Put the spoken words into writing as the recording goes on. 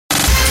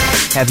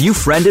Have you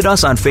friended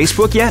us on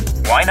Facebook yet?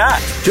 Why not?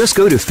 Just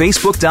go to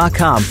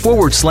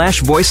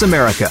facebook.com/Voice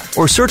America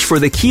or search for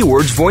the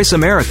keywords Voice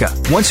America.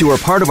 Once you are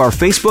part of our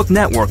Facebook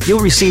network,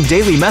 you'll receive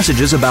daily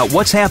messages about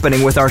what's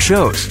happening with our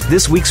shows,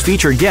 this week's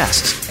featured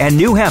guests, and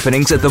new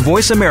happenings at the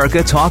Voice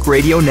America Talk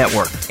Radio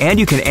Network. And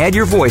you can add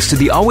your voice to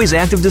the always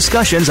active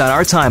discussions on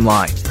our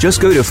timeline. Just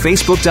go to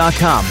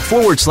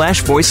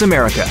facebook.com/Voice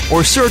America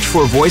or search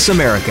for Voice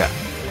America.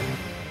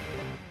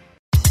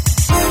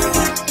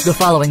 The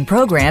following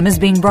program is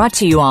being brought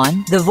to you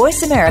on the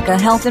Voice America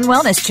Health and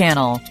Wellness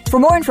Channel. For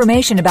more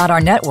information about our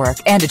network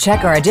and to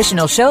check our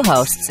additional show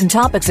hosts and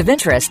topics of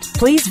interest,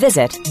 please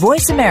visit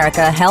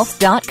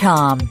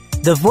voiceamericahealth.com.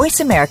 The Voice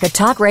America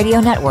Talk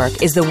Radio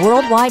Network is the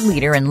worldwide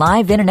leader in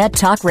live Internet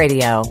talk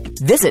radio.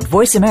 Visit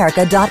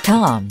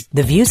voiceamerica.com.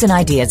 The views and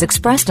ideas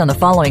expressed on the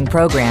following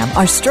program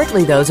are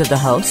strictly those of the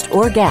host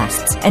or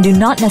guests and do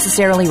not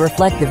necessarily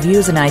reflect the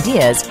views and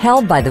ideas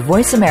held by the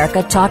Voice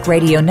America Talk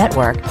Radio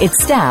Network,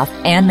 its staff,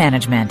 and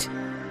management.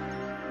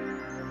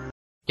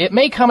 It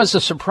may come as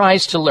a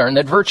surprise to learn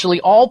that virtually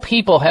all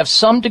people have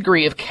some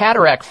degree of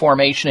cataract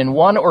formation in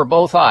one or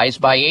both eyes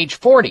by age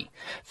 40.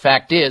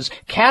 Fact is,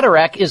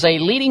 cataract is a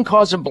leading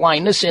cause of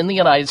blindness in the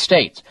United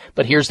States.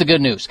 But here's the good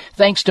news.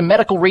 Thanks to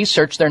medical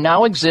research, there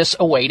now exists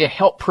a way to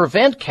help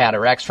prevent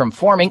cataracts from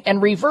forming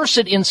and reverse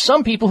it in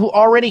some people who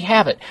already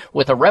have it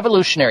with a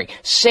revolutionary,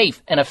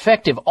 safe, and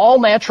effective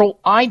all-natural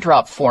eye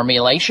drop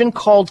formulation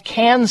called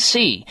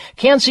Can-C.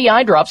 Can-C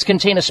eye drops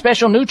contain a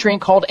special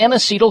nutrient called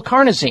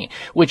N-acetylcarnosine,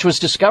 which was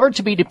discovered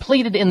to be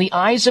depleted in the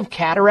eyes of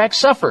cataract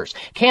sufferers.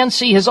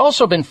 Can-C has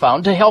also been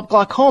found to help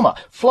glaucoma,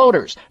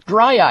 floaters,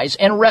 dry eyes,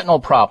 and retinal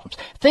problems.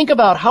 Think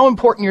about how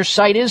important your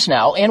sight is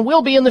now and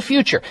will be in the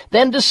future.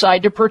 Then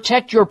decide to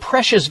protect your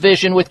precious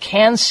vision with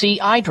Can-C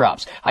eye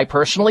drops. I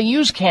personally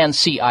use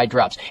Can-C eye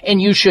drops,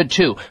 and you should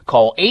too.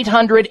 Call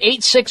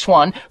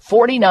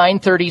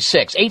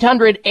 800-861-4936.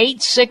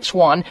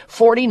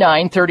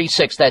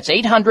 800-861-4936. That's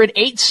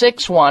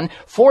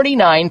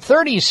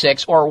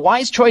 800-861-4936 or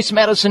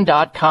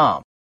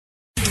wisechoicemedicine.com.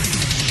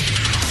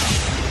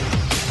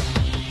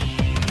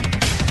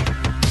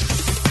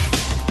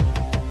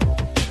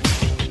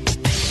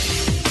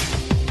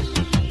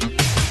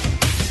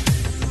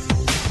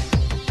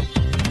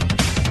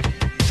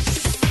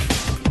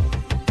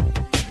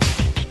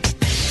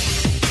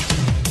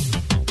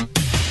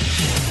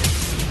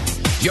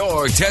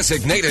 Your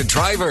designated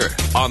driver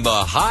on the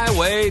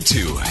highway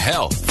to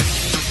health.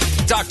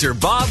 Dr.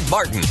 Bob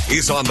Martin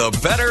is on the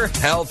Better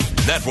Health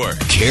Network.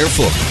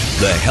 Careful.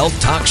 The health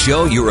talk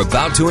show you're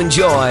about to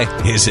enjoy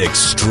is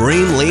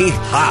extremely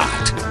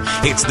hot.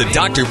 It's the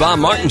Dr. Bob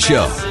Martin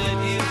Show.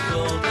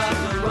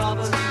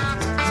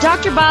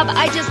 Dr. Bob,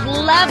 I just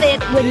love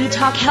it when you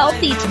talk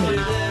healthy to me.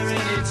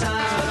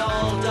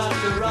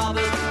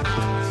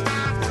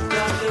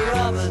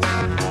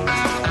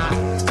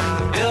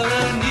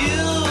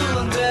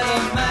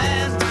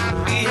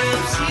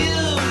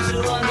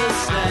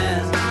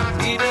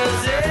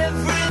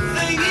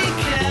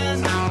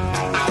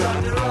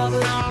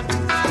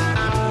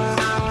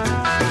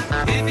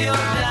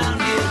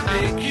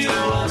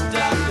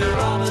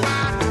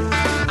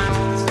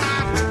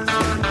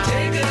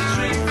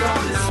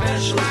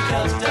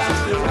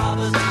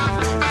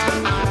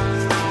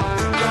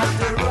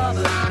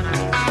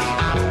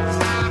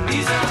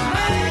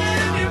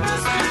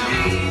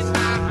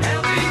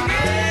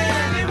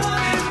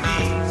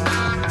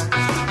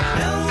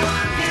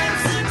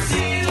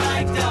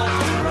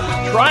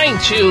 Trying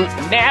to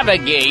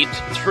navigate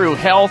through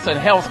health and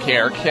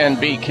healthcare can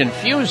be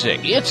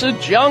confusing. It's a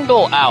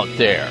jungle out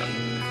there.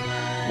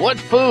 What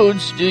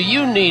foods do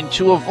you need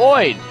to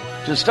avoid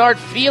to start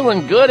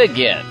feeling good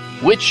again?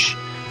 Which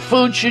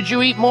food should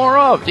you eat more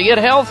of to get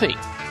healthy?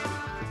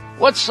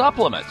 What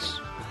supplements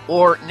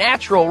or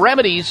natural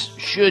remedies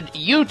should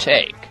you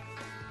take?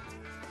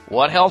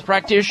 What health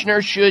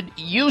practitioner should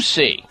you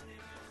see?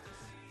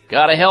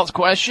 Got a health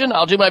question?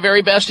 I'll do my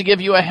very best to give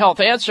you a health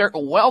answer.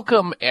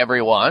 Welcome,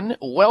 everyone.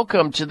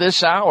 Welcome to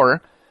this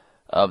hour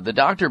of the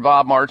Dr.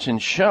 Bob Martin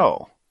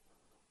Show.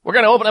 We're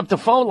going to open up the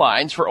phone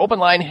lines for open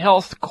line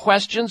health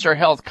questions or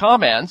health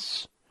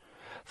comments.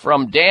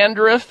 From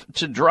dandruff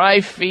to dry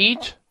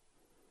feet,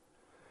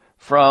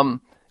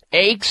 from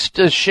aches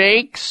to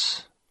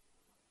shakes,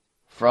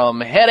 from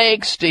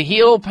headaches to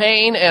heel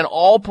pain, and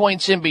all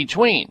points in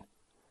between.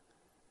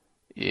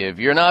 If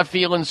you're not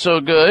feeling so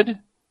good,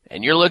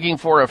 and you're looking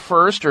for a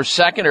first or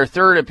second or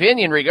third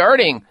opinion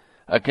regarding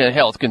a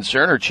health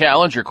concern or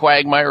challenge or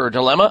quagmire or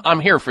dilemma, I'm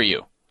here for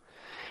you.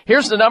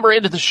 Here's the number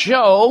into the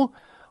show.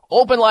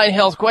 Open line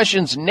health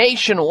questions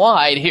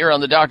nationwide here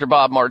on the Dr.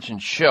 Bob Martin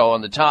Show on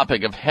the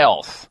topic of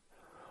health.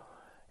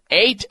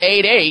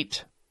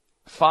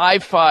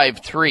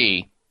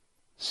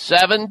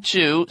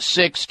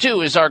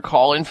 888-553-7262 is our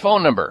call-in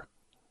phone number.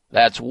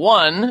 That's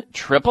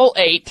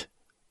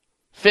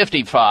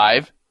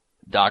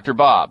 1-888-55-Dr.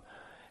 Bob.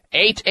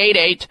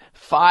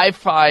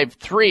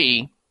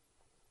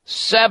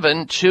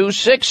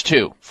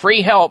 888-553-7262.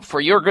 Free help for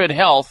your good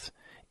health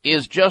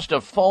is just a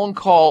phone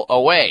call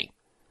away.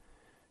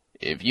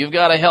 If you've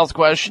got a health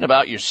question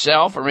about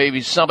yourself or maybe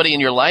somebody in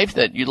your life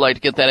that you'd like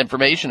to get that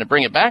information and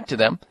bring it back to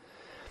them,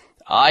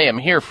 I am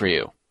here for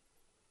you.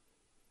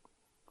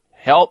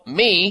 Help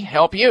me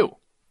help you.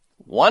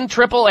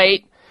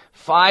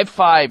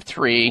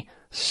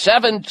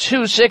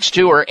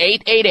 1-888-553-7262 or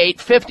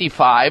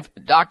 888-55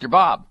 Dr.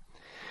 Bob.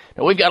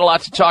 Now, we've got a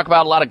lot to talk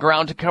about, a lot of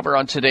ground to cover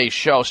on today's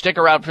show. Stick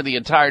around for the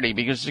entirety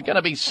because there's going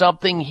to be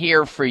something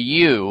here for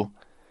you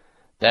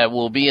that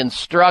will be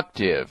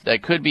instructive,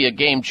 that could be a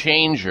game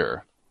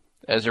changer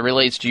as it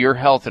relates to your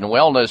health and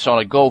wellness on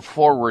a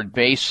go-forward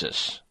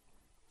basis.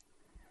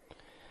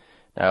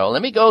 Now,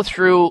 let me go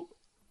through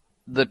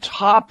the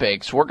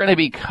topics we're going to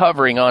be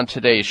covering on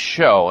today's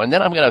show, and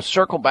then I'm going to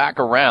circle back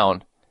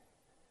around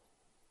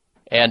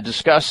and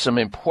discuss some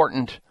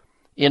important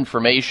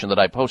information that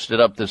I posted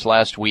up this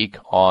last week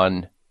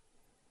on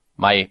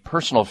my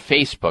personal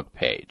Facebook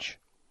page.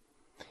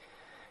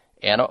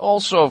 And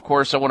also, of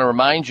course, I want to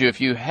remind you,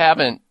 if you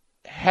haven't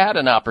had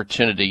an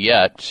opportunity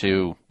yet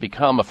to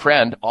become a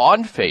friend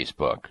on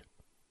Facebook,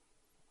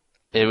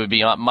 it would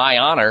be my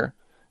honor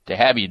to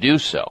have you do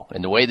so.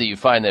 And the way that you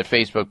find that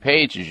Facebook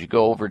page is you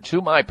go over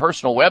to my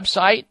personal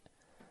website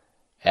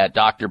at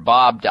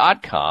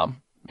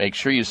drbob.com. Make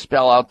sure you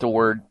spell out the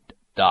word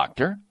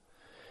doctor.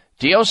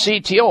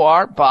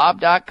 D-O-C-T-O-R,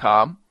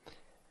 bob.com.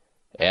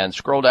 And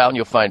scroll down,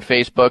 you'll find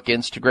Facebook,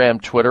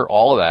 Instagram, Twitter,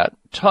 all of that.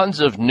 Tons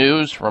of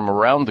news from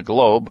around the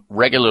globe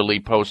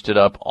regularly posted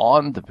up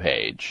on the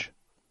page.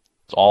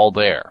 It's all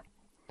there.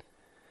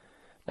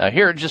 Now,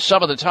 here are just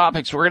some of the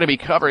topics we're going to be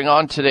covering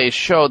on today's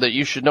show that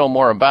you should know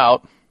more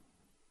about.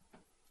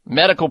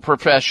 Medical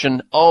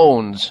profession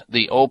owns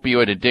the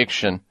opioid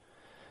addiction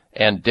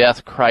and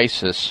death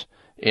crisis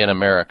in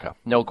America.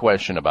 No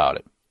question about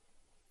it.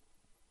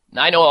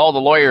 I know all the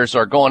lawyers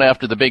are going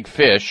after the big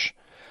fish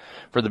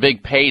for the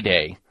big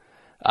payday,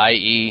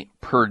 i.e.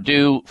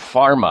 Purdue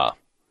Pharma,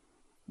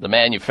 the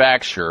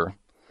manufacturer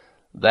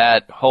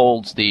that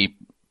holds the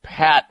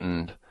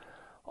patent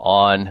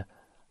on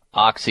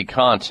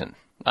OxyContin.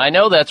 I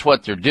know that's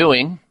what they're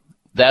doing.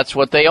 That's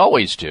what they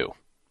always do.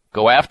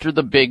 Go after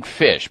the big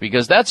fish,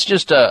 because that's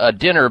just a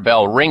dinner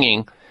bell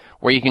ringing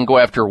where you can go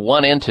after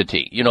one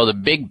entity. You know, the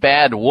big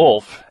bad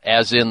wolf,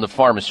 as in the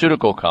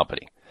pharmaceutical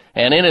company.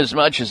 And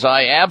inasmuch as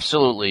I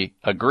absolutely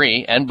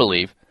agree and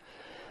believe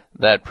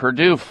that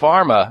Purdue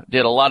Pharma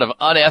did a lot of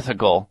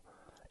unethical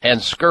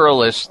and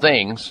scurrilous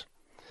things,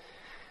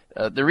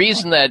 the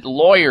reason that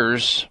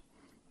lawyers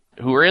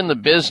who are in the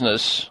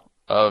business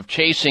of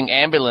chasing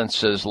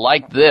ambulances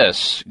like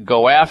this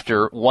go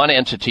after one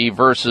entity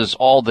versus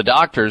all the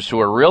doctors who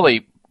are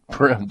really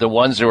the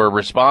ones who are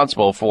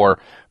responsible for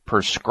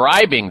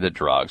prescribing the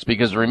drugs,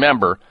 because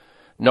remember,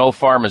 no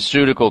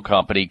pharmaceutical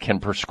company can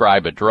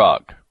prescribe a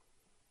drug.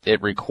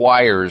 It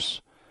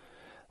requires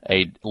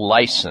a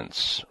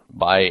license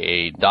by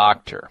a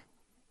doctor.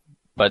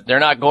 But they're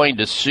not going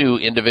to sue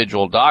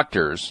individual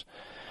doctors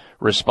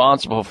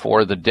responsible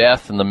for the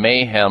death and the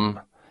mayhem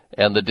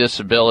and the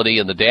disability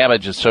and the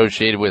damage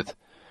associated with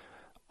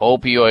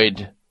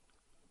opioid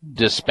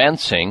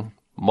dispensing,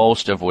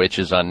 most of which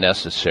is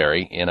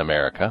unnecessary in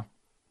America.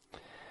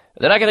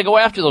 They're not going to go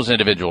after those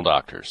individual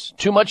doctors.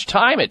 Too much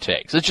time it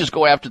takes. Let's just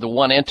go after the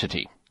one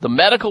entity. The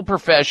medical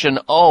profession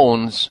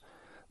owns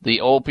the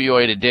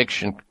opioid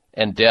addiction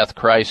and death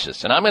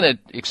crisis. And I'm going to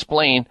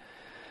explain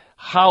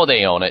how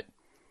they own it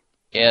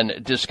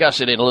and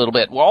discuss it in a little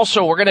bit. We're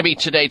going to be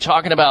today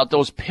talking about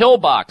those pill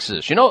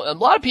boxes. You know, a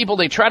lot of people,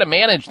 they try to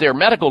manage their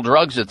medical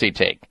drugs that they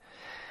take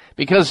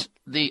because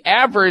the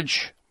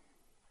average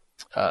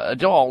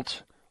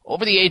adult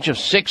over the age of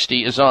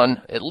 60 is on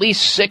at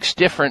least 6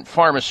 different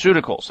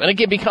pharmaceuticals, and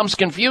it becomes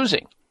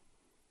confusing.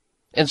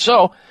 And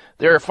so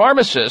their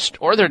pharmacist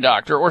or their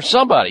doctor or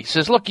somebody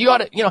says, look, you're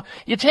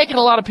taking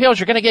a lot of pills.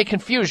 You're going to get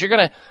confused. You're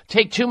going to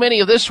take too many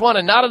of this one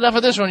and not enough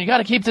of this one. You got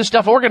to keep this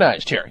stuff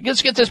organized here.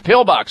 Let's get this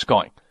pill box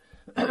going.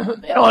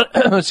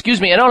 Excuse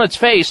me. And on its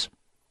face,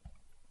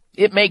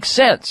 it makes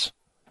sense.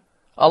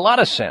 A lot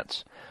of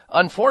sense.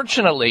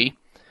 Unfortunately,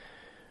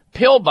 these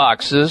pill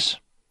boxes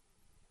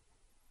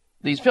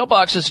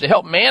to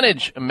help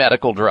manage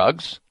medical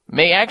drugs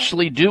may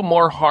actually do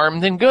more harm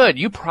than good.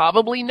 You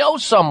probably know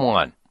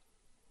someone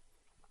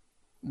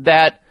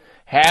that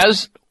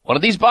has one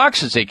of these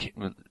boxes.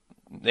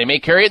 They may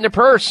carry it in their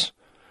purse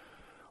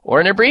or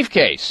in their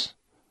briefcase,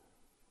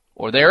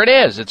 or there it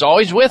is. It's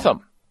always with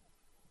them.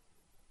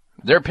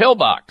 Their pill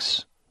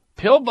box.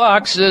 Pill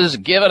boxes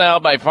given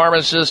out by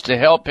pharmacists to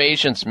help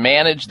patients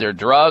manage their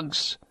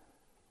drugs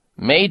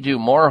may do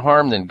more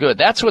harm than good.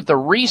 That's what the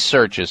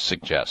research is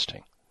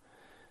suggesting.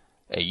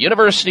 A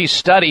university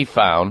study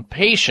found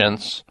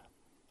patients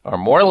are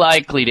more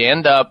likely to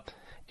end up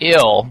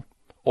ill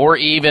or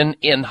even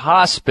in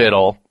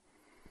hospital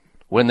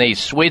when they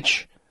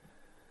switch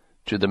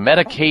to the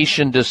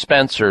medication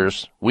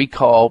dispensers we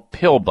call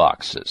pill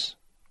boxes.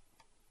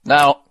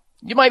 Now,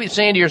 you might be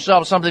saying to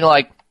yourself something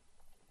like,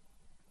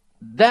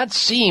 that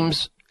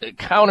seems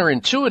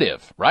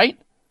counterintuitive, right?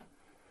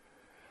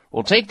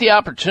 We'll take the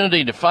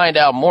opportunity to find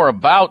out more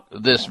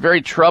about this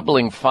very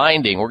troubling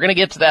finding. We're going to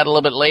get to that a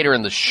little bit later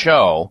in the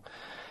show.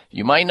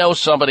 You might know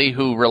somebody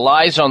who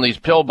relies on these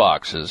pill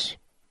boxes,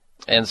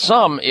 and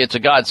some, it's a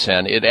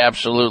godsend. It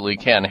absolutely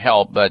can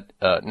help, but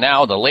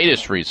now the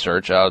latest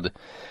research out of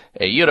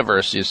a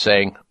university is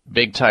saying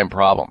big-time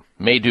problem.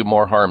 May do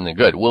more harm than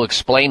good. We'll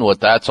explain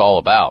what that's all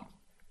about.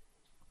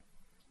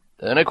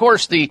 And, of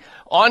course, the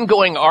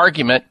ongoing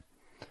argument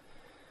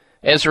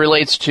as it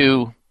relates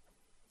to,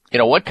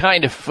 what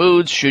kind of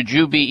foods should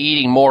you be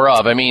eating more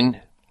of? I mean,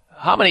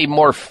 how many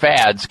more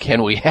fads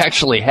can we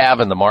actually have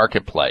in the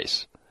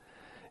marketplace?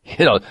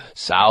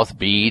 South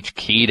Beach,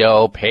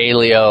 keto,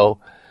 paleo,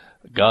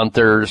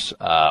 Gunther's,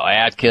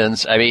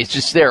 Atkins. I mean, it's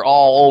just they're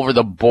all over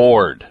the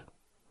board.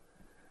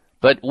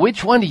 But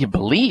which one do you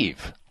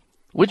believe?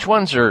 Which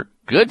ones are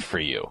good for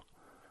you?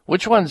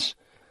 Which one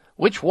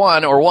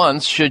or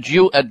ones should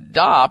you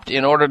adopt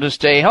in order to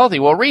stay healthy?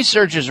 Well,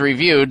 research has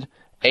reviewed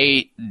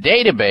a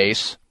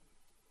database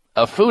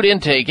of food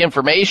intake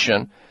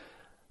information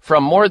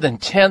from more than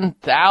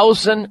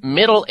 10,000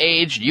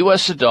 middle-aged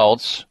U.S.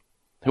 adults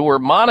who were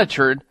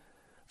monitored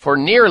for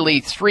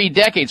nearly 3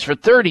 decades, for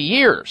 30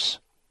 years.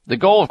 The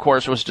goal, of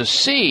course, was to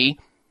see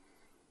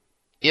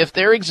if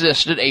there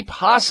existed a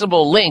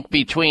possible link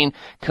between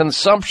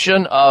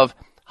consumption of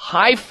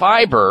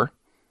high-fiber,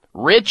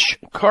 rich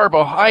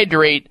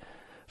carbohydrate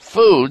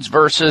foods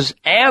versus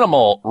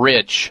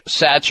animal-rich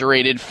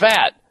saturated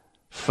fat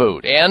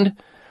food, and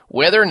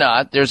whether or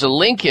not there's a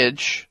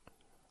linkage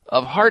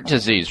of heart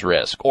disease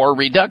risk or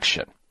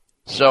reduction.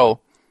 So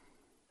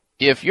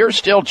if you're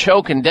still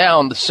choking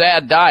down the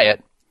SAD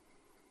diet,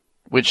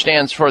 which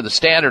stands for the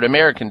Standard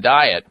American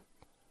Diet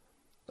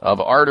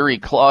of artery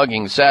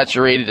clogging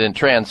saturated and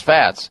trans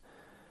fats,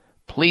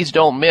 please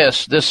don't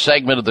miss this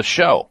segment of the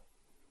show,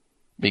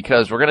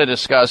 because we're going to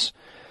discuss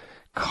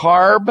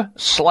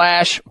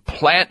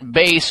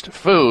carb/plant-based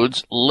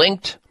foods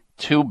linked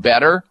to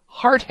better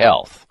heart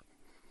health.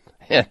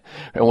 And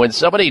when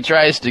somebody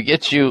tries to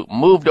get you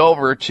moved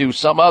over to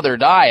some other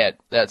diet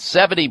that's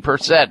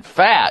 70%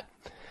 fat,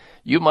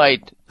 you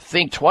might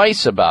think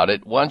twice about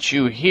it once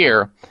you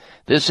hear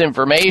this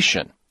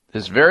information,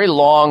 this very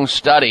long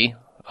study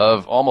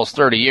of almost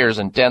 30 years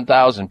and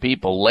 10,000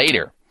 people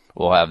later.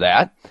 We'll have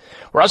that.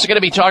 We're also going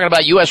to be talking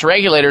about U.S.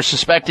 regulators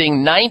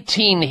suspecting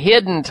 19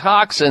 hidden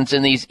toxins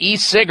in these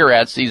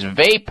e-cigarettes, these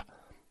vape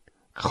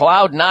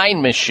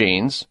Cloud9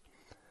 machines.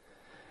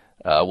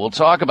 We'll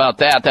talk about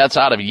that. That's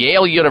out of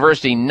Yale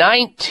University.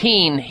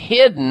 19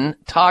 hidden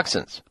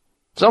toxins.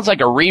 Sounds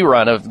like a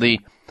rerun of the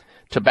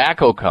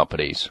tobacco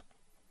companies,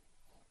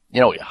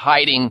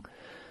 hiding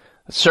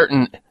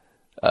certain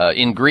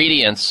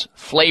ingredients,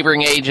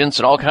 flavoring agents,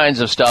 and all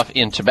kinds of stuff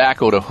in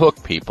tobacco to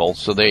hook people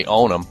so they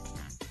own them.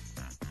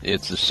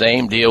 It's the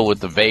same deal with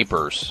the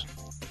vapors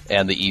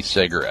and the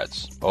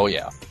e-cigarettes. Oh,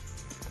 yeah.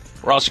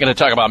 We're also going to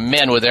talk about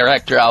men with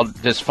erectile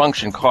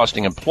dysfunction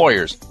costing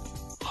employers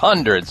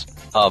hundreds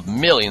of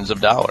millions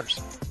of dollars.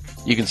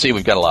 You can see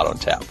we've got a lot on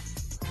tap.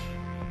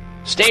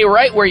 Stay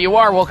right where you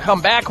are. We'll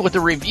come back with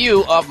a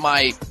review of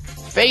my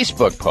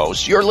Facebook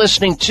post. You're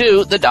listening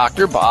to The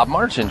Dr. Bob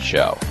Martin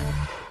Show.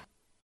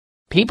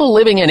 People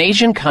living in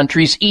Asian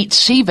countries eat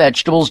sea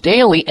vegetables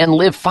daily and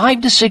live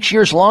 5 to 6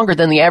 years longer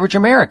than the average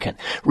American.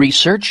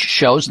 Research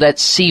shows that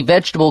sea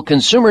vegetable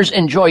consumers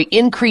enjoy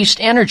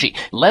increased energy,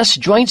 less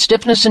joint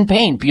stiffness and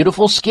pain,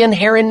 beautiful skin,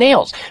 hair, and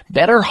nails,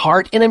 better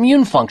heart and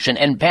immune function,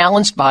 and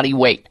balanced body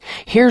weight.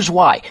 Here's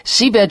why.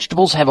 Sea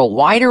vegetables have a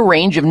wider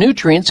range of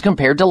nutrients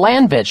compared to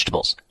land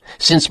vegetables.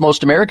 Since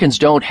most Americans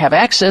don't have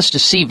access to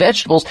sea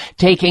vegetables,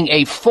 taking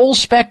a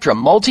full-spectrum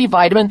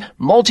multivitamin,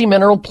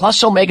 multimineral,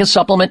 plus omega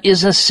supplement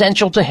is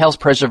essential to health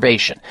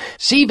preservation.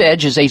 Sea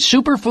Veg is a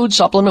superfood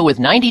supplement with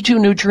 92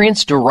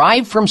 nutrients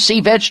derived from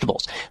sea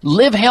vegetables.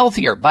 Live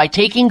healthier by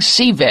taking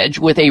Sea Veg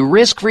with a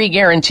risk-free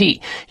guarantee.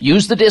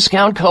 Use the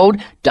discount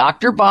code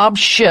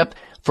DrBobShip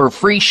for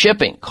free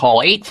shipping.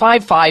 Call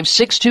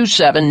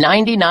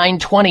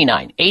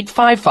 855-627-9929,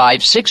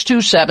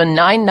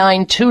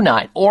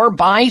 855-627-9929, or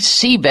buy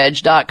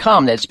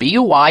SeaVeg.com. That's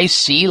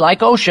B-U-Y-C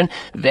like ocean,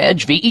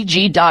 veg,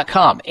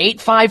 V-E-G.com,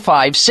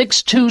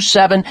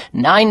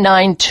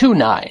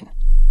 855-627-9929.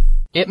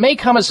 It may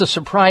come as a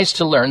surprise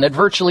to learn that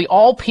virtually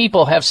all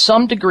people have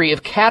some degree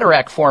of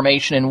cataract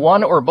formation in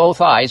one or both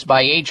eyes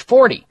by age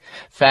 40.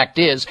 Fact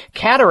is,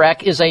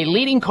 cataract is a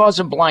leading cause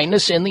of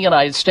blindness in the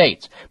United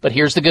States. But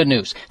here's the good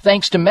news.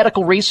 Thanks to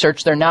medical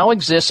research, there now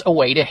exists a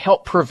way to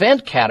help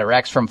prevent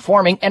cataracts from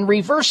forming and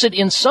reverse it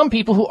in some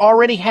people who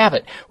already have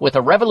it with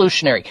a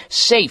revolutionary,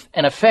 safe,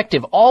 and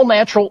effective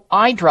all-natural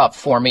eye drop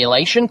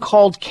formulation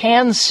called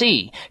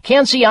Can-C.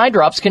 Can-C eye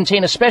drops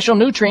contain a special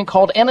nutrient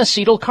called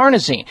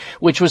N-acetylcarnosine,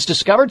 which was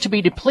discovered to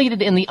be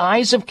depleted in the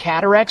eyes of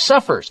cataract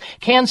sufferers.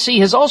 Can-C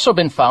has also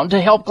been found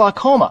to help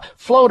glaucoma,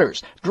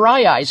 floaters,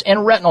 dry eyes,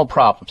 and retinal retinal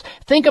problems.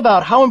 Think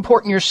about how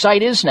important your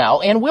sight is now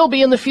and will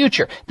be in the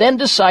future. Then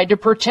decide to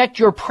protect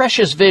your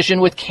precious vision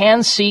with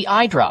Can-C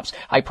eye drops.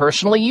 I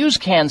personally use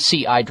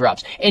Can-C eye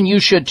drops, and you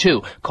should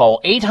too.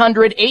 Call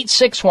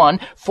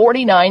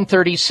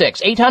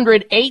 800-861-4936.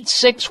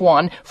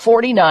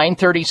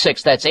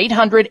 800-861-4936. That's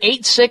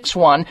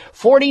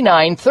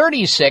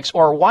 800-861-4936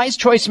 or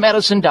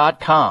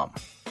wisechoicemedicine.com.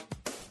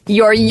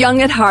 You're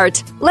young at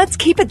heart. Let's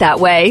keep it that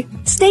way.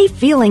 Stay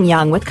feeling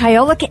young with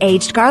Kyolic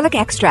Aged Garlic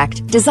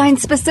Extract, designed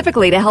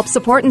specifically to help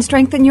support and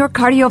strengthen your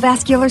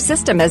cardiovascular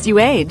system as you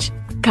age.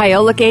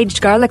 Kyolic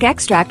Aged Garlic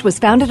Extract was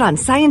founded on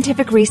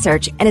scientific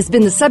research and has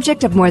been the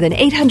subject of more than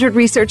 800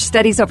 research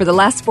studies over the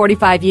last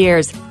 45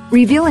 years,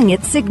 revealing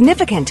its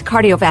significant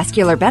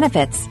cardiovascular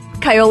benefits.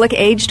 Kyolic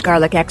Aged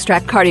Garlic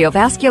Extract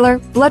cardiovascular,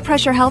 blood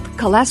pressure health,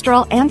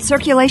 cholesterol, and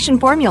circulation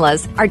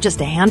formulas are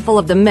just a handful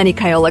of the many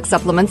Kyolic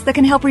supplements that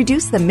can help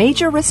reduce the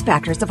major risk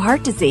factors of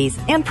heart disease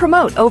and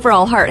promote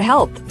overall heart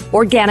health.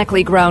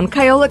 Organically grown,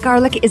 Kyolic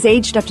garlic is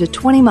aged up to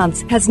 20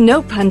 months, has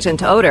no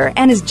pungent odor,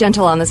 and is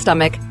gentle on the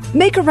stomach.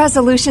 Make a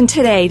resolution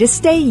today to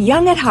stay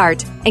young at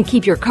heart and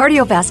keep your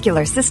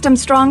cardiovascular system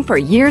strong for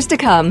years to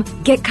come.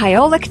 Get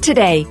Kyolic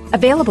today.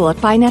 Available at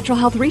fine natural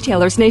health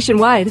retailers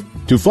nationwide.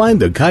 To find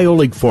the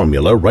Kyolic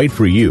formula right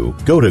for you,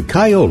 go to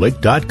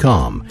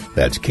Kyolic.com.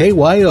 That's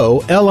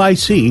KYOLIC.com.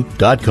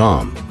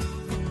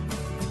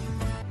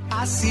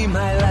 I see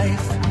my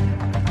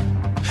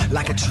life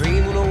like a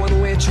train on a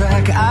one-way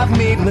track. I've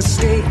made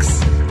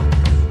mistakes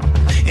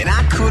and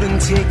I couldn't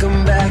take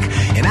them back.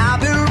 And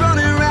I've been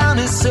running around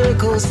in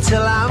circles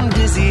till I'm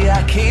dizzy,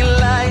 I can't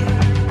lie.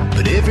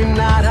 But every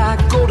night I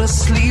go to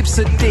sleep's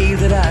a day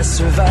that I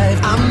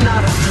survive. I'm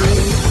not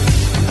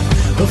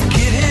afraid of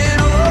getting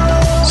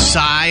old.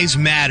 Size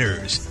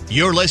matters.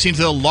 You're listening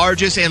to the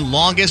largest and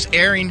longest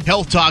airing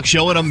health talk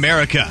show in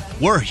America.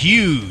 We're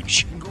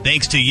huge.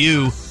 Thanks to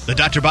you, the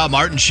Dr. Bob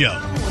Martin Show.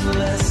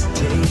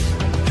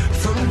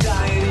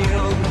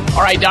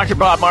 All right, Dr.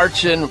 Bob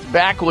Martin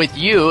back with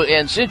you.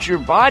 And since your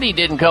body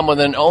didn't come with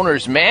an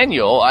owner's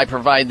manual, I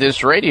provide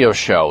this radio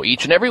show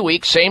each and every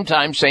week, same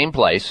time, same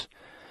place.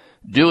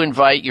 Do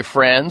invite your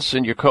friends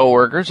and your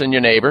coworkers and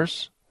your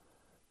neighbors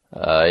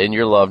and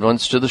your loved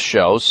ones to the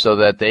show so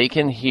that they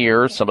can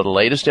hear some of the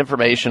latest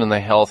information in the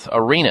health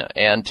arena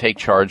and take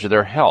charge of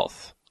their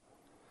health.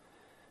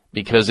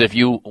 Because if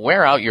you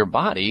wear out your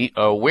body,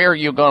 where are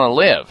you going to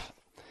live?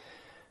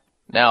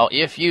 Now,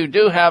 if you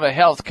do have a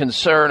health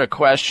concern, a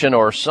question,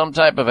 or some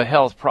type of a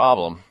health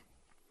problem,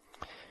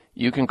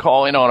 you can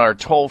call in on our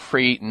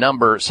toll-free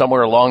number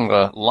somewhere along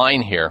the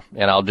line here,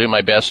 and I'll do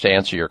my best to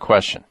answer your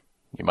question.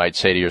 You might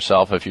say to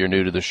yourself, if you're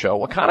new to the show,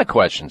 what kind of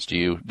questions do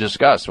you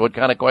discuss? What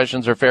kind of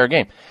questions are fair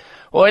game?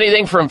 Well,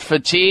 anything from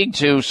fatigue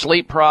to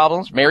sleep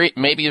problems.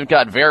 Maybe you've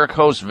got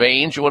varicose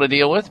veins you want to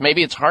deal with.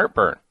 Maybe it's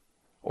heartburn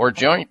or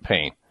joint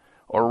pain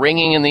or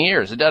ringing in the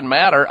ears. It doesn't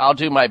matter. I'll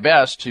do my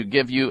best to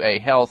give you a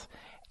health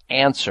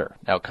answer.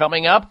 Now,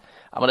 coming up,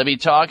 I'm going to be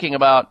talking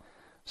about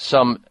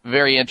some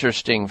very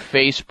interesting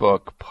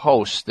Facebook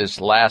posts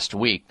this last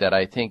week that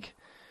I think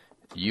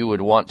you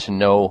would want to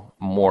know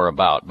more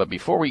about. But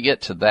before we get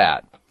to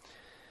that,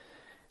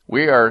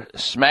 we are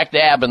smack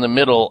dab in the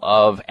middle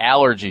of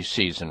allergy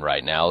season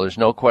right now. There's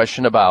no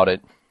question about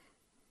it.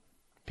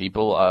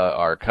 People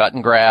are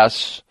cutting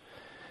grass.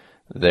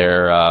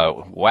 They're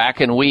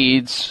whacking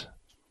weeds.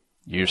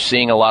 You're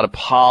seeing a lot of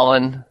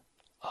pollen,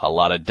 a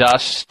lot of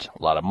dust,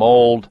 a lot of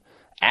mold,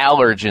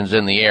 allergens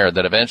in the air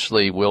that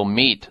eventually will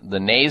meet the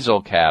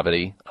nasal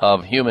cavity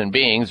of human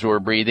beings who are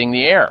breathing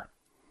the air.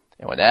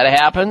 And when that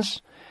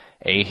happens,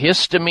 a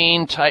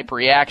histamine-type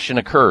reaction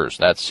occurs.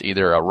 That's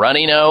either a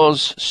runny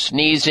nose,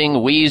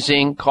 sneezing,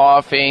 wheezing,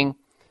 coughing,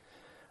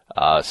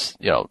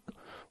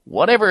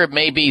 whatever it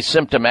may be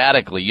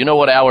symptomatically. You know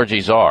what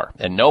allergies are,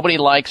 and nobody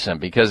likes them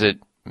because it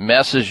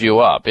messes you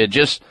up. It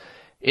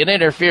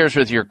interferes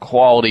with your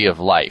quality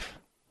of life.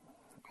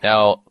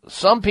 Now,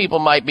 some people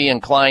might be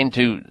inclined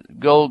to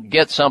go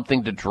get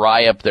something to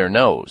dry up their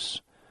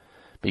nose,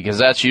 because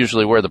that's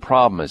usually where the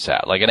problem is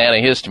at, like an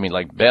antihistamine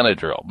like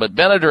Benadryl. But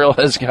Benadryl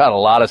has got a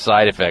lot of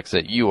side effects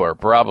that you are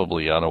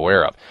probably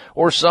unaware of,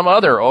 or some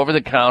other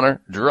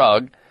over-the-counter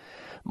drug.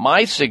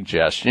 My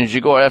suggestion is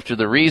you go after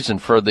the reason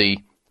for the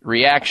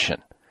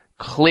reaction.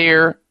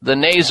 Clear the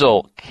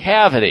nasal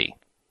cavity.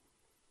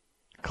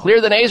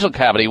 Clear the nasal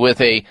cavity with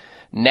a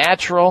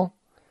natural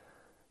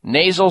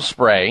nasal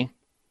spray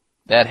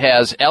that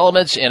has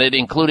elements in it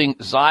including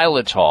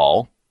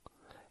xylitol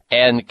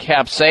and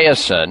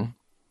capsaicin,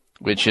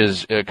 which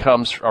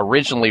comes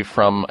originally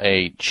from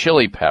a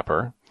chili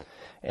pepper,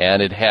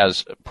 and it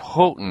has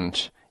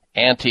potent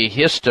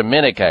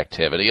antihistaminic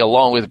activity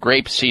along with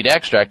grapeseed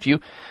extract. You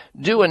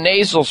do a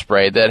nasal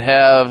spray that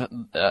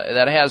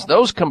has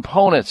those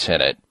components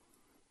in it,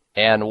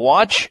 and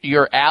watch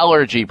your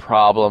allergy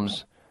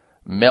problems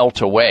melt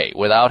away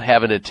without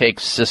having to take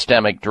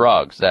systemic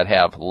drugs that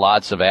have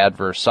lots of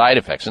adverse side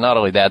effects. And not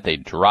only that, they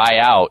dry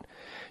out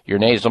your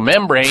nasal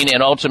membrane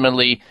and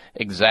ultimately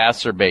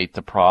exacerbate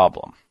the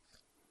problem.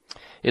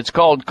 It's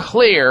called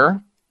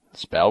Clear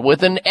spelled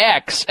with an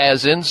X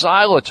as in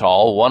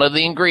xylitol, one of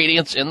the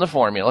ingredients in the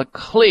formula,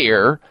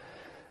 Xlear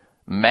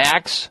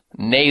Max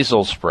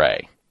Nasal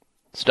Spray.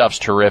 Stuff's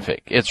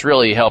terrific. It's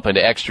really helping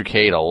to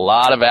extricate a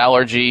lot of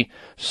allergy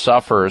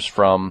sufferers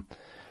from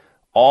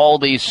all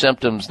these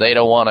symptoms they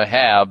don't want to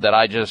have that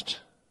I just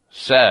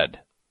said.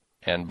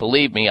 And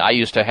believe me, I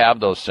used to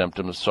have those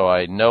symptoms, so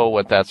I know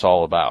what that's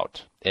all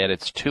about. And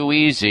it's too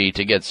easy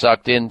to get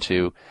sucked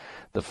into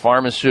the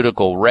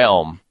pharmaceutical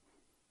realm,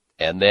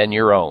 and then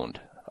you're owned.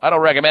 I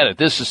don't recommend it.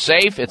 This is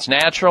safe, it's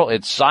natural,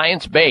 it's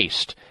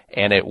science-based,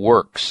 and it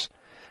works.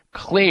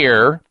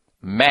 Xlear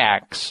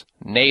Max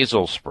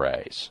Nasal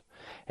Sprays.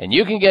 And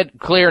you can get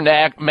Xlear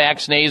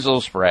Max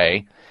Nasal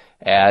Spray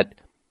at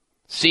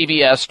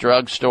CVS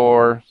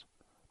drugstore,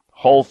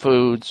 Whole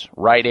Foods,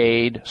 Rite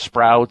Aid,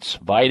 Sprouts,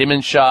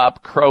 Vitamin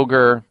Shop,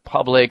 Kroger,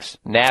 Publix,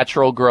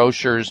 natural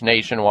grocers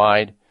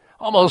nationwide.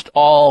 Almost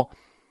all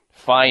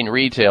fine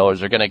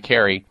retailers are going to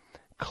carry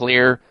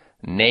Xlear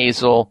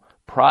nasal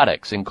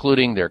products,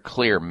 including their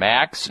Xlear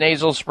Max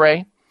nasal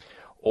spray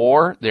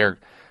or their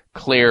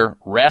Xlear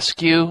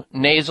Rescue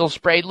nasal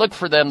spray. Look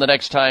for them the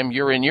next time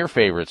you're in your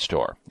favorite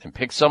store and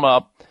pick some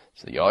up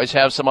so you always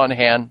have some on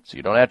hand so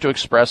you don't have to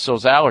express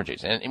those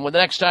allergies. And when the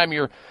next time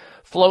you're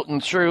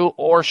floating through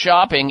or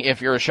shopping, if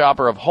you're a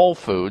shopper of Whole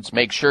Foods,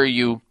 make sure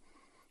you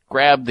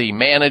grab the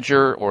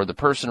manager or the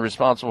person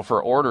responsible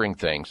for ordering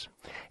things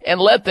and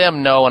let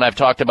them know, and I've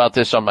talked about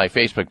this on my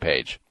Facebook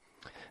page,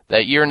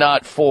 that you're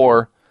not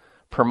for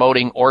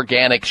promoting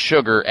organic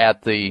sugar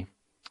at the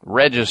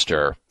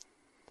register.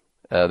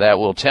 That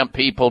will tempt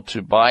people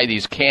to buy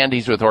these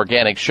candies with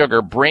organic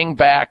sugar. Bring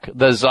back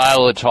the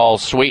xylitol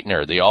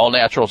sweetener, the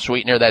all-natural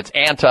sweetener that's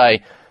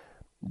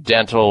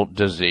anti-dental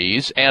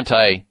disease,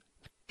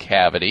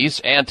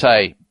 anti-cavities,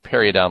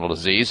 anti-periodontal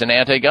disease, and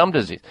anti-gum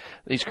disease.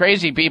 These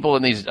crazy people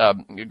in these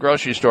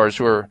grocery stores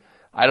who are,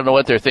 I don't know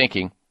what they're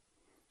thinking,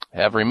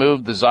 have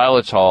removed the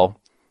xylitol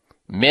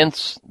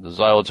mints, the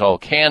xylitol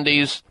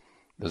candies,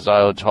 the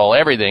xylitol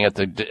everything at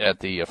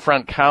the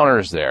front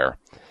counters there.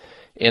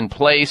 In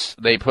place,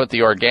 they put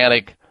the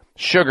organic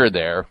sugar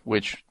there,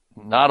 which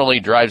not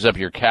only drives up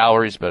your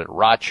calories, but it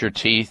rots your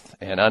teeth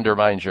and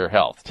undermines your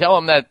health. Tell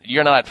them that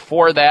you're not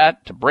for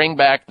that, to bring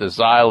back the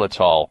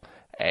xylitol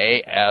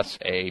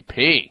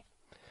ASAP.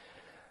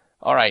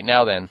 All right,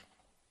 now then,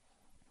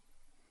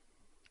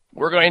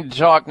 we're going to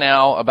talk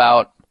now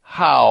about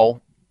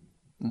how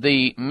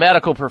the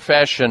medical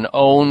profession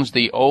owns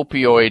the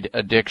opioid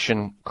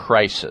addiction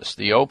crisis,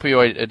 the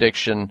opioid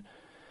addiction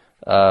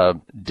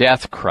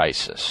death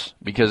crisis,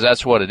 because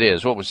that's what it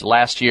is. What was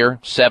last year?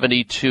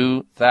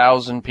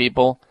 72,000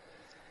 people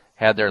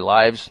had their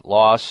lives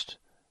lost,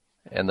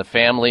 and the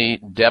family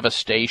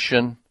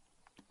devastation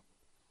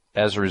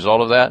as a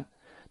result of that.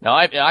 Now,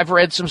 I've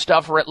read some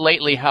stuff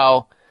lately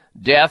how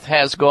death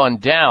has gone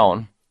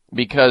down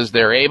because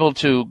they're able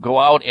to go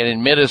out and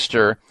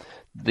administer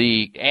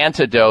the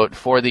antidote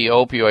for the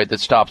opioid that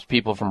stops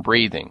people from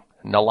breathing,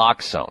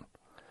 naloxone.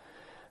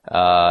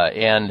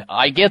 And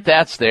I get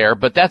that's there,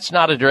 but that's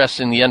not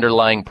addressing the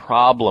underlying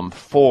problem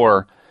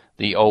for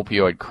the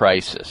opioid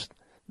crisis.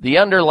 The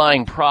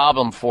underlying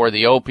problem for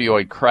the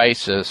opioid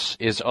crisis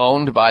is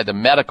owned by the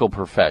medical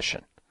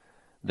profession.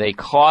 They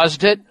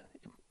caused it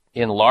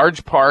in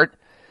large part,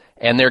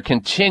 and they're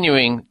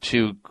continuing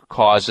to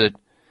cause it.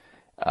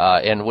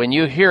 And when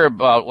you hear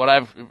about what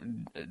I've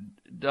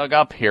dug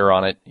up here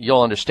on it,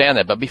 you'll understand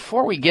that. But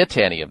before we get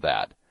to any of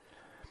that,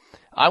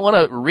 I want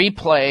to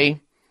replay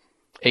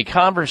a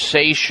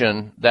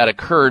conversation that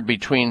occurred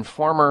between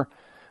former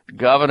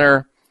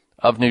governor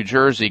of New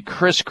Jersey,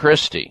 Chris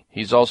Christie.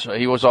 He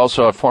was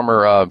also a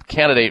former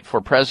candidate for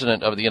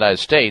president of the United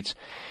States.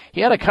 He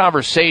had a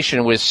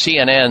conversation with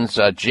CNN's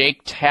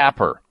Jake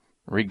Tapper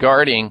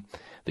regarding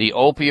the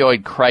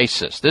opioid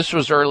crisis. This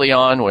was early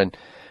on when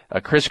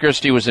Chris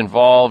Christie was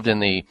involved in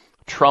the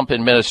Trump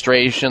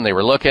administration. They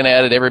were looking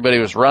at it. Everybody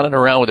was running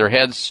around with their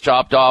heads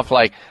chopped off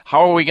like,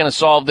 how are we going to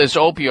solve this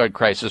opioid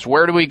crisis?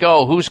 Where do we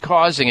go? Who's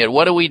causing it?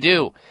 What do we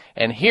do?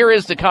 And here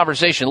is the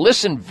conversation.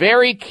 Listen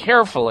very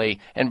carefully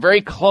and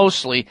very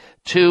closely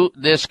to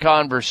this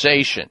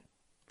conversation.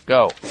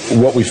 Go.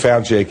 What we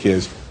found, Jake,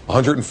 is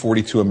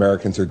 142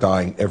 Americans are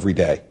dying every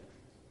day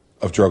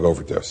of drug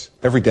overdose.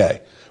 Every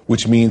day.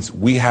 Which means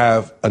we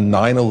have a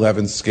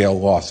 9/11 scale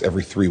loss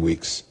every 3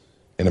 weeks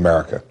in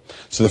America.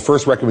 So the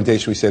first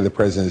recommendation we say to the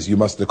president is you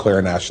must declare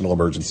a national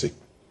emergency,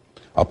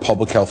 a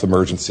public health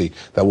emergency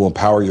that will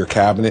empower your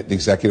cabinet, the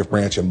executive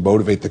branch, and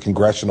motivate the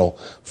congressional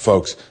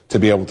folks to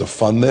be able to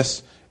fund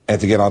this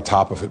and to get on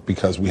top of it,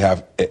 because we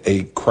have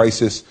a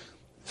crisis.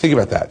 Think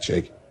about that,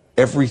 Jake.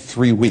 Every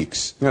 3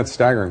 weeks. Yeah, it's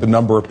staggering. The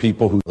number of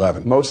people who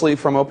 11. Mostly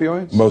from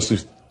opioids? Mostly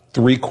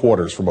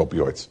 3/4 from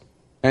opioids.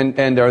 And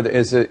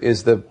is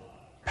the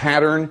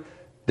pattern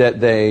that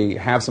they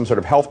have some sort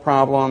of health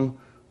problem,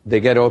 they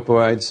get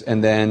opioids,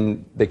 and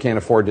then they can't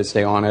afford to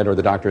stay on it, or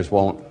the doctors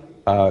won't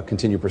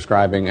continue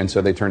prescribing, and so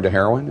they turn to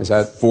heroin? Is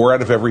that 4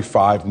 out of every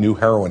 5 new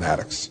heroin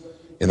addicts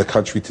in the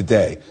country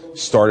today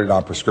started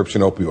on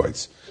prescription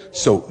opioids.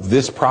 So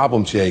this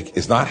problem, Jake,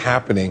 is not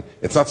happening.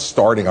 It's not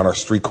starting on our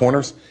street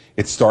corners.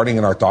 It's starting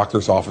in our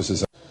doctor's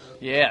offices.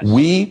 Yes.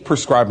 We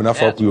prescribe enough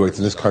opioids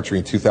in this country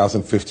in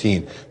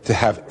 2015 to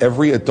have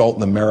every adult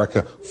in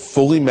America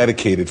fully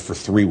medicated for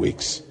 3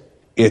 weeks.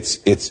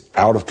 It's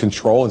out of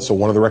control, and so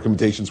one of the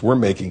recommendations we're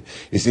making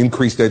is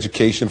increased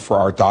education for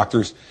our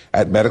doctors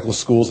at medical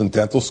schools and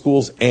dental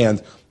schools,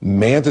 and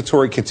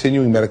mandatory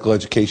continuing medical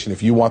education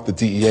if you want the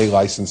DEA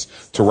license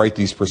to write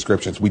these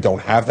prescriptions. We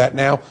don't have that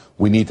now.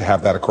 We need to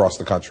have that across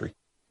the country.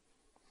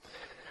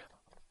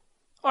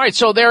 All right,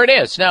 so there it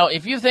is. Now,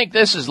 if you think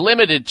this is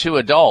limited to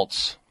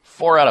adults,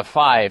 4 out of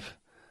 5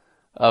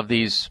 of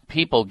these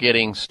people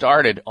getting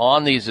started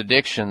on these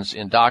addictions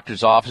in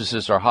doctors'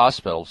 offices or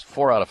hospitals,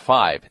 4 out of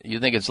 5. You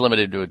think it's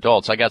limited to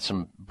adults. I got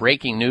some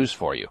breaking news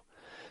for you.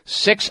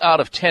 6 out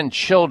of 10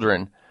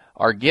 children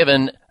are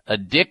given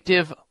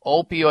addictive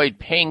opioid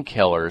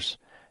painkillers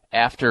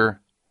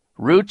after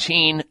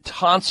routine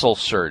tonsil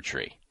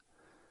surgery.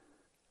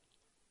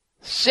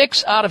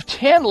 6 out of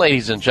 10,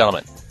 ladies and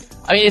gentlemen.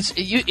 I mean,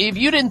 if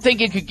you didn't think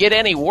it could get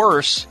any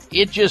worse,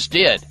 it just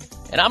did.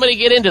 And I'm going to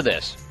get into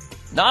this.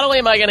 Not only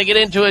am I going to get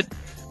into it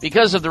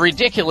because of the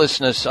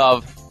ridiculousness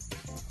of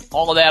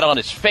all of that on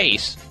its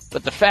face,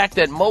 but the fact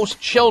that most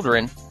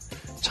children,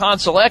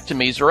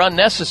 tonsillectomies are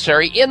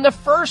unnecessary in the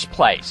first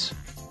place.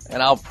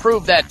 And I'll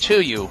prove that to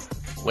you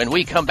when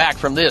we come back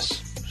from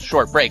this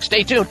short break.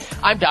 Stay tuned.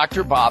 I'm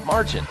Dr. Bob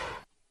Martin.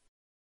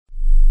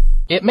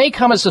 It may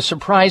come as a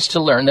surprise to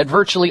learn that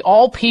virtually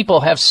all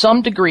people have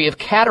some degree of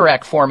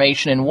cataract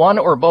formation in one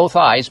or both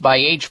eyes by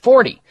age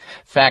 40.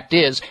 Fact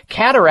is,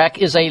 cataract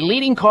is a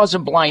leading cause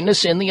of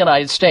blindness in the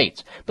United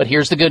States. But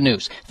here's the good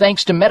news.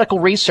 Thanks to medical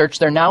research,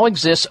 there now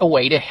exists a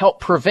way to help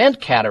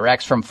prevent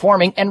cataracts from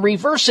forming and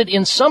reverse it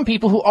in some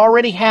people who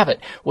already have it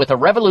with a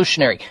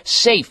revolutionary,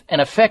 safe, and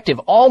effective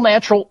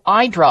all-natural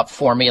eye drop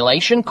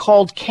formulation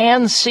called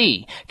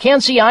Can-C.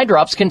 Can-C eye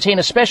drops contain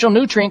a special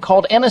nutrient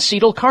called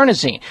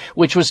N-acetylcarnosine,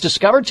 which was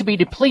discovered to be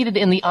depleted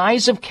in the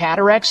eyes of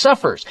cataract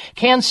sufferers.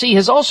 Can-C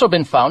has also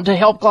been found to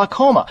help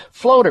glaucoma,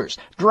 floaters,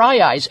 dry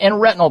eyes, and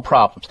retinal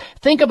problems.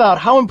 Think about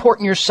how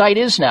important your sight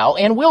is now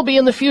and will be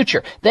in the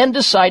future. Then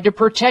decide to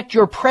protect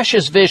your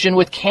precious vision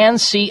with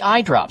Can-C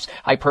eye drops.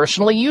 I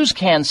personally use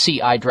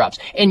Can-C eye drops,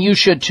 and you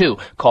should too.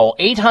 Call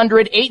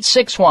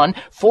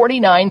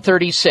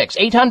 800-861-4936.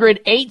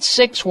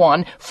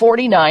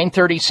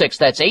 800-861-4936.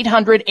 That's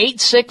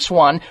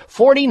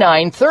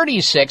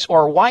 800-861-4936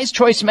 or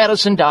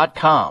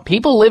wisechoicemedicine.com.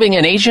 People living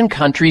in Asian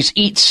countries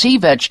eat sea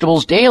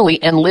vegetables daily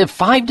and live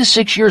 5 to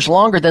 6 years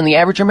longer than the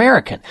average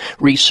American.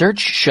 Research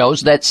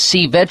shows that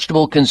sea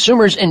vegetable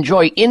consumers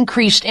enjoy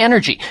increased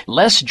energy,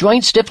 less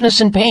joint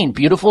stiffness and pain,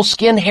 beautiful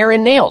skin, hair,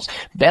 and nails,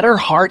 better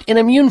heart and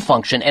immune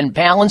function, and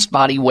balanced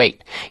body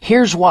weight.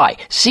 Here's why.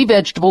 Sea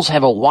vegetables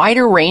have a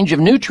wider range of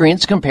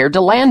nutrients compared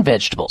to land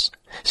vegetables.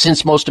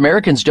 Since most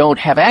Americans don't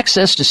have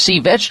access to sea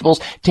vegetables,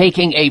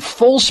 taking a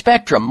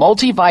full-spectrum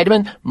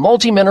multivitamin,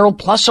 multimineral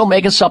plus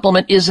omega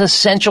supplement is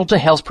essential to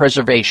health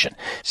preservation.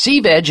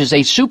 Sea Veg is a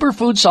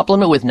superfood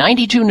supplement with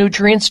 92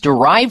 nutrients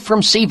derived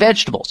from sea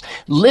vegetables.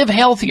 Live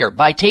healthier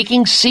by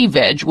taking Sea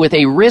Veg with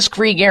a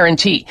risk-free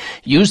guarantee.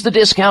 Use the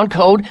discount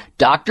code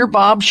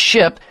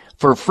DrBobShip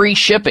for free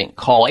shipping.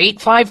 Call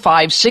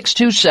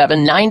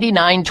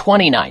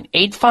 855-627-9929,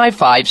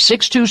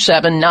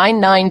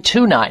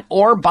 855-627-9929,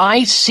 or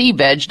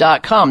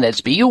buyseaveg.com.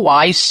 That's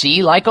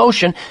B-U-Y-C like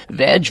ocean,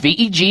 veg,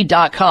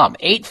 V-E-G.com,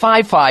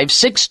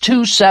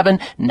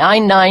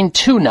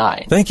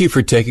 855-627-9929. Thank you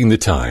for taking the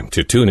time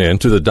to tune in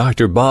to the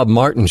Dr. Bob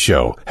Martin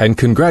Show, and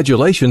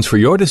congratulations for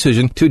your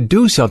decision to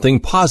do something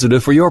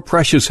positive for your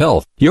precious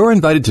health. You're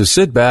invited to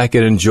sit back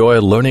and enjoy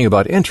learning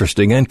about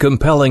interesting and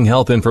compelling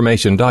health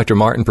information Dr.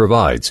 Martin provides.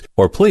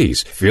 Or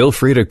please feel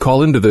free to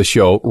call into the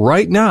show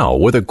right now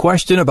with a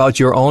question about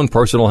your own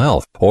personal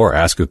health, or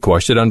ask a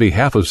question on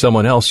behalf of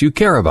someone else you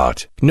care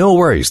about. No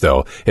worries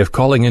though, if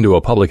calling into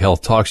a public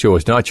health talk show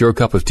is not your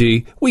cup of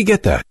tea, we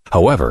get that.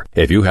 However,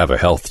 if you have a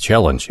health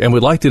challenge and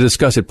would like to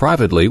discuss it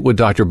privately with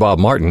Dr. Bob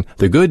Martin,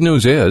 the good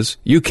news is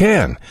you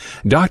can.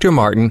 Dr.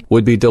 Martin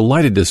would be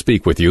delighted to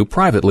speak with you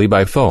privately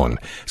by phone.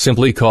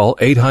 Simply call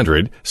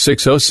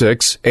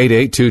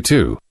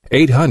 800-606-8822.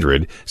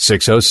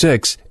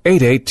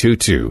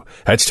 800-606-8822.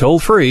 That's toll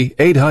free,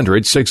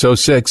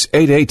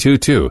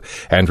 800-606-8822,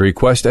 and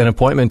request an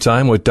appointment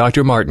time with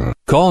Dr. Martin.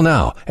 Call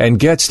now and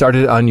get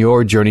started on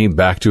your journey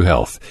back to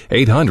health.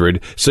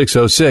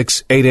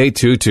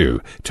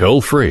 800-606-8822.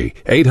 Toll free,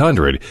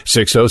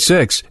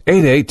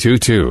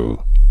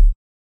 800-606-8822.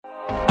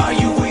 Are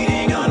you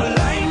waiting on a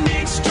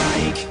lightning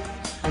strike?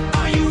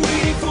 Are you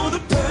waiting for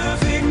the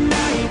perfect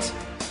night?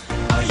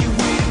 Are you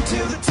waiting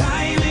till the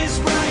time is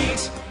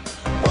right?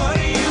 What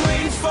are you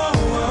waiting for?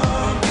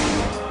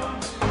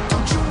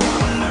 Don't you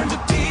want to learn to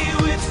deal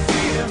with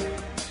fear?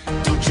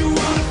 Don't you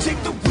want to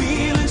take the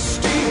wheel and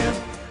steer?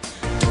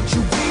 Don't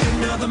you wait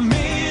another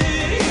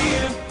minute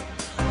here?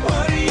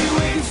 What are you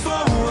waiting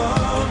for?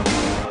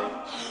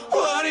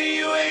 What are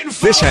you waiting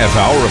for? This half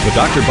hour of the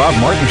Dr. Bob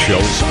Martin Show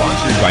is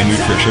sponsored by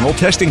Nutritional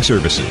Testing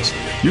Services.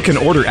 You can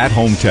order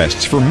at-home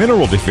tests for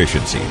mineral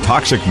deficiency,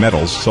 toxic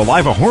metals,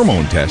 saliva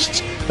hormone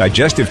tests,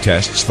 digestive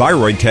tests,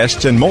 thyroid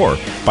tests, and more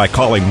by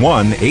calling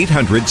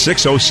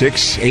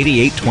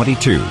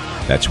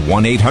 1-800-606-8822. That's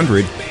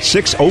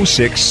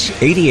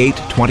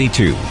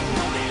 1-800-606-8822.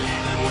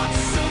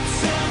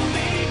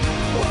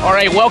 All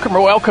right,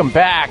 welcome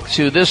back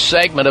to this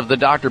segment of the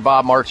Dr.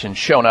 Bob Martin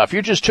Show. Now, if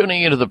you're just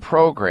tuning into the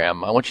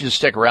program, I want you to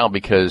stick around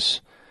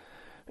because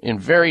in a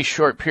very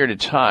short period of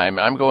time,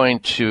 I'm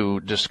going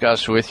to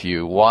discuss with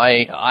you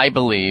why I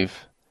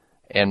believe,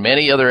 and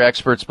many other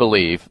experts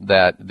believe,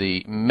 that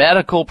the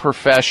medical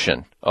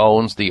profession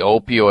owns the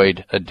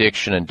opioid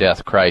addiction and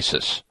death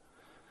crisis.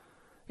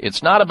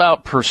 It's not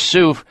about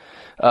Purdue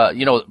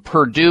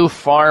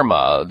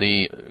Pharma,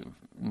 the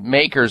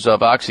makers of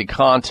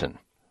OxyContin.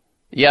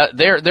 Yeah,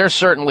 they're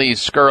certainly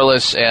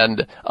scurrilous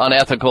and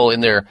unethical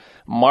in their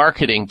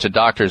marketing to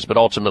doctors, but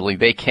ultimately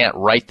they can't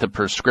write the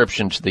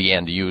prescription to the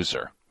end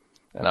user.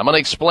 And I'm going to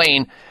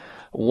explain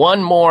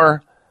one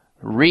more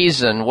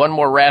reason, one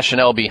more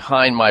rationale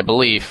behind my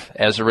belief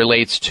as it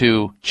relates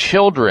to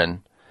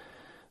children.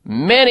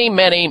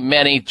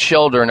 Many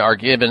children are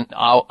given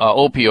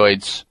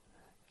opioids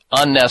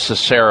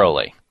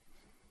unnecessarily.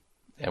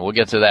 And we'll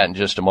get to that in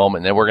just a moment.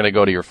 And then we're going to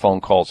go to your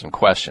phone calls and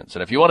questions.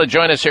 And if you want to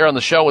join us here on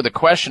the show with a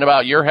question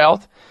about your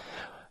health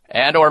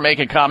and or make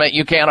a comment,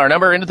 you can. Our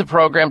number into the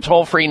program,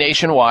 toll-free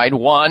nationwide,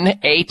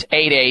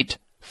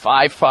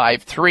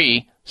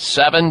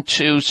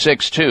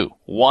 1-888-553-7262.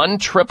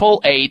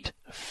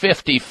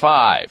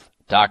 1-888-55.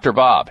 Dr.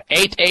 Bob.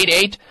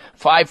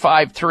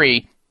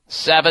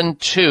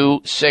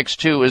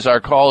 888-553-7262 is our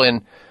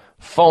call-in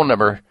phone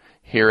number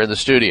here in the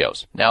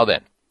studios. Now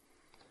then.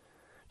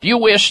 Do you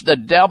wish the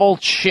double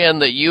chin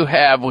that you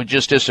have would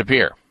just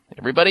disappear?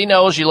 Everybody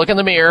knows you look in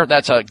the mirror,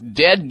 that's a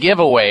dead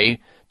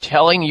giveaway.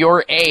 Telling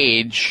your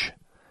age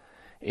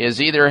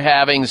is either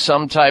having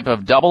some type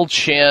of double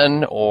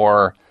chin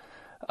or,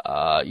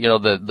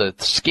 the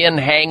skin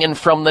hanging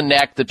from the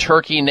neck, the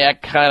turkey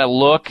neck kind of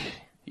look.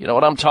 You know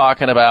what I'm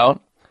talking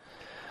about?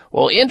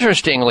 Well,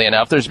 interestingly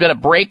enough, there's been a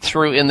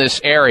breakthrough in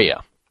this area.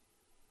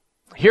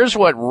 Here's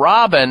what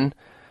Robin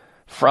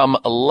from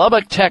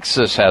Lubbock,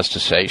 Texas has to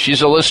say.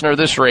 She's a listener of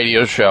this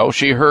radio show.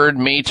 She heard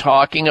me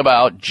talking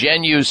about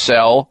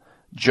Genucel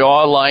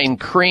jawline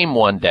cream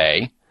one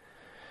day.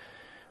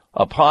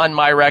 Upon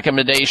my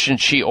recommendation,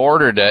 she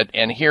ordered it,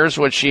 and here's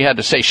what she had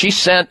to say. She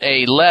sent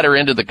a letter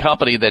into the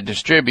company that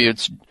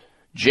distributes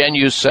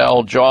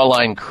Genucel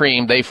jawline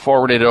cream. They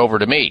forwarded it over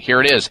to me. Here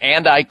it is,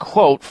 and I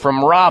quote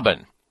from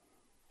Robin.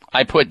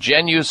 I put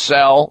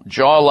Genucel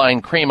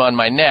jawline cream on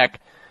my neck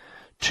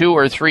 2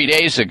 or 3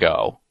 days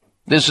ago.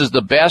 This is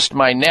the best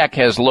my neck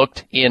has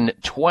looked in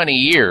 20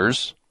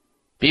 years.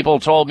 People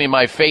told me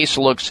my face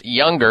looks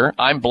younger.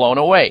 I'm blown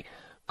away.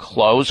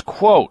 Close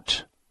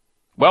quote.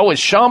 Well, with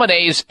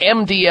Chamonix's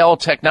MDL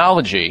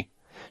technology,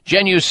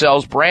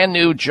 Genucel's brand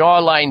new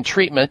jawline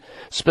treatment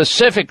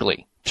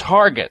specifically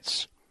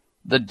targets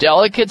the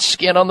delicate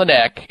skin on the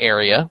neck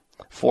area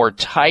for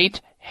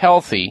tight,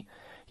 healthy,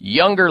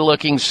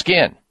 younger-looking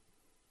skin.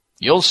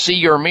 You'll see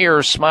your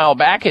mirror smile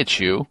back at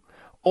you,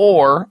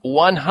 or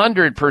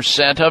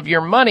 100% of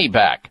your money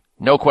back.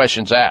 No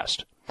questions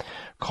asked.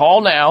 Call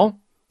now,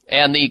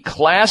 and the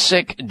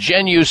classic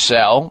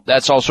Genucel,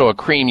 that's also a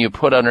cream you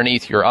put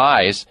underneath your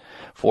eyes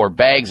for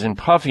bags and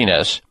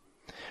puffiness,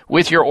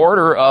 with your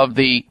order of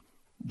the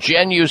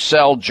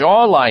Genucel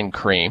jawline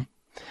cream.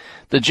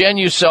 The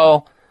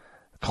Genucel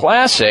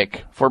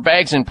Classic for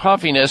bags and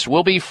puffiness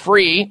will be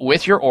free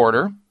with your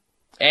order.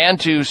 And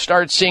to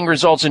start seeing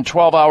results in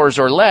 12 hours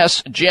or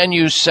less,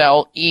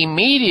 Genucel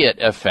Immediate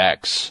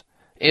Effects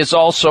is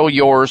also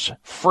yours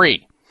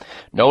free.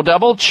 No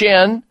double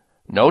chin,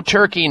 no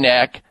turkey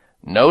neck,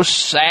 no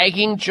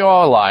sagging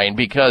jawline,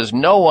 because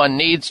no one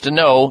needs to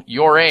know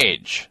your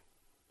age.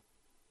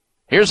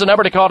 Here's the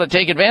number to call to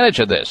take advantage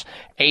of this.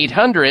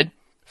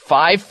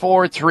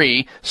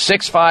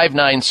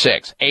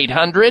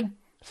 800-543-6596.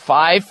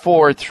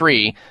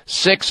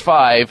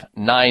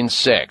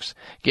 800-543-6596.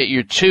 Get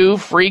your 2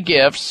 free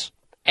gifts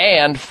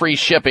and free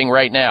shipping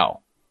right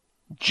now.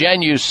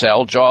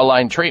 Genucel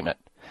jawline treatment.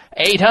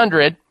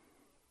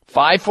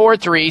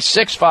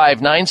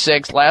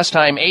 800-543-6596. Last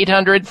time,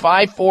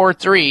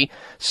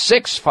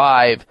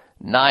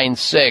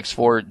 800-543-6596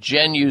 for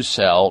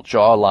Genucel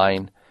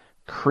jawline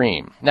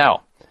cream.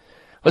 Now,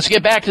 let's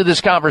get back to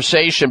this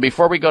conversation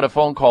before we go to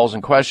phone calls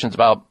and questions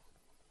about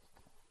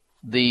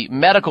the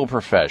medical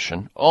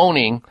profession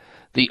owning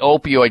the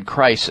opioid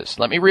crisis.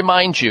 Let me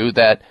remind you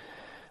that,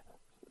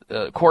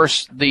 of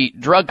course, the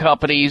drug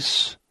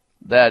companies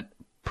that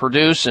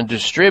produce and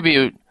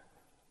distribute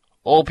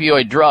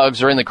opioid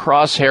drugs are in the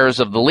crosshairs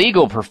of the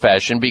legal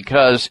profession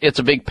because it's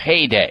a big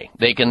payday.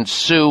 They can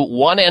sue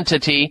one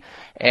entity,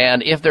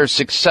 and if they're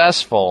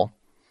successful,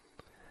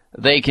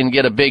 they can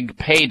get a big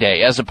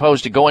payday, as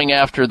opposed to going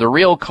after the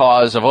real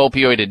cause of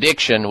opioid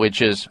addiction,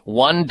 which is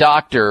one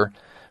doctor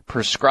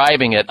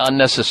prescribing it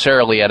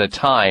unnecessarily at a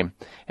time,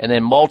 and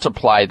then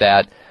multiply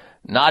that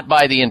not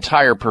by the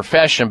entire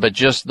profession, but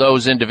just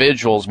those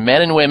individuals,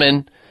 men and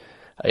women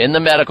in the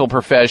medical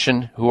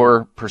profession who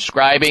are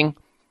prescribing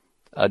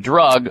a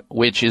drug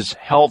which is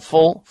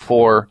helpful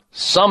for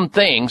some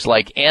things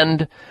like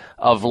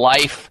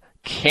end-of-life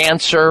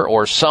cancer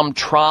or some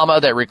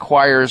trauma that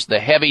requires the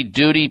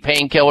heavy-duty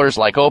painkillers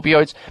like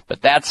opioids,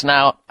 but that's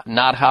now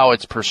not how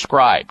it's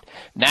prescribed.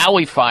 Now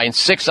we find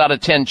 6 out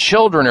of 10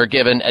 children are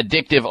given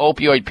addictive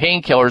opioid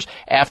painkillers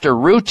after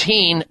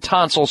routine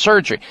tonsil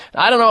surgery.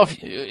 I don't know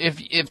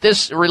if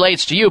this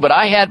relates to you, but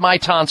I had my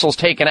tonsils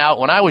taken out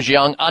when I was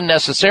young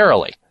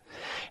unnecessarily,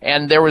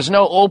 and there was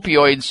no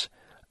opioids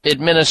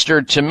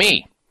administered to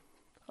me.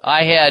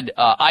 I had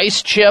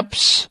ice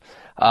chips,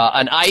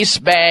 an ice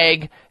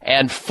bag,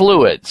 and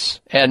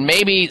fluids, and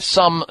maybe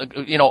some,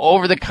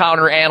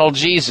 over-the-counter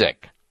analgesic,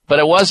 but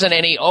it wasn't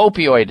any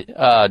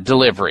opioid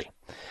delivery.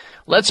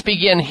 Let's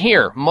begin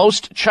here.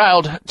 Most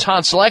child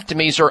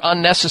tonsillectomies are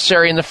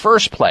unnecessary in the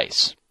first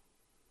place.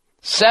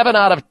 7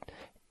 out of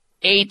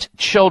 8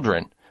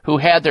 children who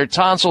had their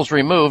tonsils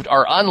removed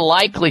are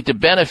unlikely to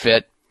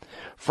benefit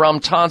from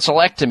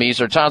tonsillectomies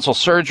or tonsil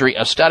surgery,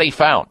 a study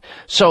found.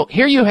 So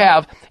here you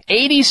have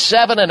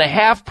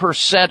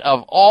 87.5%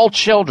 of all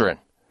children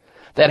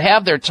that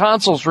have their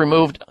tonsils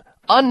removed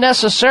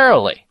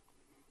unnecessarily,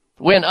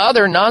 when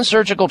other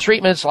non-surgical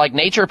treatments like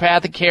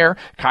naturopathic care,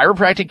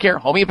 chiropractic care,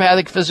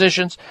 homeopathic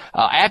physicians,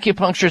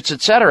 acupuncturists,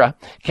 etc.,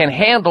 can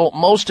handle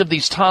most of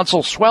these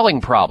tonsil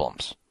swelling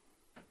problems.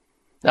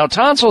 Now,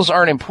 tonsils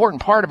are an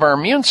important part of our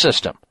immune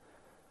system.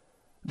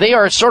 They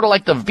are sort of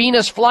like the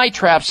Venus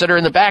flytraps that are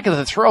in the back of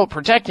the throat,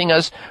 protecting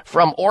us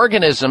from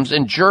organisms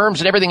and germs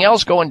and everything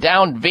else going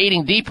down,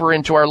 invading deeper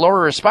into our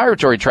lower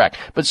respiratory tract.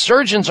 But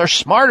surgeons are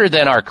smarter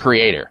than our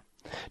Creator.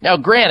 Now,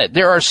 granted,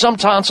 there are some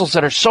tonsils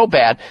that are so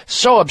bad,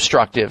 so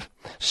obstructive,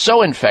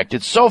 so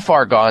infected, so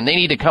far gone, they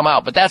need to come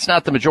out, but that's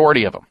not the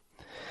majority of them.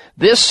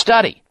 This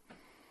study,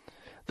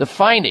 the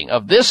finding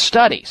of this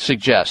study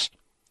suggests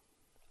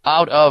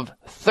out of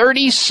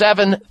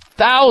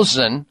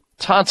 37,000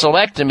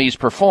 tonsillectomies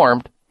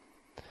performed,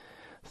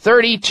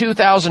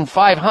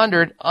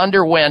 32,500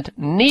 underwent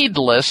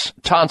needless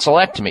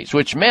tonsillectomies,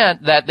 which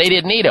meant that they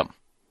didn't need them.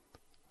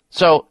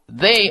 So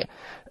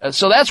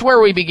that's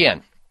where we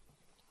begin.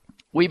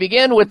 We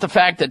begin with the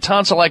fact that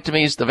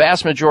tonsillectomies, the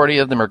vast majority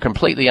of them are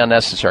completely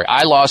unnecessary.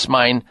 I lost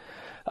mine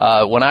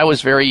when I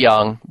was very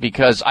young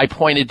because I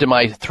pointed to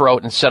my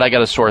throat and said I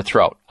got a sore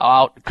throat.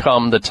 Out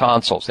come the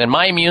tonsils. And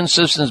my immune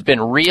system's been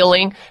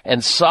reeling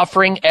and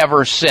suffering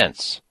ever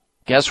since.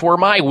 Guess where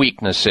my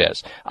weakness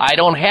is? I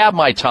don't have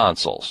my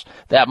tonsils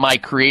that my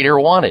Creator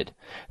wanted.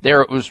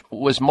 There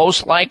was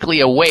most likely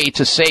a way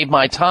to save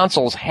my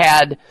tonsils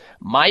had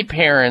my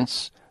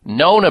parents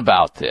known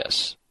about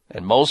this.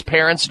 And most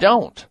parents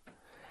don't.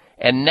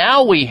 And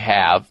now we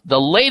have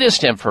the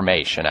latest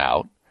information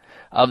out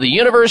of the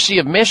University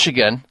of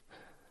Michigan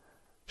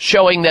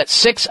showing that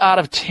 6 out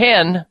of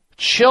 10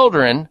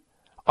 children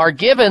are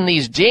given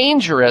these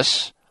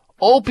dangerous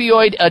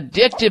opioid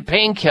addictive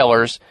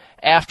painkillers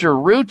after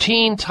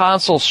routine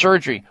tonsil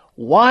surgery.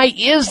 Why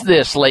is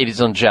this, ladies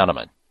and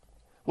gentlemen?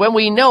 When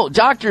we know,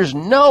 doctors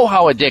know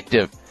how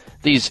addictive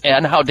these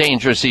and how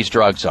dangerous these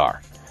drugs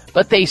are,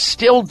 but they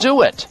still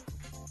do it.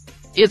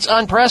 It's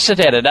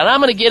unprecedented, and I'm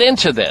going to get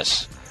into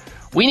this.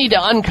 We need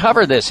to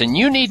uncover this, and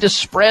you need to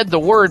spread the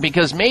word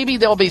because maybe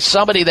there'll be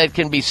somebody that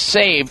can be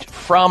saved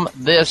from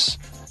this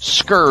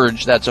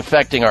scourge that's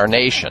affecting our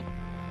nation.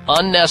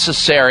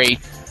 Unnecessary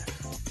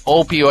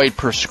opioid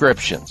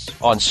prescriptions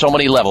on so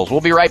many levels.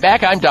 We'll be right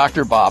back. I'm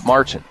Dr. Bob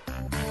Martin.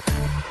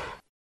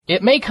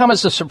 It may come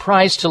as a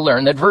surprise to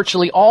learn that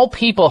virtually all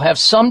people have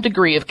some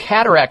degree of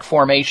cataract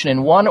formation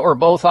in one or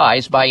both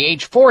eyes by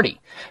age 40.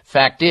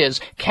 Fact is,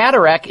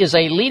 cataract is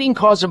a leading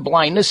cause of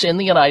blindness in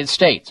the United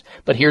States.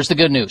 But here's the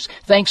good news.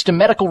 Thanks to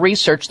medical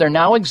research, there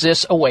now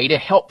exists a way to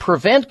help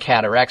prevent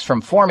cataracts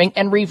from forming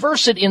and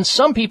reverse it in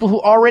some people who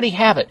already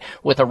have it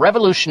with a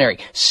revolutionary,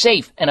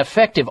 safe, and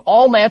effective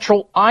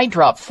all-natural eye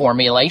drop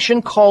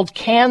formulation called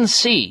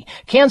Can-C.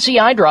 Can-C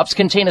eye drops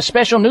contain a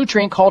special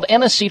nutrient called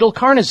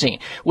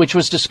N-acetylcarnosine, which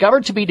was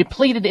discovered to be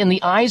depleted in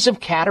the eyes of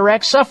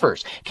cataract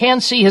sufferers.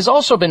 Can-C has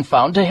also been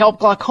found to help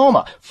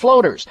glaucoma,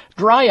 floaters,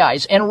 dry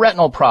eyes, and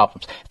retinal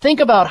problems. Think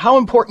about how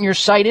important your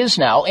sight is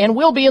now and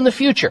will be in the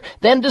future.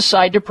 Then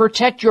decide to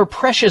protect your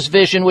precious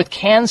vision with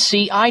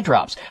Can-C eye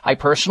drops. I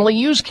personally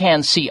use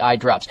Can-C eye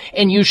drops,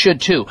 and you should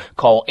too.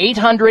 Call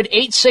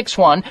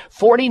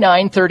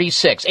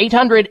 800-861-4936.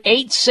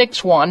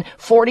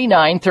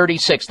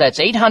 800-861-4936. That's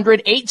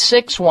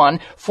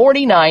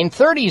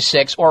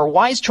 800-861-4936 or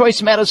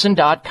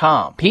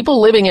wisechoicemedicine.com. People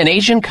living in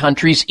Asian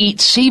countries eat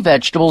sea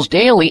vegetables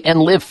daily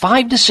and live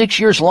 5 to 6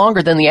 years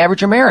longer than the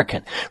average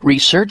American.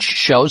 Research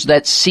shows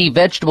that sea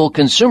vegetable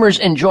consumers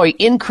enjoy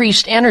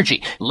increased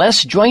energy,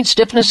 less joint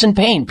stiffness and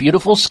pain,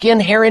 beautiful skin,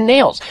 hair, and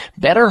nails,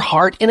 better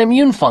heart and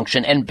immune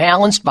function, and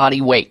balanced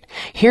body weight.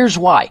 Here's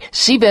why.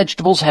 Sea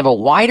vegetables have a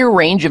wider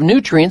range of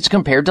nutrients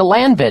compared to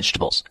land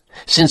vegetables.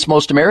 Since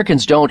most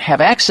Americans don't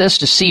have access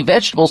to sea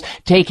vegetables,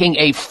 taking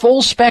a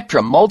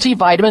full-spectrum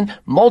multivitamin,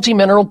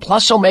 multimineral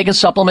plus omega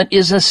supplement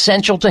is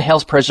essential to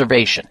health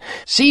preservation.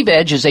 Sea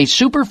Veg is a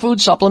superfood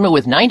supplement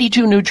with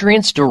 92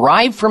 nutrients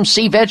derived from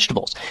sea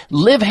vegetables.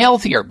 Live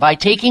healthier by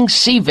taking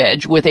Sea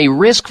Veg with a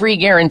risk-free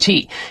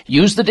guarantee.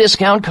 Use the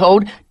discount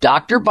code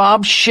Dr.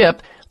 Bob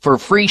SHIP for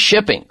free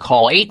shipping.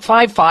 Call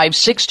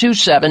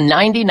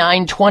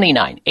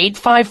 855-627-9929,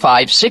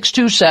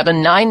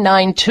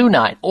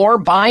 855-627-9929, or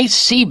buy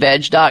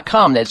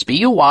seaveg.com. That's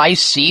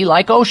B-U-Y-C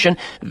like ocean,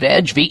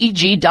 veg,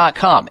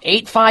 V-E-G.com,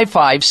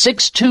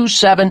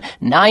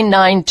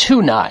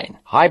 855-627-9929.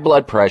 High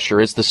blood pressure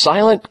is the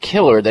silent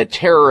killer that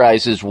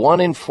terrorizes 1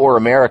 in 4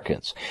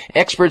 Americans.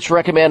 Experts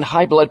recommend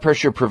high blood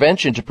pressure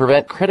prevention to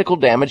prevent critical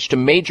damage to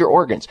major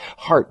organs,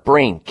 heart,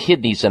 brain,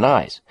 kidneys, and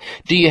eyes.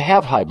 Do you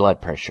have high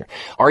blood pressure?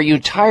 Are you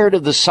tired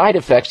of the side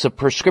effects of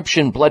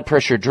prescription blood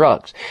pressure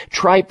drugs?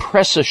 Try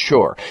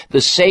PressAssure,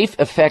 the safe,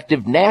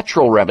 effective,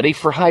 natural remedy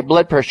for high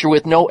blood pressure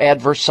with no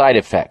adverse side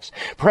effects.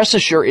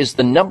 PressAssure is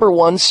the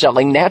 #1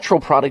 selling natural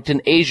product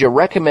in Asia,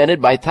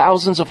 recommended by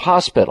thousands of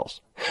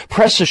hospitals.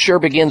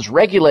 PressAssure begins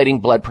regulating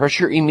blood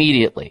pressure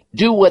immediately.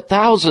 Do what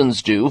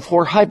thousands do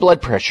for high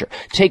blood pressure.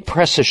 Take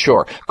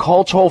PressAssure.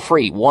 Call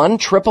toll-free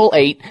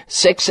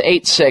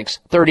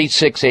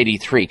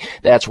 1-888-686-3683.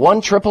 That's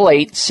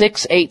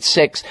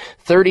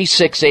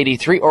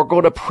 1-888-686-3683, or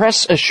go to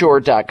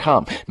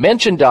PressAssure.com.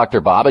 Mention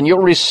Dr. Bob and you'll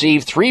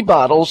receive 3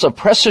 bottles of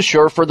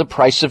PressAssure for the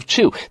price of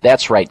 2.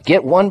 That's right.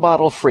 Get 1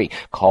 bottle free.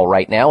 Call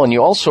right now and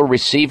you also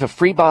receive a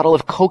free bottle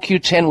of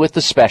CoQ10 with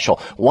the special.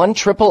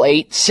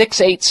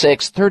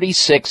 1-888-686-3683.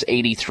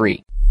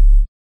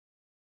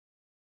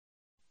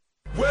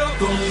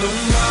 Welcome to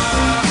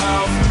my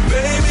house,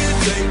 baby,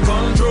 take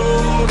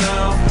control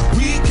now.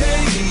 We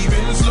can't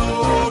even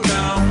slow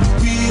down.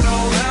 We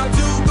don't have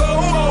to go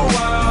a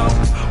while.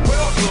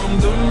 Welcome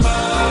to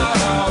my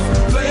house,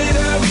 play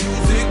that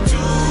music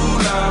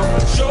too loud.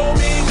 Show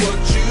me what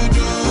you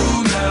do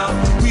now.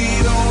 We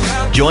don't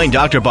have to. Join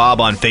Dr. Bob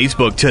on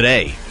Facebook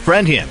today.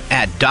 Friend him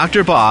at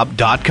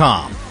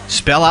drbob.com.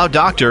 Spell out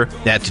doctor,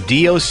 that's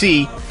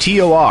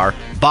D-O-C-T-O-R,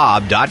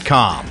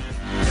 bob.com.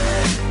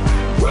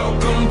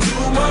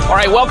 All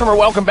right,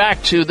 welcome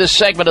back to this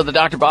segment of the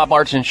Dr. Bob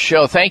Martin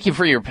Show. Thank you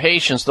for your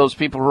patience. Those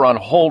people who are on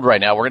hold right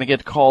now, we're going to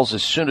get calls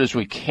as soon as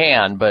we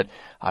can, but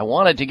I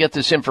wanted to get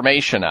this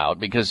information out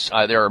because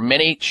there are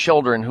many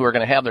children who are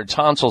going to have their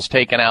tonsils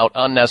taken out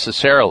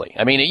unnecessarily.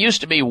 I mean, it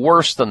used to be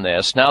worse than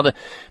this. Now the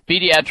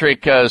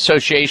pediatric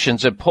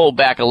associations have pulled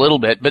back a little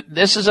bit, but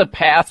this is a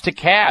path to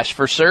cash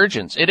for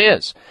surgeons. It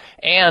is.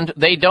 And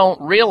they don't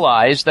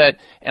realize that,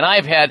 and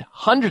I've had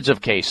hundreds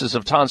of cases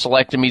of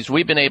tonsillectomies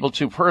we've been able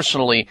to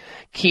personally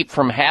keep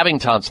from having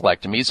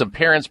tonsillectomies, of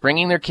parents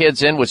bringing their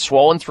kids in with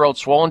swollen throat,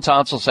 swollen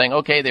tonsils, saying,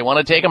 okay, they want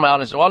to take them out.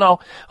 And say, well, no,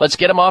 let's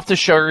get them off the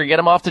sugar, get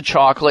them off the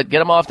chocolate, get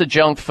them off the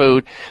junk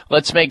food.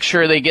 Let's make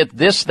sure they get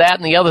this, that,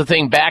 and the other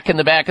thing back in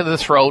the back of the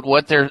throat.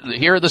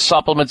 Here are the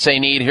supplements they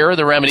need. Here are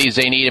the remedies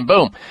they need. And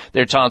boom,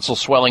 their tonsil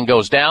swelling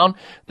goes down.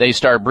 They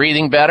start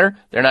breathing better.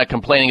 They're not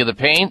complaining of the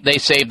pain. They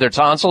save their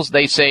tonsils.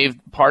 They save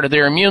part of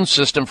their immune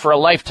system for a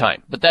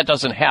lifetime. But that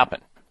doesn't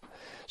happen.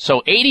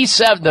 So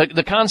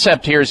the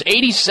concept here is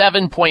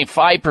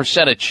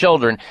 87.5% of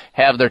children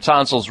have their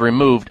tonsils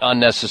removed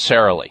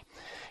unnecessarily.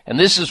 And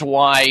this is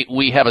why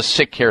we have a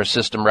sick care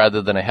system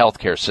rather than a health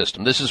care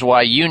system. This is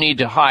why you need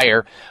to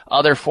hire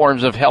other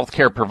forms of health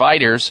care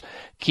providers.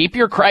 Keep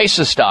your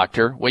crisis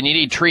doctor. When you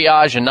need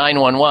triage and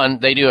 911,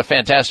 they do a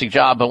fantastic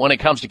job. But when it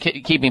comes to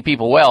keeping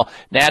people well,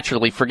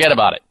 naturally, forget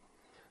about it.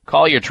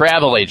 Call your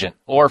travel agent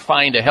or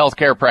find a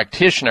healthcare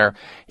practitioner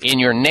in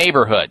your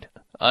neighborhood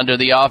under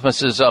the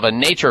offices of a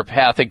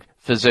naturopathic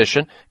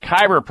physician,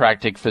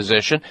 chiropractic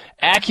physician,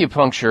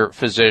 acupuncture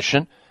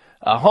physician,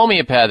 a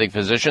homeopathic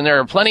physician. There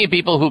are plenty of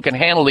people who can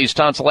handle these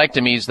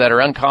tonsillectomies that are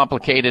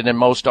uncomplicated, and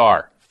most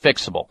are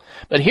fixable.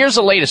 But here's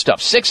the latest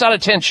stuff. 6 out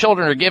of 10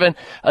 children are given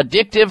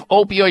addictive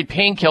opioid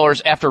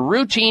painkillers after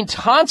routine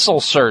tonsil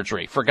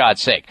surgery, for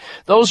God's sake.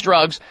 Those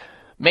drugs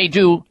may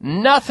do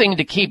nothing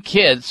to keep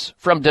kids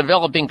from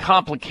developing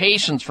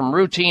complications from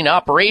routine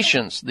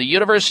operations. The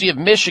University of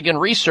Michigan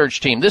research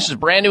team, this is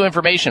brand new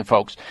information,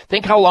 folks.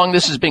 Think how long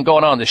this has been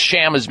going on. The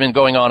sham has been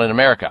going on in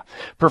America.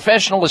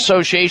 Professional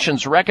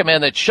associations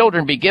recommend that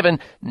children be given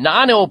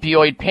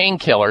non-opioid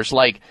painkillers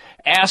like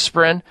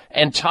aspirin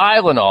and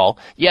Tylenol,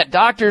 yet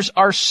doctors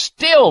are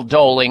still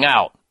doling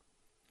out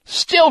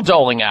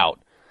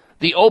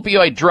the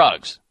opioid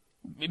drugs.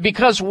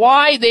 Because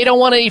why? They don't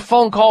want any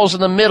phone calls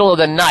in the middle of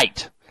the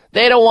night.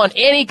 They don't want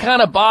any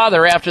kind of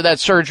bother after that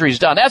surgery's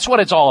done. That's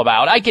what it's all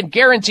about. I can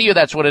guarantee you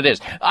that's what it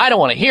is. I don't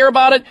want to hear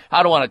about it.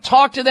 I don't want to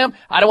talk to them.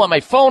 I don't want my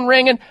phone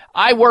ringing.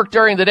 I work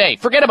during the day.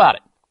 Forget about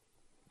it.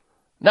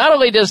 Not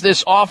only does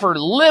this offer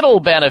little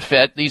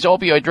benefit, these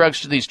opioid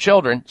drugs, to these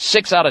children,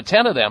 6 out of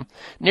 10 of them,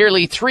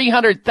 nearly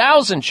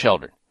 300,000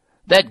 children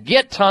that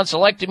get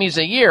tonsillectomies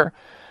a year,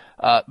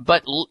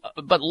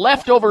 but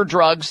leftover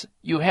drugs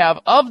you have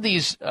of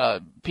these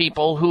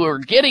people who are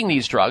getting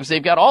these drugs.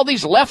 They've got all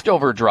these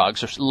leftover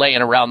drugs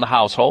laying around the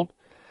household.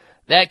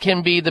 that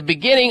can be the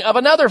beginning of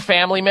another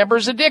family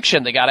member's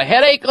addiction. They got a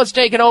headache, let's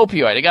take an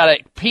opioid. They got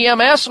a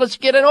PMS, let's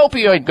get an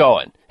opioid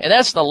going. And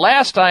that's the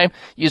last time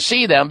you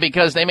see them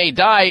because they may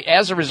die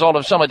as a result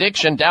of some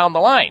addiction down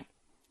the line.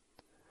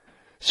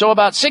 So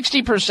about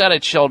 60%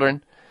 of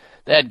children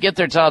that get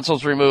their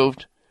tonsils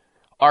removed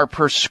are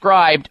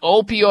prescribed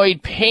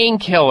opioid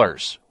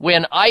painkillers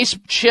when ice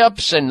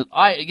chips and,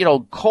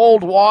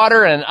 cold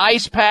water and an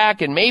ice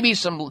pack and maybe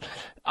some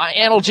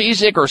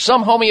analgesic or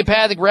some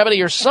homeopathic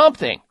remedy or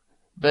something.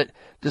 But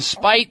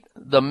despite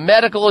the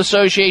medical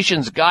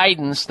association's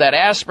guidance that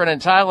aspirin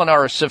and Tylenol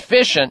are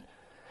sufficient,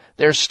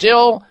 they're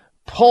still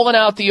pulling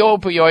out the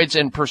opioids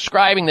and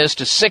prescribing this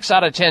to 6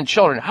 out of 10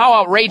 children. How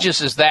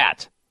outrageous is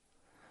that?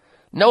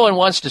 No one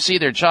wants to see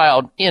their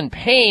child in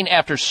pain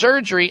after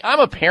surgery. I'm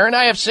a parent.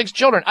 I have 6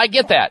 children. I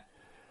get that.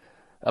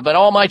 But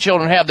all my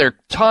children have their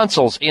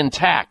tonsils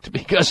intact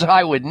because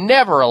I would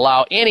never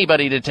allow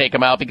anybody to take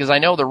them out because I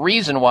know the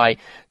reason why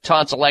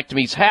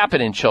tonsillectomies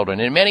happen in children,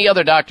 and many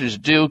other doctors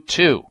do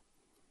too.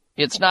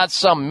 It's not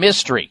some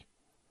mystery.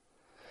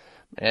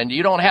 And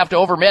you don't have to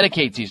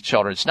over-medicate these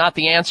children. It's not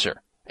the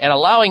answer. And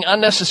allowing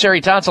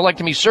unnecessary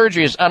tonsillectomy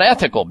surgery is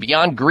unethical,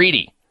 beyond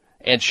greedy,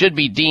 and should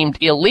be deemed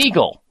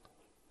illegal,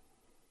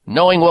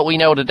 knowing what we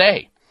know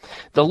today.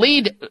 The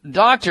lead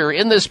doctor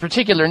in this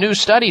particular new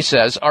study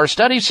says, our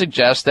study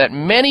suggests that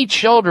many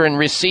children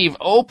receive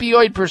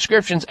opioid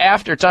prescriptions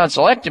after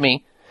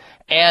tonsillectomy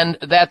and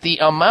that the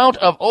amount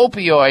of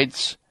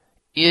opioids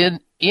in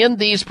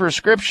these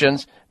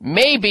prescriptions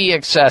may be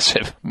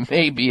excessive.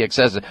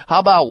 How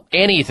about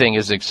anything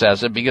is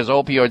excessive because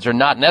opioids are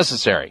not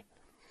necessary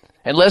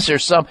unless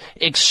there's some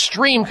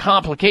extreme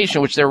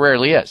complication, which there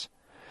rarely is.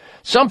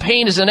 Some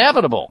pain is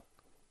inevitable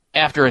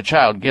after a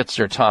child gets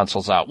their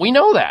tonsils out. We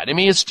know that. I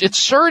mean, it's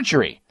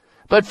surgery.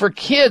 But for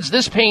kids,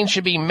 this pain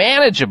should be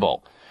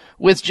manageable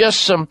with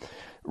just some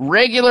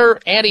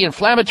regular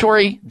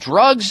anti-inflammatory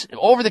drugs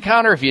over the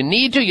counter if you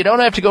need to. You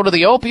don't have to go to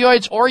the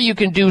opioids, or you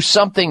can do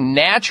something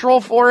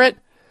natural for it.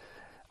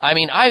 I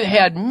mean, I've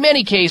had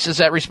many cases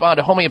that respond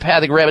to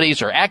homeopathic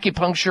remedies or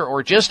acupuncture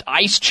or just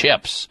ice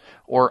chips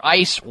or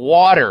ice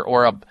water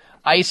or a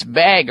ice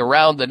bag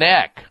around the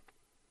neck.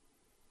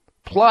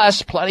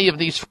 Plus, plenty of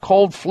these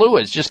cold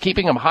fluids, just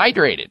keeping them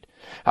hydrated.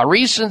 A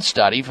recent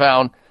study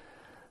found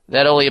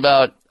that only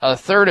about a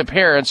third of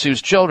parents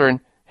whose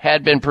children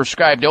had been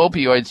prescribed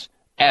opioids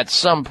at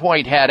some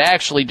point had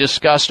actually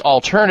discussed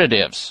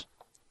alternatives.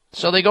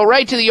 So they go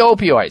right to the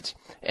opioids.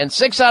 And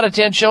 6 out of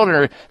 10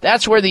 children,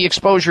 that's where the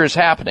exposure is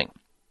happening.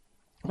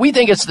 We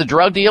think it's the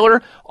drug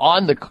dealer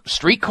on the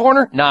street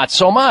corner. Not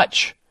so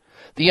much.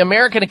 The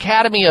American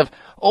Academy of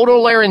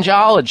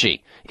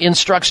Otolaryngology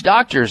instructs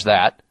doctors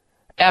that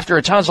after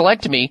a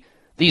tonsillectomy,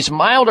 these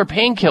milder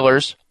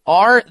painkillers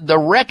are the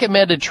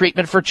recommended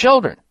treatment for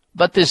children.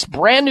 But this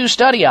brand new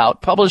study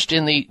out, published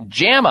in the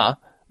JAMA,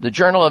 the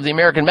Journal of the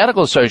American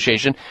Medical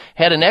Association,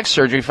 head and neck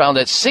surgery, found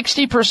that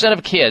 60%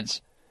 of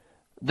kids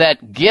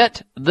that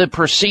get the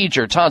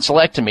procedure,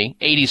 tonsillectomy,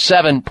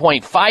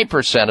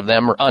 87.5% of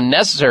them are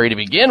unnecessary to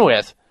begin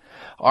with,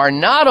 are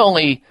not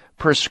only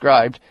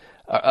prescribed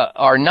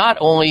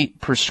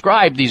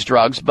these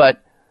drugs,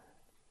 but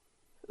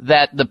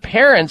that the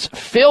parents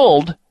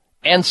filled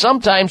and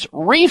sometimes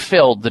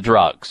refilled the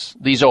drugs,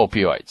 these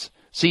opioids.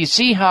 So you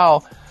see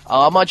how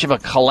much of a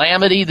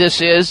calamity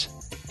this is?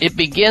 It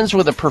begins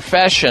with a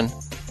profession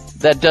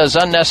that does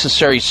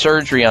unnecessary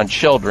surgery on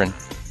children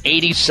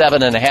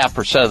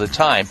 87.5% of the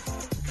time.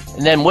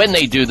 And then when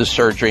they do the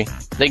surgery,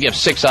 they give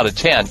 6 out of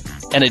 10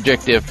 an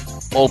addictive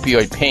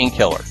opioid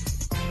painkiller.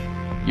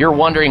 You're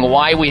wondering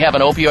why we have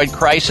an opioid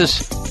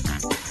crisis?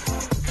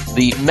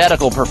 The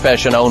medical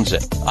profession owns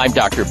it. I'm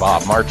Dr.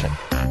 Bob Martin.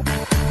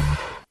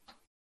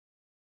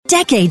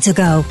 Decades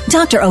ago,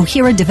 Dr.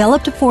 Ohhira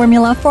developed a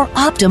formula for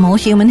optimal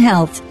human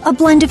health, a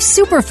blend of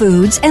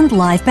superfoods and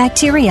live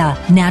bacteria,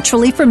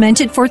 naturally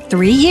fermented for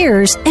 3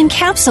 years,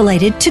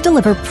 encapsulated to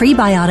deliver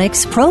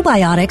prebiotics,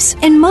 probiotics,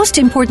 and most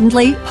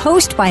importantly,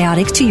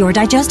 postbiotics to your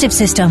digestive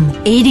system,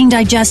 aiding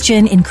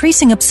digestion,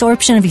 increasing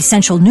absorption of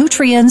essential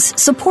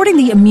nutrients, supporting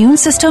the immune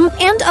system,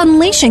 and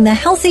unleashing the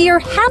healthier,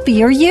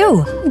 happier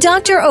you.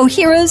 Dr.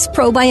 Ohhira's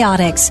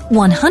Probiotics,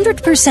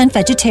 100%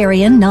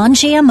 vegetarian,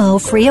 non-GMO,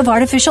 free of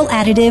artificial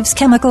additives,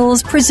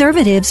 chemicals,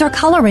 preservatives, or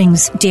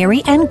colorings,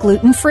 dairy and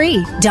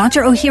gluten-free.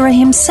 Dr. Ohhira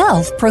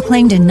himself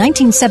proclaimed in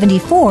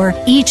 1974,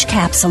 each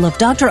capsule of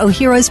Dr.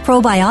 Ohhira's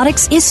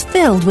Probiotics is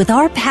filled with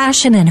our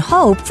passion and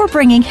hope for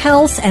bringing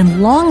health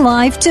and long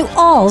life to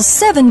all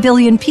 7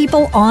 billion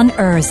people on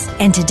Earth.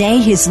 And today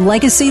his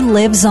legacy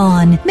lives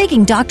on,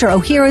 making Dr.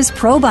 Ohhira's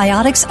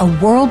Probiotics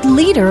a world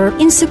leader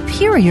in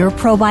superior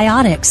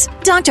probiotics.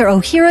 Dr.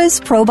 Ohhira's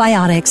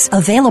Probiotics,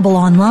 available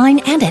online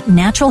and at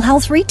natural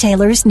health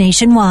retailers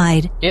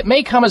nationwide. It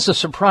may come as a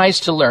surprise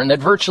to learn that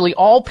virtually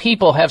all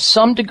people have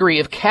some degree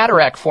of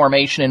cataract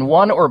formation in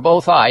one or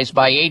both eyes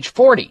by age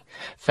 40.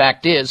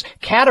 Fact is,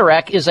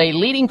 cataract is a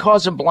leading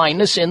cause of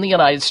blindness in the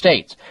United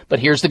States. But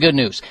here's the good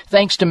news.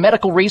 Thanks to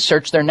medical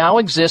research, there now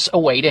exists a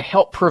way to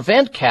help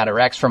prevent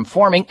cataracts from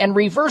forming and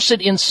reverse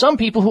it in some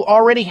people who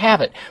already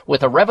have it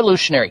with a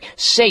revolutionary,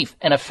 safe,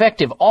 and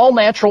effective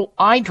all-natural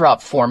eye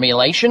drop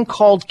formulation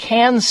called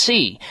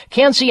Can-C.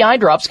 Can-C eye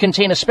drops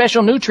contain a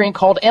special nutrient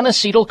called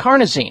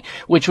N-acetylcarnosine,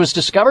 which was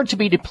discovered to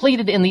be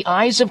depleted in the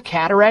eyes of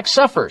cataract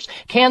sufferers.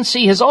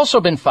 Can-C has also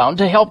been found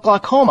to help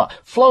glaucoma,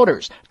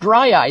 floaters,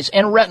 dry eyes,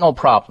 and retinal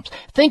problems.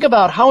 Think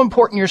about how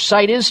important your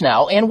sight is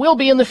now and will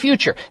be in the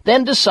future.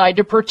 Then decide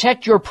to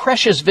protect your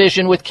precious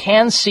vision with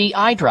Can-C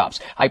eye drops.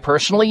 I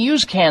personally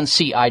use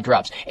Can-C eye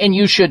drops, and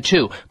you should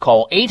too.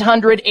 Call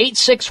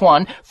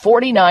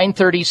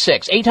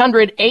 800-861-4936.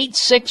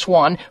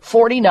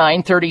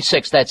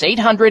 800-861-4936. That's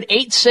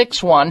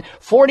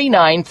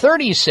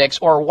 800-861-4936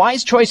 or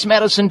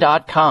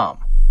wisechoicemedicine.com.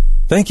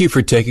 Thank you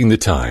for taking the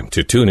time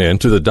to tune in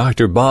to the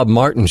Dr. Bob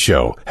Martin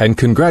Show, and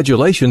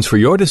congratulations for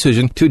your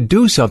decision to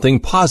do something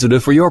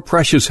positive for your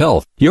precious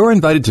health. You're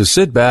invited to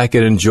sit back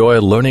and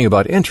enjoy learning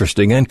about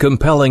interesting and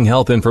compelling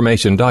health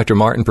information Dr.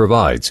 Martin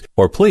provides.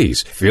 Or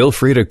please feel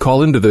free to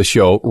call into the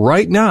show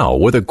right now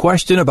with a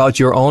question about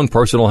your own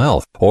personal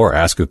health, or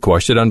ask a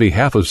question on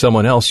behalf of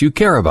someone else you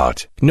care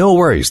about. No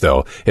worries,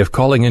 though. If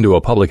calling into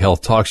a public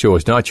health talk show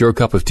is not your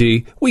cup of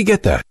tea, we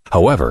get that.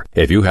 However,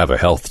 if you have a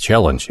health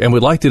challenge and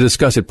would like to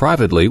discuss it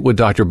privately with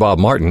Dr. Bob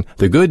Martin,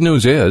 the good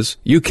news is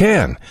you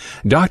can.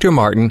 Dr.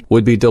 Martin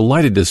would be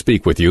delighted to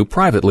speak with you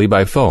privately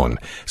by phone.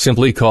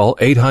 Simply call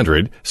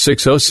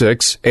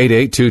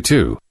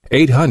 800-606-8822.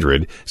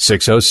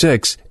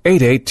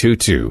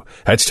 800-606-8822.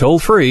 That's toll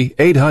free,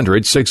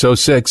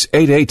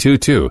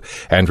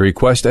 800-606-8822, and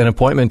request an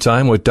appointment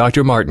time with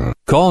Dr. Martin.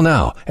 Call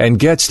now and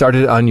get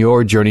started on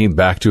your journey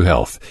back to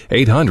health.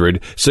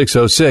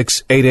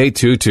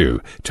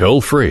 800-606-8822.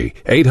 Toll free,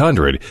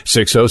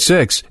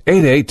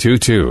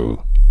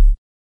 800-606-8822.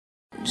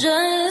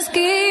 Just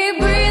keep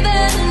breathing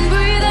and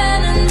breathing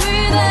and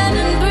breathing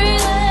and breathing.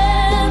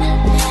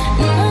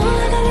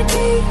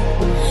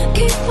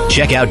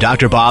 Check out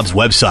Dr. Bob's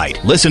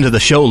website. Listen to the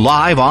show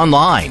live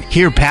online.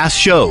 Hear past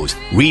shows.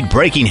 Read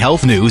breaking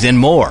health news and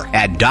more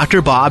at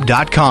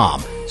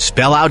drbob.com.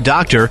 Spell out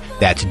doctor,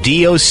 that's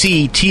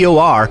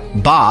D-O-C-T-O-R,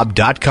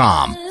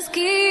 Bob.com.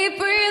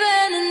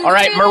 All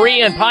right,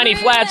 Marie in Piney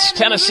Flats,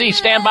 Tennessee,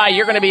 stand by.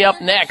 You're going to be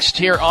up next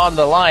here on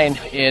the line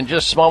in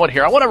just a moment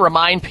here. I want to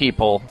remind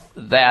people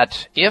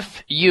that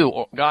if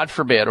you, God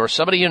forbid, or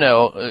somebody you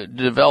know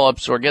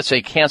develops or gets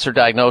a cancer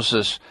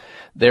diagnosis,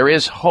 there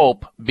is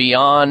hope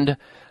beyond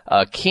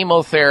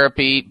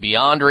chemotherapy,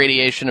 beyond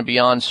radiation, and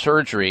beyond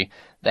surgery.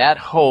 That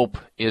hope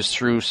is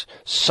through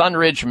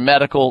Sunridge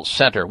Medical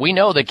Center. We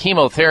know that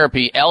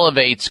chemotherapy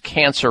elevates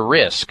cancer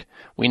risk.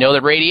 We know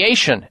that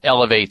radiation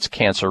elevates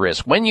cancer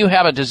risk. When you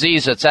have a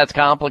disease that's that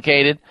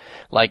complicated,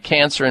 like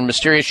cancer and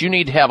mysterious, you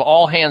need to have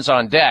all hands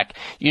on deck.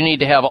 You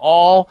need to have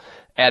all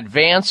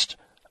advanced,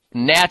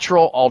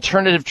 natural,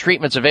 alternative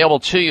treatments available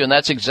to you, and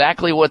that's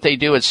exactly what they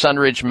do at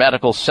Sunridge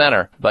Medical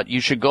Center. But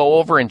you should go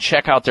over and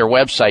check out their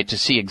website to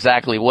see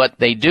exactly what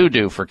they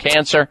do for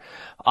cancer,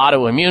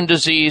 autoimmune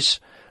disease,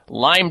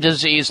 Lyme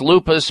disease,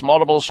 lupus,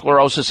 multiple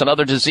sclerosis, and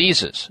other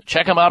diseases.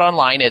 Check them out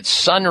online at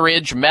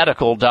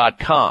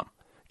sunridgemedical.com.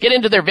 Get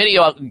into their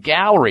video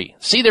gallery.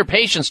 See their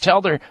patients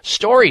tell their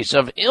stories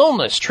of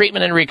illness,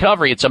 treatment, and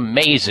recovery. It's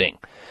amazing.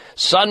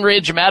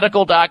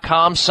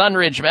 sunridgemedical.com,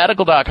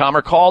 sunridgemedical.com,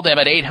 or call them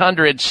at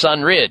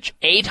 800-SUNRIDGE.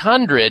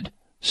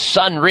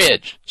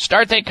 800-SUNRIDGE.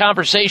 Start that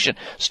conversation.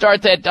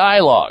 Start that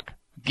dialogue.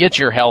 Get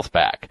your health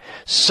back.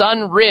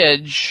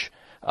 Sunridge,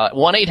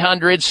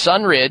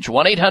 1-800-SUNRIDGE,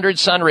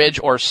 1-800-SUNRIDGE,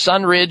 or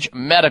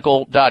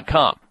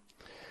sunridgemedical.com.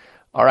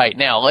 All right,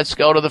 now let's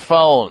go to the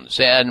phones.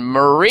 And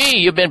Marie,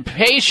 you've been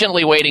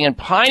patiently waiting in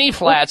Piney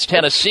Flats,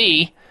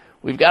 Tennessee.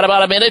 We've got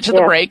about a minute to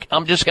the break.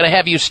 I'm just going to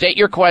have you state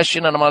your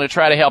question, and I'm going to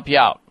try to help you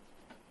out.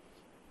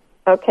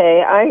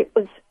 Okay, I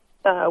was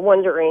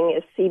wondering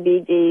if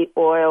CBD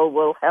oil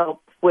will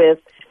help with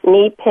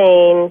knee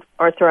pain,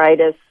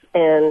 arthritis,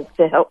 and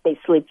to help me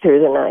sleep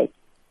through the night.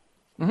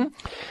 Mm-hmm.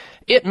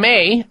 It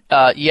may,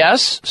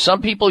 yes.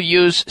 Some people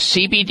use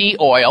CBD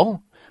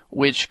oil,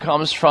 which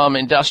comes from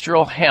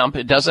industrial hemp.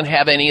 It doesn't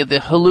have any of the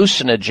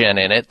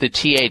hallucinogen in it, the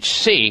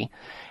THC,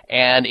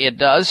 and it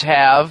does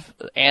have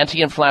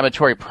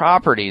anti-inflammatory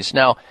properties.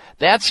 Now,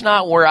 that's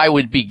not where I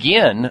would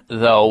begin,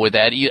 though, with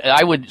that.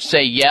 I would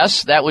say,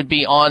 yes, that would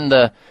be on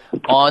the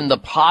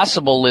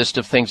possible list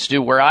of things to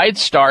do. Where I'd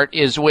start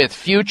is with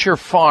Future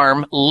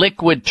Farm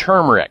liquid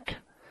turmeric.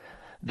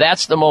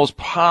 That's the most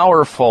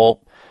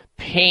powerful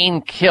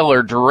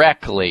painkiller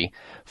directly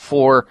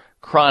for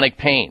chronic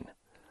pain.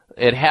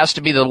 It has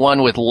to be the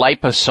one with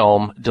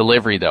liposome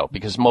delivery, though,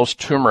 because most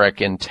turmeric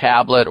in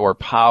tablet or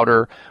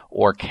powder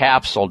or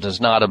capsule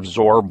does not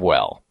absorb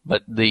well.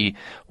 But the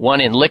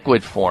one in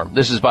liquid form,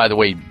 this is, by the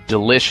way,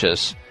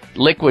 delicious,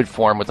 liquid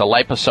form with a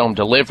liposome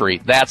delivery,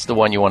 that's the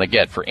one you want to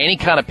get for any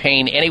kind of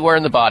pain anywhere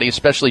in the body,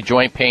 especially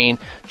joint pain,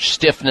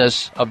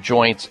 stiffness of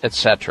joints,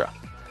 etc.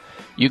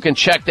 You can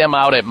check them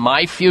out at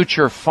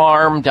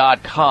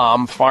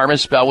myfuturefarm.com. Farm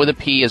is spelled with a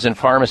P as in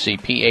pharmacy,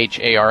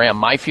 P-H-A-R-M,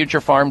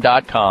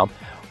 myfuturefarm.com.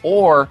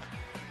 Or,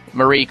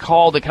 Marie,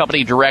 call the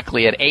company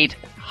directly at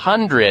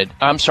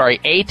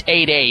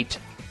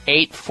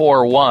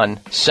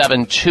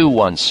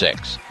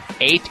 888-841-7216.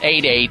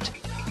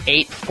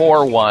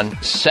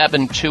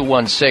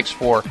 888-841-7216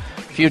 for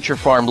Future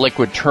Farm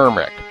liquid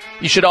turmeric.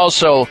 You should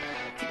also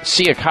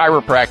see a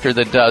chiropractor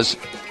that does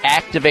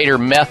activator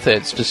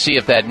methods to see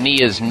if that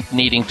knee is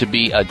needing to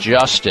be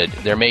adjusted.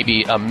 There may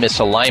be a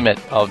misalignment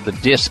of the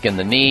disc in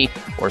the knee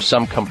or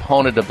some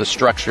component of the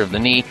structure of the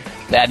knee.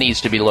 That needs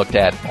to be looked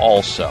at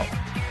also.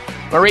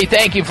 Marie,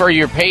 thank you for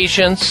your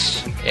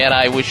patience, and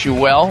I wish you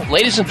well.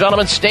 Ladies and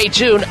gentlemen, stay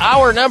tuned.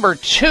 Hour number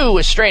 2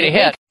 is straight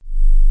ahead.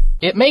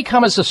 It may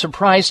come as a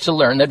surprise to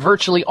learn that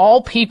virtually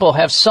all people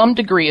have some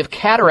degree of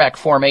cataract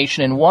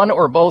formation in one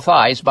or both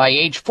eyes by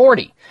age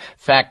 40.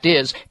 Fact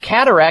is,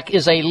 cataract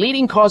is a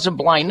leading cause of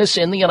blindness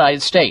in the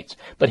United States.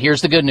 But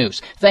here's the good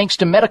news. Thanks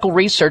to medical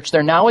research,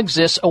 there now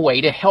exists a way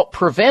to help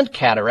prevent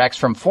cataracts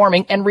from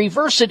forming and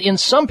reverse it in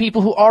some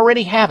people who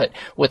already have it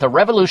with a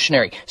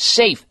revolutionary,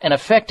 safe, and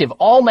effective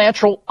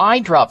all-natural eye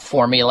drop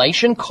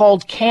formulation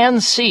called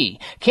Can-C.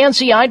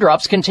 Can-C eye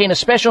drops contain a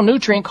special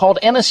nutrient called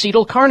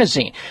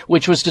N-acetylcarnosine,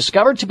 which was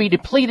discovered to be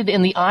depleted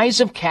in the eyes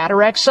of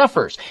cataract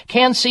sufferers.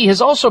 Can-C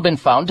has also been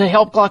found to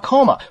help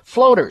glaucoma,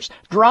 floaters,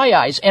 dry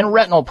eyes, and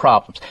retinal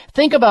problems.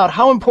 Think about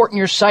how important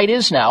your sight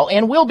is now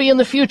and will be in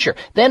the future.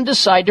 Then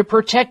decide to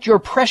protect your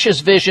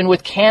precious vision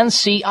with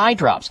Can-C eye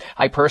drops.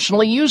 I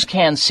personally use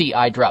Can-C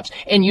eye drops,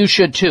 and you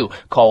should too.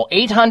 Call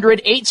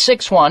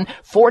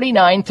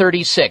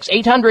 800-861-4936.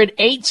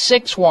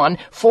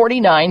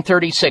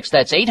 800-861-4936.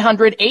 That's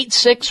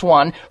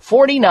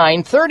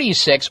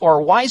 800-861-4936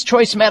 or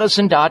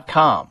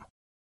wisechoicemedicine.com.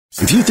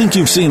 If you think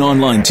you've seen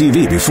online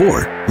TV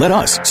before, let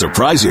us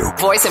surprise you.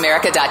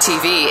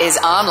 VoiceAmerica.tv is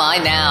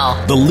online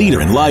now. The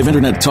leader in live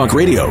internet talk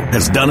radio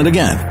has done it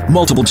again.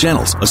 Multiple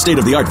channels, a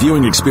state-of-the-art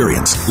viewing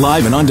experience,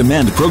 live and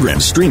on-demand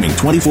programs streaming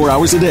 24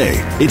 hours a day.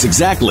 It's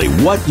exactly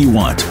what you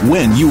want,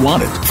 when you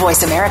want it.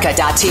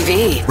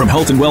 VoiceAmerica.tv. From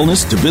health and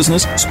wellness to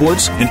business,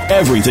 sports, and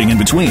everything in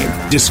between.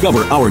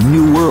 Discover our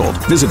new world.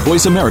 Visit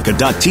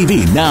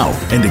VoiceAmerica.tv now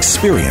and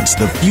experience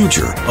the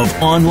future of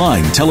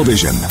online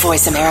television.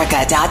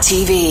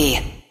 VoiceAmerica.tv.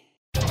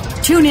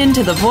 Tune in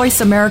to the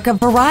Voice America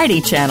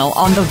Variety channel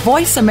on the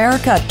Voice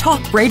America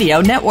Talk Radio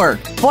Network.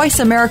 Voice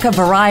America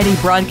Variety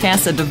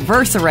broadcasts a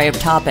diverse array of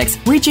topics,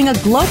 reaching a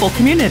global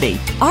community.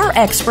 Our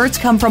experts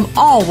come from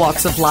all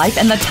walks of life,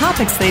 and the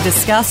topics they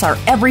discuss are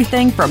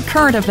everything from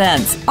current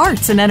events,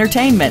 arts and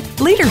entertainment,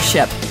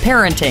 leadership,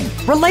 parenting,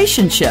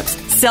 relationships,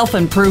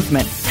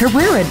 self-improvement,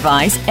 career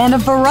advice, and a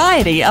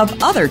variety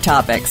of other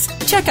topics.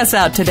 Check us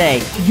out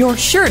today. You're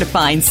sure to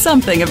find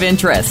something of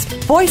interest.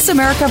 Voice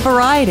America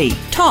Variety.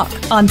 Talk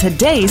on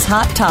today's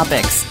hot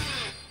topics.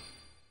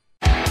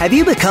 Have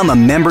you become a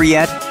member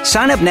yet?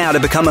 Sign up now to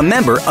become a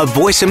member of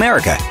Voice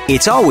America.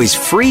 It's always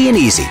free and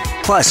easy.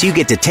 Plus, you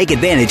get to take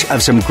advantage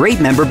of some great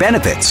member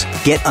benefits.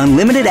 Get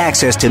unlimited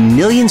access to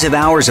millions of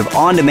hours of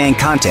on-demand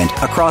content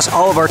across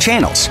all of our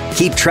channels.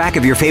 Keep track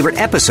of your favorite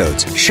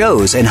episodes,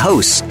 shows, and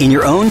hosts in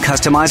your own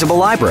customizable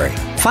library.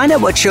 Find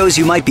out what shows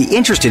you might be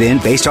interested in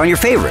based on your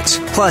favorites.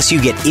 Plus,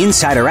 you get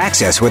insider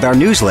access with our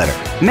newsletter.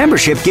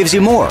 Membership gives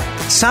you more.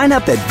 Sign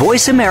up at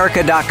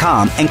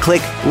voiceamerica.com and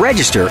click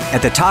register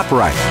at the top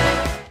right.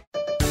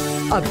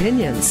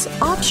 Opinions,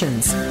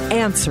 options,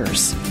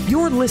 answers.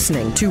 You're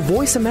listening to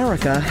Voice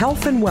America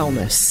Health and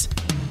Wellness.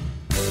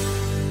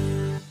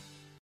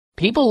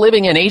 People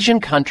living in Asian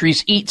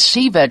countries eat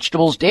sea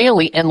vegetables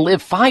daily and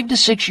live 5 to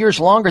 6 years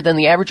longer than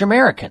the average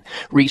American.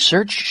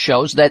 Research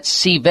shows that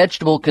sea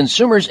vegetable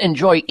consumers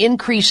enjoy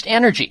increased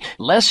energy,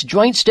 less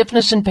joint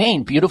stiffness and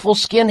pain, beautiful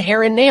skin,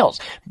 hair, and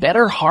nails,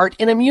 better heart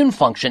and immune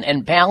function,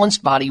 and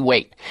balanced body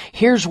weight.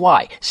 Here's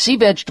why. Sea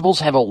vegetables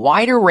have a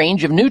wider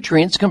range of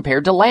nutrients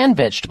compared to land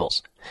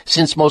vegetables.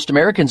 Since most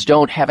Americans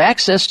don't have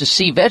access to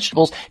sea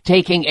vegetables,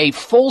 taking a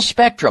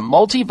full-spectrum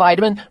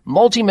multivitamin,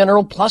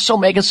 multimineral plus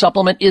omega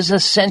supplement is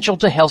essential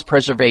to health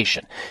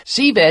preservation.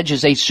 Sea Veg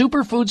is a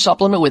superfood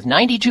supplement with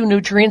 92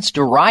 nutrients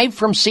derived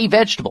from sea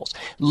vegetables.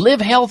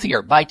 Live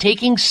healthier by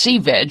taking Sea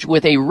Veg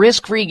with a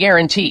risk-free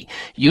guarantee.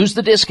 Use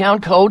the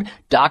discount code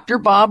Dr.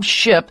 Bob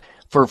SHIP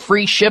for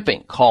free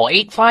shipping. Call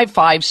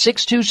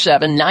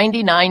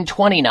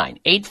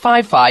 855-627-9929,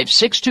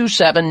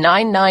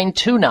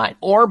 855-627-9929,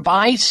 or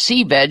buy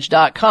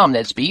seaveg.com.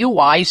 That's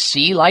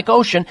B-U-Y-C like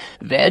ocean,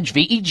 veg,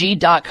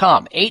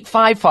 V-E-G.com,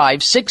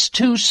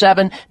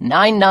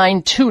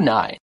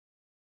 855-627-9929.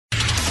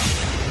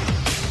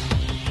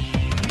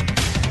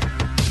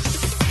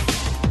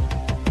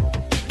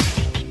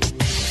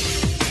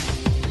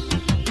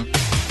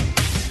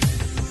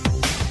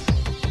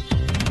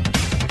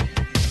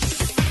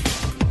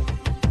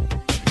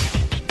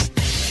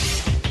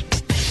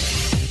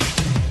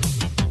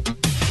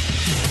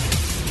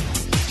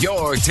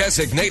 Your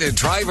designated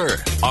driver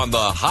on the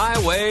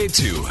highway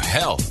to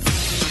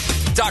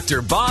health.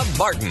 Dr. Bob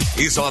Martin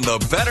is on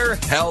the Better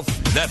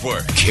Health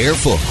Network.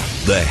 Careful.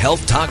 The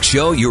health talk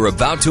show you're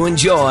about to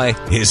enjoy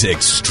is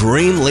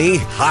extremely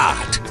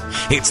hot.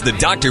 It's the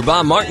Dr.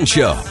 Bob Martin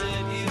Show.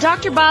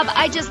 Dr. Bob,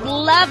 I just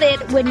love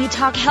it when you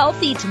talk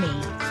healthy to me.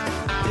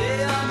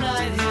 Day or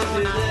night, he'll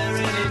be there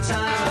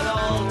anytime at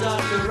all.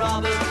 Dr.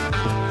 Robert,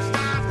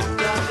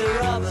 Dr.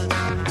 Robert.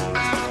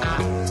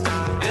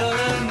 You're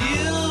a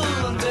new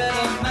and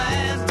better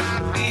man.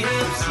 He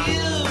helps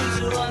you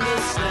to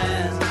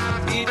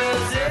understand. He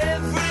does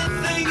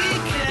everything he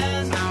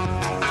can.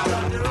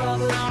 Dr.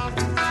 Robert,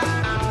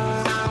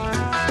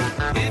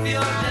 if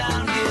you're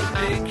down, he'll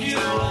pick you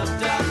up.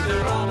 Dr.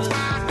 Robert,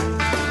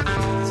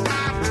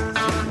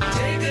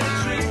 take a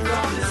drink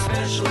from his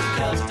special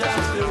cup.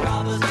 Dr.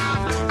 Robert.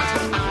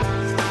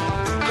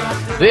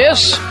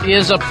 This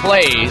is a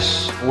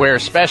place where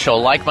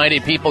special,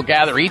 like-minded people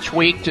gather each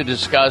week to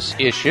discuss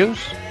issues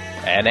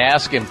and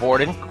ask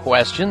important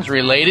questions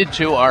related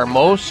to our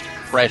most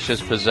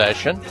precious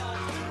possession.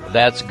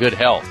 That's good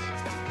health.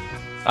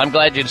 I'm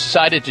glad you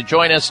decided to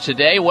join us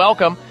today.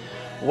 Welcome.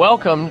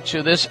 Welcome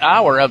to this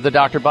hour of the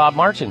Dr. Bob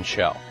Martin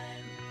Show.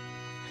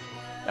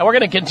 Now, we're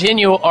going to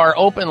continue our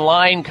open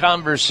line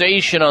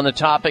conversation on the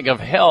topic of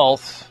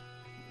health.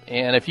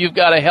 And if you've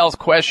got a health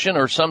question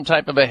or some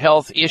type of a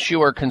health issue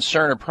or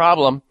concern or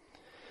problem,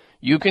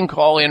 you can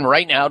call in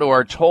right now to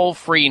our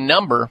toll-free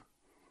number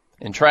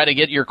and try to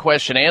get your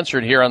question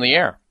answered here on the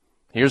air.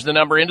 Here's the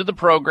number into the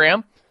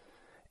program,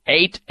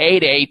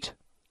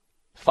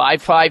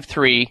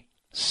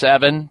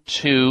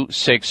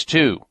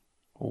 888-553-7262.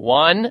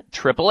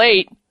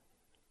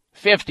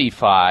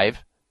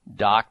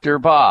 1-888-55-Dr.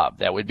 Bob.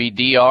 That would be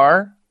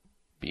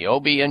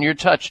D-R-B-O-B on your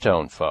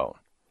touch-tone phone.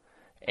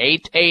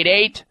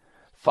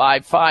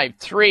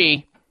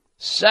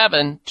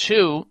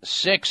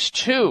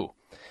 888-553-7262.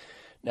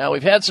 Now,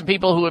 we've had some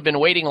people who have been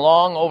waiting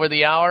long over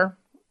the hour,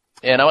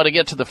 and I want to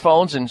get to the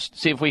phones and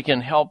see if we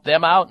can help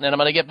them out. And then I'm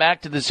going to get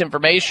back to this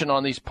information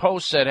on these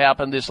posts that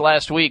happened this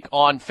last week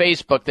on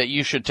Facebook that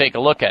you should take a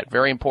look at.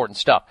 Very important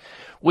stuff.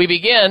 We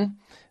begin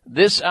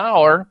this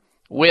hour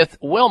with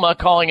Wilma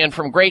calling in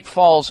from Great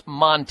Falls,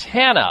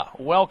 Montana.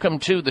 Welcome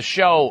to the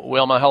show,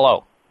 Wilma.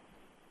 Hello.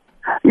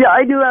 Yeah,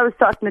 I knew I was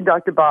talking to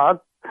Dr. Bob.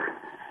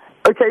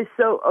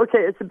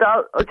 It's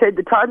about,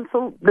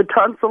 the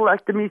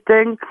tonsillectomy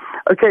thing.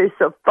 Okay,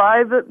 so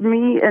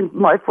me and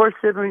my 4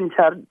 siblings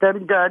had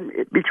them done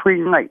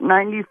between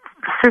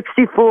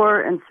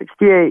 64 and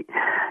 68.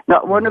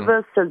 Not one of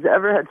us has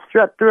ever had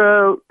strep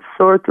throat,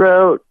 sore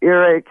throat,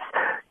 earaches,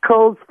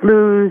 colds,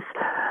 flus,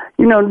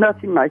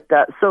 nothing like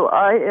that. So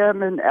I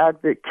am an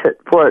advocate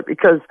for it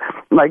because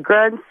my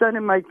grandson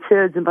and my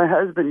kids and my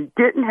husband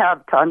didn't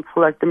have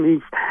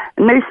tonsillectomies,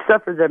 and they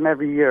suffer them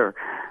every year.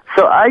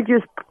 So I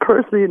just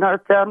personally, in our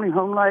family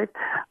home life,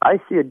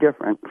 I see a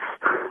difference.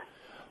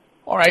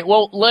 All right.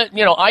 Well,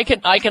 I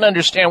can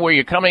understand where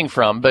you're coming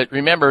from, but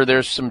remember,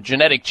 there's some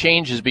genetic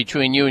changes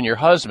between you and your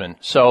husband,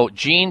 so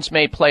genes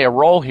may play a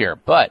role here.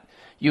 But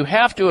you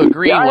have to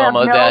agree, Wilma,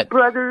 I have male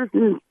brothers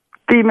and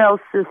female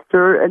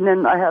sister, and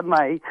then I have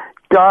my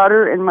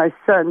daughter and my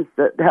sons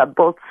that have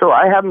both. So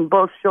I have them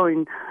both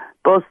showing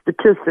both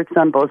statistics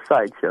on both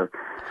sides here.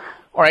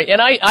 All right,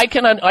 and I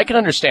can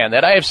understand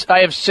that. I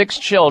have 6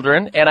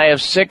 children, and I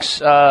have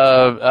 6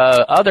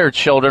 other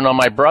children on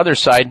my brother's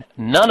side.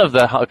 None of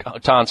the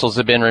tonsils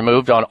have been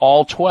removed. On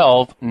all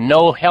 12,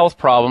 no health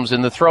problems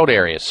in the throat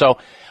area. So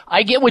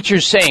I get what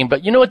you're saying,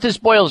 but you know what this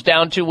boils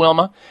down to,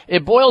 Wilma?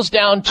 It boils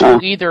down to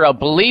either a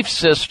belief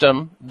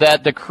system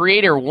that the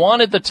Creator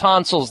wanted the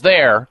tonsils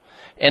there,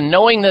 and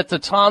knowing that the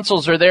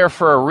tonsils are there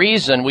for a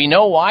reason, we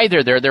know why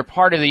they're there. They're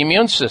part of the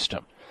immune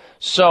system.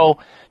 So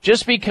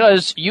just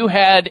because you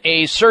had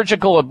a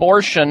surgical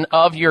abortion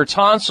of your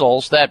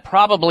tonsils that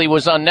probably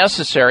was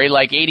unnecessary,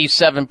 like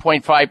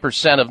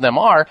 87.5% of them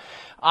are,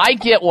 I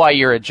get why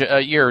you're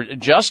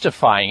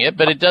justifying it,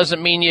 but it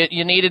doesn't mean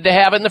you needed to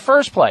have it in the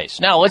first place.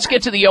 Now, let's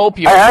get to the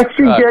opioid crisis. I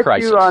actually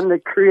get you on the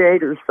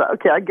Creator's side.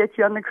 Okay, I get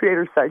you on the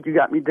Creator's side. You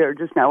got me there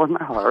just now with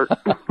my heart.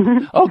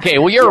 Okay,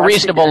 well, you're a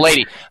reasonable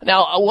lady.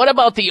 Now, what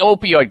about the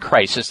opioid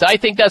crisis? I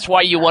think that's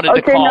why you wanted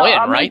to call in, right?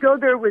 I'm going to go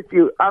there with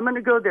you. I'm going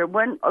to go there.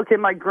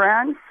 My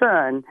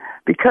grandson,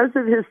 because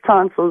of his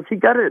tonsils, he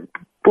got a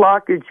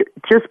blockage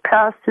just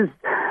past his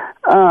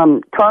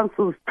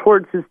tonsils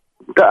towards the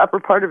upper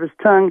part of his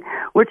tongue,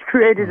 which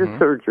created a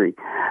surgery.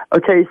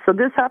 Okay, so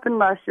this happened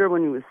last year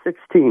when he was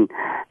 16,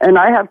 and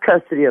I have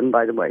custody of him,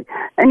 by the way.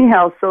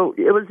 Anyhow, so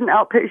it was an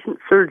outpatient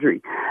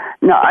surgery.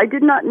 Now, I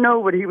did not know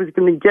what he was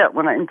going to get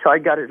until I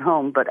got it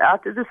home, but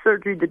after the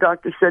surgery, the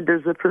doctor said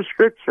there's a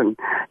prescription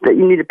that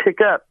you need to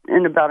pick up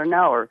in about an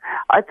hour.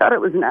 I thought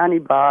it was an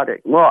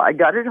antibiotic. Well, I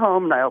got it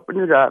home, and I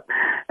opened it up,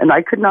 and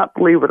I could not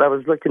believe what I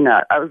was looking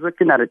at. I was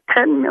looking at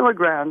 10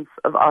 milligrams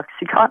of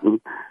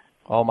OxyContin.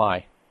 Oh,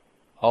 my.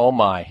 Oh,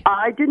 my.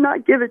 I did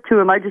not give it to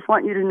him. I just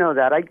want you to know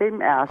that. I gave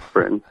him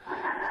aspirin.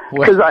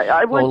 Because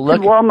I went to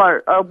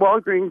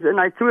Walgreens, and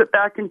I threw it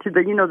back into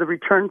the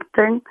return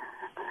thing.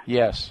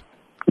 Yes.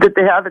 That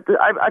they have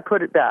I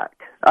put it back.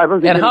 I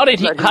was. And how did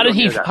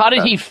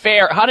he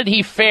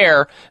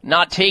fare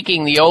not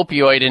taking the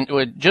opioid and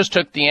just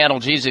took the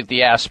analgesic,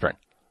 the aspirin?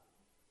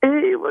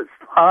 He was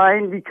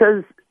fine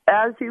because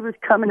as he was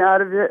coming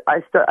out of it,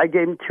 I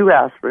gave him 2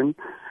 aspirin.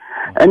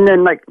 And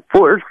then like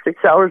 4 or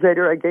 6 hours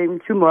later, I gave him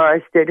 2 more.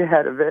 I stayed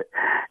ahead of it.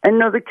 And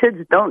no, the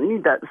kids don't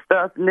need that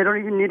stuff, and they don't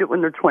even need it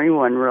when they're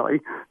 21, really.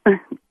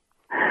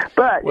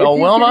 But well, if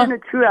you Wilma, get in a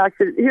true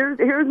accident,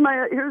 here's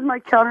my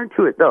counter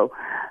to it though.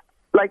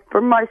 Like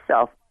for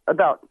myself,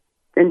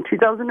 in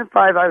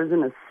 2005, I was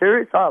in a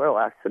serious auto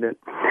accident,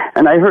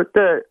 and I hurt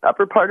the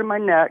upper part of my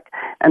neck,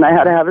 and I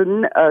had to have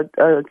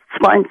a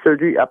spine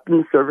surgery up in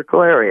the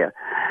cervical area.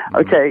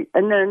 Okay,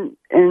 and then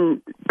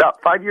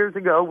about 5 years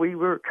ago, we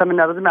were coming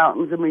out of the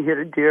mountains, and we hit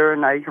a deer,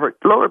 and I hurt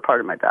the lower part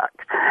of my back.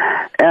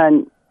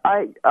 And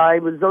I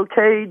was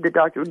okay. The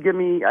doctor would give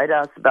me, I'd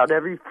ask about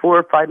every 4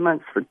 or 5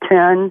 months for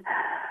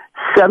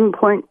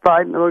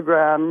 7.5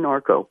 milligram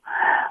Norco.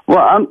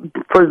 Well,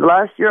 for the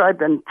last year, I've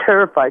been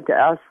terrified to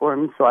ask for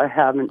them, so I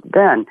haven't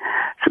been.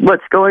 So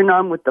what's going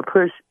on with the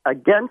push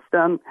against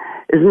them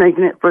is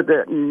making it for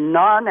the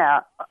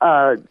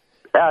non-addict.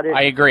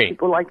 I agree,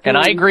 people like and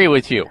me. I agree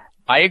with you.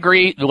 I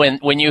agree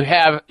when you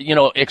have,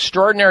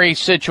 extraordinary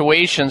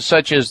situations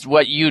such as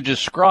what you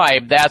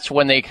described, that's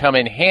when they come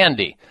in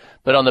handy.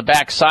 But on the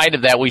backside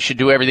of that, we should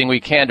do everything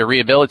we can to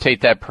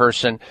rehabilitate that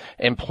person,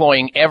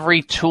 employing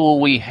every tool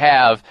we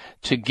have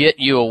to get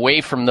you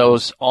away from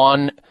those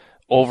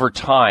over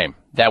time.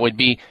 That would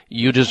be,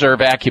 you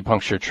deserve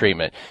acupuncture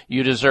treatment.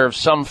 You deserve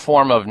some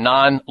form of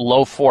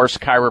non-low force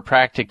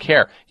chiropractic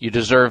care. You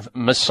deserve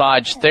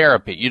massage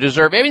therapy. You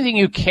deserve everything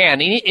you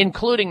can,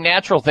 including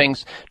natural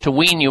things, to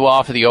wean you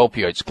off of the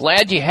opioids.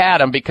 Glad you had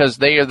them because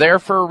they are there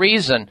for a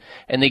reason,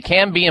 and they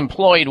can be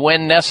employed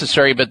when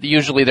necessary, but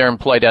usually they're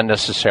employed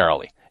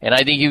unnecessarily. And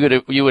I think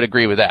you would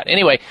agree with that.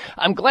 Anyway,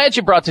 I'm glad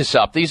you brought this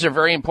up. These are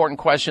very important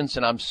questions,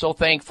 and I'm so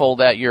thankful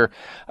that you're,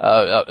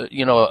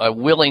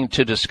 willing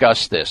to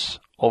discuss this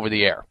over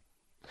the air.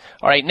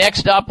 All right,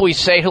 next up, we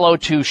say hello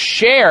to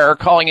Cher,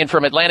 calling in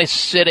from Atlantic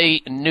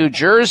City, New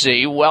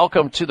Jersey.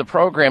 Welcome to the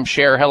program,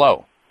 Cher.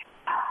 Hello.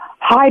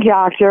 Hi,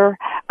 doctor.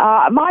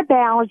 My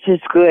balance is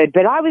good,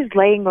 but I was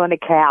laying on the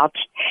couch,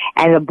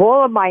 and the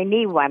ball of my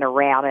knee went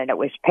around, and it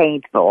was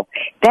painful.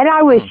 Then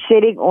I was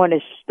sitting on a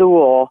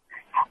stool,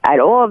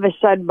 and all of a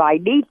sudden my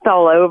knee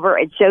fell over,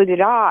 and so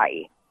did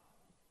I.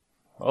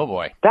 Oh,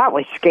 boy. That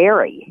was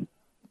scary.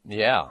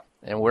 Yeah.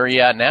 And where are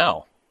you at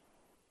now?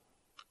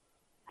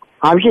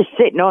 I'm just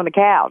sitting on the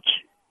couch.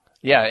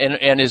 Yeah,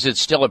 and is it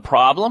still a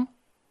problem?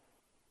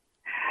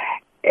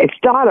 It's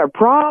not a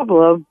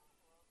problem,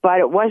 but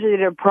it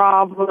wasn't a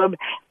problem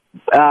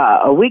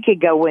a week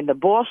ago when the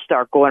ball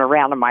started going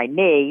around on my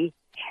knee,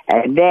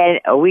 and then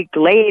a week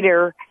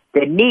later,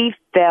 the knee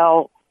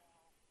fell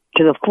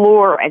to the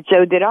floor, and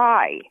so did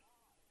I.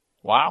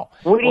 Wow.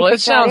 What do you Well, think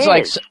it sounds that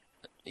like... is?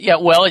 Yeah,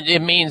 well, it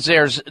means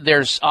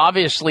there's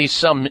obviously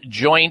some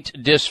joint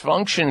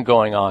dysfunction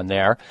going on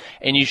there,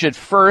 and you should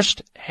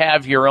first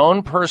have your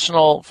own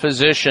personal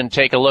physician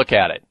take a look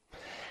at it.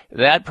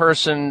 That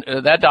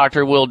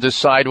doctor will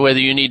decide whether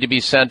you need to be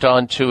sent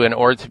on to an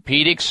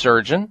orthopedic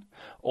surgeon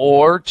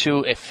or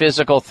to a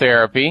physical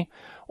therapy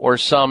or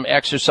some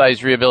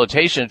exercise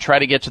rehabilitation to try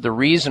to get to the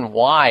reason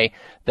why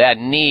that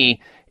knee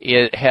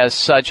has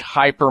such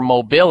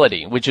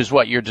hypermobility, which is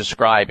what you're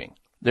describing.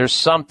 There's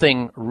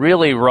something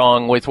really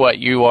wrong with what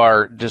you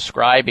are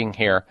describing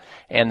here,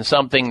 and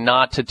something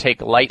not to take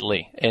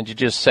lightly and to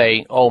just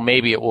say, oh,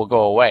 maybe it will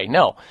go away.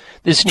 No,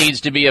 this needs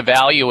to be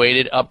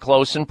evaluated up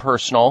close and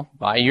personal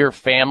by your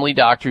family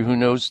doctor who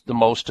knows the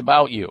most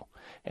about you.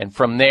 And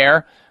from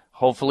there,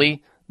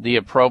 hopefully, the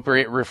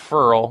appropriate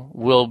referral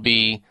will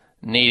be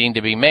needing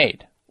to be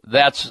made.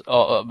 That's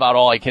about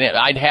all I can.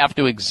 I'd have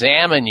to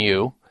examine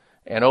you,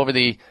 and over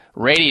the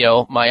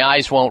radio, my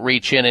eyes won't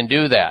reach in and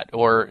do that,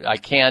 or I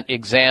can't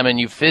examine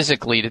you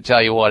physically to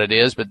tell you what it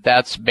is, but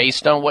that's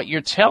based on what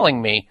you're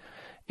telling me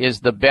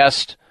is the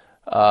best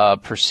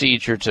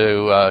procedure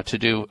to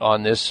do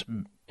on this,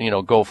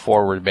 go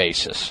forward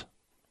basis.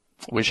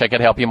 Wish I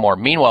could help you more.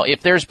 Meanwhile,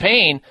 if there's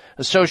pain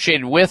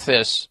associated with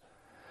this,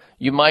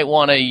 you might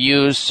want to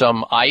use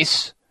some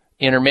ice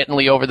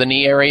intermittently over the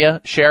knee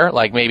area, Cher,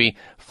 like maybe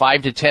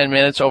 5 to 10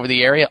 minutes over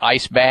the area,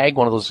 ice bag,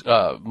 one of those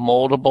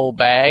moldable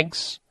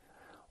bags,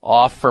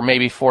 off for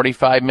maybe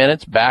 45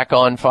 minutes, back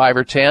on 5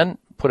 or 10,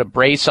 put a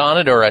brace on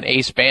it or an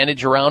ace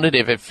bandage around it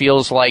if it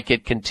feels like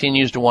it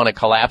continues to want to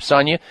collapse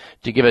on you,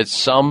 to give it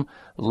some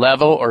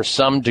level or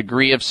some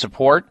degree of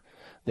support.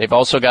 They've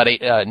also got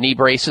knee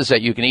braces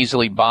that you can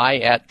easily buy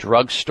at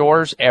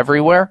drugstores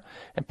everywhere,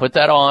 and put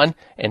that on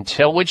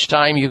until which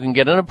time you can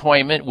get an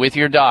appointment with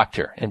your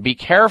doctor. And be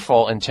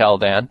careful until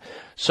then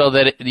so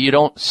that you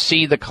don't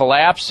see the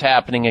collapse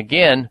happening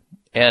again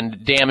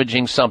and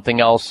damaging something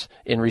else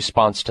in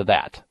response to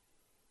that.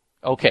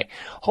 Okay.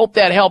 Hope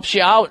that helps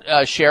you out,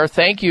 Cher.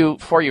 Thank you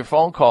for your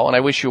phone call, and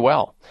I wish you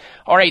well.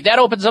 All right, that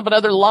opens up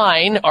another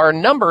line. Our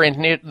number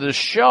in the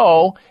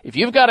show, if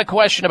you've got a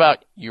question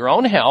about your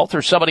own health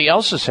or somebody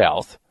else's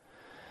health,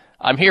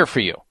 I'm here for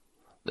you.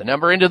 The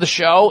number into the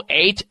show,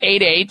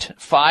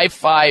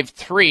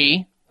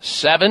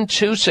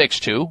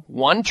 888-553-7262,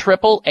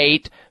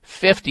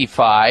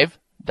 1-888-55,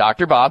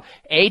 Dr. Bob,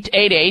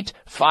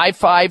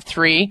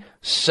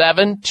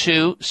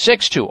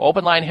 888-553-7262.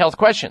 Open line health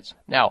questions.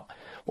 Now,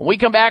 when we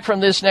come back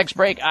from this next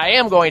break, I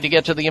am going to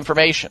get to the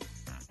information.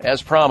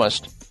 As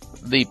promised,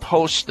 the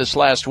posts this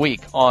last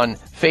week on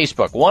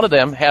Facebook. One of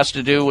them has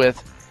to do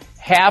with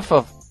half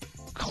of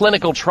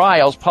clinical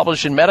trials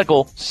published in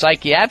medical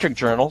psychiatric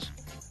journals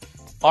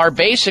are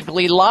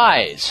basically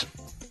lies.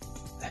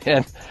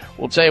 And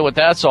we'll tell you what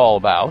that's all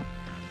about.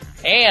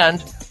 And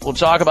we'll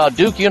talk about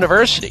Duke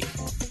University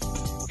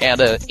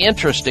and an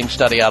interesting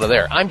study out of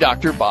there. I'm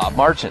Dr. Bob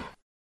Martin.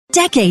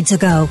 Decades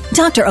ago,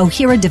 Dr.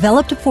 Ohhira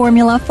developed a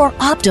formula for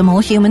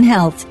optimal human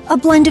health. A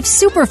blend of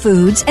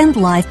superfoods and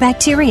live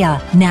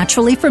bacteria,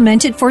 naturally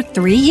fermented for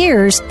 3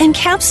 years,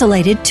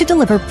 encapsulated to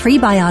deliver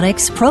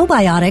prebiotics,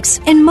 probiotics,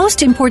 and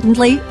most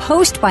importantly,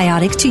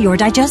 postbiotics to your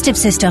digestive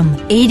system,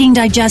 aiding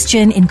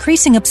digestion,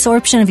 increasing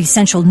absorption of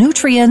essential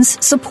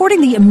nutrients, supporting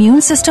the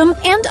immune system,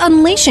 and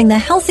unleashing the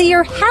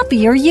healthier,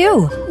 happier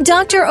you.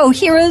 Dr.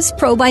 Ohhira's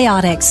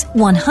Probiotics,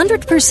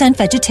 100%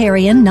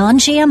 vegetarian,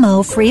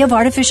 non-GMO, free of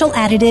artificial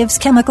additives,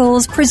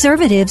 chemicals,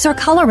 preservatives, or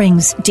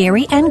colorings,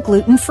 dairy and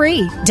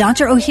gluten-free.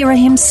 Dr. Ohhira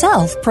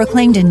himself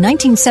proclaimed in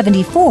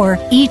 1974,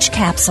 each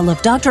capsule of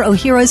Dr.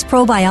 Ohhira's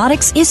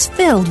Probiotics is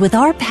filled with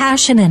our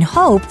passion and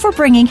hope for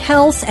bringing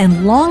health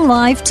and long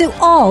life to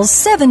all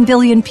 7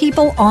 billion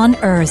people on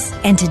Earth.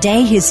 And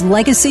today his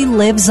legacy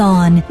lives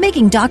on,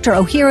 making Dr.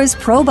 Ohhira's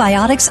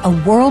Probiotics a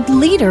world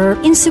leader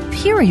in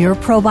superior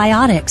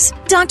probiotics.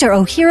 Dr.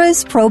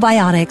 Ohhira's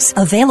Probiotics,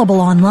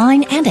 available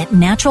online and at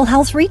natural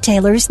health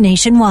retailers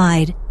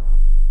nationwide.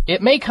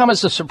 It may come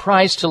as a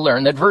surprise to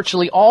learn that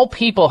virtually all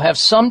people have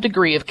some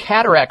degree of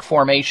cataract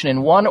formation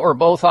in one or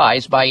both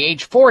eyes by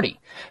age 40.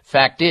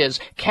 Fact is,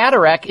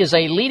 cataract is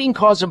a leading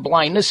cause of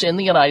blindness in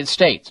the United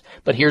States.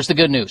 But here's the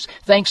good news.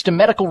 Thanks to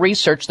medical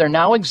research, there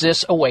now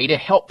exists a way to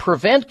help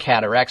prevent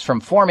cataracts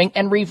from forming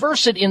and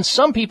reverse it in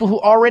some people who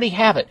already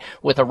have it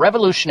with a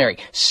revolutionary,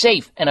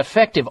 safe, and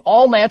effective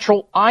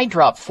all-natural eye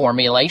drop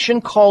formulation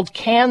called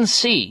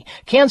Can-C.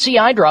 Can-C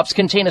eye drops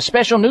contain a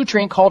special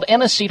nutrient called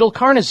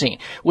N-acetylcarnosine,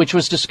 which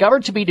was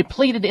discovered to be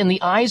depleted in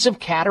the eyes of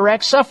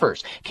cataract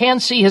sufferers.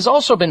 Can-C has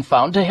also been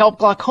found to help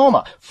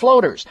glaucoma,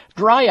 floaters,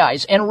 dry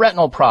eyes, and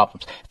retinal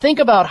problems. Think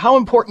about how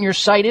important your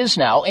sight is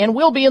now and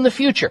will be in the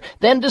future.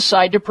 Then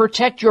decide to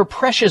protect your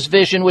precious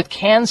vision with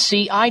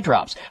Can-C eye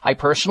drops. I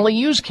personally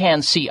use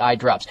Can-C eye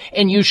drops,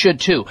 and you should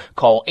too.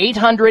 Call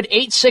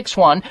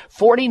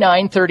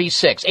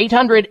 800-861-4936.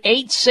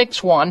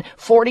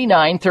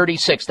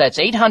 800-861-4936. That's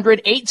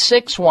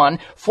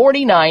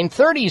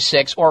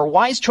 800-861-4936 or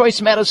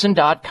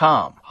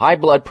wisechoicemedicine.com. High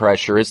blood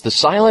pressure is the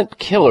silent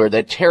killer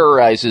that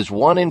terrorizes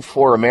 1 in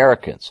 4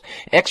 Americans.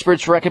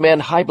 Experts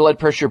recommend high blood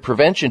pressure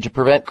prevention to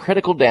prevent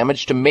critical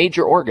damage to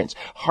major organs,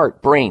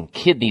 heart, brain,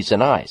 kidneys,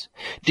 and eyes.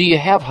 Do you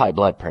have high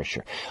blood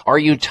pressure? Are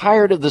you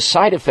tired of the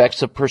side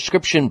effects of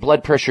prescription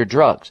blood pressure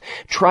drugs?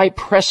 Try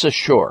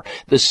PressAssure,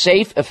 the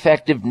safe,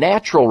 effective,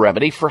 natural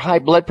remedy for high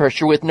blood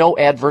pressure with no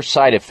adverse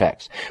side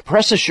effects.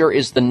 PressAssure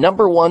is the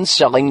 #1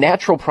 selling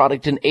natural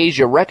product in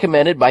Asia,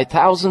 recommended by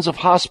thousands of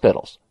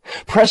hospitals.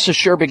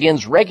 PressAssure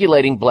begins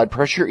regulating blood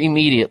pressure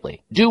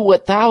immediately. Do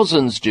what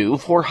thousands do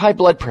for high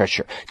blood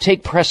pressure.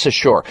 Take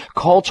PressAssure.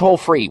 Call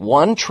toll-free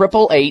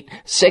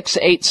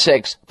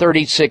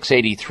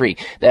 1-888-686-3683.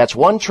 That's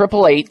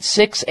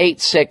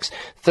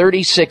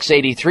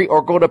 1-888-686-3683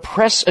 or go to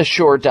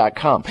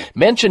PressAssure.com.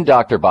 Mention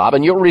Dr. Bob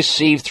and you'll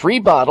receive 3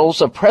 bottles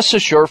of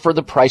PressAssure for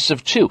the price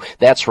of 2.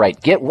 That's right.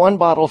 Get 1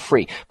 bottle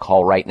free.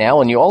 Call right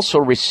now and you also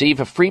receive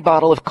a free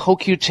bottle of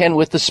CoQ10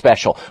 with the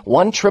special.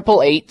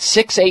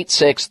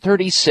 1-888-686-3683. She's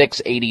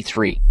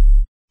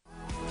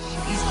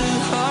the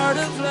heart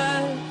of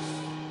life.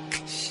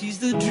 She's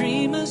the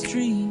dreamer's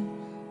dream.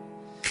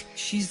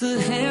 She's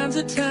the hands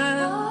of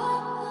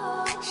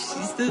time.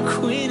 She's the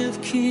queen of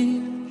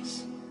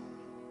kings.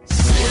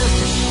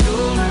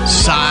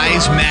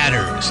 Size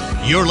matters.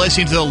 You're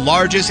listening to the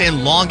largest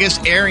and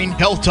longest airing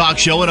health talk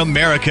show in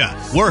America.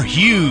 We're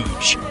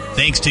huge.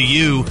 Thanks to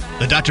you,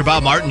 the Dr.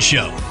 Bob Martin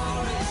Show.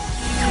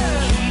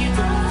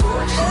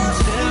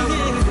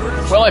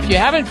 Well, if you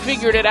haven't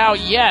figured it out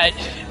yet,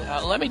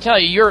 let me tell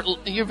you,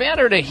 you've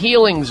entered a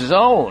healing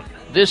zone.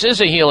 This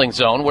is a healing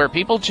zone where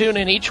people tune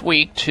in each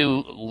week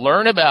to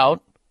learn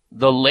about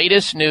the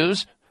latest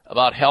news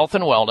about health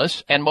and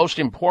wellness, and most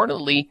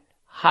importantly,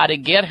 how to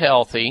get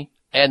healthy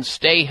and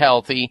stay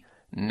healthy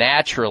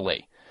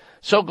naturally.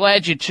 So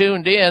glad you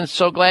tuned in.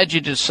 So glad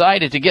you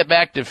decided to get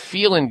back to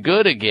feeling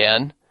good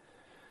again.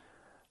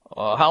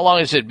 How long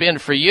has it been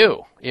for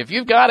you? If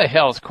you've got a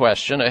health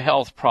question, a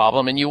health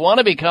problem, and you want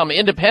to become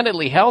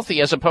independently healthy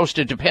as opposed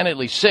to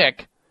dependently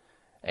sick,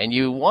 and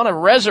you want to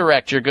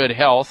resurrect your good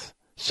health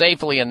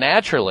safely and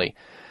naturally,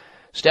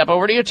 step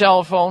over to your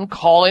telephone,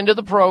 call into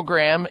the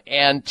program,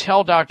 and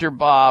tell Dr.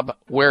 Bob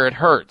where it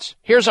hurts.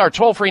 Here's our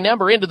toll-free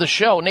number into the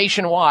show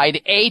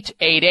nationwide,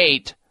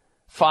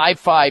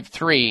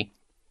 888-553-7262.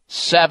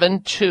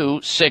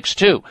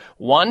 888-553-7262.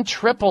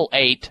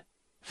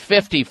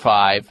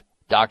 1-888-55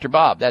 Dr.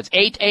 Bob. That's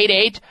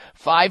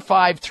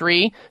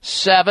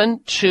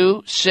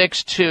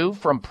 888-553-7262.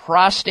 From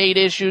prostate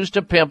issues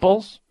to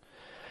pimples,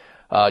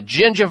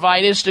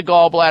 gingivitis to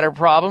gallbladder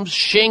problems,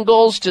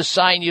 shingles to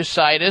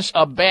sinusitis,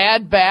 a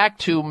bad back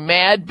to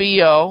mad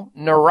BO,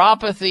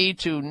 neuropathy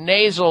to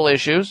nasal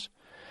issues,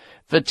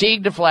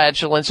 fatigue to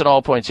flatulence, and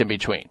all points in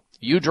between.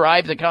 You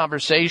drive the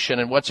conversation,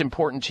 and what's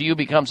important to you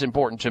becomes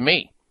important to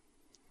me.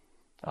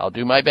 I'll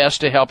do my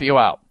best to help you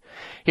out.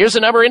 Here's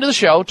the number into the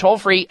show, toll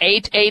free,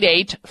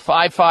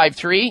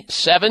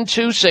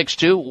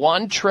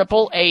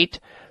 888-553-7262,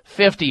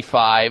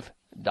 1-888-55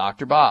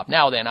 Dr. Bob.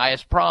 Now then,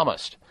 as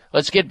promised,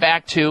 let's get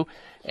back to,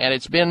 and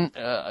it's been,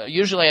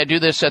 usually I do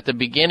this at the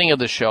beginning of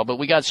the show, but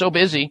we got so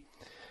busy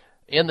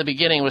in the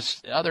beginning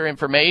with other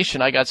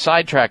information, I got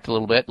sidetracked a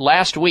little bit.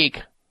 Last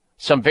week,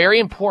 some very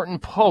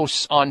important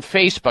posts on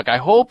Facebook. I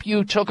hope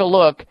you took a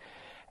look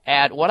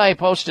at what I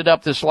posted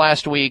up this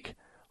last week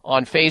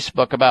on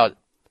Facebook about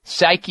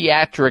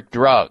psychiatric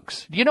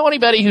drugs. Do you know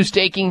anybody who's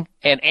taking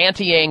an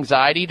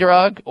anti-anxiety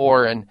drug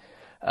or an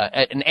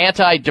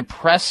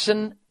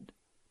antidepressant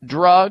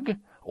drug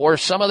or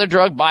some other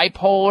drug,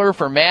 bipolar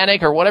for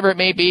manic or whatever it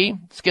may be,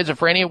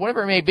 schizophrenia,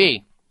 whatever it may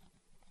be?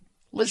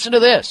 Listen to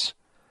this.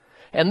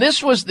 And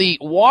this was the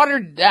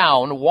watered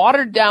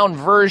down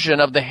version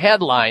of the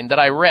headline that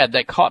I read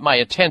that caught my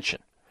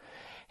attention.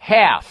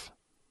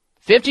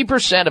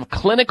 50% of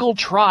clinical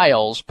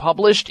trials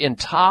published in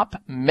top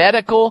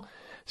medical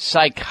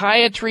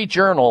psychiatry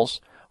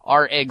journals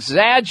are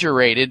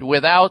exaggerated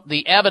without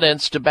the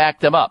evidence to back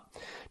them up.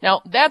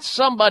 Now, that's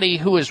somebody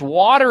who is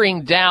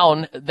watering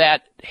down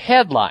that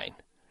headline.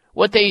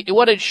 What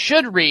it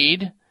should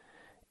read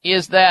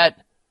is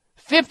that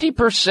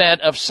 50%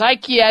 of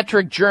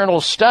psychiatric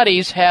journal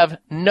studies have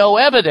no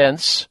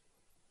evidence.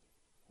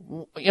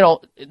 You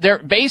know,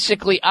 they're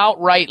basically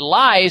outright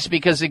lies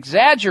because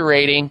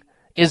exaggerating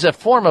is a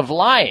form of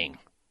lying.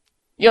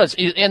 You know,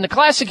 and the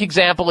classic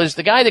example is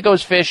the guy that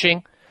goes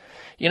fishing.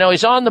 You know,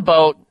 he's on the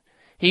boat.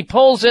 He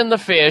pulls in the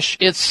fish.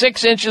 It's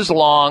 6 inches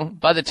long.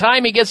 By the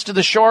time he gets to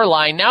the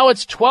shoreline, now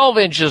it's 12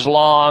 inches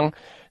long.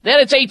 Then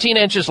it's 18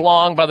 inches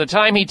long by the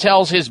time he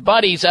tells his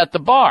buddies at the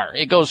bar.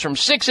 It goes from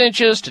 6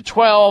 inches to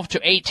 12 to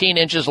 18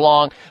 inches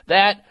long.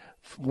 That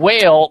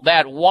whale,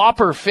 that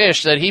whopper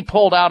fish that he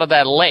pulled out of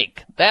that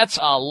lake, that's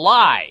a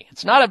lie.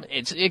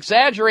 It's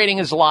exaggerating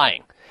is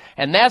lying.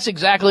 And that's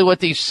exactly what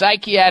these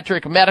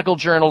psychiatric medical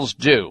journals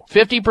do.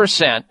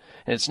 50%, and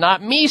it's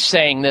not me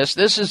saying this,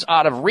 this is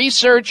out of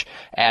research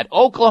at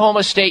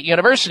Oklahoma State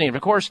University. And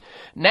of course,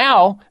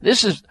 now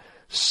this is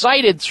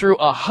cited through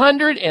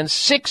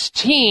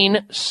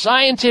 116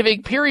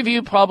 scientific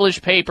peer-reviewed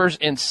published papers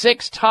in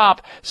 6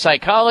 top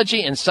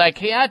psychology and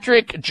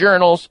psychiatric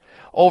journals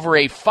over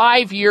a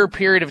 5-year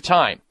period of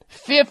time.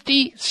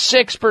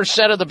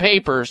 56% of the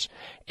papers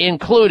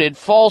included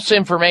false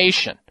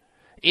information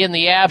in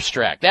the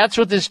abstract. That's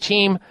what this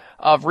team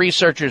of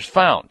researchers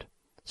found.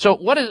 So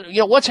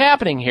what's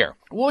happening here?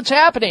 What's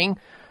happening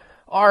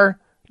are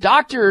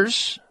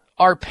doctors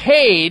are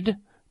paid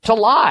to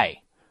lie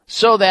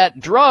so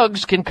that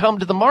drugs can come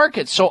to the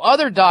market. So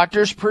other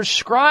doctors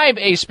prescribe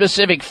a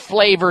specific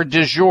flavor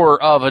du jour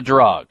of a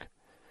drug.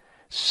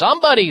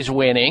 Somebody's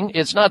winning.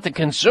 It's not the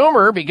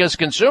consumer, because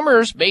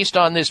consumers, based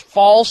on this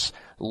false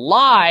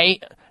lying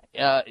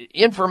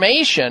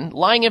information,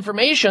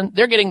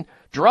 they're getting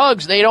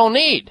drugs they don't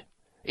need.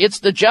 It's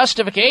the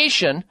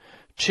justification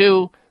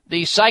to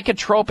the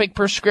psychotropic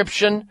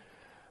prescription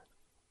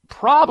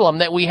problem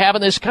that we have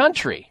in this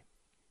country.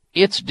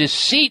 It's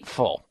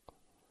deceitful,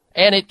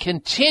 and it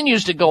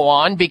continues to go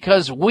on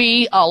because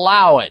we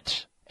allow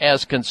it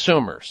as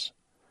consumers.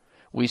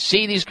 We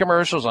see these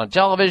commercials on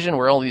television.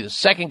 We're only the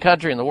second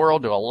country in the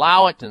world to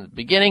allow it in the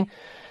beginning.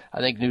 I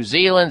think New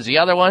Zealand's the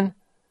other one.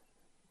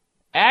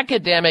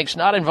 Academics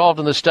not involved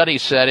in the study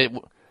said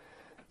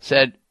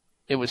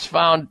it was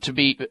found to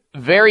be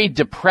very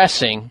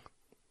depressing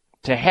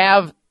to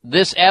have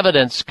this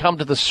evidence come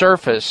to the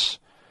surface.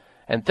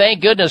 And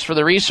thank goodness for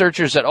the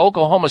researchers at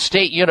Oklahoma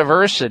State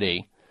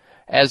University,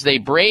 as they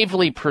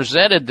bravely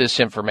presented this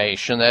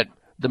information, that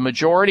the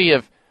majority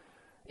of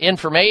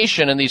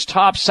information in these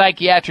top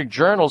psychiatric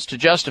journals to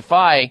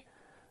justify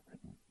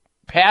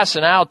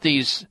passing out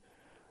these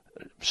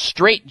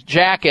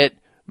straitjacket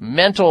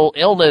mental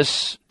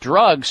illness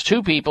drugs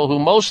to people who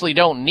mostly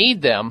don't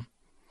need them.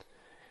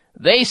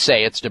 They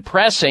say it's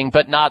depressing,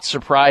 but not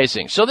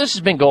surprising. So this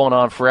has been going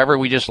on forever.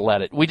 We just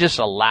let it. We just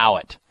allow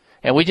it.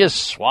 And we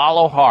just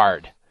swallow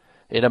hard.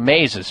 It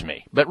amazes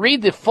me. But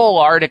read the full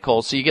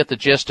article so you get the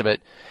gist of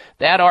it.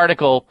 That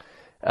article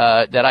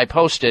that I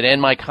posted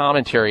and my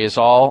commentary is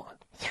all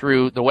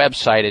through the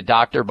website at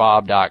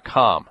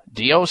drbob.com.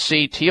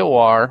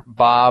 DOCTOR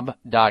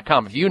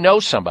Bob.com. If you know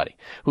somebody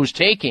who's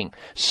taking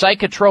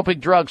psychotropic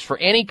drugs for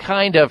any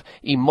kind of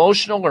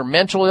emotional or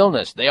mental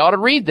illness, they ought to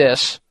read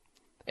this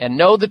and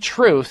know the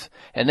truth,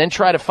 and then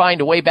try to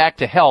find a way back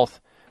to health.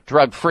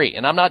 drug-free.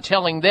 And I'm not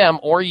telling them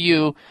or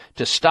you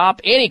to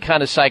stop any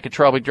kind of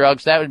psychotropic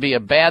drugs. That would be a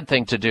bad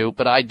thing to do.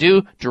 But I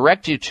do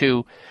direct you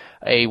to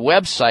a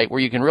website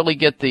where you can really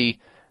get the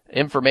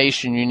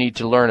information you need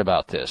to learn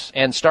about this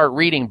and start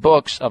reading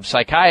books of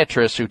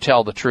psychiatrists who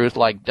tell the truth,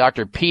 like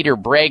Dr. Peter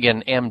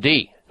Breggin,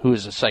 MD, who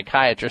is a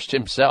psychiatrist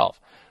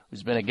himself,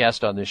 who's been a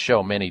guest on this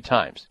show many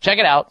times. Check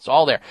it out. It's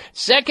all there.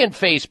 Second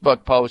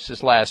Facebook post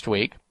this last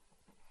week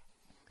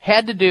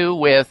had to do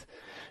with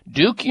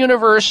Duke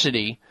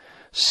University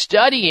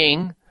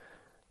studying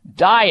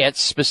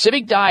diets,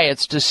 specific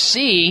diets, to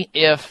see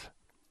if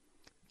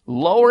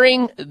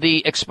lowering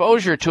the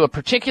exposure to a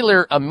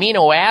particular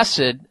amino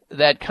acid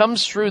that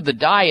comes through the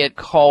diet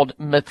called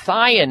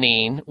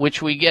methionine,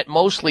 which we get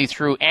mostly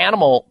through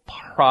animal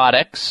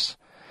products,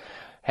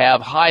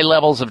 have high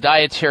levels of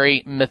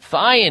dietary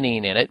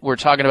methionine in it. We're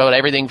talking about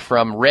everything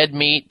from red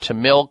meat to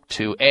milk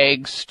to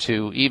eggs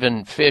to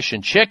even fish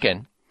and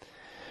chicken.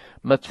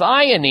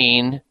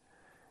 Methionine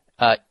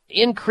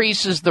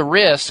increases the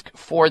risk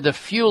for the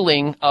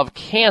fueling of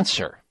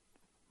cancer.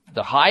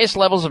 The highest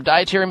levels of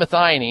dietary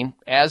methionine,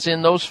 as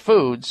in those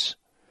foods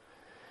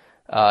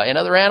and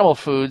other animal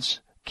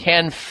foods,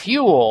 can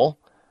fuel,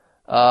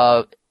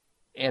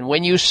 and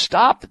when you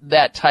stop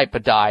that type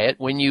of diet,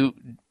 when you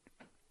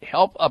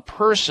help a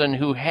person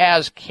who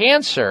has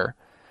cancer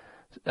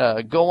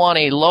go on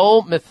a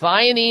low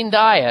methionine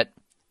diet,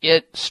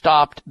 it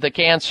stopped the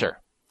cancer.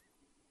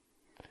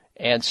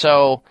 And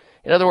so,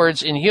 in other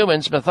words, in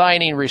humans,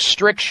 methionine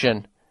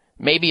restriction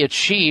may be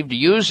achieved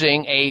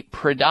using a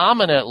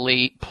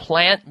predominantly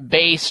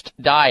plant-based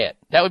diet.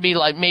 That would be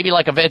like maybe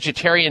like a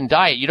vegetarian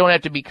diet. You don't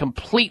have to be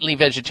completely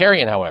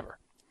vegetarian, however.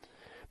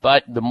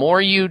 But the more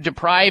you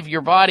deprive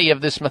your body of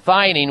this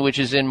methionine, which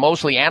is in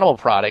mostly animal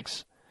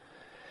products,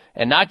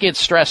 and not get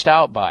stressed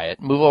out by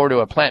it, move over to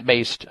a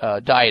plant-based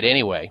diet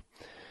anyway.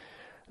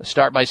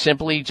 Start by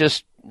simply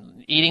just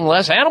eating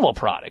less animal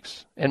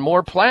products and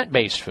more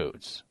plant-based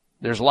foods.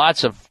 There's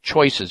lots of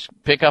choices.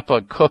 Pick up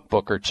a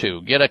cookbook or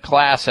two. Get a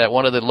class at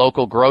one of the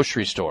local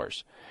grocery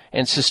stores.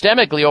 And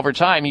systemically, over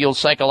time, you'll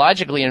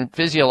psychologically and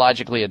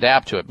physiologically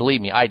adapt to it.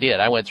 Believe me, I did.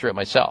 I went through it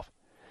myself.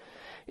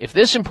 If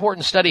this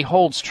important study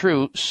holds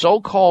true,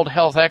 so-called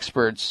health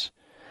experts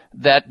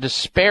that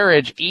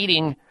disparage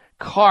eating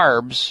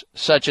carbs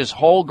such as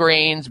whole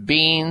grains,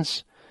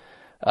 beans,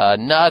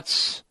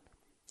 nuts,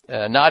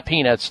 not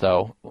peanuts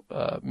though,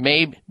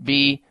 may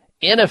be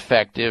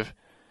ineffective,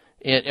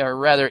 or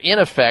rather in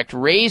effect,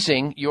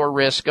 raising your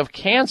risk of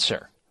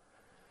cancer.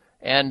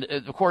 And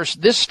of course,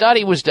 this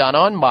study was done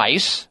on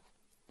mice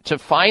to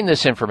find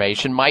this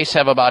information. Mice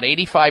have about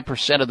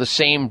 85% of the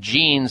same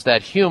genes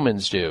that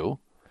humans do.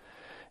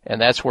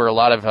 And that's where a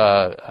lot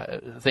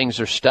of things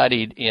are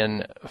studied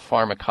in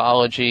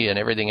pharmacology and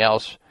everything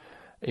else,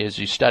 is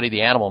you study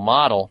the animal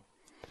model.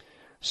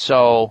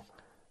 So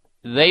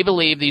they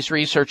believe, these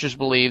researchers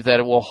believe, that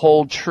it will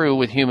hold true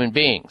with human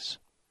beings.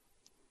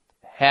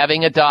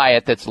 Having a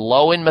diet that's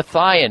low in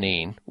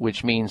methionine,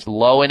 which means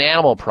low in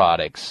animal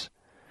products,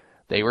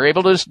 they were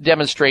able to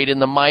demonstrate in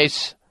the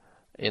mice,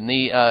 in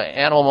the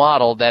animal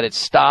model, that it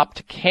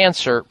stopped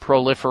cancer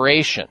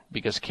proliferation,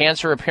 because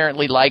cancer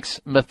apparently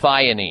likes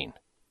methionine.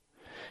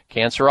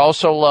 Cancer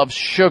also loves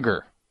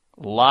sugar,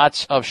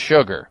 lots of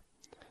sugar.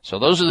 So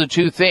those are the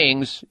two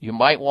things you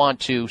might want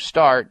to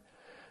start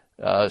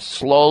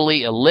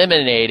slowly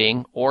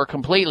eliminating or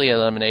completely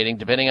eliminating,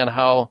 depending on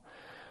how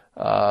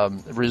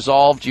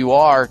resolved you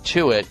are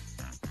to it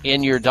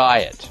in your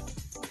diet.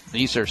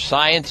 These are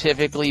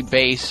scientifically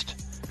based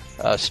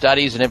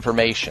studies and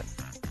information.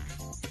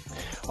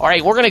 All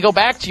right, we're going to go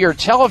back to your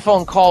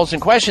telephone calls and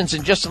questions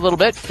in just a little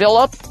bit.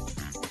 Philip,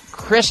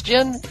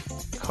 Christian,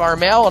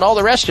 Carmel, and all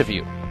the rest of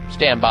you.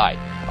 Stand by.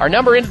 Our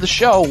number into the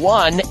show,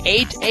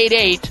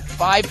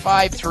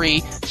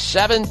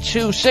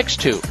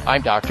 1-888-553-7262.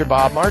 I'm Dr.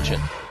 Bob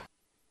Martin.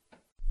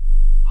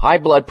 High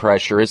blood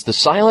pressure is the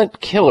silent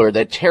killer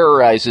that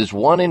terrorizes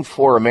 1 in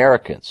 4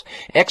 Americans.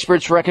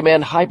 Experts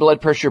recommend high blood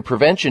pressure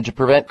prevention to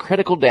prevent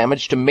critical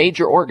damage to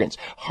major organs,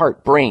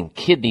 heart, brain,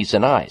 kidneys,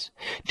 and eyes.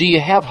 Do you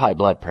have high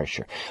blood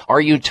pressure?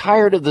 Are you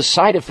tired of the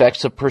side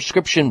effects of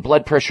prescription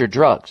blood pressure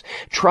drugs?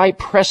 Try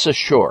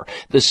PressAssure,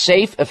 the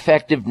safe,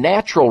 effective,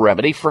 natural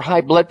remedy for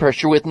high blood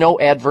pressure with no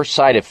adverse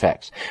side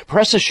effects.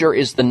 PressAssure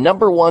is the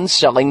 #1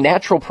 selling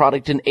natural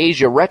product in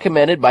Asia,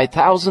 recommended by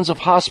thousands of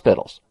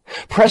hospitals.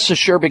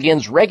 PressAssure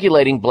begins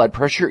regulating blood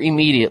pressure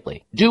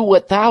immediately. Do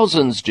what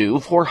thousands do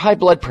for high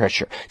blood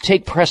pressure.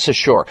 Take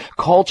PressAssure.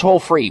 Call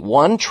toll-free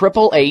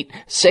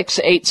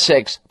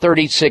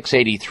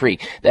 1-888-686-3683.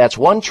 That's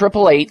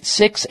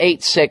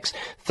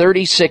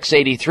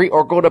 1-888-686-3683,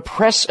 or go to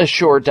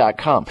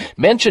PressAssure.com.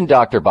 Mention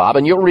Dr. Bob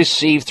and you'll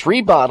receive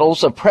 3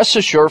 bottles of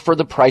PressAssure for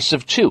the price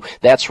of 2.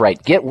 That's right.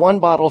 Get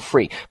 1 bottle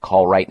free.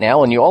 Call right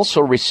now and you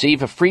also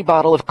receive a free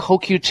bottle of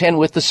CoQ10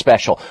 with the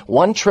special.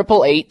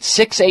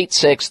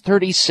 1-888-686-3683.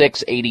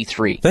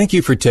 3683. Thank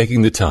you for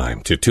taking the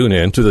time to tune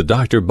in to the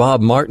Dr.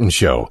 Bob Martin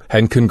Show,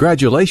 and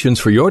congratulations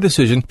for your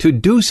decision to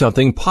do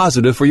something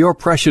positive for your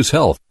precious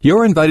health.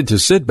 You're invited to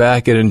sit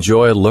back and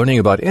enjoy learning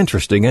about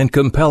interesting and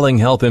compelling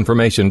health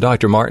information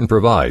Dr. Martin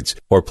provides.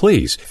 Or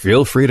please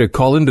feel free to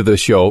call into the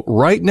show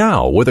right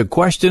now with a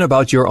question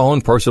about your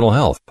own personal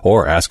health,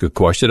 or ask a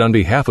question on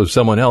behalf of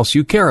someone else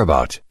you care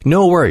about.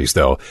 No worries,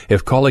 though.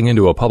 If calling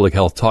into a public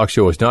health talk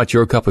show is not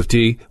your cup of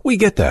tea, we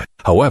get that.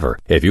 However,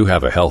 if you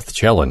have a health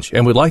challenge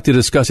and would like to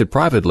discuss it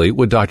privately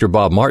with Dr.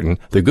 Bob Martin,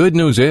 the good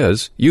news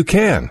is you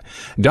can.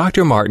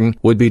 Dr. Martin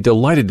would be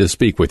delighted to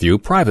speak with you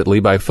privately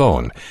by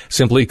phone.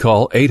 Simply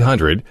call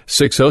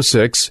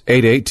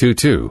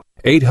 800-606-8822.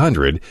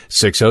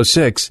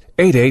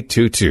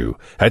 800-606-8822.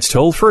 That's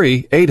toll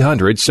free,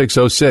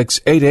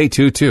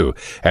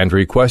 800-606-8822, and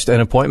request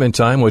an appointment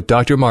time with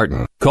Dr.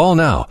 Martin. Call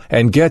now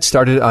and get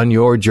started on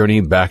your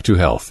journey back to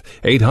health.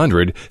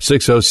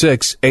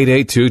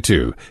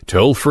 800-606-8822.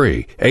 Toll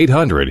free,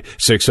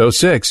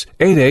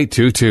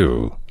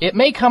 800-606-8822. It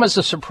may come as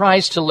a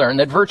surprise to learn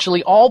that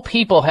virtually all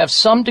people have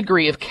some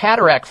degree of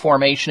cataract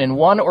formation in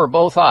one or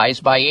both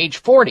eyes by age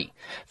 40.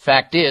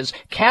 Fact is,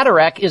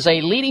 cataract is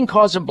a leading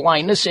cause of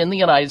blindness in the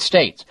United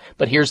States.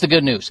 But here's the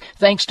good news.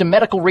 Thanks to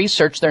medical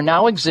research, there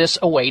now exists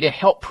a way to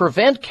help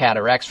prevent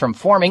cataracts from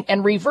forming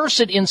and reverse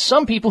it in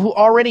some people who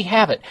already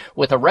have it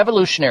with a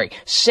revolutionary,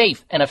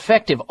 safe, and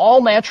effective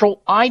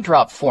all-natural eye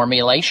drop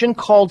formulation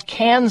called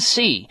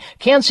Can-C.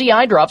 Can-C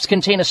eye drops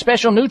contain a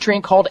special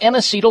nutrient called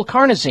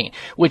N-acetylcarnosine,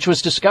 which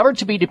was discovered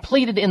to be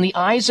depleted in the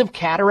eyes of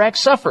cataract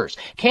sufferers.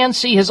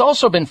 Can-C has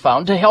also been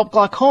found to help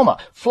glaucoma,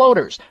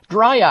 floaters,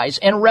 dry eyes,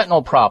 and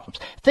retinal problems.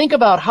 Think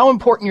about how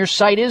important your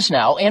sight is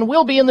now and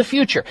will be in the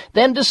future.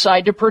 Then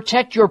decide to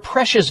protect your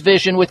precious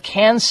vision with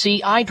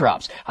Can-C eye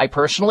drops. I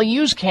personally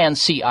use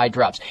Can-C eye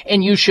drops,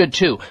 and you should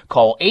too.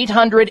 Call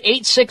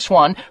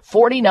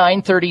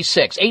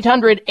 800-861-4936.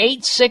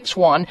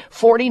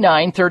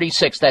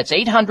 800-861-4936. That's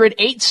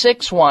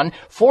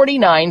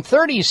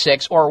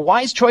 800-861-4936 or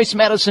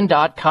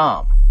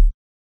wisechoicemedicine.com.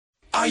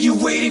 Are you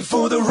waiting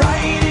for the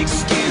right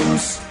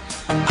excuse?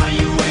 Are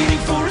you waiting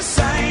for a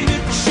sign to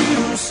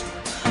choose?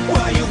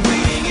 While you're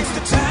waiting, it's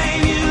the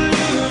time you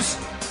lose.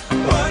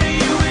 What are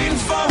you waiting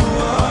for?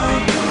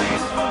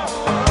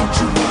 Don't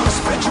you want to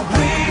spread your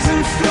wings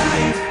and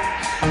fly?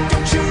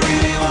 Don't you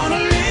really want to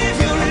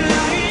live your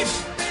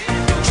life?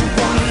 Don't you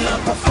want to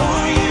love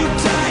before you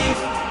die?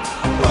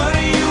 What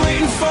are you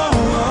waiting for?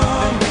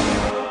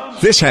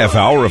 This half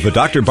hour of the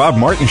Dr. Bob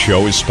Martin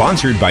Show is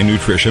sponsored by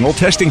Nutritional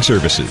Testing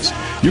Services.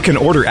 You can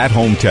order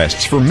at-home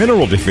tests for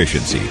mineral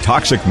deficiency,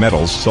 toxic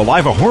metals,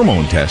 saliva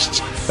hormone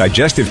tests,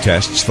 digestive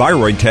tests,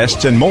 thyroid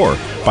tests, and more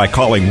by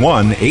calling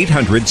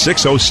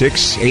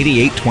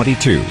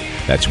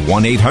 1-800-606-8822. That's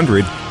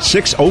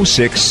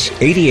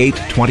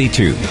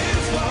 1-800-606-8822.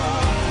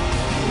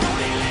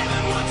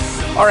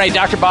 All right,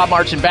 Dr. Bob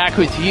Martin back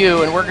with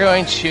you, and we're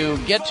going to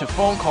get to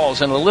phone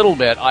calls in a little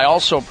bit. I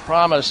also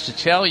promised to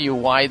tell you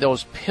why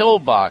those pill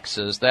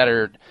boxes that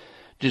are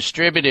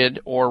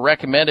distributed or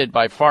recommended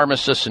by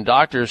pharmacists and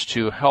doctors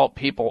to help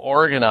people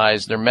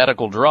organize their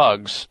medical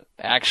drugs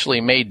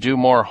actually may do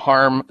more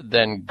harm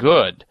than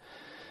good.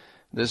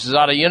 This is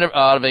out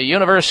of a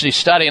university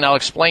study, and I'll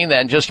explain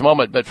that in just a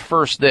moment. But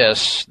first,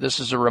 this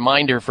is a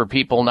reminder for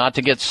people not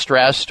to get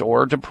stressed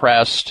or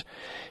depressed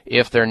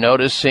if they're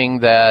noticing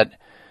that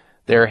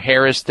their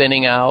hair is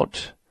thinning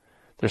out,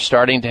 they're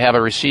starting to have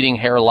a receding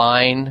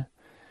hairline,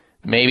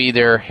 maybe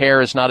their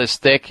hair is not as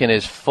thick and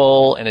as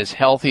full and as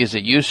healthy as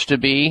it used to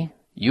be.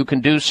 You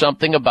can do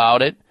something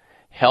about it.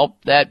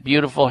 Help that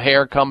beautiful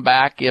hair come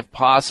back, if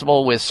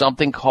possible, with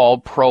something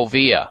called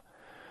Provia.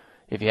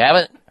 If you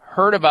haven't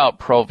heard about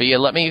Provia,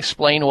 let me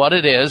explain what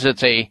it is.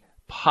 It's a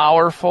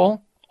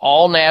powerful,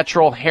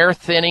 all-natural hair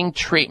thinning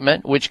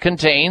treatment which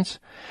contains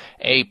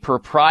a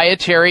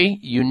proprietary,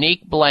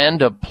 unique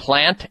blend of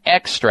plant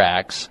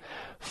extracts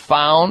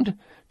found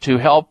to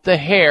help the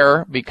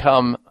hair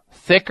become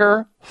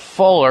thicker,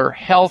 fuller,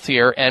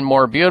 healthier, and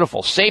more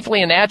beautiful,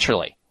 safely and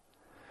naturally.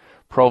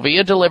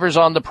 Provia delivers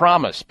on the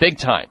promise, big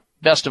time.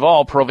 Best of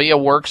all,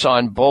 Provia works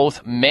on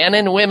both men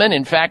and women.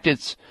 In fact,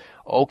 it's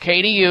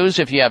okay to use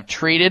if you have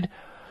treated,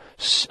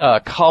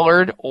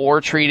 colored,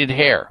 or treated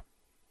hair.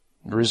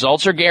 The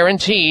results are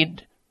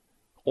guaranteed,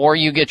 or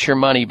you get your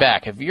money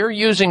back. If you're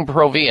using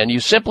Provia and you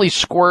simply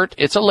squirt,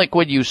 it's a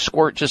liquid, you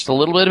squirt just a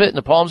little bit of it in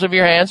the palms of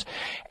your hands,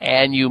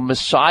 and you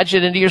massage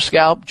it into your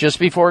scalp just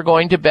before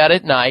going to bed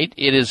at night.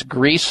 It is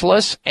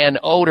greaseless and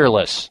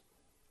odorless,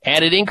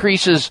 and it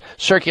increases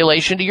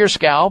circulation to your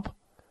scalp,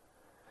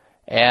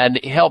 and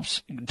it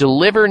helps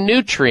deliver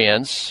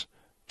nutrients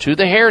to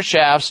the hair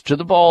shafts, to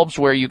the bulbs,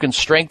 where you can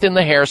strengthen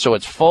the hair so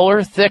it's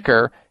fuller,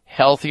 thicker,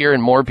 healthier,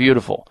 and more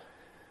beautiful.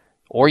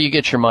 Or you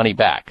get your money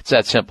back. It's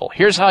that simple.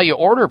 Here's how you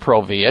order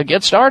Provia.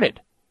 Get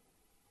started.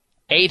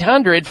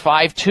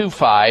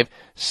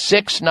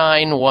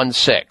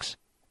 800-525-6916.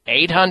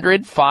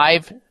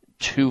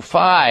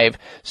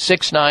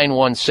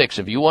 800-525-6916.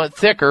 If you want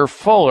thicker,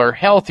 fuller,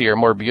 healthier,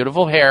 more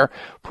beautiful hair,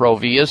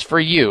 Provia's for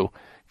you.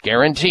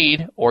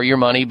 Guaranteed or your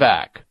money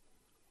back.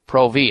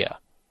 Provia.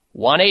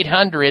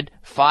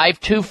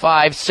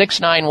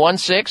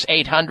 1-800-525-6916.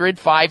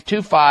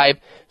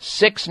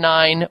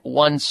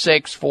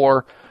 800-525-6916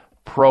 for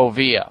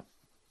Provia.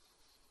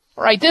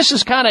 All right, this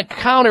is kind of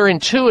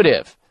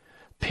counterintuitive.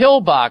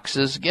 Pill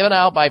boxes given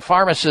out by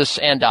pharmacists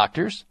and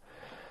doctors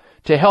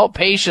to help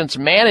patients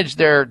manage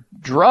their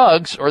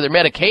drugs or their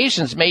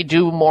medications may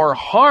do more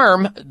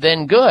harm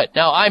than good.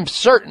 Now, I'm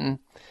certain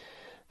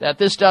that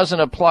this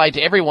doesn't apply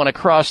to everyone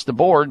across the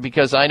board,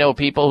 because I know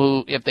people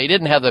who, if they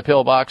didn't have the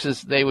pill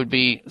boxes, they would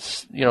be,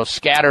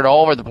 scattered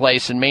all over the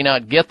place and may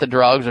not get the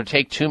drugs or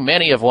take too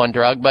many of one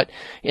drug. But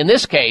in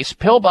this case,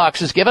 pill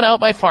boxes given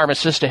out by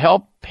pharmacists to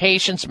help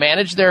patients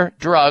manage their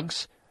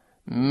drugs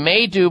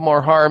may do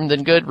more harm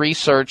than good,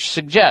 research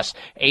suggests.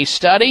 A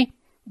study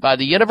by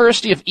the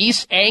University of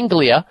East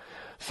Anglia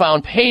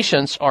found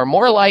patients are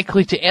more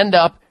likely to end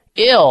up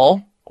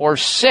ill or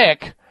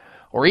sick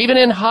or even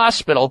in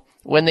hospital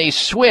when they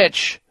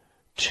switch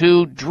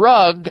to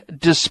drug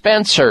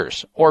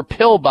dispensers or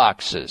pill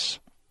boxes.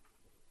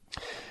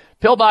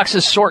 Pill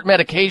boxes sort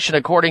medication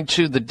according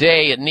to the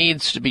day it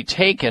needs to be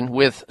taken,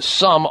 with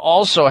some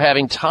also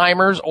having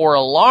timers or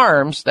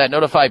alarms that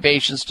notify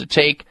patients to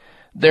take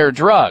their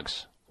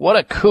drugs. What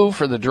a coup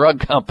for the drug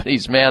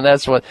companies, man.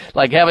 That's what,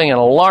 like having an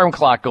alarm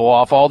clock go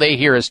off, all they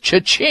hear is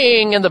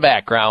cha-ching in the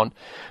background.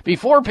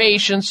 Before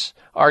patients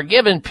are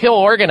given pill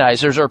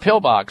organizers or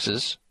pill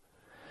boxes,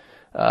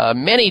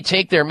 many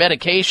take their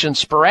medication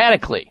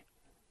sporadically,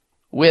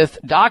 with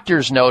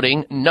doctors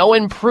noting no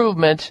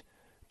improvement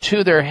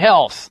to their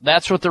health.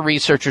 That's what the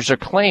researchers are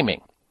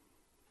claiming.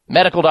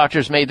 Medical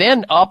doctors may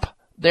then up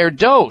their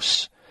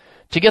dose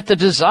to get the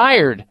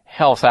desired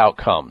health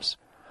outcomes,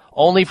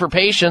 only for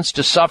patients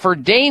to suffer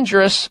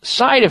dangerous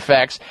side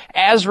effects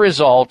as a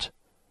result.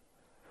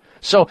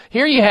 So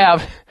here you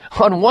have,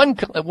 on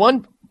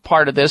one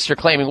part of this, they're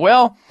claiming,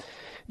 well,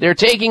 they're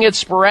taking it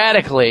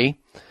sporadically,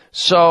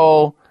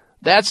 so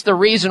that's the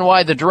reason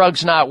why the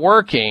drug's not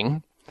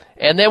working.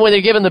 And then when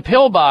they're given the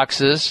pill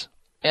boxes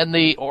and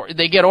they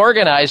get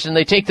organized and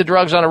they take the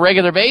drugs on a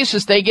regular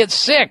basis, they get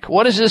sick.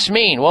 What does this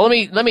mean? Well,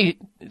 let me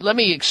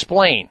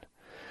explain.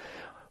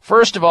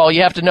 First of all,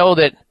 you have to know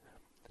that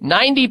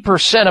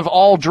 90% of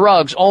all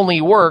drugs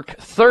only work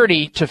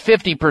 30 to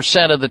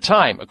 50% of the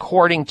time,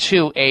 according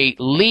to a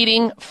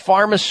leading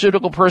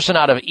pharmaceutical person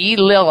out of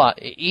Eli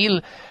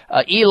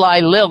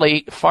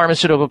Lilly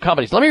Pharmaceutical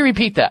Companies. Let me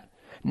repeat that.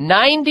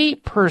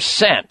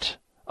 90%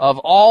 of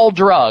all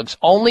drugs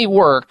only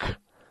work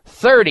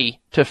 30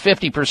 to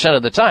 50%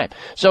 of the time.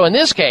 So in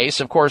this case,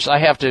 of course, I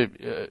have to,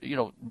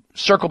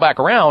 circle back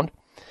around.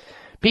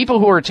 People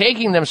who are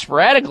taking them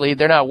sporadically,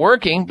 they're not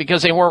working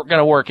because they weren't going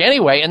to work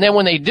anyway. And then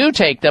when they do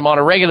take them on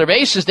a regular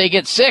basis, they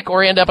get sick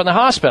or end up in the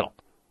hospital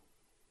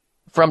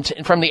from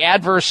the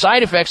adverse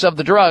side effects of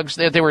the drugs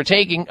that they were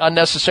taking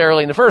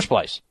unnecessarily in the first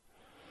place.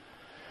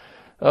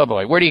 Oh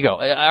boy, where do you go?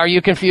 Are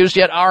you confused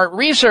yet? Our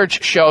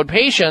research showed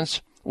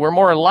patients were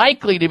more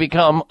likely to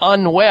become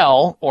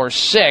unwell or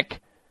sick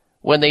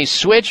when they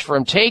switched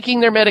from taking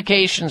their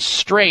medications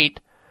straight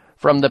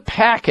from the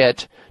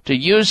packet to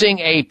using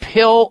a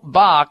pill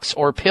box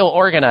or pill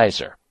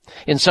organizer.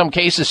 In some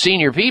cases,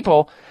 senior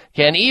people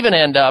can even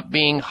end up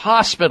being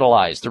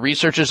hospitalized. The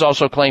researchers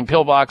also claim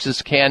pill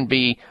boxes can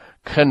be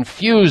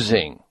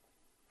confusing.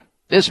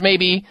 This may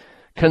be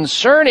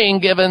concerning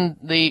given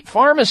the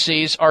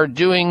pharmacies are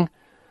doling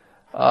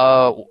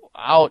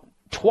out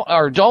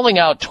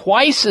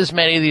twice as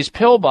many of these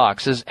pill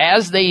boxes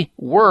as they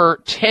were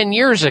 10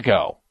 years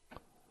ago.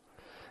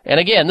 And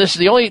again, this is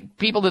the only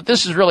people that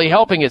this is really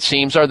helping, it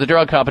seems, are the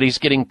drug companies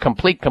getting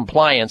complete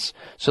compliance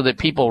so that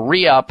people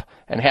re-up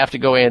and have to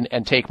go in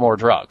and take more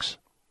drugs.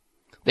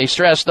 They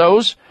stress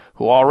those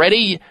who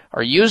already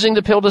are using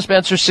the pill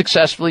dispenser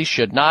successfully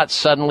should not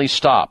suddenly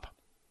stop.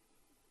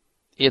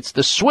 It's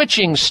the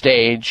switching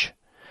stage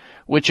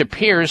which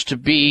appears to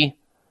be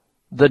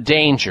the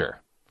danger.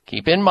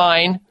 Keep in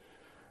mind,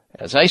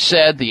 as I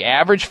said, the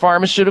average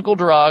pharmaceutical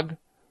drug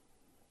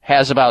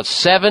has about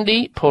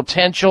 70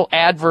 potential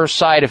adverse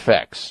side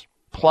effects,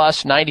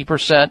 plus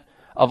 90%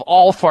 of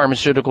all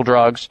pharmaceutical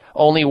drugs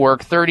only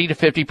work 30 to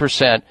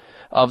 50%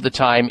 of the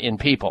time in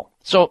people.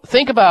 So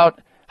think about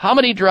how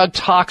many drug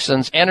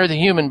toxins enter the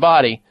human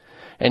body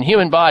and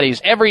human bodies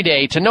every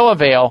day to no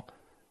avail,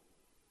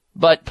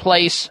 but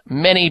place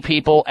many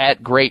people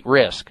at great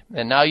risk.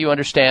 And now you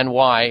understand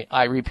why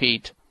I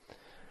repeat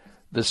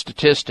the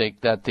statistic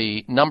that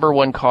the number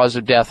one cause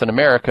of death in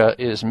America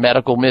is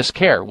medical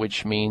miscare,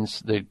 which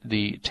means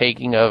the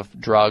taking of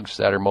drugs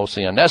that are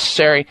mostly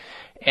unnecessary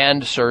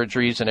and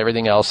surgeries and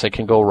everything else that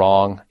can go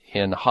wrong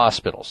in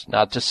hospitals.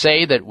 Not to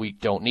say that we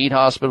don't need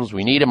hospitals.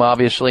 We need them,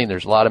 obviously, and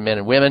there's a lot of men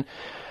and women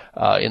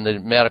in the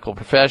medical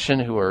profession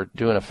who are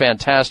doing a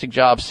fantastic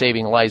job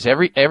saving lives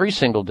every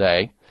single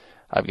day.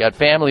 I've got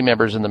family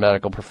members in the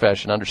medical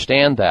profession,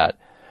 understand that.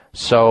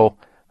 So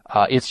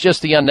it's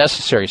just the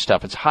unnecessary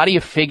stuff. It's how do you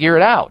figure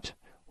it out?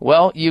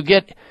 Well, you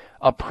get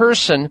a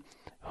person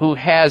who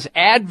has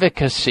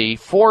advocacy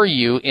for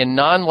you in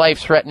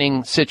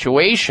non-life-threatening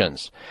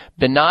situations.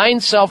 Benign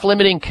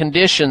self-limiting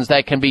conditions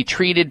that can be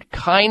treated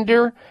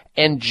kinder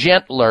and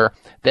gentler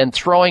than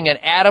throwing an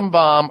atom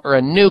bomb or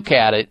a nuke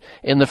at it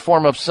in the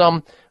form of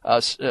some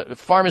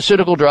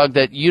pharmaceutical drug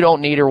that you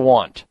don't need or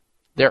want.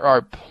 There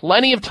are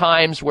plenty of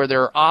times where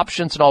there are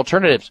options and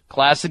alternatives.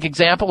 Classic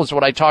example is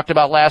what I talked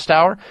about last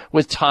hour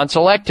with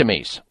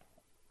tonsillectomies.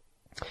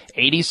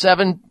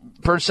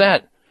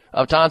 87%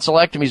 of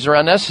tonsillectomies are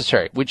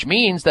unnecessary, which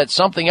means that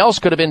something else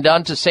could have been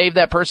done to save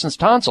that person's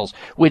tonsils,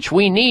 which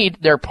we need.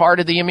 They're part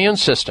of the immune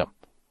system,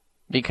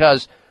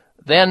 because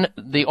then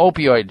the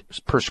opioid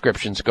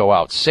prescriptions go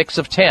out. 6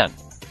 of 10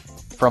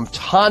 from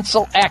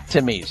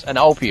tonsillectomies, an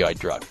opioid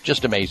drug.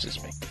 Just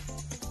amazes me.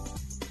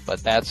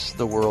 But that's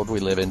the world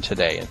we live in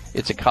today. And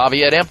it's a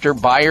caveat emptor,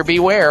 buyer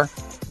beware.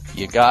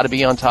 You got to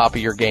be on top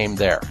of your game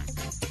there.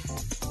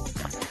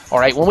 All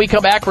right, when we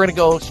come back, we're going to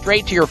go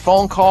straight to your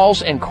phone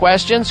calls and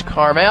questions.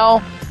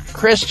 Carmel,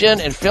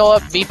 Christian, and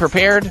Philip, be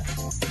prepared.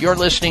 You're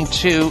listening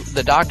to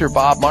the Dr.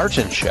 Bob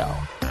Martin Show.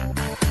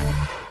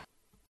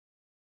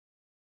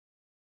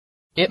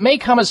 It may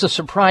come as a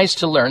surprise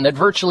to learn that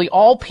virtually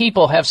all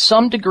people have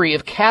some degree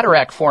of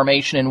cataract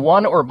formation in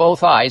one or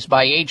both eyes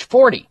by age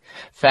 40.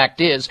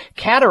 Fact is,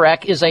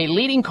 cataract is a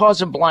leading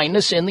cause of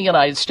blindness in the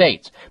United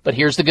States. But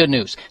here's the good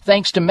news.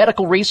 Thanks to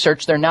medical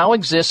research, there now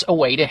exists a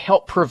way to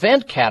help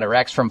prevent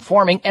cataracts from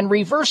forming and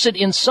reverse it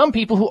in some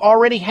people who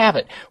already have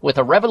it with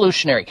a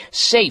revolutionary,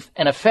 safe,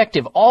 and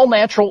effective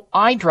all-natural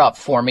eye drop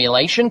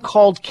formulation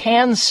called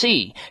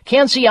Can-C.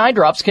 Can-C eye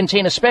drops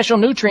contain a special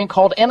nutrient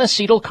called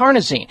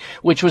N-acetylcarnosine,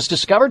 which was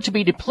discovered to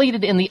be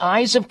depleted in the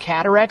eyes of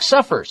cataract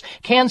sufferers.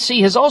 Can-C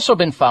has also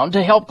been found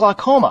to help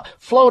glaucoma,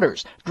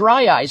 floaters,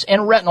 dry eyes,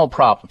 and retinal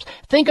problems.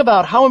 Think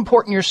about how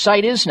important your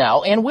sight is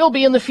now and will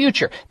be in the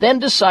future. Then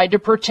decide to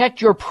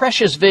protect your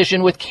precious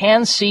vision with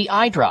Can-C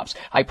eye drops.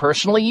 I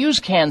personally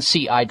use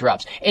Can-C eye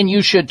drops, and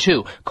you should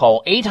too.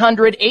 Call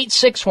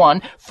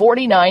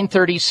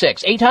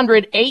 800-861-4936.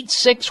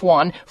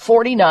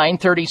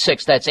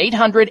 800-861-4936. That's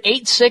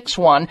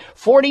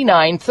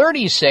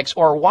 800-861-4936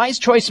 or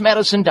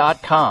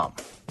wisechoicemedicine.com.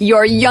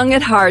 You're young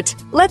at heart.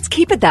 Let's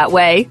keep it that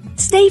way.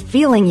 Stay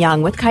feeling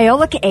young with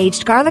Kyolic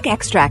Aged Garlic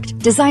Extract,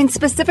 designed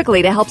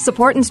specifically to help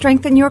support and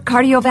strengthen your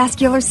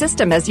cardiovascular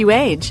system as you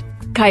age.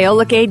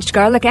 Kyolic Aged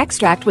Garlic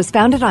Extract was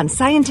founded on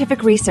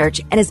scientific research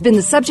and has been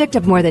the subject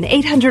of more than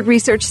 800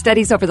 research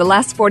studies over the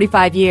last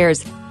 45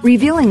 years,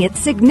 revealing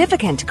its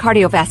significant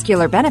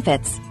cardiovascular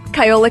benefits.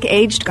 Kyolic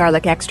Aged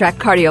Garlic Extract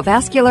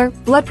cardiovascular,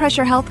 blood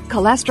pressure health,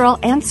 cholesterol,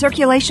 and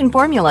circulation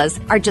formulas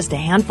are just a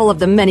handful of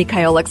the many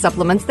Kyolic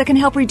supplements that can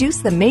help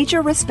reduce the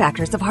major risk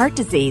factors of heart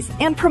disease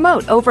and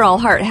promote overall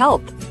heart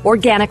health.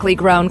 Organically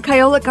grown,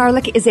 Kyolic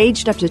garlic is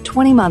aged up to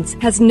 20 months,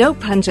 has no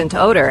pungent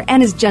odor,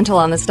 and is gentle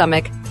on the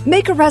stomach.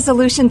 Make a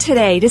resolution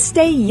today to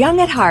stay young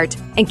at heart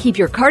and keep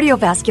your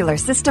cardiovascular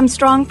system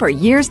strong for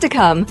years to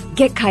come.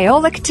 Get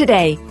Kyolic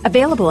today.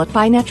 Available at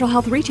fine natural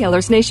health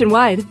retailers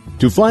nationwide.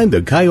 To find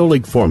the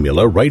Kyolic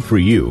formula right for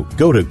you,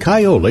 go to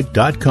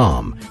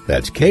Kyolic.com.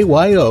 That's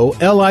KYOLIC.com.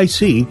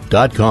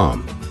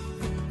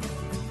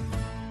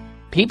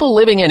 People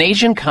living in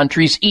Asian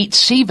countries eat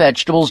sea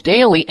vegetables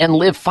daily and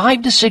live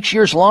 5 to 6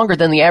 years longer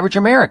than the average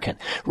American.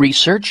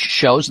 Research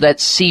shows that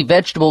sea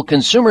vegetable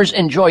consumers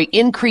enjoy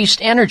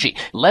increased energy,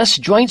 less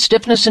joint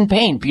stiffness and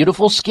pain,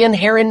 beautiful skin,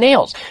 hair, and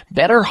nails,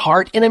 better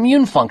heart and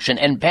immune function,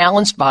 and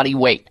balanced body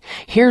weight.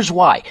 Here's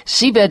why.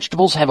 Sea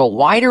vegetables have a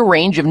wider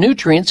range of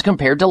nutrients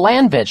compared to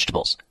land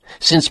vegetables.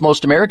 Since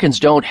most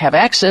Americans don't have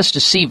access to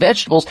sea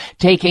vegetables,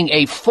 taking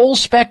a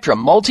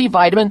full-spectrum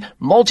multivitamin,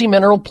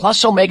 multimineral,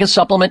 plus omega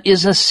supplement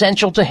is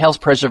essential to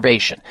health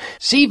preservation.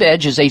 Sea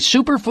Veg is a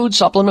superfood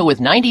supplement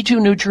with 92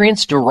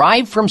 nutrients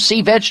derived from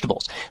sea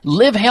vegetables.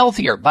 Live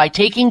healthier by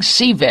taking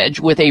Sea Veg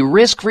with a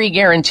risk-free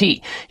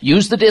guarantee.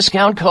 Use the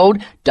discount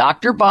code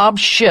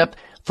DrBobShip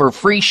for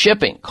free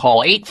shipping.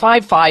 Call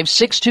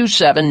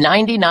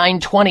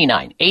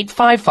 855-627-9929,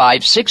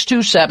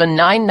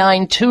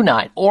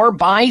 855-627-9929, or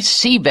buy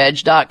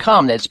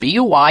SeaVeg.com. That's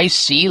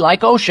B-U-Y-C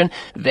like ocean,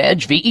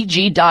 veg,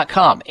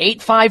 V-E-G.com,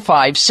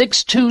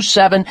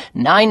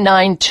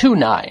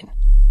 855-627-9929.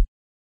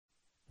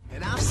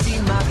 And I've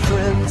seen my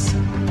friends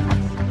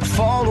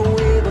fall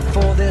away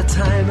before their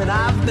time, and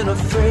I've been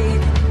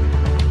afraid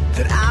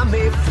that I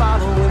may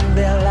follow in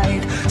their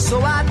light. So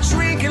I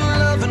drink and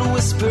love and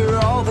whisper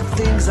all the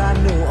things I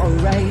know are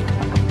right.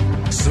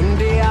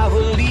 Someday I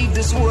will leave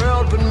this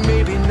world, but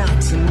maybe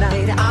not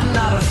tonight. I'm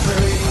not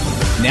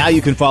afraid. Now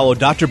you can follow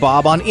Dr.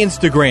 Bob on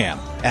Instagram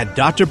at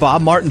Dr.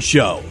 Bob Martin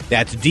Show.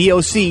 That's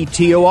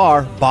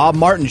DOCTOR Bob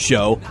Martin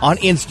Show on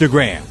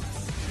Instagram.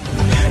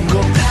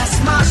 Go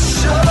past my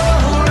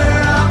shoulder,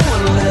 I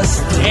wanna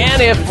listen.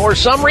 And if for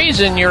some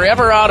reason you're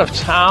ever out of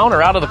town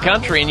or out of the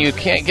country and you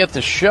can't get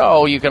the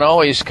show, you can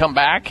always come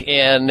back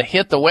and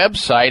hit the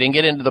website and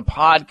get into the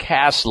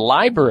podcast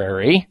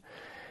library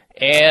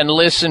and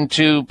listen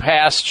to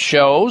past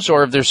shows,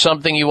 or if there's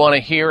something you want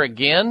to hear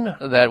again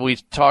that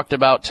we've talked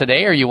about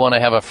today, or you want to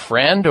have a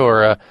friend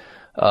or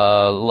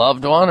a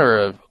loved one or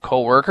a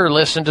coworker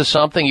listen to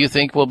something you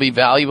think will be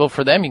valuable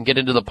for them, you can get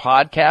into the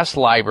podcast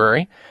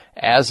library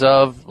as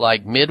of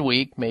like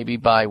midweek, maybe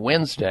by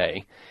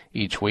Wednesday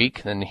each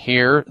week, and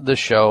hear the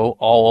show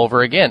all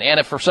over again. And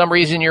if for some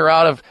reason you're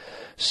out of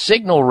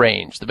signal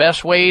range, the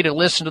best way to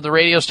listen to the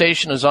radio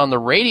station is on the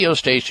radio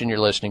station you're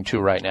listening to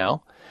right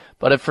now.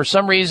 But if for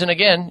some reason,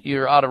 again,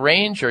 you're out of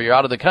range or you're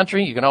out of the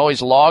country, you can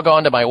always log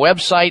on to my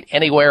website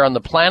anywhere on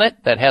the planet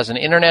that has an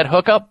internet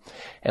hookup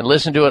and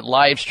listen to it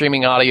live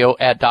streaming audio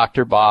at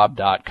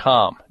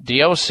drbob.com.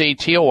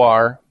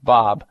 DOCTOR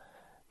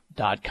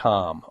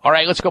Bob.com. All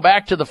right, let's go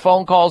back to the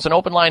phone calls and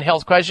open line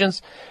health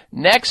questions.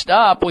 Next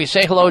up, we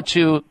say hello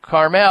to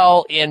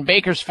Carmel in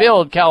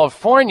Bakersfield,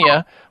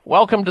 California.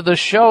 Welcome to the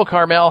show,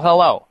 Carmel.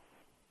 Hello.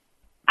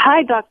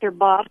 Hi, Dr.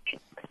 Bob.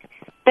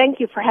 Thank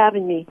you for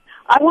having me.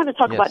 I want to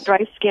talk about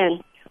dry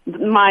skin.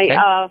 My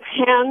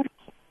hands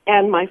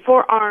and my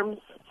forearms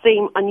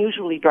seem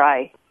unusually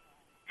dry.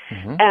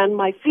 Mm-hmm. And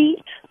my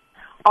feet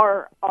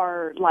are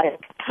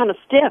like kind of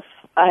stiff.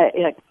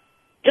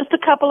 Just a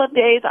couple of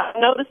days,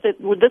 I've noticed it.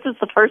 This is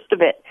the first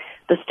of it,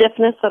 the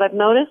stiffness that I've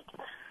noticed.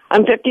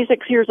 I'm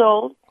 56 years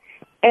old.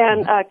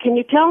 And can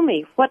you tell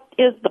me, what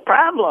is the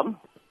problem?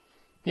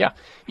 Yeah.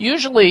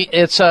 Usually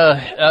it's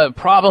a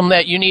problem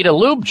that you need a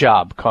lube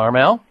job,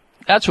 Carmel.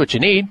 That's what you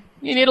need.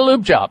 You need a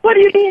lube job. What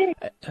do you mean?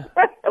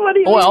 What do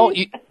you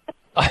mean?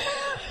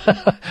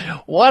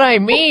 What I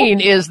mean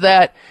is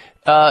that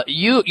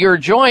your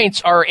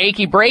joints are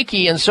achy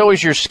breaky, and so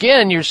is your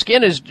skin. Your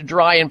skin is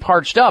dry and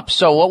parched up.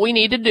 So what we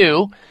need to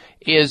do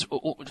is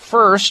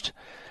first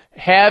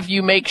have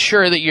you make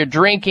sure that you're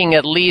drinking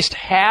at least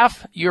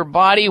half your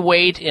body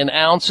weight in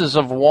ounces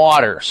of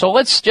water. So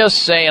let's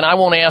just say, and I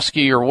won't ask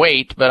you your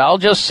weight, but I'll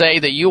just say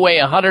that you weigh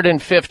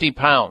 150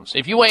 pounds.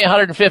 If you weigh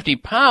 150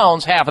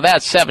 pounds, half of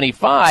that's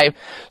 75.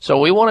 So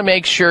we want to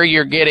make sure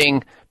you're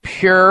getting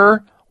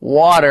pure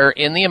water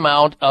in the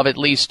amount of at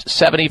least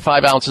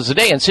 75 ounces a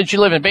day. And since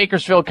you live in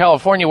Bakersfield,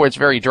 California, where it's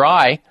very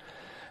dry,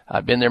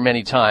 I've been there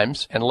many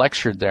times and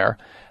lectured there,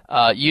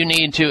 you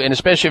need to, and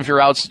especially if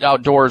you're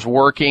outdoors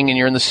working and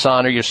you're in the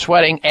sun or you're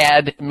sweating,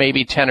 add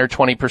maybe 10 or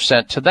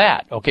 20% to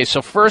that. Okay,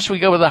 so first we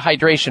go with the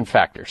hydration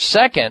factor.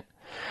 Second,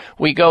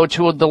 we go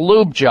to the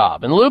lube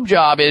job. And lube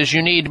job is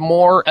you need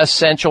more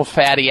essential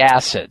fatty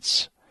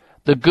acids,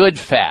 the good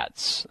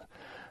fats,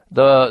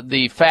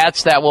 the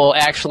fats that will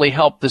actually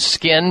help the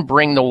skin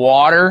bring the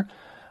water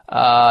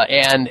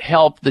and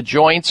help the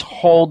joints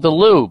hold the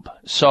lube.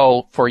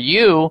 So for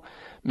you,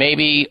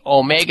 maybe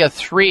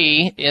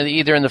omega-3,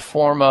 either in the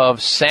form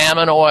of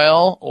salmon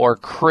oil or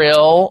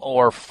krill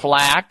or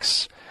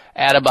flax,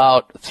 at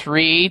about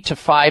 3,000 to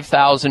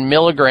 5,000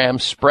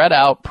 milligrams spread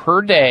out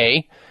per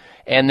day,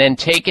 and then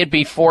take it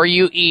before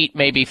you eat,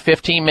 maybe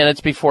 15 minutes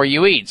before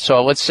you eat.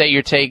 So let's say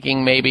you're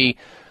taking maybe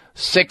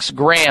 6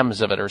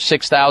 grams of it, or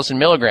 6,000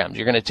 milligrams.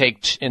 You're going to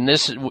take in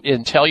this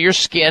until your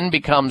skin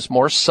becomes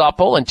more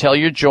supple, until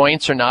your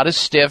joints are not as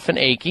stiff and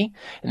achy,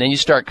 and then you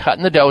start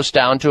cutting the dose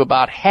down to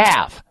about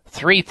half,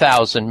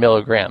 3,000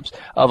 milligrams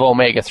of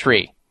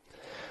omega-3.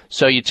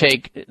 So you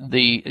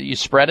you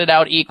spread it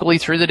out equally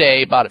through the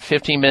day, about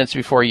 15 minutes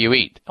before you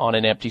eat on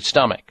an empty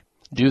stomach.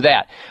 Do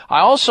that.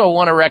 I also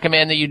want to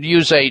recommend that you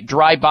use a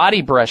dry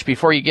body brush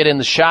before you get in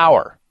the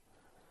shower.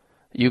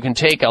 You can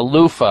take a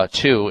loofah,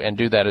 too, and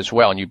do that as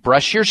well. And you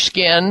brush your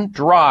skin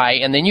dry,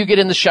 and then you get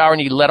in the shower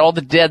and you let all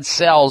the dead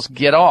cells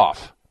get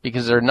off,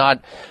 because they're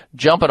not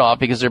jumping off,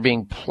 because they're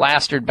being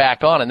plastered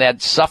back on, and that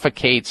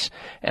suffocates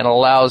and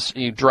allows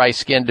your dry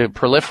skin to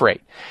proliferate.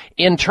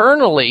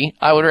 Internally,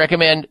 I would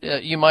recommend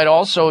you might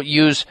also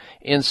use,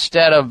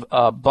 instead of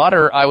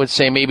butter, I would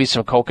say maybe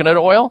some coconut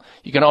oil.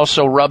 You can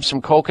also rub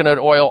some coconut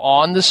oil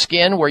on the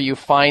skin where you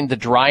find the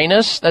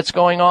dryness that's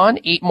going on.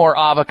 Eat more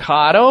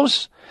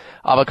avocados.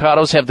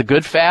 Avocados have the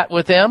good fat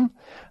with them.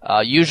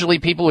 Usually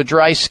people with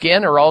dry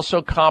skin are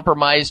also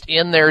compromised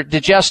in their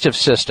digestive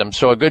system,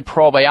 so a good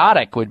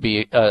probiotic would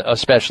be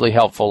especially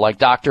helpful, like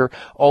Dr.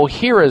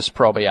 Ohhira's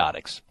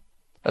probiotics.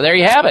 Well, there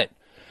you have it.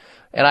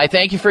 And I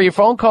thank you for your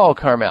phone call,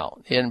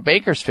 Carmel, in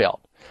Bakersfield.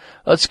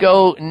 Let's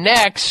go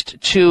next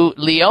to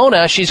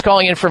Leona. She's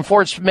calling in from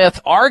Fort Smith,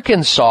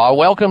 Arkansas.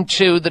 Welcome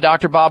to the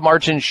Dr. Bob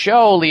Martin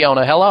Show,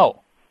 Leona.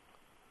 Hello.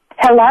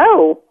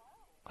 Hello.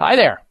 Hi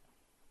there.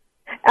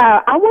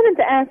 I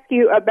wanted to ask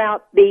you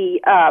about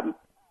the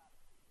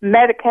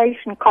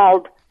medication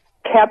called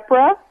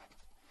Keppra,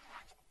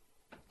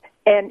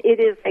 and it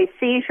is a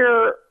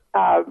seizure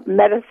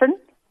medicine.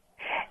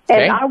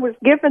 Okay. And I was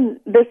given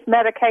this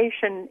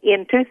medication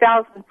in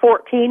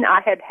 2014.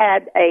 I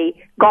had a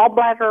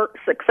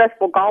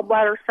successful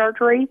gallbladder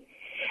surgery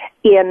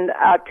in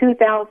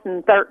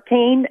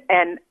 2013,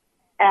 and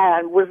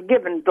was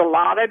given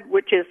Dilaudid,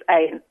 which is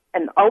an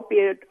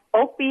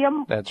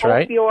opium. That's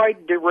right.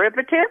 Opioid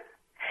derivative.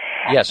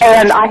 Yes.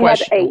 And I had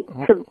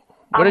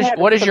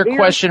What is your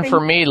question for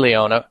me,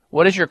 Leona?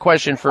 What is your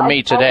question for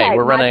me today? Okay,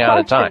 we're running out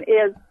of time. My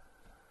question is,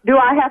 do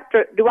I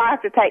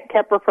have to take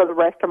Keppra for the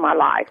rest of my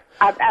life?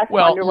 I've asked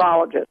my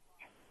neurologist.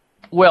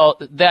 Well,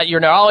 that your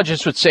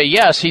neurologist would say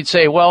yes. He'd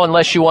say, well,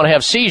 unless you want to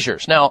have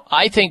seizures. Now,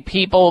 I think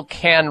people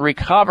can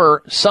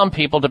recover, some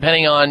people,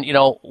 depending on,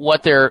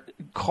 what their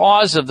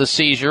cause of the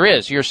seizure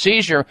is. Your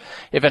seizure,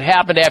 if it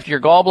happened after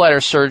your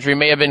gallbladder surgery,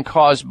 may have been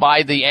caused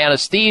by the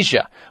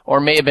anesthesia,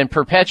 or may have been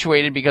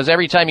perpetuated because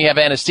every time you have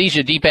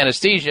anesthesia, deep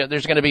anesthesia,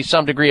 there's going to be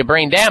some degree of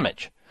brain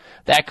damage.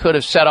 That could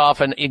have set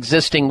off an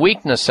existing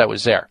weakness that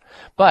was there.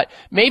 But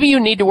maybe you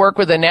need to work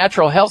with a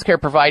natural healthcare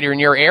provider in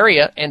your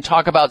area and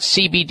talk about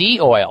CBD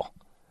oil.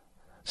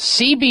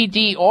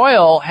 CBD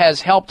oil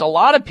has helped a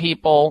lot of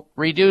people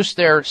reduce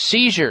their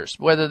seizures,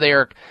 whether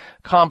they're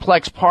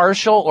complex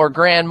partial or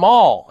grand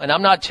mal. And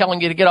I'm not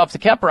telling you to get off the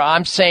Keppra.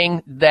 I'm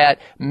saying that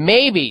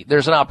maybe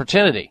there's an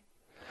opportunity.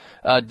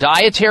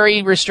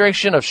 Dietary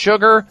restriction of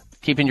sugar,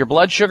 keeping your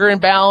blood sugar in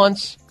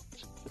balance,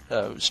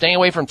 staying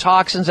away from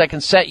toxins that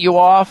can set you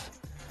off,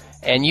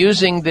 and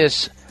using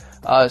this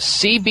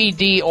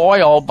CBD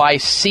oil by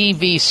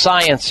CV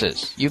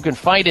Sciences. You can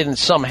find it in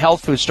some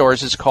health food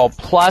stores. It's called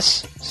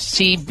Plus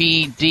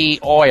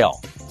CBD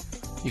Oil.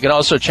 You can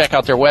also check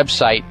out their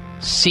website,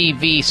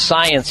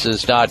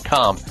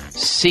 cvsciences.com.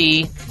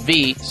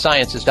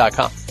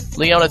 cvsciences.com.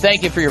 Leona,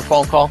 thank you for your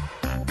phone call.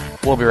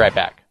 We'll be right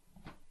back.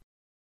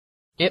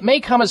 It may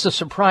come as a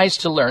surprise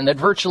to learn that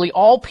virtually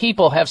all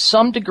people have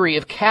some degree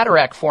of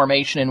cataract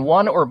formation in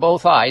one or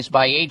both eyes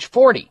by age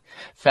 40.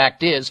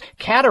 Fact is,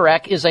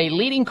 cataract is a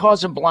leading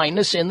cause of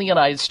blindness in the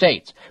United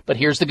States. But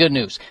here's the good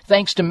news.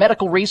 Thanks to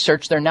medical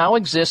research, there now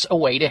exists a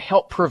way to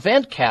help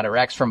prevent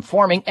cataracts from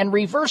forming and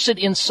reverse it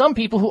in some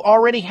people who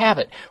already have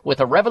it with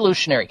a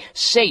revolutionary,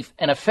 safe,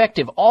 and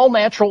effective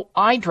all-natural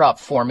eye drop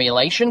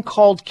formulation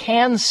called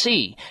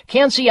Can-C.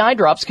 Can-C eye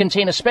drops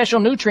contain a special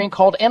nutrient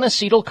called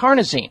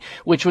N-acetylcarnosine,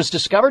 which was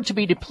discovered to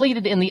be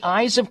depleted in the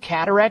eyes of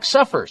cataract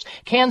sufferers.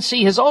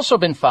 Can-C has also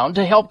been found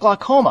to help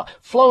glaucoma,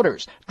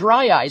 floaters,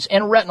 dry eyes,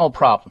 and retinal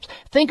problems.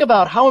 Think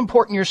about how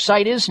important your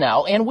sight is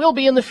now and will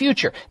be in the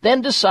future. Then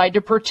decide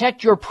to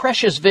protect your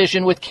precious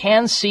vision with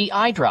Can-C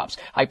eye drops.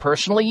 I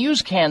personally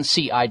use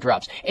Can-C eye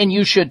drops, and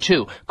you should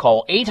too.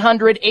 Call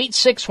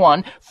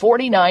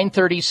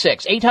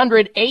 800-861-4936.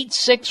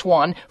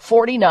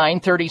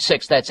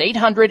 800-861-4936. That's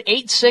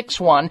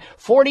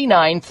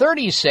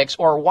 800-861-4936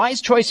 or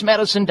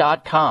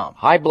wisechoicemedicine.com.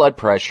 High blood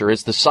pressure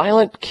is the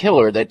silent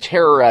killer that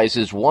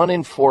terrorizes 1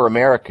 in 4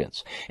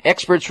 Americans.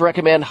 Experts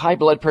recommend high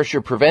blood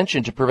pressure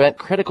prevention to prevent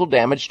critical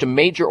damage to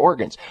major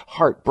organs,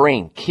 heart,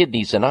 brain,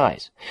 kidneys, and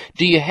eyes.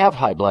 Do you have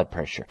high blood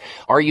pressure?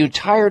 Are you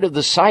tired of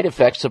the side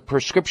effects of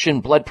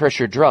prescription blood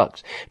pressure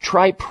drugs?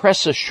 Try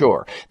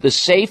PressAssure, the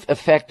safe,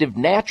 effective,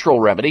 natural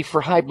remedy for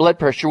high blood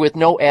pressure with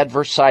no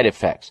adverse side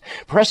effects.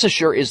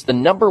 PressAssure is the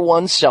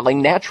 #1 selling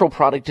natural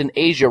product in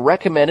Asia,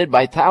 recommended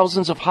by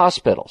thousands of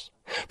hospitals.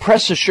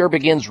 PressAssure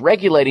begins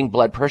regulating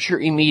blood pressure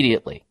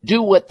immediately.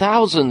 Do what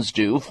thousands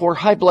do for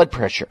high blood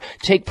pressure.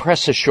 Take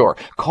PressAssure.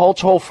 Call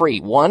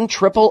toll-free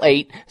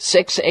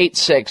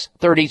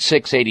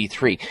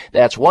 1-888-686-3683.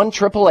 That's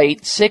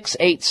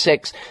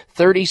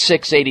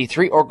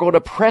 1-888-686-3683 or go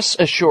to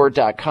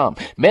PressAssure.com.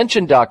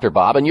 Mention Dr.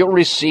 Bob and you'll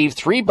receive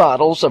 3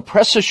 bottles of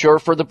PressAssure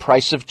for the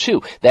price of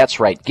 2. That's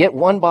right. Get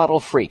 1 bottle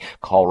free.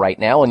 Call right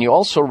now and you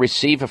also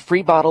receive a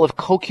free bottle of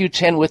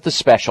CoQ10 with the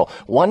special.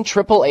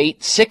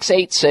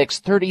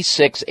 1-888-686-3683.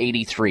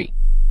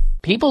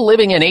 People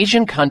living in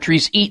Asian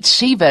countries eat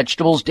sea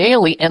vegetables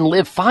daily and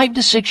live 5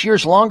 to 6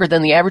 years longer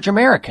than the average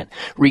American.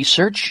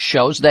 Research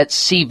shows that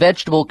sea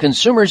vegetable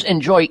consumers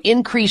enjoy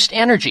increased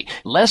energy,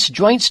 less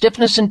joint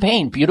stiffness and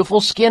pain, beautiful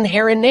skin,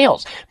 hair, and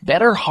nails,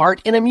 better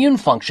heart and immune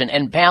function,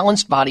 and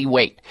balanced body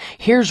weight.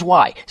 Here's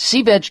why.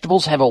 Sea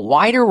vegetables have a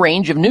wider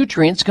range of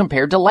nutrients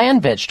compared to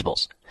land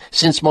vegetables.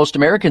 Since most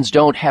Americans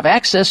don't have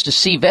access to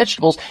sea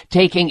vegetables,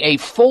 taking a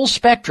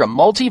full-spectrum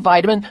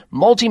multivitamin,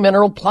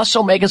 multimineral plus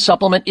omega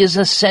supplement is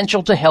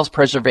essential to health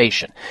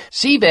preservation.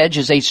 Sea Veg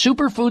is a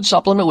superfood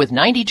supplement with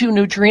 92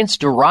 nutrients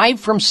derived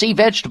from sea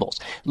vegetables.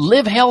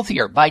 Live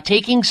healthier by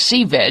taking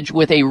Sea Veg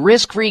with a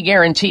risk-free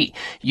guarantee.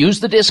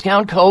 Use the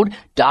discount code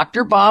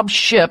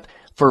DrBobShip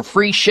for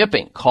free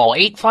shipping. Call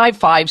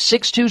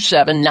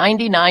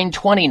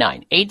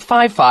 855-627-9929,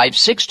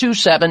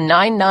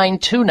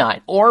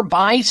 855-627-9929, or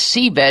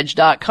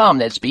buyseaveg.com.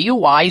 That's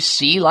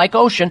B-U-Y-C like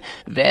ocean,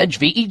 veg,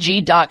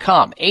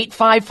 V-E-G.com,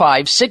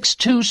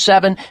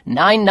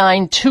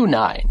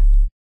 855-627-9929.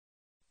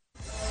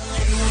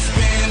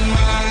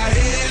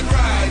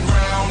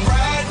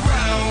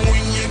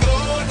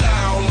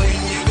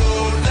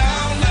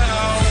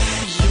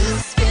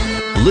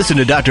 Listen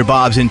to Dr.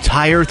 Bob's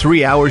entire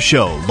 3-hour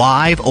show,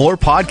 live or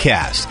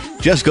podcast.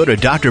 Just go to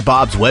Dr.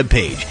 Bob's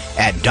webpage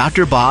at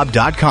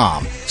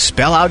drbob.com.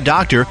 Spell out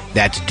doctor,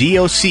 that's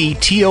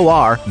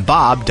D-O-C-T-O-R,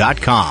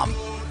 Bob.com.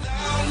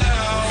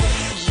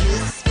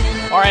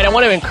 All right, I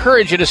want to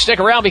encourage you to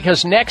stick around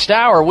because next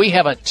hour we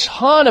have a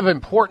ton of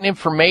important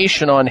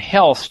information on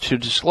health to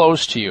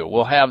disclose to you.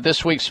 We'll have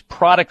this week's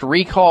product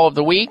recall of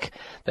the week,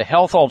 the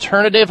health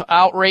alternative,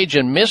 outrage,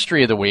 and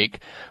mystery of the week.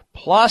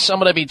 Plus, I'm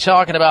going to be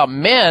talking about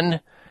men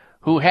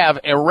who have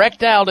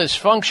erectile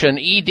dysfunction,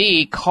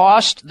 ED,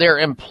 cost their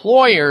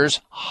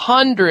employers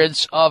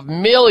hundreds of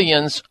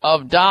millions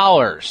of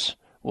dollars.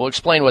 We'll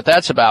explain what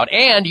that's about.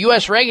 And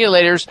U.S.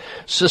 regulators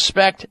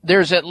suspect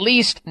there's at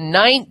least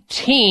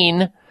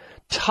 19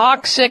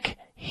 toxic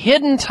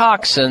hidden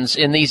toxins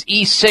in these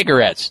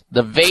e-cigarettes,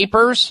 the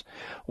vapors.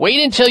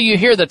 Wait until you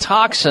hear the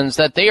toxins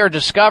that they are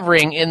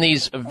discovering in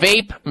these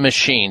vape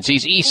machines,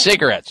 these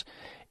e-cigarettes.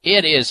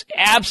 It is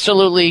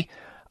absolutely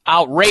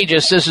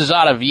outrageous. This is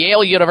out of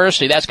Yale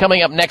University. That's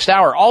coming up next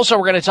hour. Also,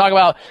 we're going to talk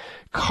about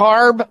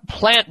carb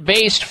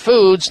plant-based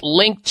foods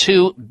linked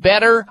to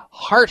better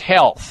heart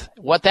health.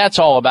 What that's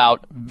all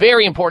about.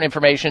 Very important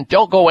information.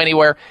 Don't go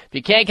anywhere. If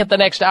you can't get the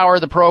next hour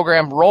of the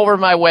program, roll over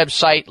to my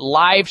website,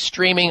 live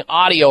streaming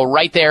audio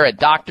right there at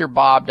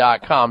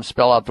drbob.com.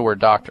 Spell out the word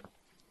doctor.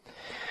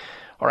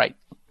 All right.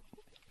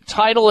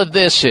 Title of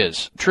this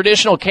is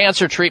Traditional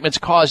Cancer Treatments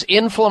Cause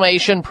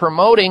Inflammation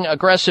Promoting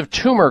Aggressive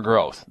Tumor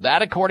Growth.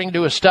 That according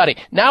to a study.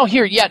 Now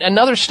here, yet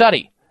another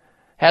study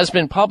has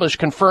been published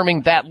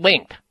confirming that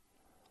link.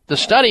 The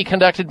study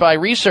conducted by a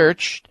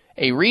research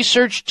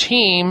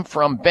team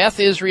from Beth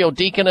Israel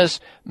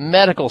Deaconess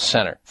Medical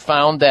Center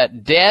found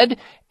that dead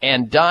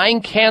and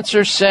dying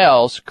cancer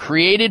cells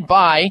created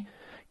by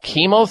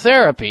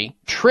chemotherapy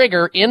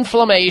trigger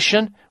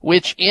inflammation,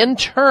 which in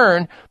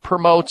turn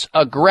promotes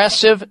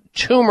aggressive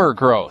tumor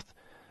growth.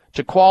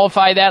 To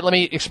qualify that, let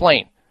me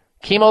explain.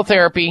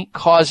 Chemotherapy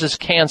causes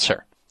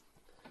cancer.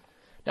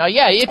 Now,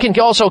 yeah, it can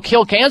also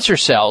kill cancer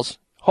cells,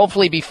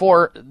 hopefully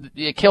before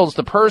it kills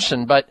the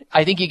person, but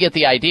I think you get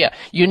the idea.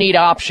 You need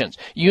options.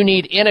 You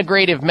need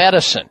integrative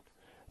medicine.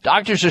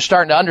 Doctors are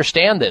starting to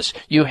understand this.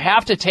 You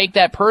have to take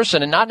that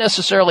person and not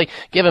necessarily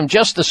give them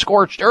just the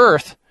scorched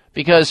earth,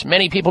 because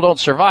many people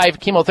don't survive.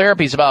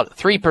 Chemotherapy is about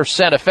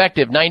 3%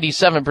 effective,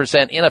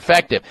 97%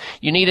 ineffective.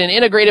 You need an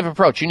integrative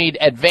approach. You need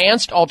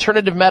advanced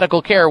alternative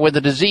medical care with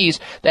a disease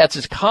that's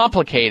as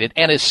complicated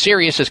and as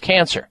serious as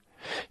cancer.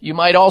 You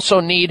might also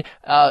need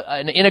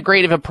an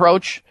integrative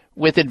approach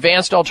with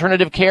advanced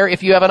alternative care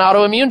if you have an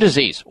autoimmune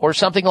disease or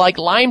something like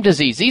Lyme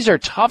disease. These are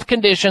tough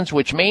conditions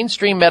which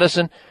mainstream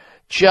medicine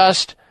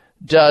just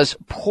does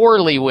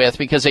poorly with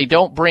because they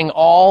don't bring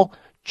all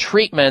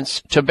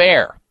treatments to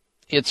bear.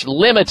 It's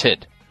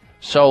limited.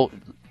 So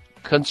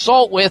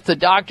consult with the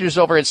doctors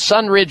over at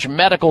Sunridge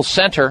Medical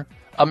Center,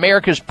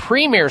 America's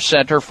premier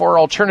center for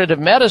alternative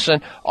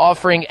medicine,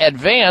 offering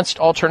advanced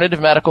alternative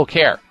medical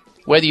care.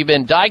 Whether you've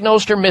been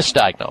diagnosed or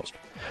misdiagnosed,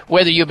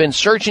 whether you've been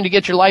searching to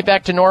get your life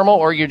back to normal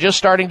or you're just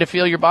starting to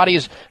feel your body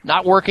is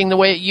not working the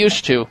way it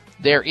used to,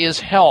 there is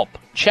help.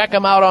 Check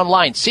them out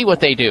online. See what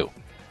they do.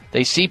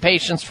 They see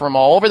patients from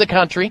all over the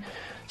country.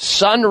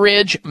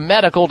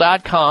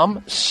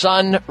 sunridgemedical.com,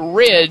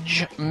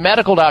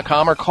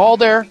 sunridgemedical.com, or call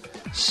there,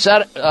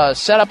 set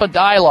up a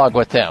dialogue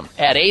with them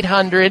at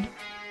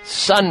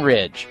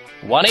 800-SUNRIDGE,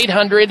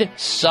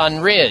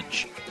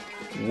 1-800-SUNRIDGE,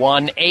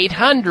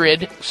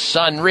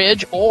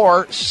 1-800-SUNRIDGE,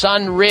 or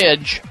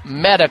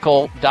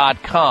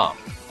sunridgemedical.com.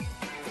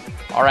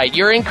 All right,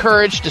 you're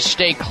encouraged to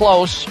stay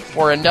close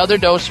for another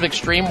dose of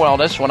extreme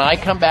wellness. When I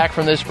come back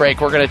from this break,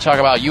 we're going to talk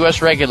about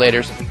U.S.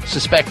 regulators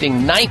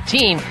suspecting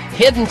 19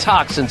 hidden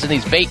toxins in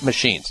these vape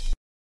machines.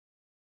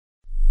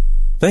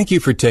 Thank you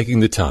for taking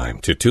the time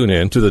to tune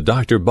in to the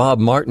Dr. Bob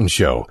Martin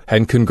Show,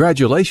 and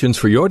congratulations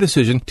for your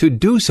decision to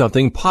do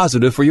something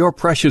positive for your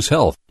precious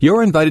health.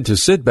 You're invited to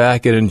sit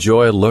back and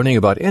enjoy learning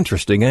about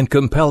interesting and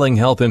compelling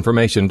health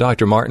information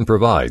Dr. Martin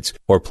provides.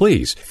 Or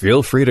please,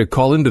 feel free to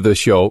call into the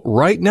show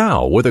right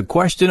now with a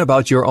question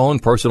about your own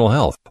personal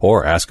health,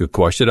 or ask a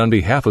question on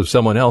behalf of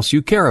someone else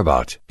you care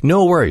about.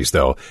 No worries,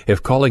 though.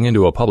 If calling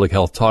into a public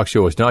health talk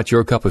show is not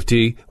your cup of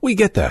tea, we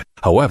get that.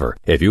 However,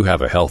 if you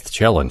have a health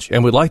challenge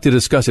and would like to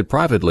discuss it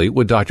privately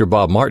with Dr.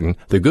 Bob Martin,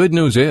 the good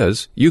news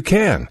is you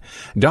can.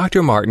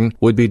 Dr. Martin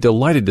would be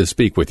delighted to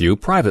speak with you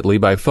privately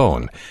by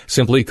phone.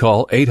 Simply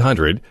call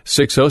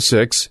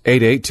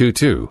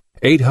 800-606-8822.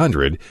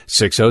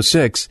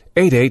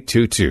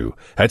 800-606-8822.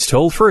 That's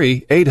toll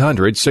free,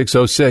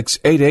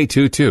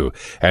 800-606-8822,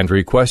 and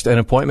request an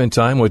appointment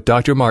time with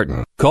Dr.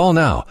 Martin. Call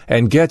now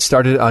and get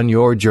started on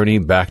your journey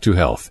back to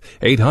health.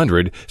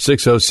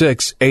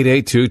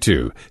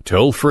 800-606-8822.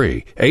 Toll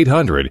free,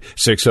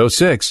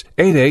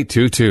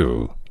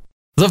 800-606-8822.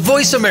 The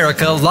Voice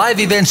America Live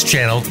Events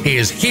channel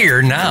is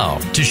here now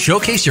to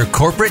showcase your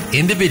corporate,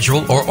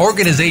 individual, or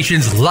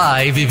organization's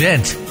live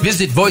event.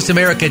 Visit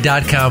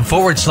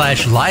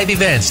voiceamerica.com/live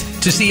events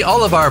to see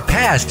all of our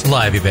past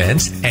live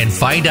events and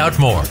find out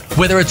more.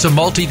 Whether it's a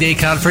multi-day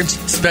conference,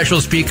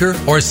 special speaker,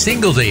 or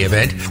single-day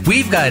event,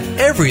 we've got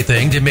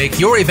everything to make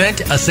your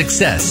event a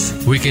success.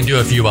 We can do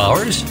a few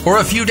hours or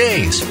a few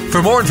days.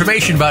 For more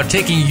information about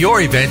taking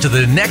your event to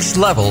the next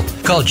level,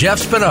 call Jeff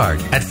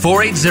Spinard at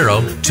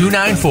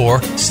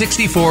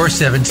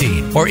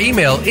 480-294-6417 or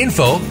email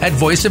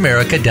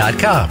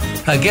info@voiceamerica.com.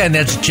 Again,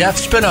 that's Jeff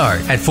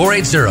Spinard at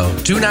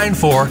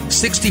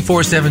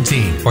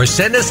 480-294-6417 or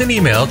send us an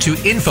email to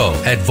info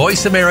info at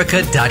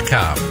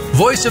voiceamerica.com.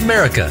 Voice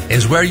America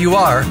is where you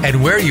are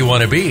and where you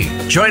want to be.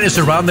 Join us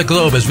around the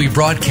globe as we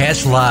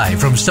broadcast live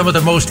from some of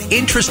the most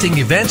interesting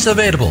events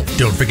available.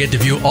 Don't forget to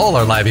view all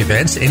our live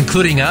events,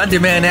 including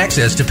on-demand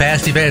access to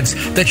past events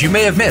that you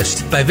may have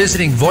missed by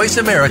visiting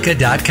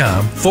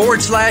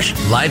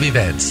voiceamerica.com/live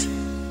events.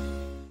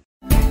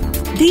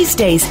 These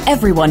days,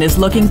 everyone is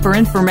looking for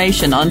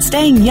information on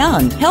staying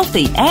young,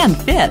 healthy, and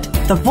fit.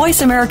 The Voice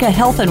America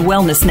Health and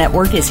Wellness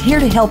Network is here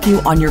to help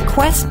you on your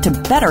quest to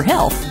better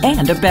health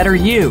and a better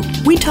you.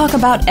 We talk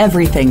about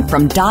everything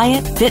from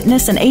diet,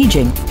 fitness, and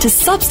aging to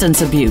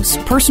substance abuse,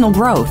 personal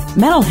growth,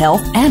 mental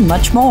health, and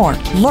much more.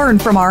 Learn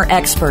from our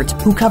experts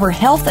who cover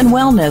health and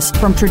wellness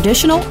from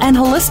traditional and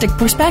holistic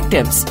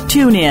perspectives.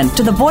 Tune in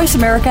to the Voice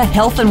America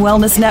Health and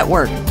Wellness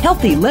Network.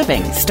 Healthy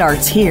living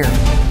starts here.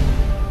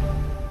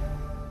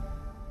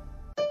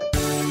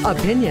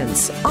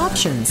 Opinions,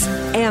 options,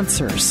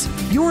 answers.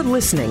 You're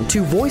listening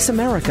to Voice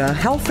America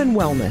Health and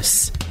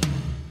Wellness.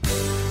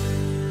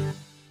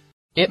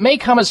 It may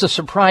come as a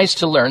surprise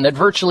to learn that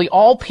virtually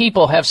all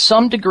people have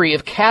some degree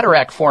of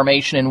cataract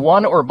formation in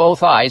one or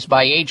both eyes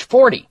by age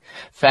 40.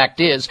 Fact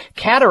is,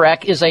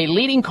 cataract is a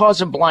leading cause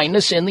of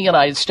blindness in the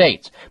United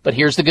States. But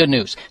here's the good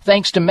news.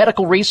 Thanks to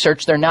medical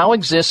research, there now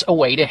exists a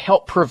way to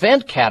help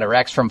prevent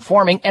cataracts from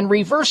forming and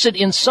reverse it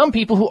in some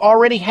people who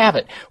already have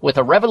it with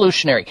a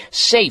revolutionary,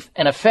 safe,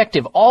 and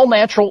effective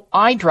all-natural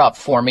eye drop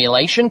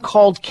formulation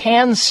called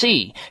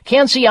Can-C.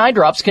 Can-C eye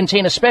drops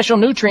contain a special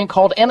nutrient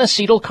called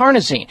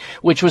N-acetylcarnosine,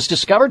 which was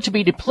discovered to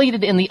be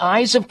depleted in the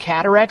eyes of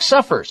cataract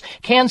sufferers.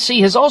 Can-C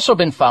has also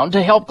been found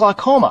to help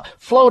glaucoma,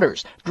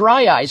 floaters,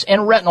 dry eyes,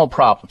 and retinal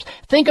problems.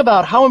 Think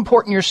about how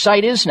important your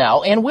sight is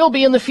now and will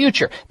be in the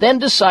future. Then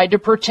decide to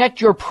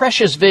protect your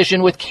precious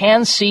vision with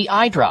Can-C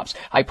eye drops.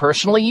 I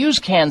personally use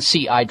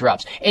Can-C eye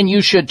drops, and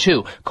you should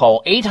too.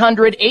 Call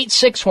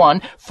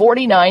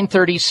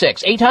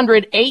 800-861-4936.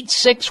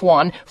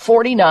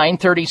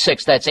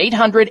 800-861-4936. That's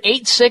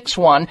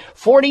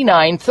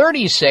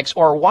 800-861-4936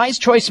 or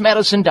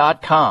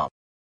wisechoicemedicine.com.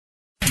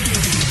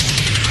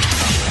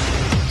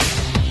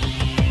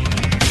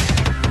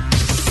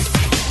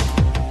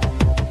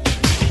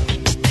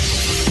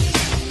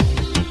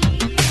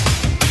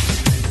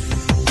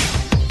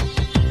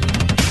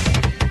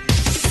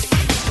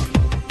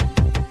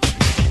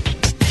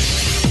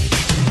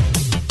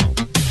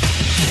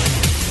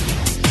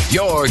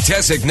 Your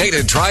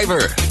designated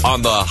driver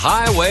on the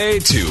highway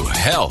to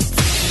health.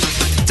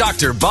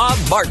 Dr. Bob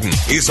Martin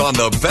is on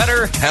the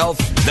Better Health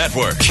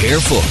Network.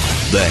 Careful.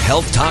 The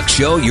health talk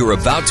show you're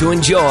about to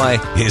enjoy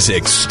is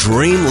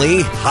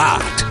extremely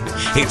hot.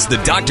 It's the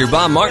Dr.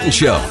 Bob Martin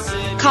Show.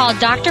 Call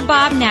Dr.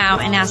 Bob now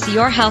and ask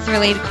your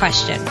health-related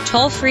question.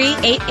 Toll free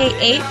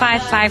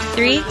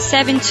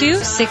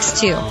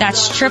 888-553-7262.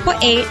 That's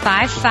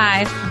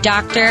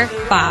 888-55-Dr.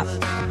 Bob.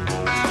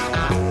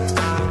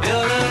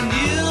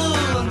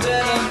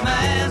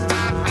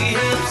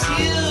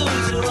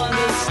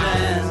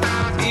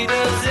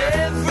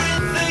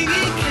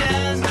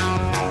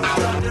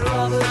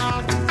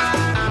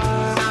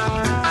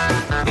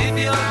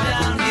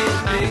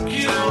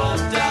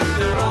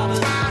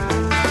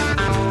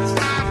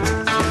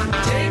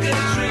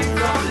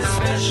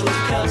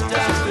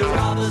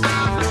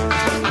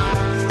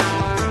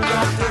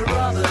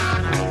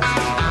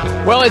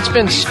 Well, it's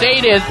been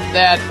stated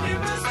that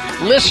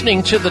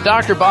listening to the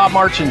Dr. Bob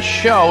Martin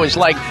Show is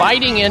like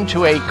biting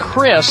into a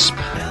crisp,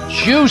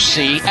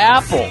 juicy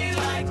apple.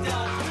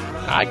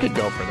 I could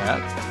go for that.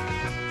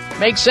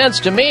 Makes sense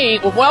to me.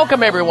 Well,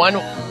 welcome, everyone.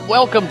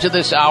 Welcome to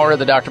this hour of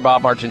the Dr.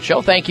 Bob Martin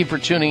Show. Thank you for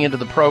tuning into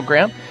the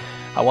program.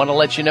 I want to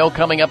let you know,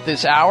 coming up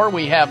this hour,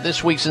 we have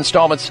this week's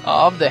installments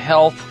of the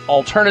Health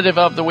Alternative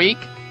of the Week,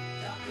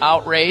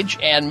 Outrage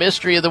and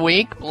Mystery of the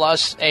Week,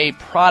 plus a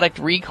product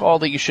recall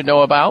that you should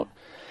know about.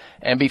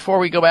 And before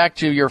we go back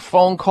to your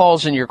phone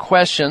calls and your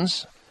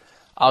questions,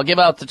 I'll give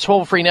out the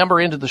toll-free number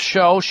into the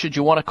show should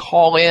you want to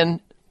call in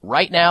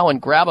right now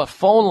and grab a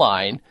phone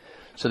line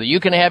so that you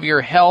can have your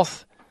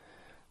health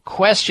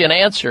question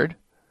answered.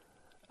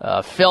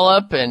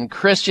 Philip and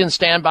Christian,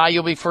 stand by.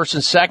 You'll be first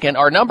and second.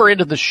 Our number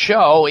into the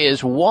show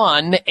is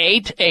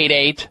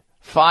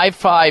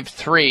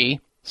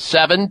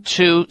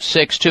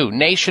 1-888-553-7262,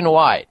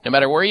 nationwide. No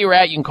matter where you're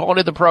at, you can call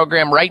into the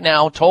program right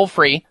now, toll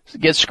free.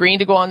 Get screened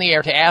to go on the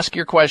air to ask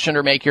your question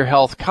or make your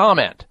health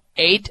comment.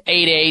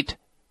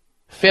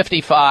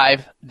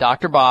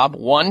 888-55-Dr. Bob,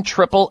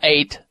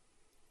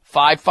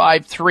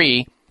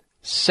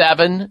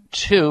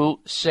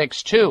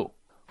 1-888-553-7262.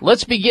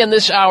 Let's begin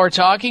this hour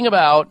talking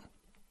about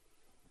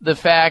the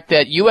fact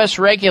that U.S.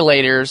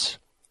 regulators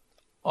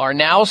are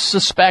now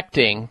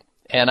suspecting,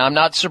 and I'm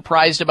not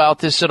surprised about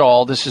this at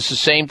all, this is the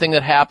same thing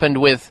that happened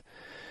with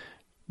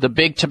the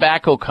big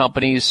tobacco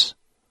companies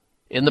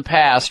in the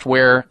past,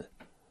 where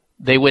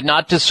they would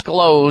not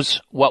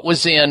disclose what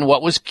was in,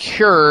 what was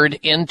cured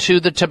into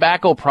the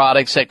tobacco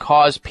products that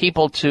caused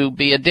people to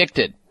be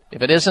addicted.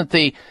 If it isn't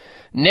the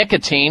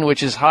nicotine,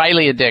 which is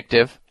highly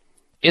addictive,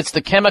 it's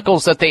the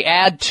chemicals that they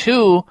add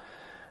to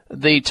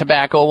the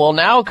tobacco. Well,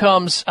 now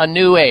comes a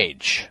new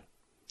age.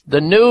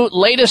 The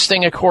latest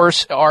thing, of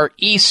course, are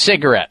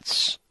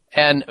e-cigarettes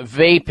and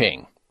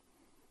vaping.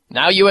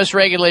 Now U.S.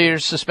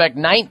 regulators suspect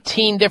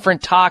 19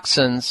 different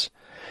toxins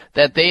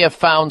that they have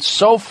found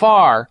so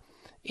far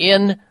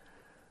in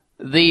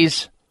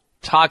these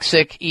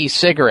toxic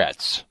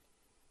e-cigarettes.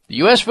 The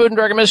U.S. Food and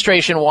Drug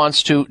Administration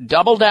wants to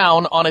double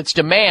down on its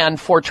demand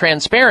for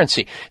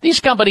transparency. These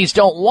companies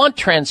don't want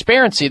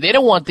transparency. They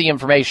don't want the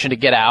information to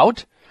get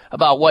out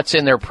about what's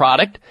in their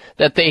product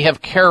that they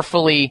have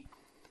carefully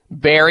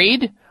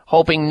buried,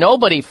 hoping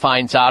nobody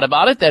finds out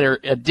about it, that are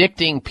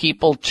addicting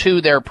people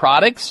to their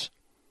products.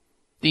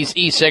 These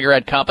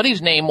e-cigarette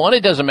companies, name one,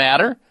 it doesn't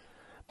matter,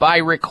 by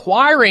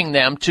requiring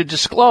them to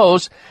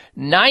disclose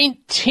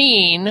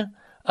 19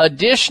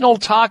 additional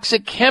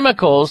toxic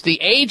chemicals the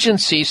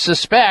agency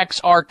suspects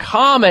are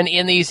common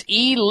in these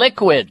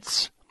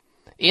e-liquids,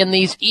 in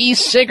these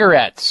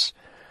e-cigarettes.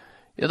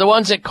 They're the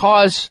ones that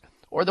cause,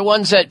 or the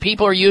ones that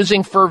people are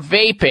using for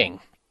vaping.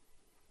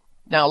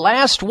 Now,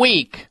 last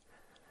week,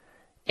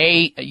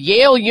 a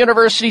Yale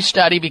University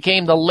study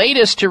became the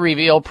latest to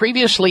reveal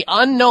previously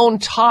unknown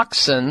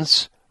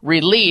toxins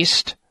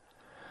released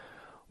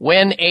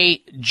when a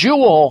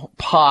Juul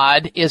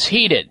pod is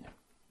heated.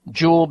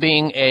 Juul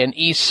being an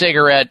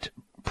e-cigarette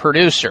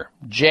producer.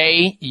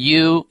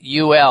 Juul.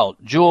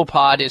 Juul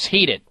pod is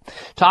heated.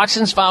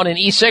 Toxins found in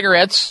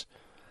e-cigarettes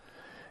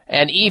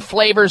and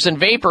e-flavors and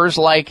vapors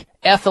like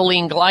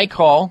ethylene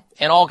glycol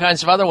and all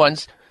kinds of other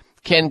ones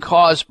can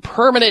cause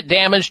permanent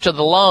damage to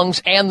the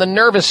lungs and the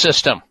nervous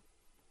system.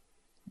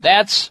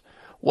 That's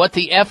what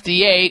the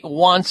FDA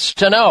wants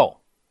to know.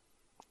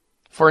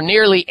 For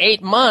nearly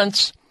 8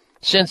 months,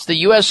 since the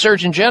U.S.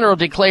 Surgeon General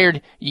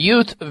declared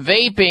youth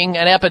vaping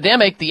an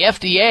epidemic, the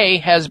FDA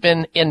has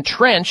been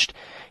entrenched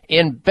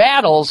in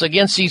battles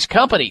against these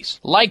companies,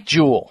 like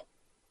Juul.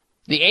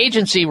 The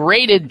agency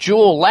raided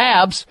Juul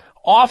Labs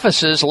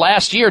offices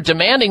last year,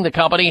 demanding the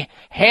company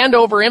hand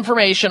over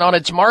information on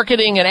its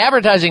marketing and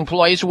advertising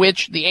employees,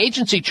 which the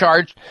agency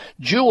charged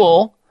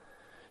Juul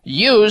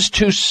used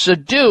to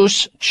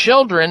seduce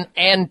children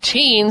and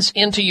teens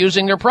into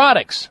using their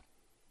products.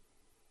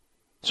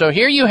 So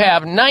here you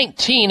have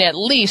 19 at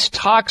least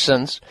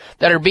toxins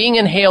that are being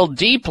inhaled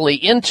deeply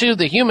into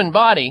the human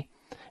body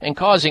and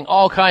causing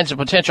all kinds of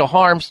potential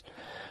harms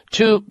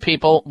to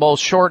people,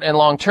 both short and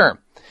long term.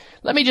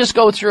 Let me just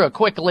go through a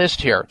quick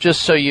list here,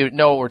 just so you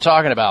know what we're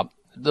talking about,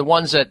 the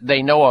ones that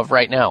they know of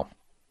right now.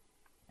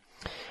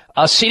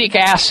 Acetic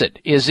acid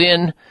is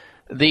in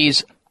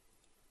these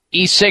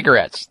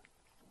e-cigarettes,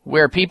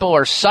 where people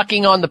are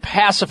sucking on the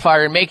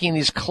pacifier and making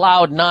these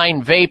Cloud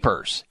 9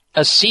 vapors.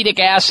 Acetic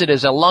acid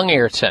is a lung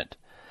irritant.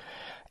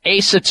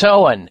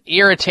 Acetoin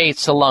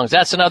irritates the lungs.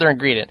 That's another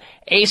ingredient.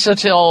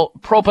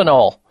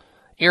 Acetylpropanol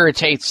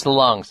irritates the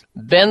lungs.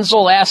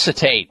 Benzyl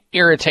acetate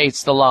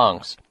irritates the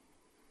lungs.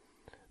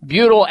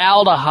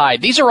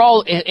 Butylaldehyde. These are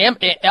all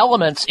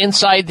elements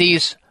inside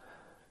these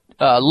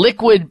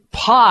liquid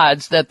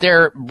pods that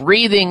they're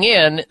breathing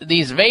in,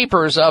 these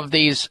vapors of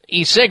these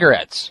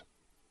e-cigarettes.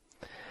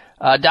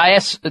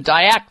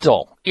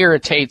 Diactyl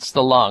irritates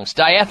the lungs.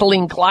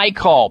 Diethylene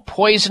glycol,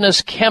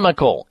 poisonous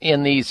chemical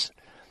in these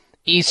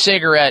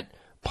e-cigarette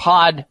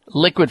pod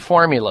liquid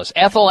formulas.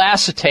 Ethyl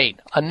acetate,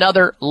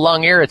 another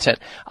lung irritant.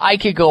 I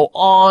could go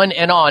on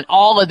and on.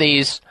 All of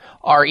these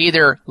are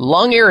either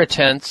lung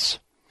irritants.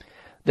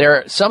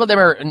 Some of them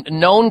are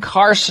known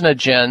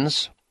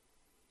carcinogens,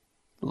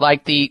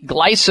 like the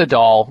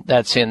glycidol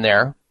that's in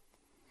there,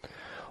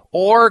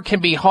 or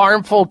can be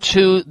harmful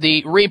to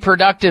the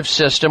reproductive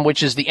system,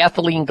 which is the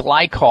ethylene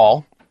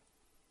glycol.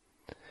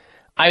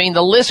 I mean,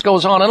 the list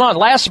goes on and on.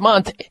 Last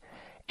month,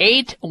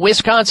 8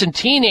 Wisconsin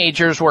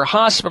teenagers were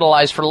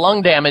hospitalized for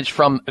lung damage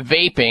from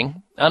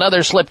vaping.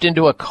 Another slipped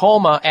into a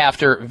coma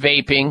after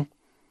vaping.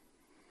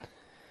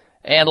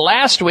 And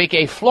last week,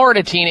 a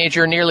Florida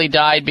teenager nearly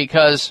died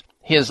because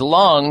his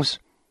lungs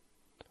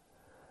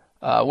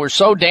were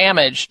so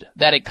damaged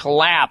that it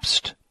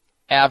collapsed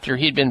after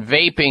he'd been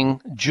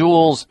vaping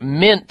Juul's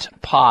mint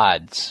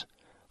pods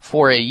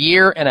for a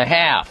year and a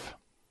half.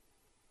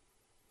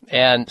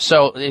 And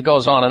so it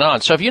goes on and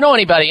on. So if you know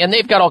anybody, and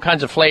they've got all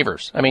kinds of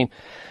flavors. I mean,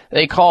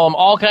 they call them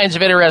all kinds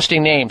of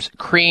interesting names.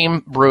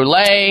 Cream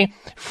brulee,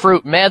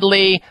 fruit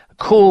medley,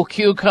 cool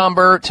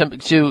cucumber,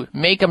 to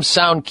make them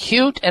sound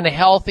cute and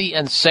healthy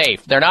and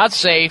safe. They're not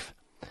safe.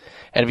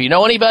 And if you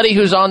know anybody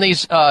who's on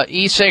these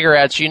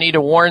e-cigarettes, you need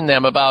to warn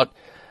them about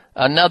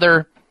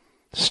another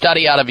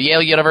study out of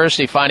Yale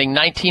University finding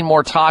 19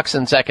 more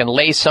toxins that can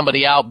lay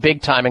somebody out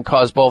big time and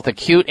cause both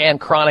acute and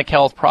chronic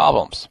health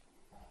problems.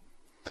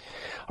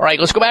 All right,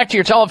 let's go back to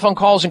your telephone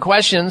calls and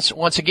questions.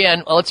 Once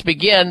again, let's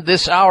begin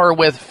this hour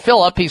with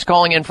Philip. He's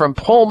calling in from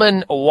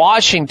Pullman,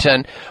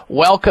 Washington.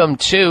 Welcome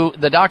to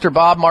the Dr.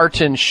 Bob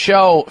Martin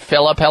Show,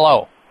 Philip.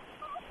 Hello.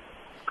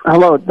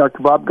 Hello, Dr.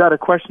 Bob. Got a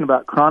question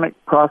about chronic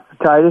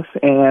prostatitis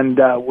and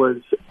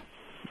was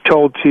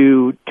told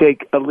to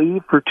take a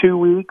leave for 2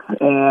 weeks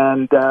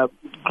and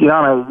get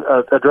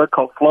on a drug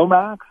called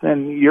Flomax.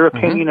 And your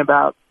opinion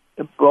about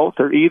both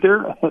or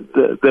either,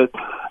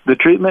 the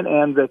treatment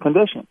and the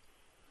condition?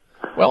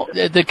 Well,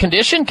 the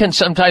condition can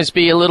sometimes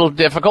be a little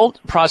difficult.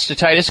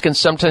 Prostatitis can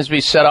sometimes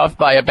be set off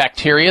by a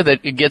bacteria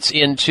that gets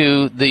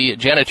into the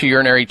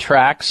genitourinary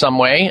tract some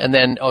way, and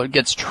then it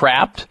gets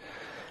trapped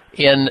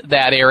in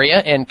that area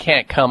and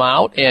can't come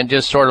out, and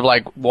just sort of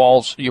like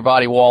your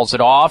body walls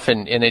it off,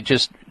 and it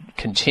just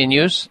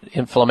continues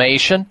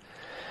inflammation.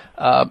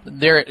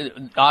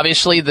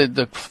 Obviously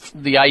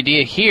the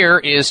idea here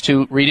is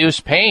to reduce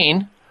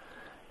pain.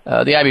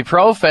 The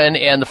ibuprofen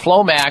and the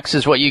Flomax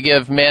is what you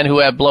give men who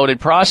have bloated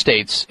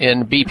prostates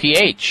in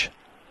BPH.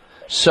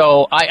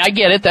 So I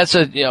get it. That's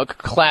a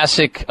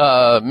classic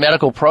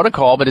medical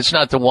protocol, but it's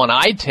not the one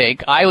I'd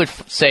take. I would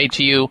say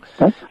to you,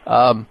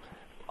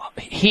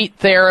 heat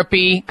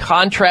therapy,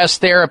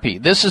 contrast therapy.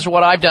 This is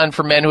what I've done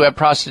for men who have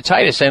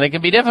prostatitis, and it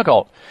can be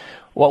difficult.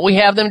 What we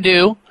have them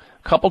do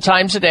a couple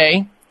times a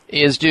day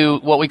is do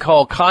what we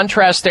call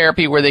contrast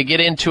therapy, where they get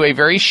into a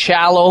very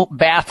shallow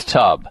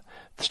bathtub,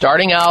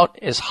 starting out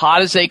as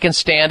hot as they can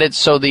stand it,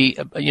 so the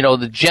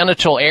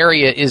genital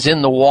area is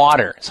in the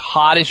water, as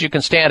hot as you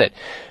can stand it.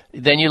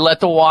 Then you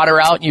let the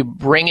water out, and you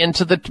bring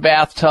into the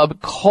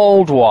bathtub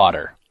cold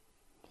water,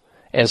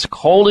 as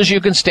cold as you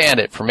can stand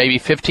it, for maybe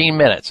 15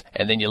 minutes.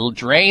 And then you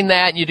drain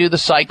that, and you do the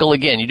cycle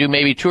again. You do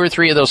maybe 2 or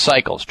 3 of those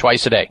cycles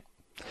twice a day.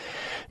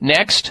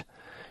 Next,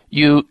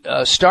 you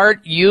start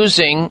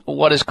using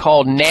what is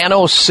called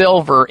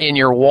nanosilver in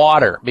your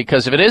water,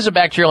 because if it is a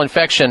bacterial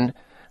infection,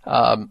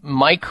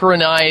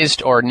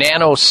 micronized or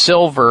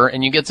nanosilver,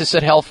 and you get this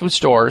at health food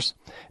stores,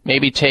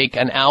 maybe take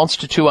 1 ounce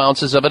to 2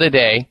 ounces of it a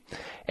day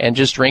and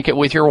just drink it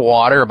with your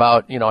water,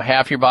 about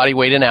half your body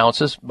weight in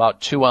ounces,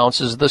 about 2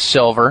 ounces of the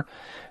silver.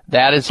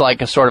 That is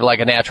sort of like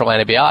a natural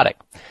antibiotic.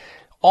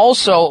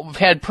 Also, we've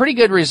had pretty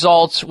good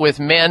results with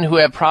men who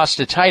have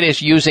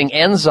prostatitis using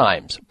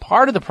enzymes.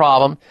 Part of the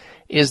problem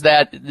is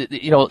that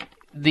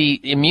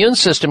the immune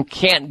system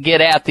can't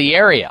get at the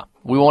area.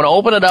 We want to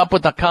open it up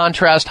with the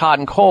contrast hot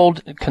and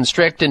cold,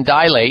 constrict and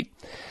dilate,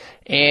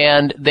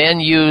 and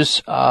then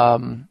use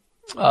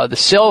the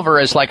silver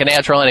as like a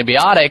natural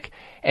antibiotic,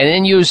 and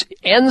then use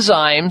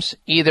enzymes,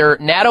 either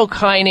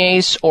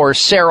nattokinase or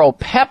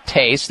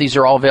seropeptase. These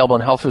are all available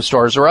in health food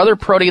stores, or other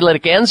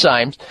proteolytic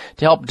enzymes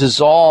to help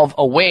dissolve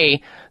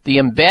away the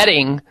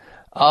embedding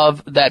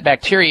of that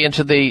bacteria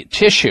into the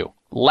tissue.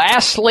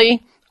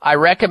 Lastly, I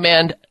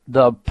recommend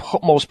the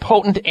most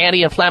potent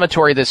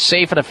anti-inflammatory that's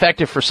safe and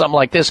effective for something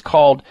like this,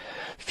 called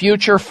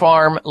Future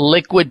Farm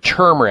Liquid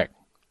Turmeric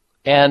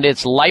and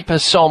its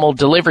liposomal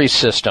delivery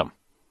system.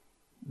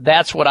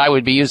 That's what I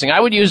would be using. I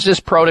would use this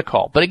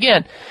protocol. But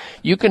again,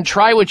 you can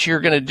try what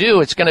you're going to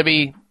do. It's going to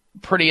be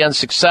pretty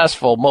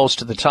unsuccessful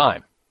most of the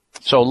time.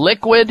 So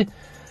liquid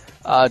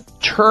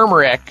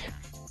turmeric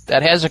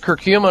that has a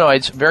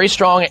curcuminoids, very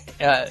strong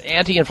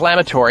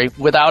anti-inflammatory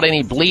without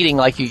any bleeding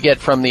like you get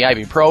from the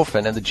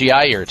ibuprofen and the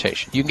GI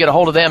irritation. You can get a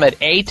hold of them at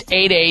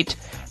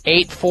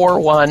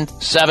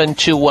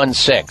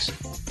 888-841-7216.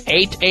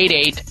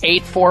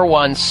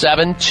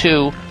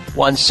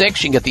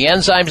 888-841-7216. You can get the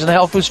enzymes in the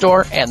health food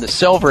store and the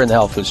silver in the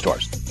health food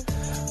stores.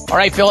 All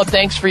right, Philip,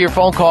 thanks for your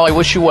phone call. I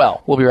wish you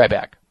well. We'll be right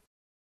back.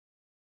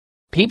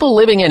 People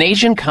living in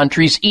Asian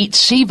countries eat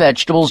sea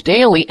vegetables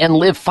daily and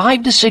live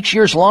 5 to 6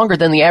 years longer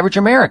than the average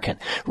American.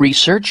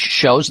 Research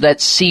shows that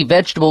sea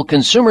vegetable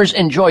consumers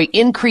enjoy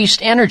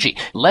increased energy,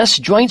 less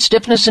joint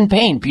stiffness and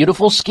pain,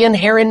 beautiful skin,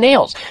 hair, and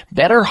nails,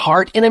 better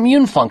heart and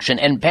immune function,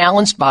 and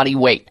balanced body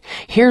weight.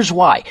 Here's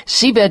why.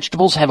 Sea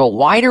vegetables have a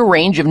wider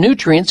range of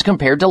nutrients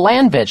compared to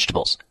land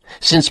vegetables.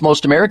 Since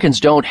most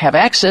Americans don't have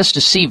access to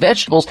sea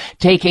vegetables,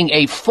 taking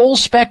a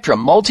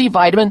full-spectrum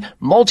multivitamin,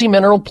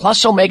 multimineral,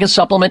 plus omega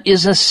supplement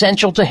is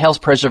essential to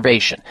health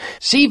preservation.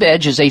 Sea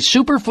Veg is a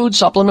superfood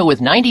supplement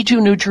with 92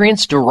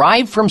 nutrients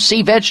derived from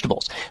sea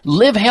vegetables.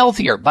 Live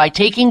healthier by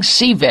taking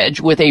Sea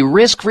Veg with a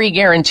risk-free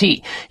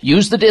guarantee.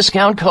 Use the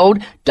discount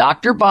code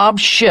Dr. Bob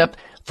SHIP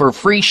for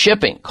free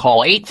shipping.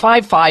 Call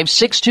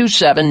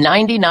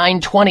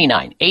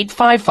 855-627-9929,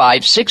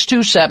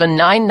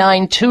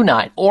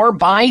 855-627-9929, or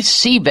buy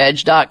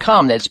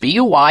SeaVeg.com. That's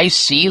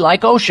B-U-Y-C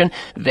like ocean,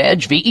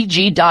 veg,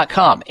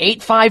 V-E-G.com,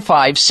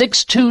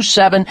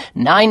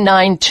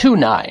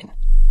 855-627-9929.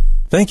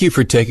 Thank you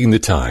for taking the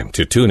time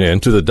to tune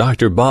in to the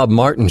Dr. Bob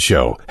Martin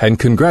Show, and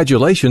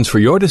congratulations for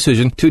your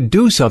decision to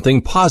do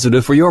something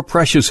positive for your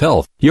precious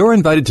health. You're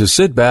invited to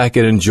sit back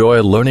and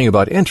enjoy learning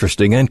about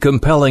interesting and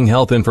compelling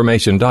health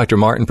information Dr.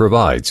 Martin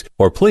provides.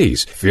 Or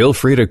please, feel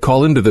free to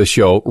call into the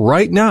show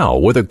right now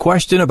with a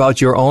question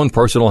about your own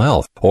personal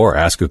health, or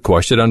ask a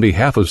question on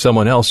behalf of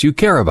someone else you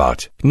care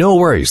about. No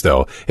worries,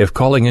 though. If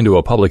calling into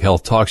a public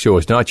health talk show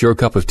is not your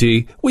cup of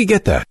tea, we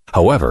get that.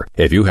 However,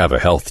 if you have a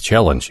health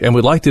challenge and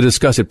would like to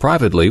discuss it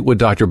privately with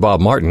Dr. Bob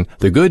Martin,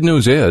 the good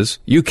news is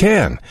you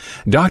can.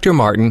 Dr.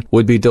 Martin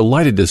would be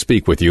delighted to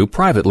speak with you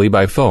privately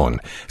by phone.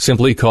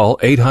 Simply call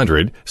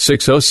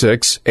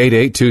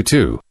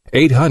 800-606-8822.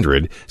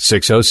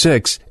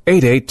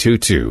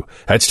 800-606-8822.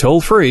 That's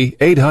toll free,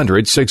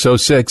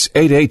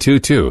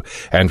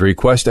 800-606-8822, and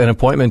request an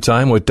appointment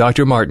time with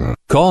Dr. Martin.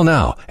 Call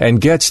now and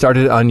get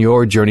started on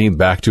your journey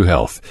back to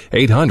health.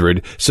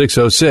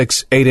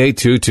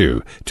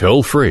 800-606-8822.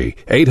 Toll free,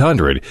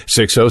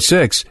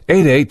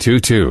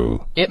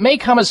 800-606-8822. It may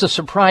come as a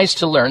surprise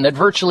to learn that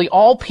virtually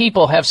all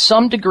people have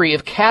some degree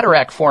of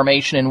cataract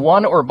formation in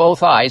one or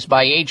both eyes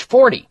by age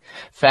 40.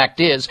 Fact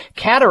is,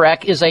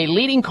 cataract is a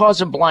leading cause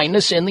of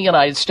blindness in the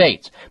United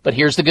States. But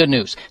here's the good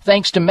news.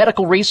 Thanks to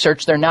medical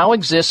research, there now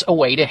exists a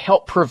way to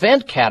help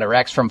prevent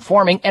cataracts from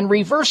forming and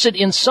reverse it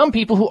in some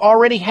people who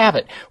already have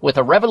it with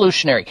a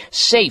revolutionary,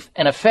 safe,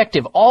 and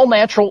effective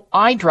all-natural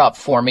eye drop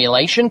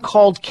formulation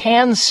called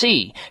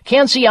Can-C.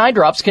 Can-C eye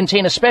drops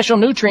contain a special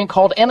nutrient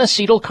called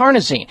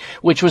N-acetylcarnosine,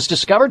 which was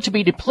discovered to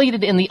be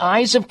depleted in the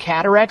eyes of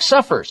cataract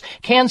sufferers.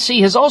 Can-C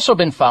has also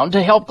been found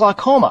to help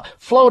glaucoma,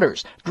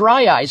 floaters,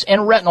 dry eyes,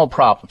 and retinal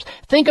problems.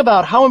 Think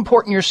about how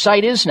important your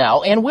sight is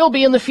now and will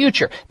be in the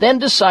future. Then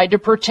decide to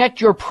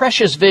protect your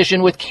precious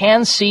vision with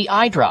Can-C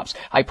eye drops.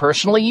 I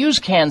personally use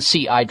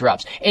Can-C eye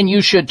drops, and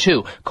you should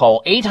too.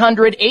 Call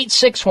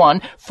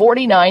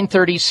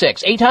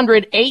 800-861-4936.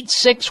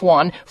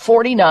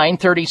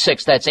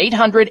 800-861-4936. That's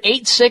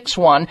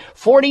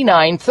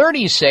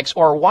 800-861-4936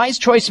 or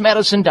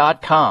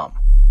wisechoicemedicine.com.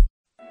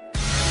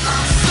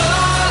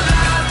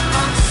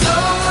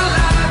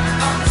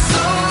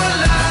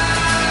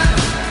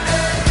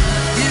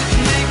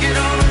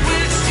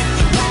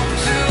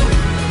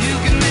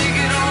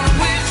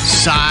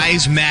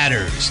 Size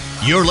matters.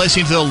 You're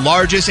listening to the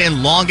largest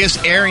and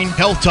longest airing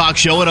health talk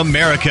show in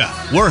America.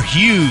 We're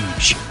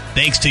huge.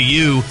 Thanks to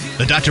you,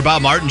 the Dr.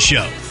 Bob Martin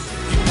Show.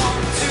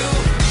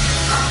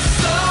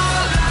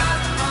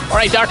 All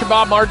right, Dr.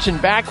 Bob Martin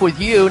back with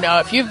you.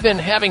 Now, if you've been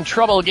having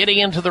trouble getting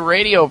into the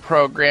radio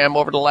program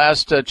over the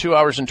last 2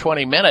 hours and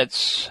 20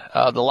 minutes,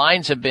 the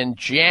lines have been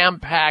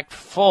jam-packed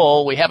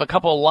full. We have a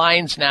couple of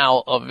lines now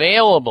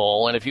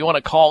available, and if you want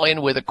to call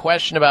in with a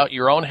question about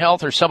your own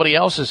health or somebody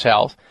else's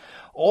health,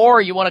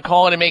 or you want to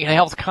call in and make a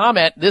health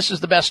comment, this is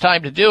the best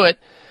time to do it.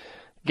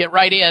 Get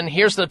right in.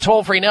 Here's the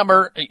toll-free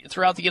number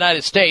throughout the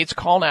United States.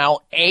 Call now,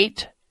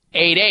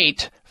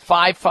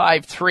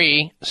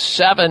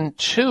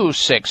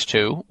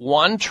 888-553-7262,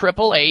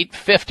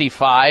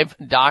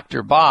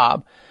 1-888-55-Dr.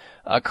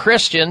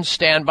 Christian,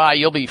 stand by.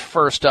 You'll be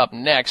first up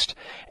next.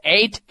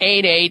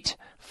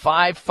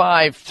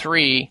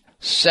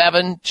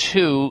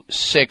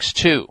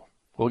 888-553-7262.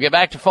 We'll get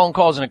back to phone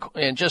calls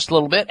in just a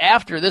little bit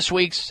after this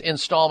week's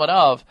installment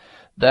of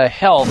the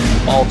Health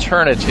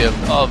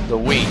Alternative of the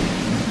Week.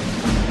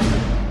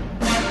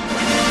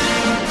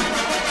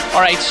 All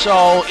right,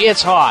 so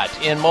it's hot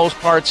in most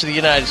parts of the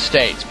United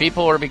States.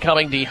 People are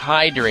becoming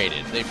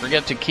dehydrated. They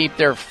forget to keep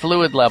their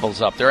fluid levels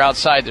up. They're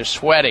outside, they're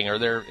sweating, or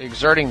they're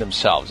exerting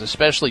themselves.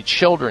 Especially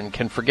children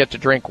can forget to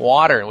drink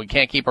water, and we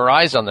can't keep our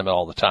eyes on them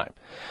all the time.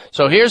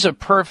 So here's a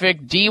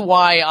perfect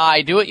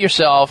DIY,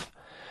 do-it-yourself,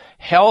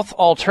 health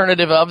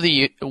alternative of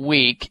the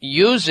week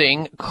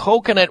using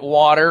coconut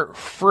water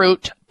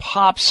fruit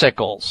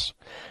popsicles.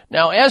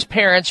 Now, as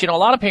parents, a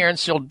lot of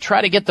parents will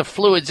try to get the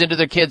fluids into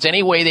their kids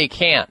any way they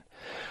can.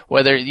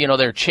 Whether,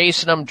 they're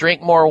chasing them,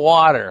 drink more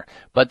water,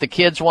 but the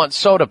kids want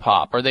soda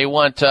pop, or they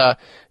want, the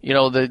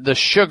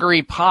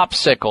sugary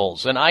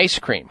popsicles and ice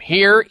cream.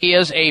 Here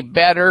is a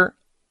better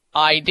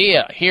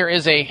idea. Here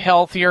is a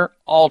healthier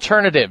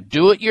alternative.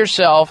 Do it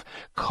yourself,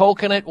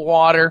 coconut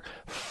water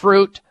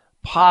fruit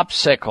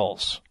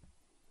popsicles.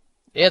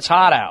 It's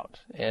hot out,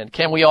 and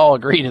can we all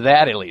agree to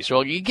that at least?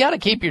 Well, you got to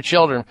keep your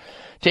children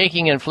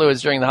taking in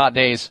fluids during the hot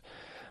days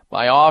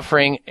by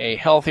offering a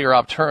healthier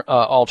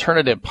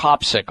alternative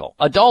popsicle.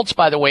 Adults,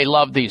 by the way,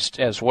 love these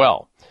as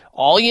well.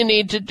 All you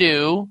need to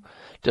do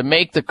to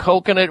make the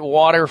coconut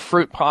water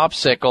fruit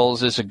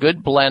popsicles is a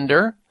good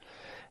blender,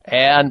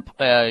 and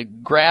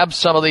grab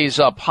some of these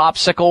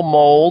popsicle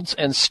molds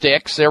and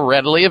sticks. They're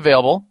readily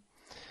available.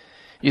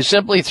 You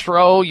simply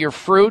throw your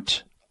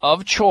fruit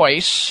of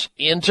choice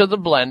into the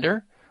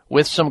blender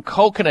with some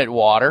coconut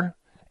water,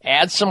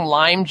 add some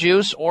lime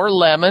juice or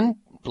lemon,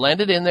 blend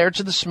it in there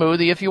to the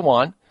smoothie if you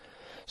want.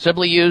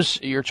 Simply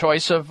use your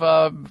choice of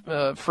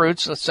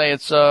fruits. Let's say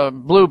it's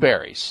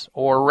blueberries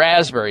or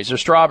raspberries or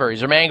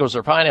strawberries or mangoes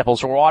or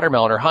pineapples or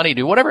watermelon or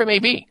honeydew, whatever it may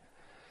be.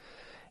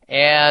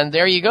 And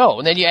there you go.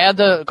 And then you add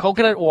the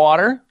coconut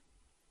water.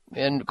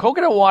 And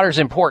coconut water is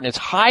important. It's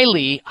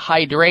highly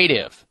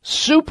hydrative,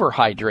 super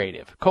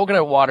hydrative.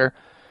 Coconut water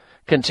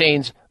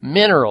contains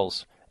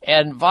minerals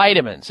and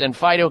vitamins and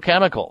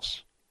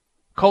phytochemicals.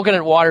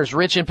 Coconut water is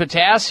rich in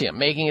potassium,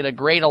 making it a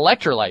great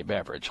electrolyte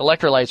beverage.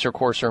 Electrolytes, of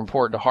course, are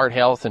important to heart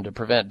health and to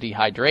prevent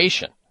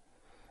dehydration.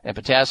 And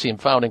potassium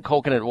found in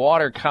coconut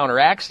water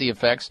counteracts the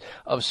effects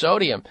of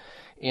sodium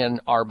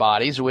in our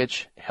bodies,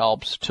 which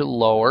helps to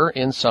lower,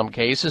 in some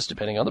cases,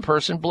 depending on the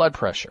person, blood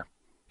pressure.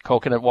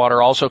 Coconut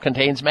water also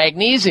contains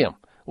magnesium,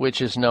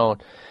 which is known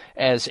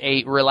as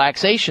a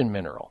relaxation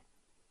mineral.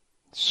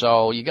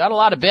 So you got a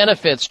lot of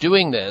benefits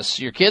doing this.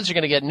 Your kids are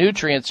going to get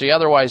nutrients they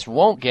otherwise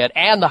won't get,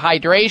 and the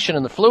hydration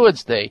and the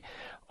fluids they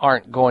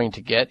aren't going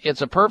to get.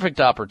 It's a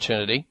perfect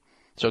opportunity.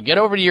 So get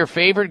over to your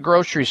favorite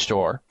grocery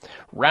store,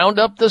 round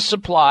up the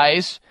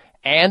supplies,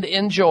 and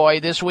enjoy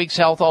this week's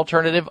health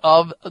alternative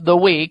of the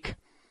week.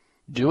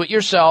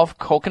 Do-it-yourself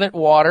coconut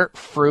water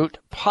fruit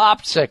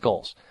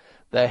popsicles,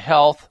 the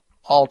health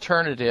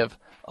alternative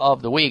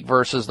of the week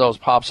versus those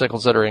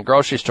popsicles that are in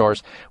grocery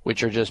stores,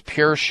 which are just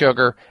pure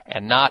sugar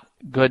and not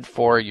good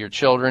for your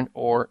children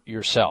or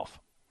yourself.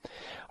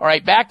 All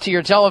right, back to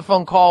your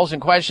telephone calls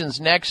and questions.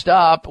 Next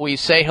up, we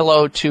say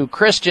hello to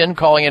Christian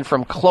calling in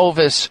from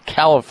Clovis,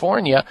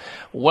 California.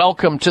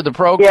 Welcome to the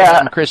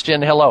program,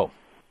 Christian. Hello.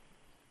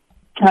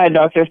 Hi,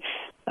 doctor.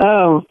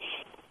 I've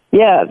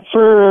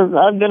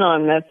been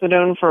on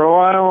methadone for a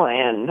while,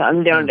 and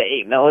I'm down to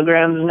 8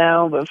 milligrams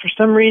now, but for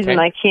some reason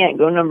I can't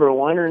go number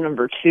 1 or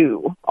number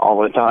 2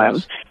 all the time.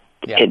 Yes.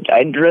 Yeah.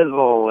 I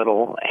drizzle a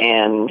little,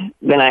 and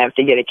then I have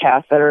to get a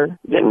catheter,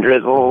 then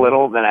drizzle a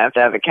little, then I have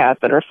to have a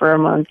catheter for a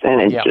month, and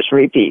it just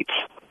repeats.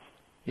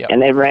 Yep. And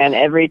they ran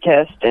every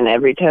test, and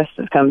every test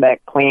has come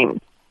back clear.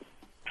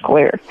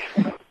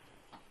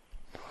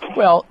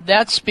 Well,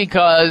 that's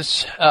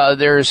because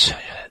there's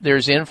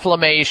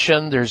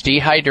inflammation, there's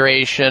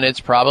dehydration. It's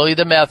probably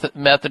the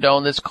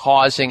methadone that's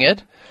causing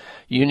it.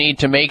 You need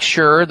to make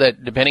sure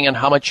that depending on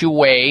how much you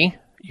weigh,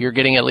 you're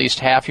getting at least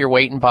half your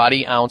weight in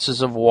body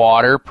ounces of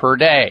water per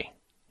day.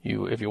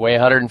 If you weigh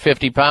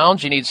 150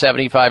 pounds, you need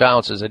 75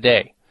 ounces a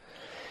day.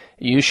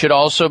 You should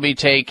also be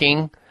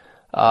taking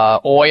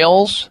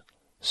oils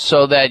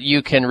so that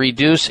you can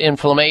reduce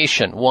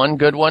inflammation. One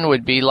good one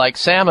would be like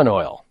salmon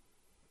oil.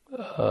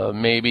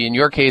 Maybe in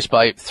your case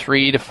by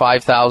 3,000 to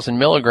 5,000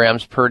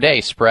 milligrams per day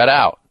spread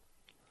out.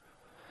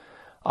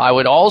 I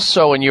would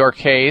also, in your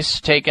case,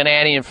 take an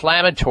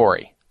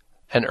anti-inflammatory,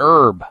 an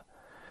herb,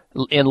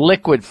 in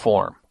liquid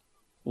form,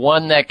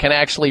 one that can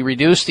actually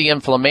reduce the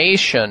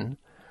inflammation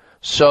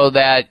so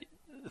that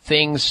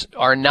things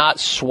are not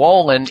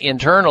swollen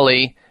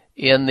internally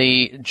in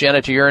the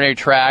genitourinary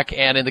tract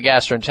and in the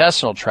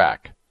gastrointestinal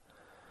tract.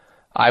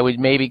 I would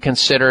maybe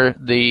consider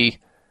the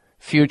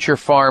Future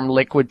Farm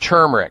liquid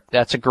turmeric.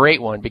 That's a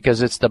great one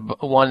because it's the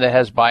one that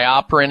has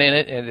BioPerine in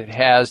it and it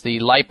has the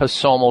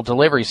liposomal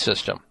delivery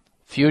system.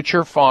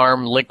 Future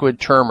Farm liquid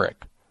turmeric.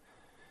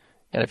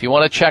 And if you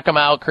want to check them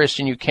out,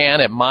 Christian, you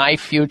can at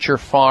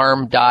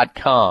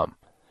myfuturefarm.com.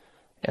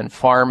 And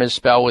farm is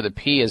spelled with a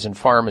P as in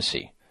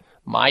pharmacy.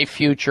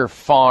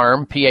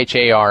 MyFutureFarm,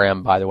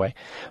 P-H-A-R-M, by the way.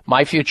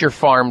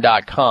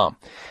 MyFutureFarm.com.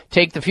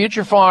 Take the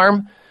Future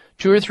Farm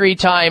 2 or 3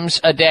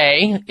 times a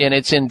day, and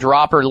it's in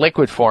dropper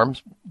liquid form.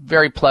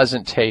 Very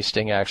pleasant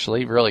tasting,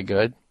 actually. Really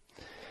good.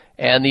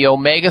 And the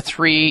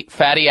omega-3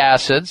 fatty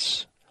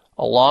acids,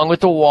 along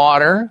with the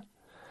water,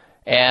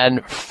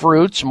 and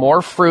fruits,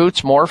 more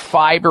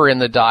fiber in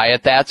the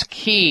diet. That's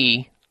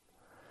key.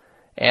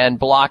 And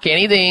block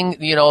anything,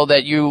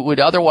 that you would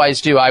otherwise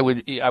do. I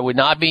would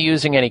not be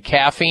using any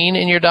caffeine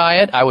in your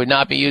diet. I would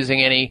not be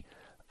using any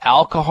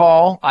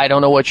alcohol. I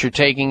don't know what you're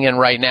taking in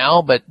right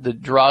now, but the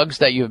drugs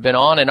that you've been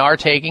on and are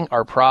taking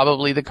are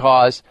probably the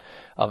cause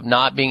of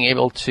not being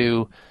able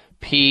to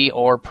pee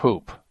or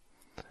poop.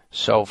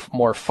 So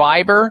more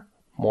fiber,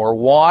 more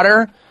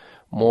water,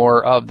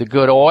 more of the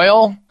good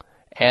oil,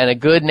 and a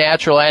good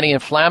natural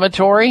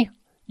anti-inflammatory,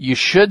 you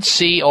should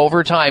see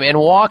over time. And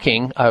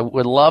walking, I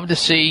would love to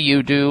see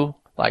you do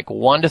like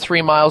 1 to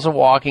 3 miles of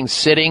walking.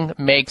 Sitting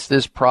makes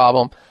this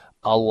problem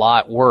a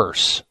lot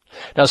worse.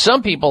 Now,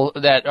 some people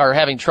that are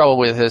having trouble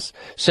with this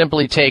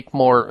simply take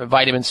more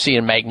vitamin C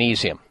and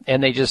magnesium,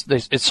 and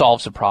it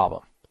solves the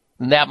problem.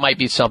 And that might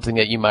be something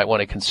that you might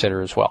want to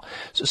consider as well.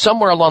 So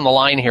somewhere along the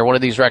line here, one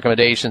of these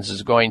recommendations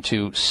is going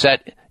to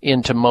set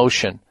into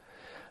motion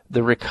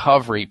the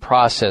recovery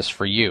process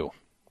for you.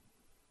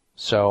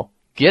 So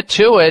get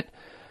to it,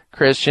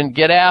 Christian.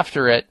 Get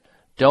after it.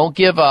 Don't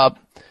give up.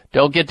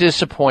 Don't get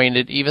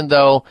disappointed, even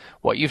though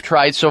what you've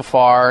tried so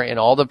far and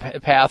all the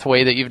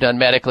pathway that you've done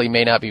medically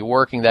may not be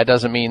working. That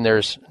doesn't mean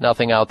there's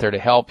nothing out there to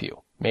help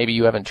you. Maybe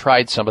you haven't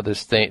tried some of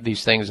these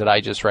things that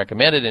I just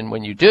recommended, and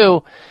when you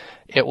do,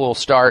 it will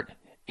start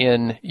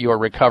in your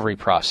recovery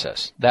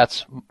process.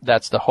 That's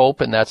the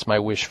hope, and that's my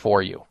wish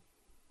for you.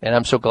 And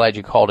I'm so glad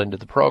you called into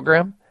the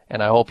program,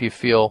 and I hope you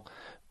feel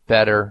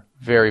better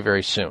very,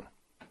 very soon.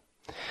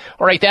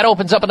 All right, that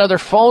opens up another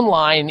phone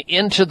line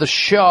into the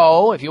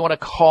show. If you want to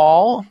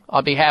call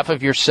on behalf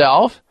of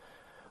yourself,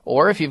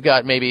 or if you've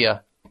got maybe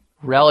a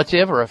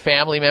relative or a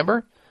family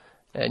member,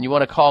 and you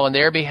want to call on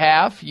their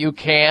behalf, you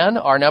can.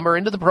 Our number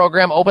into the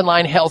program, open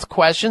line health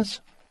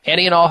questions,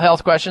 any and all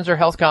health questions or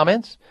health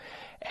comments,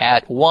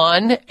 at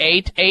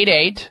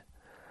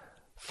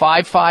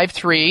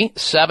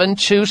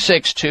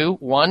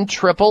 1-888-553-7262,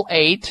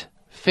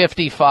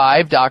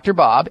 1-888-55, Dr.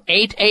 Bob,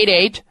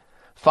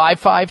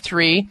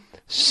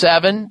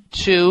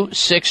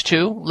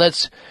 888-553-7262.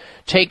 Let's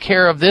take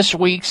care of this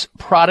week's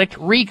product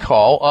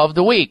recall of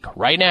the week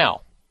right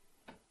now.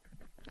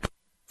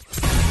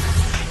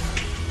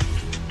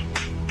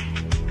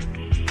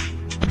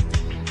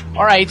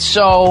 All right,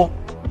 so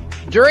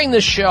during the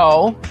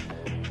show,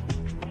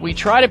 we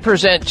try to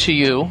present to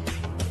you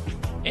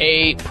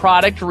a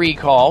product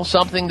recall,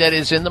 something that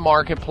is in the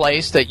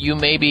marketplace that you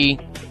may be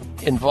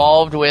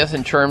involved with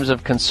in terms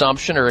of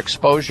consumption or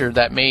exposure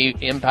that may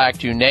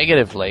impact you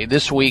negatively.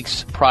 This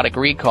week's product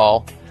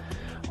recall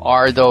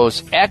are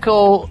those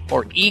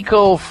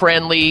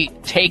eco-friendly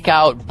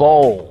takeout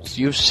bowls.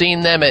 You've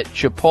seen them at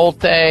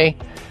Chipotle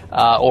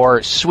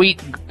or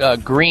Sweet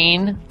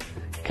Green,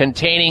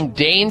 containing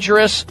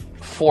dangerous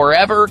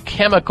forever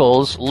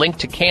chemicals linked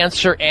to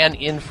cancer and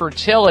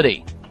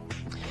infertility.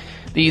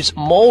 These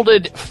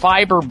molded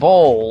fiber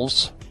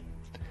bowls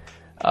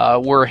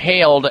were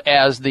hailed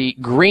as the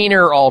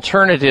greener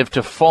alternative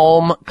to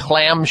foam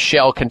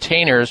clamshell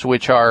containers,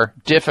 which are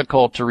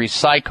difficult to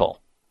recycle.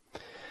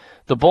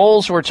 The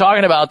bowls we're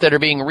talking about that are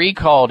being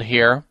recalled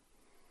here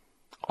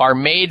are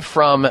made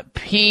from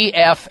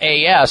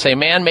PFAS, a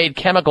man-made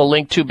chemical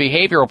linked to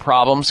behavioral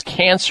problems,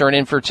 cancer, and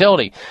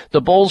infertility.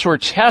 The bowls were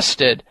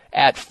tested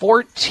at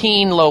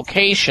 14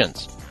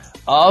 locations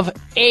of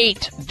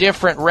 8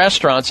 different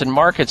restaurants and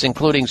markets,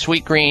 including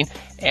Sweet Green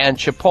and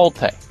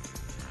Chipotle.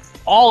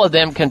 All of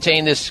them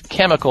contain this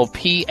chemical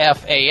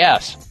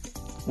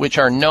PFAS, which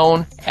are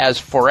known as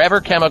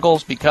forever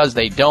chemicals because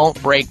they don't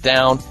break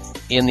down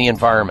in the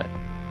environment.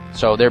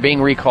 So they're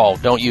being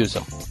recalled. Don't use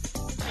them.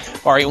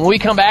 All right, when we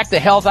come back, the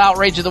health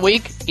outrage of the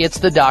week, it's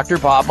the Dr.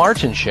 Bob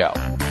Martin Show.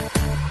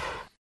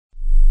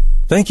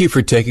 Thank you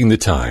for taking the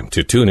time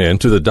to tune in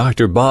to the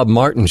Dr. Bob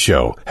Martin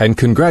Show, and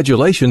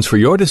congratulations for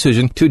your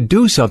decision to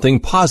do something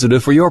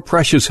positive for your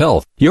precious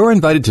health. You're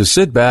invited to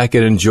sit back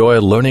and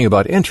enjoy learning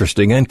about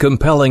interesting and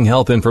compelling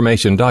health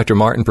information Dr.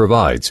 Martin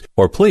provides.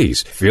 Or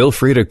please feel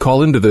free to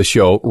call into the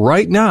show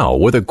right now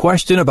with a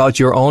question about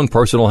your own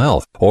personal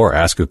health, or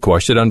ask a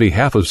question on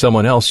behalf of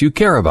someone else you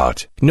care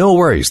about. No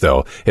worries,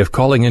 though. If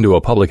calling into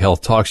a public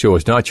health talk show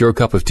is not your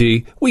cup of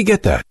tea, we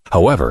get that.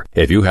 However,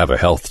 if you have a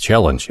health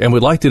challenge and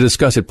would like to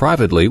discuss it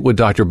privately with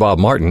Dr. Bob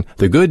Martin,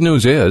 the good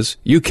news is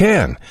you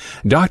can.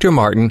 Dr.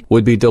 Martin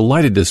would be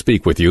delighted to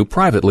speak with you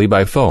privately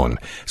by phone.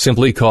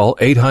 Simply call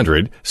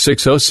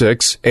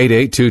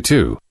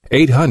 800-606-8822.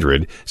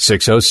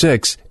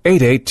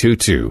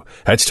 800-606-8822.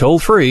 That's toll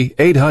free,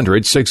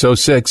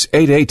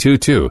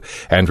 800-606-8822,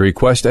 and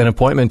request an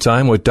appointment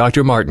time with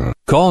Dr. Martin.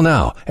 Call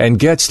now and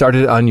get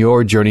started on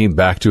your journey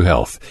back to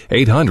health.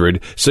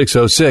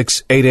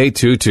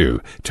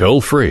 800-606-8822.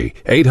 Toll free,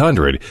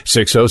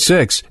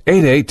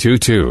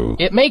 800-606-8822.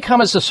 It may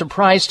come as a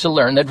surprise to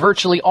learn that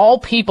virtually all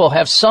people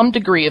have some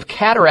degree of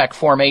cataract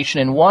formation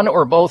in one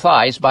or both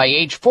eyes by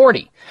age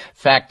 40.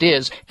 Fact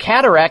is,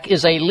 cataract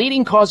is a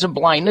leading cause of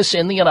blindness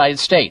in the United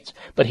States.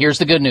 But here's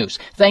the good news.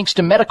 Thanks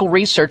to medical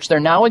research, there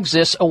now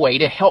exists a way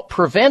to help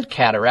prevent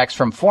cataracts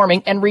from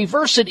forming and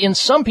reverse it in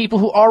some people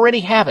who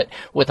already have it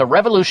with a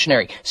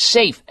revolutionary,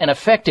 safe, and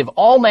effective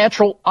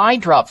all-natural eye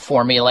drop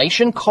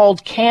formulation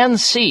called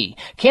Can-C.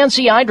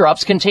 Can-C eye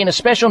drops contain a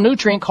special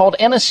nutrient called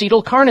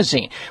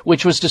N-acetylcarnosine,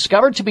 which was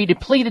discovered to be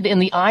depleted in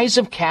the eyes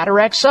of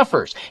cataract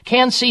sufferers.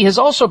 Can-C has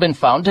also been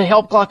found to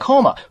help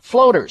glaucoma,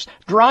 floaters,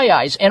 dry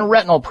eyes, and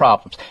retinal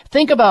problems.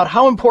 Think about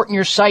how important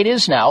your sight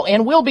is now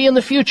and will be in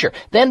the future.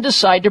 Then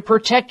decide to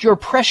protect your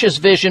precious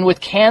vision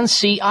with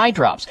Can-C eye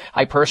drops.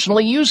 I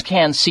personally use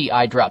Can-C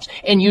eye drops,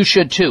 and you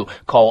should too.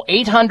 Call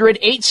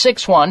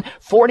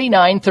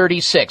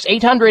 800-861-4936.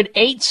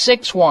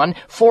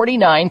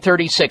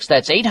 800-861-4936.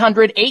 That's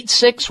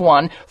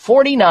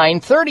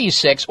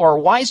 800-861-4936 or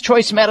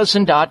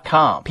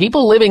wisechoicemedicine.com.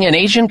 People living in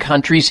Asian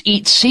countries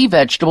eat sea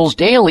vegetables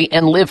daily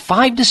and live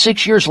 5 to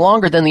 6 years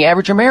longer than the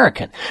average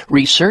American.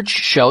 Research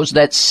shows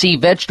that sea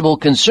vegetable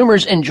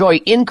consumers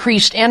enjoy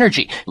increased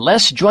energy,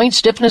 less joint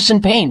stiffness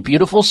and pain,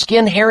 beautiful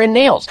skin, hair, and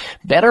nails,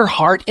 better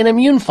heart and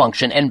immune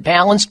function, and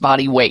balanced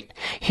body weight.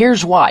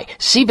 Here's why.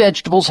 Sea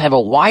vegetables have a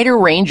wider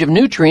range of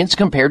nutrients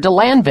compared to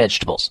land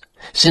vegetables.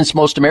 Since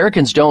most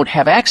Americans don't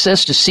have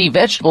access to sea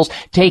vegetables,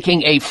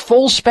 taking a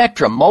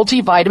full-spectrum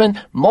multivitamin,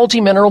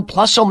 multimineral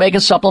plus omega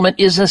supplement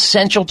is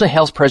essential to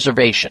health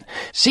preservation.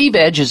 Sea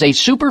Veg is a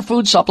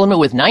superfood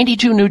supplement with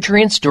 92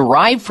 nutrients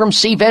derived from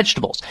sea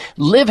vegetables.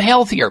 Live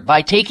healthier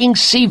by taking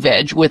Sea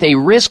Veg with a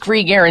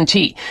risk-free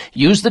guarantee.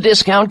 Use the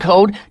discount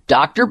code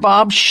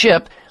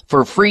DRBOBSHIP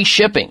for free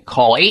shipping.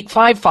 Call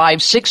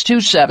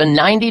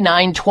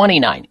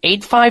 855-627-9929,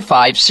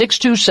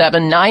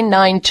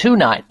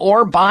 855-627-9929,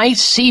 or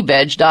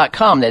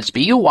buyseaveg.com. That's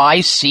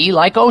B-U-Y-C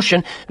like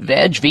ocean,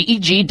 veg,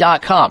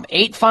 V-E-G.com,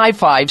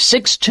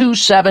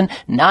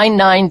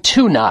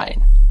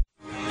 855-627-9929.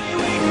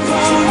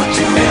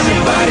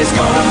 Everybody's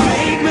gonna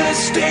make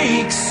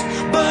mistakes,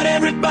 but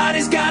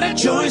everybody's got a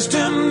choice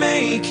to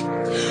make.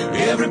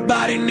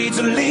 Everybody needs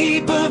a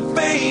leap of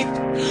faith.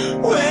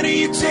 When are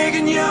you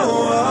taking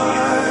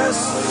yours?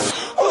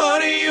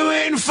 What are you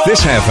waiting for?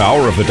 This half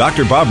hour of the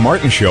Dr. Bob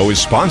Martin Show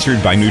is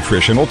sponsored by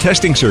Nutritional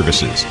Testing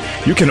Services.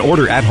 You can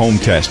order at-home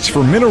tests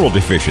for mineral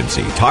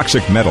deficiency,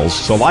 toxic metals,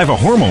 saliva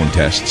hormone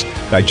tests,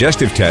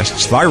 digestive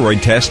tests,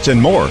 thyroid tests,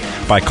 and more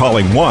by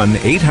calling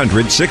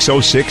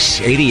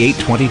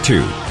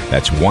 1-800-606-8822.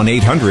 That's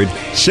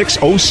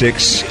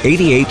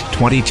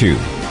 1-800-606-8822.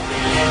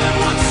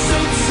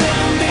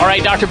 All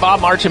right, Dr.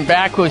 Bob Martin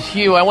back with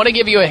you. I want to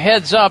give you a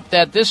heads up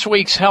that this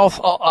week's Health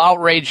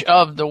Outrage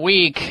of the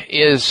Week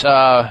is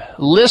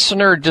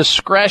listener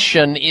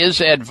discretion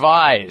is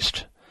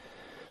advised.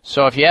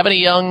 So if you have any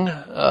young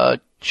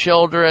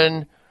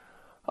children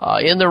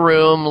in the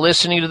room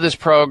listening to this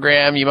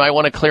program, you might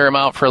want to clear them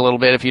out for a little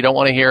bit if you don't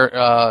want to hear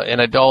an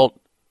adult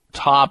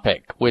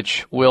topic,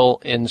 which will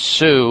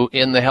ensue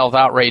in the Health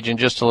Outrage in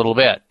just a little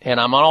bit. And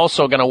I'm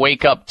also going to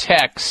wake up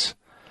Tex,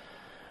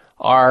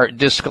 our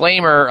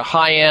disclaimer,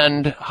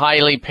 high-end,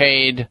 highly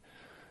paid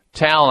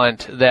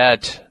talent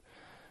that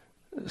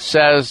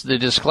says the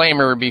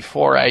disclaimer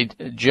before I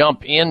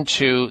jump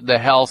into the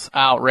Health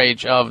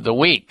Outrage of the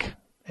Week.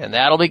 And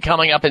that'll be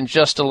coming up in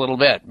just a little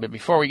bit. But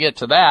before we get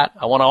to that,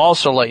 I want to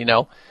also let you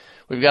know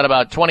we've got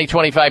about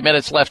 25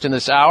 minutes left in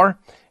this hour.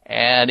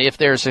 And if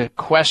there's a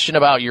question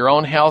about your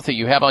own health that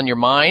you have on your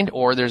mind,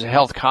 or there's a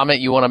health comment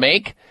you want to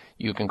make,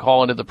 you can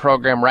call into the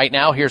program right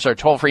now. Here's our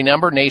toll-free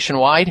number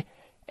nationwide,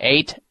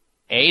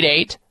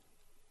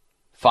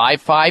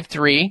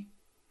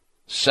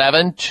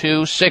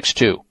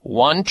 888-553-7262.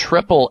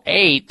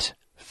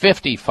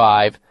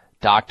 1-888-55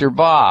 Dr.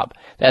 Bob.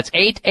 That's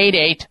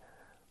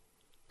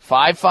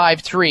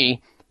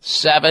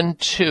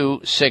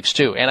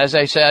 888-553-7262. And as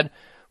I said,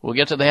 we'll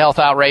get to the Health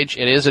Outrage.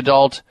 It is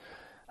adult.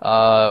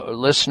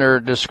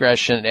 Listener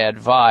discretion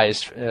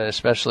advised,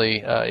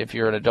 especially if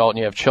you're an adult and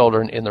you have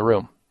children in the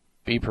room.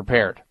 Be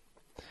prepared.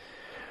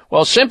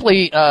 Well,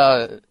 simply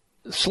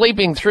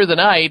sleeping through the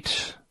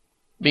night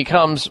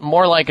becomes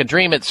more like a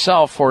dream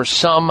itself for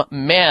some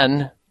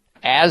men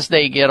as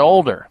they get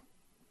older.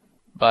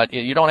 But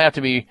you don't have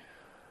to be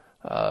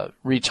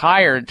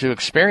retired to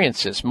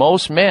experience this.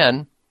 Most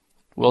men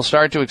will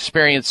start to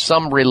experience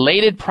some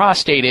related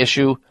prostate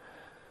issue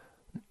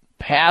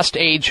past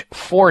age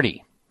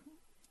 40.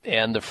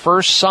 And the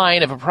first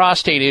sign of a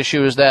prostate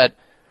issue is that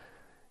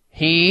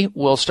he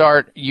will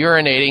start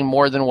urinating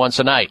more than once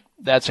a night.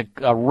 That's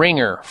a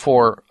ringer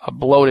for a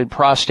bloated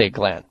prostate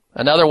gland.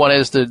 Another one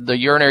is the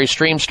urinary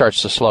stream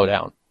starts to slow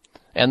down.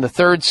 And the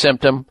third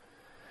symptom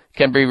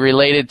can be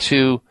related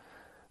to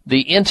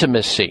the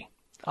intimacy,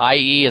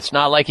 i.e., it's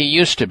not like it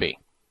used to be.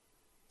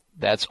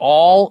 That's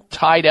all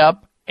tied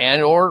up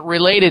and or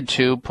related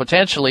to,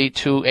 potentially,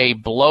 to a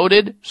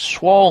bloated,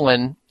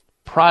 swollen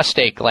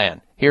prostate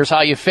gland. Here's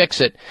how you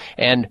fix it,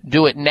 and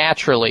do it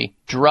naturally,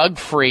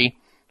 drug-free,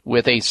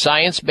 with a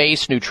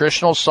science-based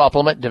nutritional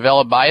supplement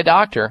developed by a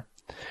doctor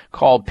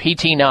called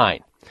PT9.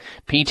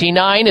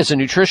 PT9 is a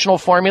nutritional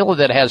formula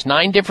that has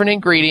 9 different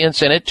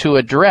ingredients in it to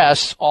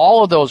address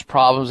all of those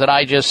problems that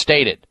I just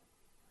stated.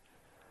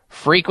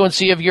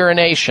 Frequency of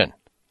urination,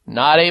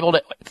 not able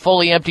to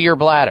fully empty your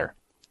bladder,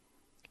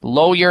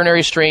 low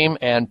urinary stream,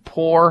 and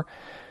poor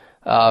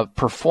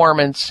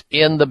performance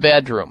in the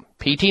bedroom.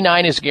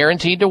 PT9 is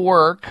guaranteed to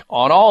work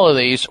on all of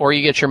these, or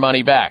you get your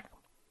money back.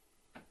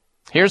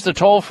 Here's the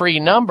toll-free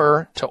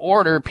number to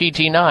order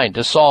PT9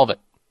 to solve it.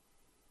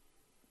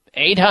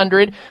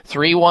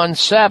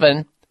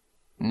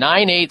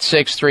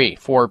 800-317-9863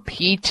 for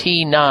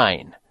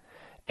PT9.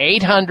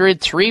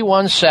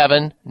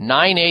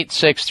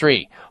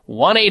 800-317-9863.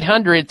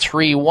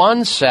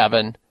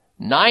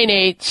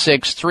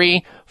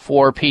 1-800-317-9863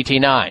 for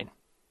PT9.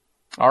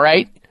 All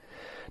right?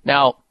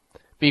 Now,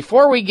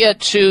 before we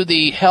get to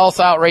the Health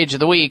Outrage of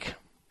the Week,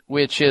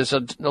 which is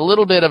a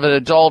little bit of an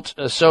adult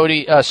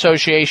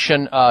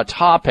association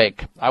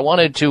topic, I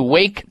wanted to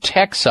wake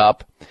Tex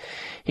up.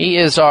 He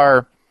is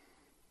our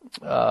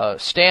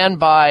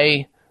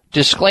standby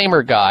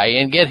disclaimer guy,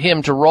 and get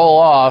him to roll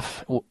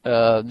off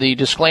the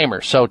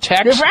disclaimer. So,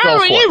 Tex, the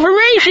following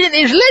information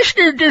is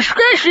listener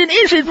discretion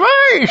is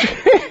advised.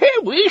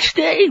 We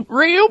stay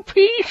real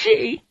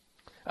PC.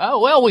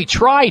 Oh, well, we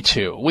try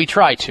to.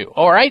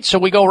 All right, so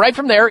we go right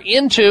from there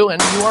into,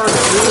 and you are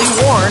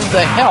duly warned,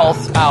 the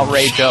Health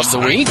Outrage of the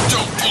Week.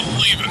 Don't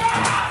believe it.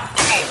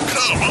 Oh,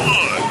 come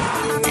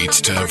on. It's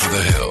time for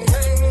the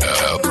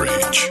Health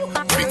Outrage,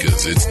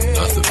 because it's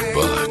nothing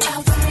but.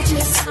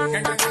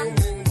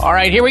 All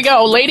right, here we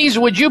go. Ladies,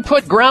 would you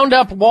put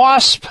ground-up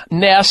wasp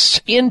nests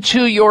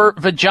into your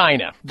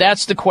vagina?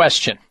 That's the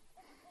question.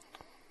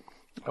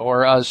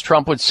 Or, as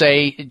Trump would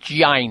say,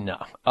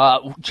 gina.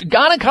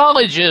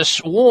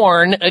 Gynecologists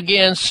warn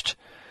against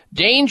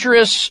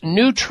dangerous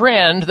new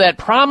trend that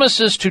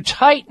promises to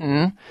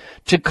tighten,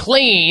 to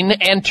clean,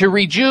 and to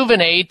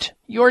rejuvenate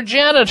your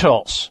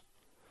genitals.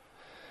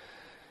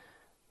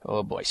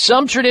 Oh, boy.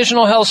 Some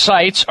traditional health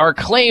sites are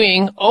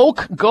claiming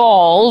oak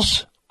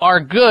galls are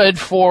good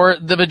for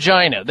the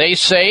vagina. They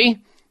say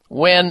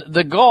when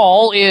the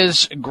gall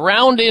is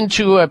ground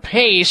into a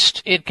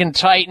paste, it can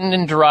tighten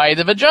and dry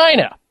the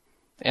vagina.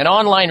 An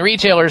online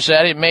retailer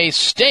said it may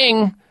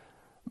sting,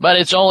 but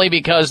it's only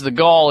because the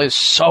gall is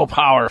so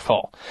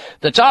powerful.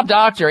 A top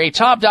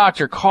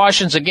doctor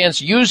cautions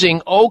against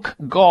using oak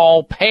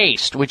gall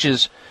paste, which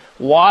is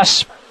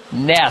wasp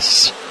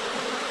nests,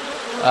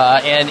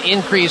 and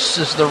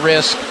increases the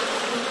risk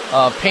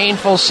of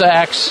painful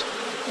sex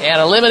and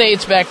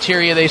eliminates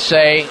bacteria, they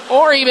say,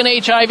 or even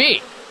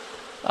HIV.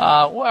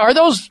 Are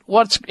those,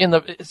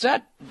 is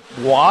that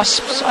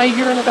wasps I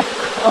hear in the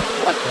background?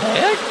 What the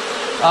heck?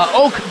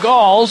 Oak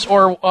galls,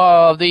 or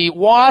the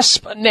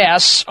wasp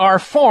nests, are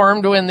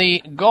formed when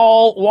the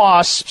gall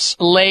wasps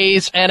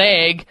lays an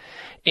egg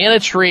in a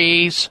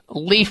tree's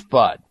leaf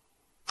bud.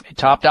 A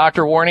top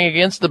doctor warning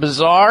against the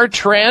bizarre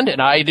trend,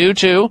 and I do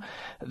too,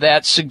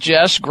 that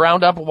suggests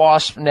ground up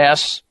wasp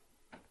nests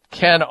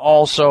can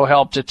also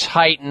help to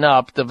tighten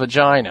up the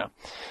vagina.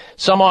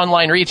 Some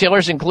online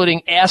retailers,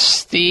 including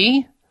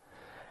Esthete,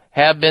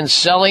 have been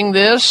selling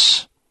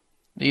these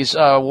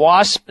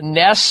wasp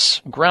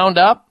nests ground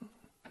up,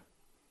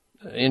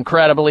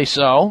 incredibly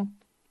so,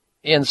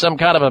 in some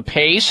kind of a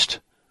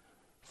paste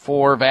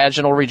for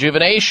vaginal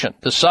rejuvenation.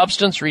 The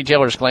substance,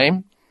 retailers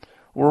claim,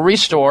 will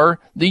restore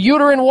the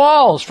uterine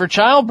walls for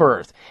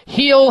childbirth,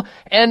 heal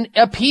an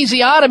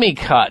episiotomy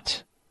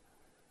cut,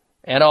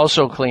 and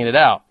also clean it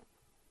out.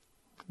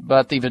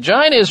 But the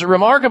vagina is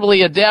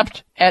remarkably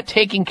adept at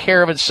taking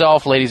care of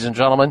itself, ladies and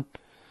gentlemen,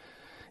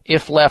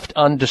 if left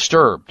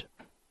undisturbed.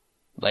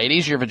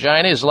 Ladies, your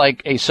vagina is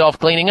like a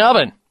self-cleaning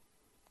oven.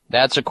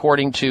 That's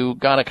according to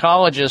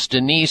gynecologist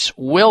Denise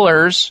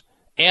Willers,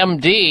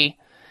 MD.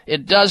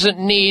 It doesn't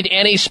need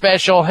any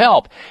special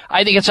help.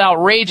 I think it's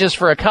outrageous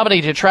for a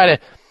company to try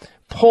to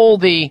pull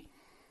the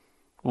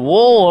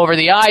wool over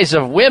the eyes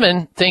of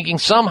women, thinking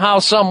somehow,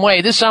 some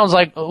way. This sounds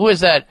like, who is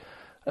that?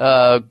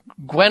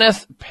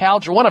 Gwyneth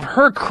Paltrow, one of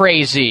her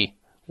crazy,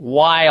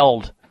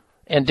 wild,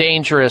 and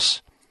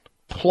dangerous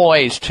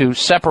ploys to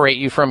separate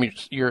you from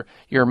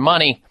your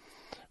money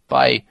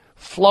by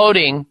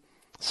floating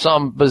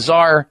some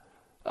bizarre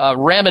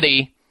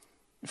remedy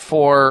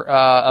for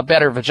a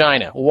better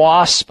vagina.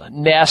 Wasp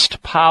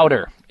nest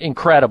powder.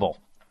 Incredible.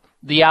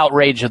 The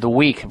outrage of the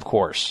week, of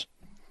course.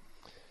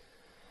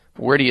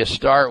 Where do you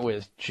start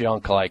with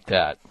junk like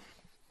that?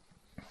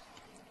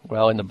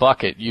 Well, in the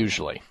bucket,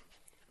 usually.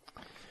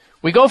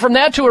 We go from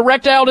that to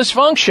erectile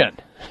dysfunction.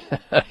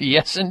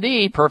 Yes,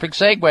 indeed. Perfect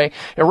segue.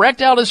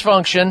 Erectile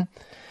dysfunction.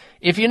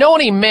 If you know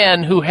any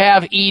men who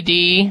have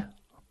ED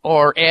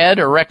or ED,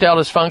 or erectile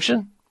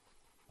dysfunction,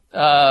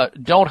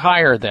 don't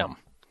hire them.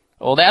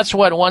 Well, that's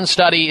what one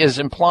study is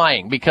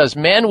implying, because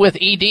men with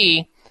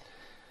ED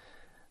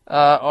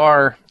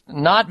are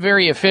not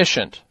very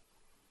efficient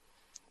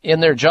in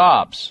their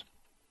jobs.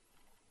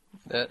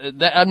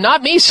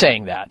 Not me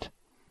saying that.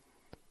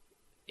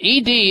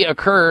 ED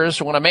occurs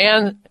when a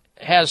man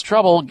has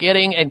trouble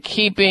getting and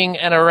keeping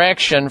an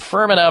erection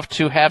firm enough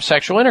to have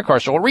sexual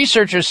intercourse. Well,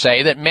 researchers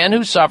say that men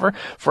who suffer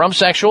from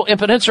sexual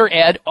impotence, or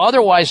ED,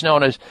 otherwise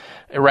known as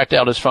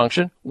erectile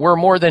dysfunction, were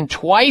more than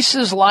twice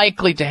as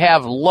likely to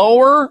have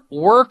lower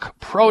work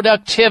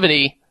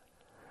productivity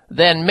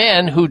than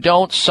men who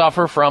don't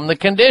suffer from the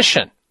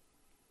condition.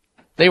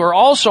 They were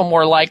also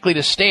more likely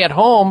to stay at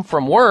home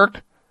from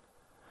work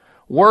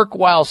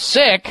while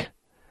sick,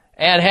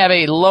 and have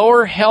a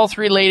lower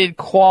health-related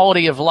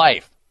quality of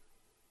life.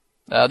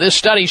 This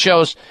study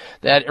shows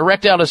that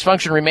erectile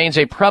dysfunction remains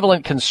a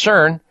prevalent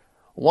concern,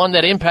 one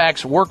that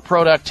impacts work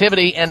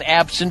productivity and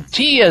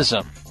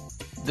absenteeism.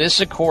 This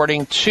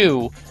according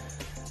to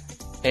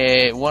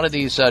one of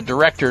these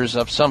directors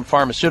of some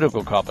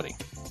pharmaceutical company.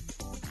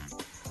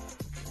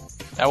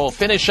 I will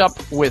finish up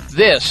with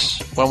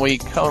this when we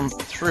come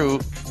through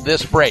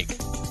this break.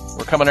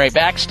 We're coming right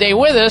back. Stay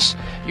with us.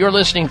 You're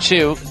listening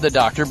to The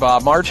Dr.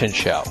 Bob Martin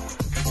Show.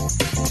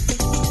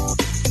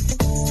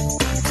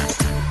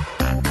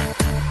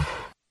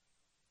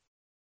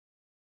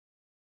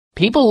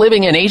 People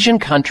living in Asian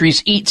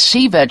countries eat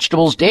sea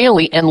vegetables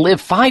daily and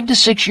live 5 to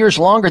 6 years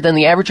longer than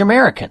the average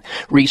American.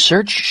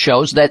 Research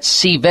shows that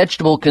sea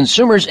vegetable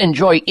consumers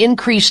enjoy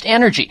increased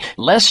energy,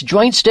 less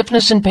joint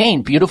stiffness and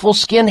pain, beautiful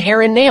skin,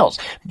 hair, and nails,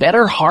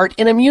 better heart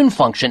and immune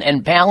function,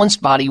 and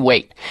balanced body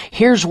weight.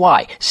 Here's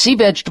why. Sea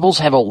vegetables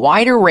have a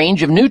wider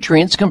range of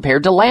nutrients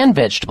compared to land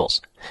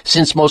vegetables.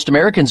 Since most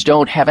Americans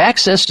don't have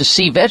access to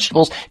sea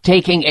vegetables,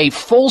 taking a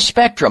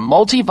full-spectrum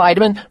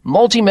multivitamin,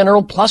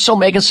 multimineral plus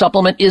omega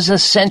supplement is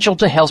essential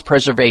to health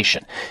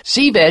preservation.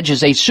 Sea Veg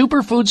is a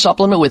superfood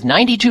supplement with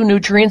 92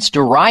 nutrients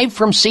derived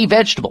from sea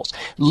vegetables.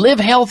 Live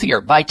healthier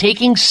by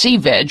taking Sea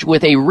Veg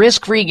with a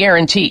risk-free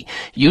guarantee.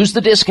 Use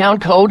the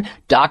discount code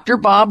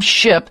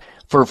DrBobShip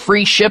for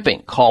free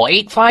shipping. Call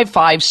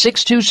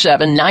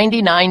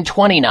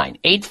 855-627-9929,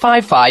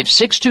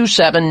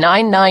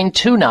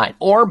 855-627-9929,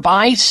 or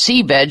buy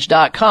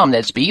seaveg.com.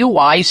 That's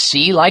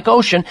B-U-Y-C like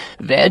ocean,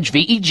 veg,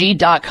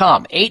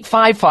 V-E-G.com,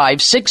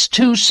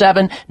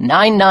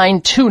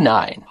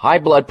 855-627-9929. High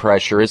blood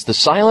pressure is the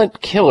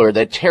silent killer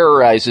that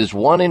terrorizes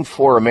 1 in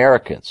 4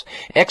 Americans.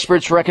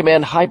 Experts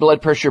recommend high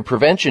blood pressure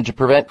prevention to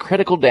prevent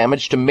critical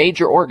damage to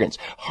major organs,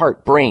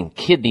 heart, brain,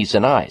 kidneys,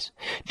 and eyes.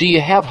 Do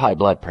you have high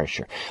blood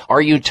pressure?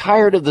 Are you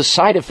tired of the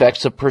side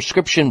effects of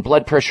prescription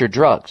blood pressure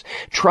drugs?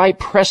 Try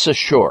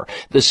PressAssure,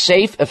 the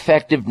safe,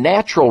 effective,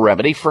 natural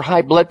remedy for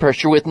high blood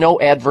pressure with no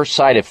adverse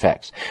side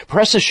effects.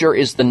 PressAssure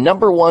is the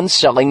 #1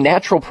 selling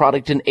natural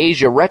product in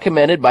Asia,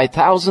 recommended by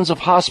thousands of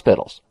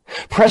hospitals.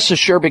 Press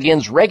Assure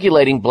begins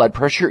regulating blood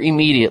pressure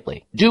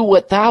immediately. Do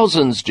what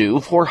thousands do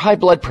for high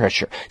blood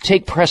pressure.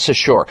 Take Press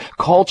Assure.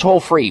 Call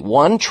toll-free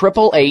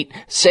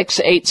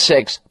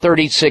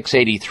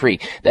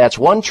 1-888-686-3683. That's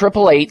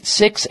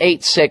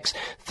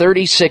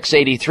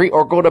 1-888-686-3683,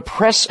 or go to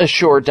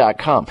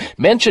PressAssure.com.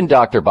 Mention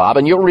Dr. Bob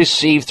and you'll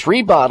receive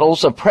 3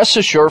 bottles of Press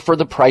Assure for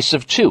the price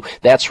of 2.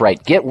 That's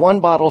right. Get 1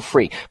 bottle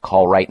free.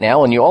 Call right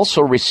now and you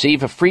also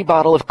receive a free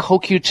bottle of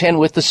CoQ10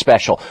 with the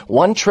special.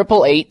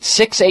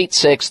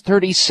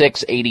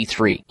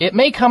 1-888-686-3683. It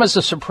may come as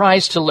a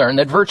surprise to learn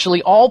that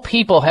virtually all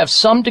people have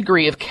some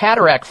degree of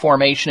cataract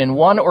formation in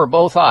one or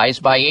both eyes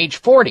by age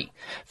 40.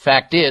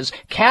 Fact is,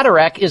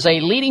 cataract is a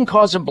leading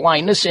cause of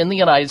blindness in the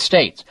United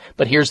States.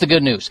 But here's the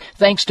good news.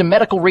 Thanks to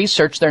medical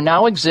research, there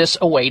now exists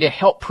a way to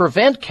help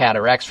prevent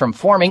cataracts from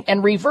forming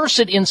and reverse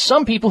it in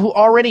some people who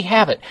already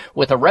have it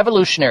with a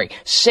revolutionary,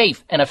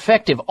 safe, and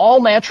effective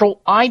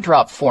all-natural eye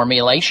drop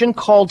formulation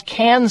called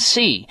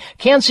Can-C.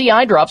 Can-C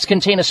eye drops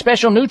contain a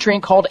special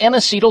nutrient called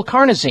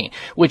N-acetylcarnosine,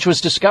 which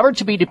was discovered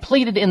to be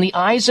depleted in the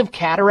eyes of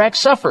cataract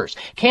sufferers.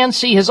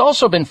 Can-C has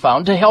also been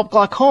found to help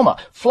glaucoma,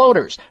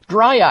 floaters,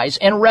 dry eyes,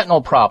 and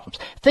retinal problems.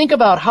 Think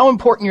about how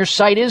important your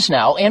sight is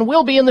now and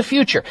will be in the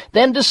future.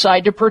 Then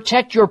decide to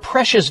protect your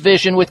precious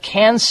vision with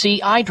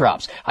Can-C eye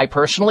drops. I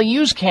personally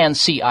use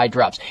Can-C eye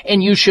drops,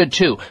 and you should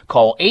too.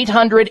 Call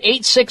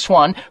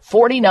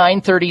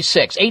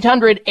 800-861-4936.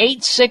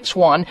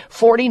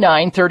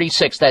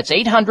 800-861-4936. That's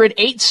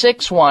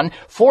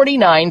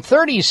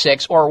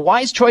 800-861-4936 or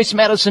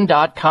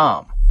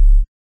wisechoicemedicine.com.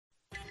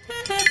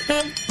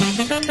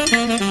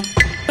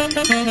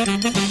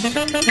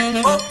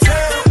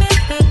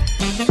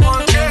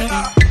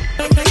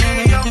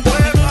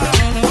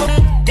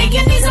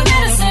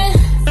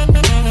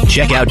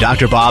 Check out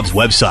Dr. Bob's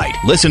website.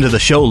 Listen to the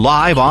show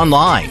live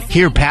online.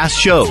 Hear past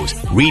shows.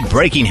 Read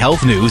breaking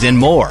health news and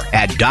more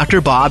at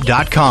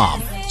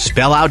drbob.com.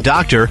 Spell out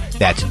doctor,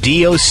 that's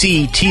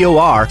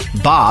D-O-C-T-O-R,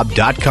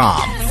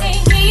 bob.com.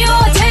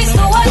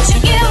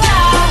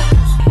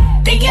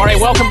 All right,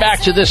 welcome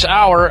back to this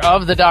hour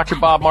of the Dr.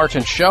 Bob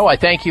Martin Show. I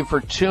thank you for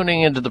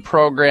tuning into the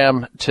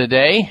program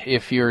today.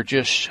 If you're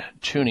just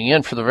tuning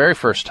in for the very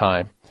first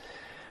time,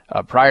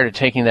 prior to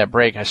taking that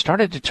break, I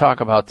started to talk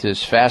about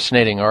this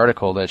fascinating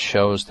article that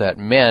shows that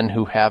men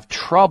who have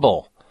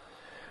trouble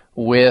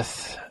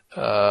with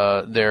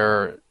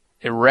their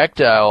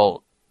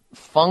erectile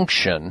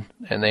function,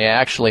 and they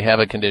actually have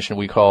a condition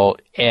we call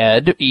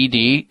ED.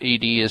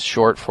 ED is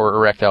short for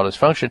erectile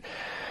dysfunction.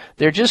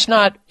 They're just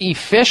not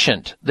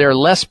efficient. They're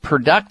less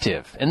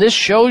productive. And this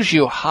shows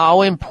you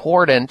how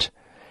important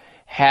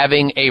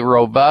having a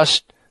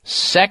robust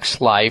sex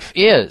life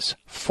is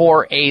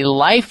for a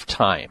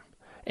lifetime.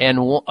 And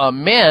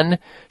men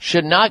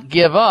should not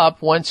give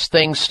up once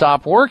things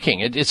stop working.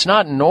 It's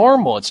not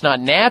normal. It's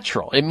not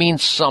natural. It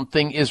means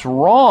something is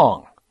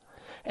wrong.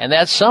 And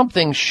that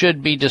something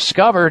should be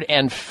discovered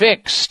and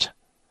fixed.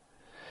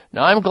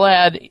 Now, I'm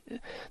glad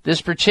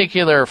this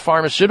particular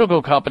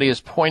pharmaceutical company is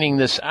pointing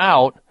this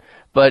out,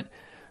 but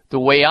the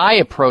way I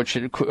approach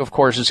it, of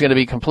course, is going to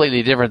be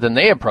completely different than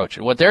they approach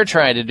it. What they're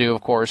trying to do,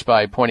 of course,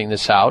 by pointing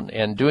this out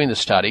and doing the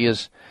study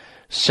is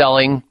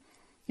selling,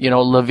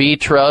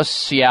 Levitra,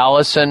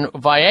 Cialis, and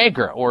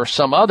Viagra or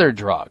some other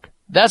drug.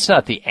 That's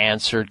not the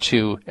answer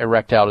to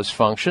erectile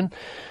dysfunction.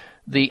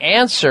 The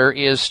answer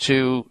is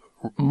to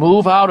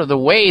move out of the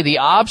way the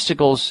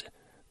obstacles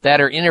that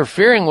are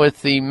interfering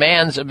with the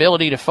man's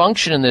ability to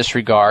function in this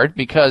regard,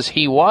 because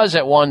he was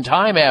at one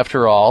time,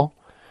 after all,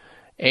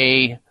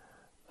 a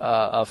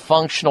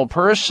functional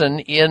person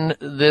in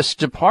this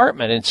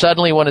department. And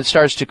suddenly when it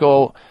starts to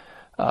go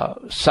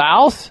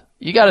south,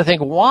 you got to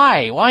think,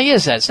 why? Why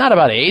is that? It's not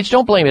about age.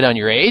 Don't blame it on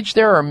your age.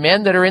 There are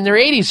men that are in their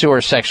 80s who are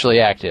sexually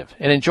active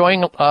and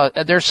enjoying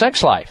their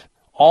sex life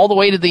all the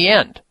way to the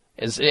end,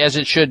 as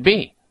it should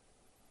be.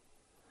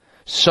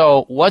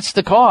 So what's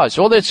the cause?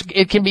 Well,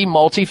 it can be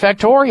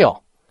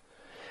multifactorial.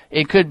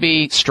 It could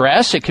be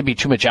stress. It could be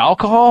too much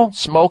alcohol,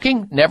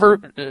 smoking.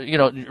 Never,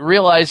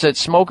 realize that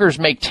smokers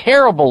make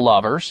terrible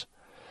lovers.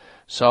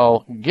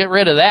 So get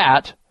rid of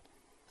that.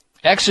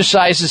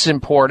 Exercise is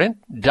important.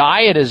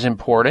 Diet is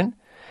important.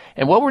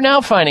 And what we're now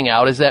finding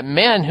out is that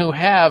men who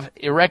have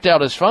erectile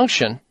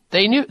dysfunction,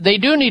 they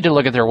do need to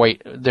look at their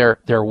weight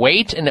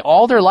and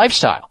all their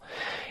lifestyle.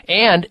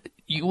 And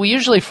we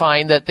usually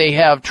find that they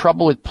have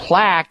trouble with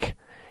plaque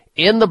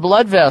in the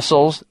blood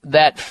vessels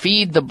that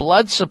feed the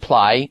blood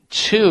supply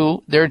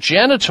to their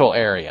genital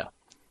area.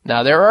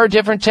 Now, there are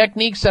different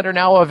techniques that are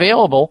now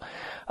available.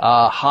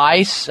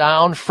 High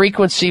sound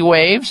frequency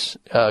waves,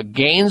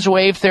 Gaines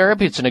wave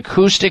therapy. It's an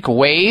acoustic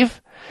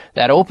wave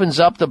that opens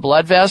up the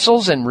blood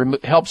vessels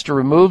and helps to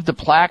remove the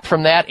plaque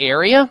from that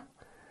area.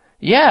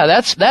 Yeah,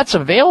 that's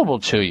available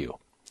to you.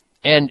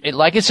 And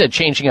like I said,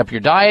 changing up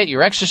your diet,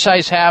 your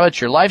exercise habits,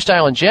 your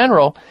lifestyle in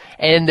general.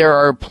 And there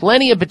are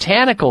plenty of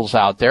botanicals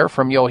out there,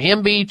 from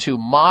yohimbe to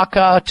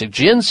maca to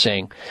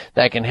ginseng,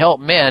 that can help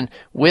men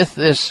with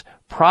this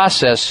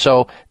process,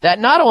 so that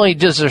not only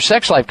does their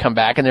sex life come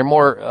back and they're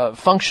more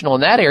functional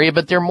in that area,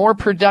 but they're more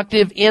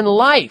productive in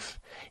life.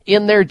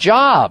 in their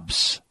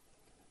jobs.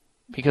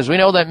 Because we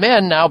know that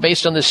men now,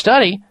 based on this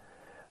study,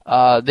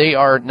 they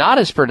are not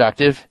as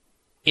productive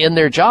in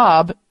their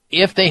job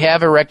if they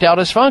have erectile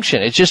dysfunction.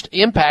 It's just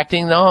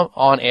impacting them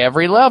on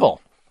every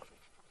level.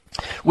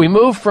 We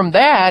move from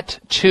that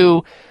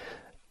to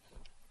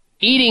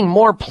eating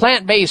more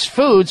plant-based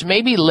foods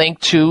may be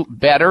linked to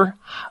better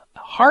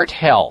heart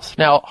health.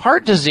 Now,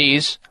 heart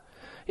disease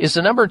is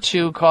the number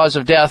 2 cause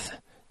of death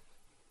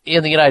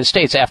in the United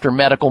States after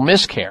medical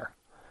miscare.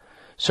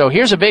 So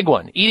here's a big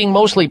one. Eating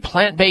mostly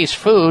plant-based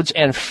foods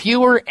and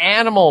fewer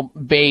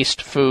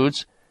animal-based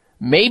foods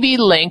may be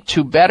linked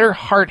to better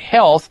heart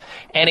health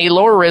and a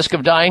lower risk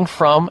of dying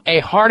from a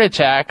heart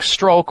attack,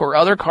 stroke, or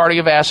other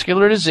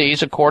cardiovascular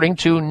disease, according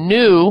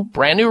to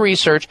brand new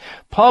research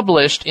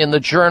published in the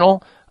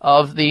Journal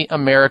of the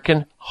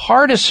American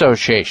Heart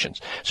Association.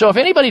 So if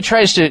anybody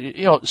tries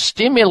to,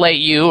 stimulate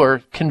you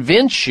or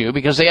convince you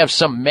because they have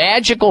some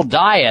magical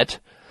diet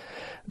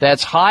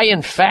that's high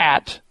in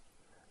fat,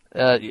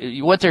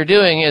 what they're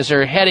doing is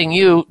they're heading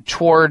you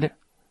toward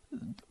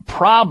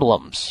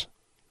problems.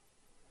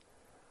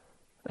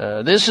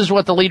 This is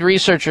what the lead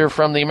researcher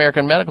from the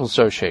American Medical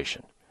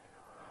Association.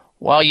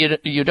 While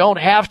you don't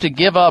have to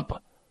give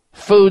up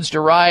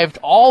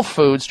all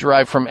foods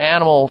derived from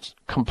animals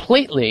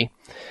completely,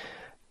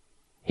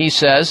 he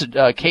says,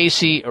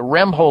 Casey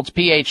Remholtz,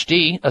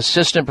 Ph.D.,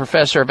 assistant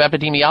professor of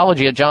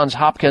epidemiology at Johns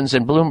Hopkins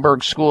and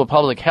Bloomberg School of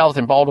Public Health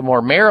in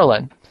Baltimore,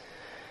 Maryland,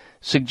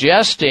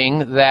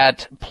 suggesting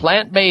that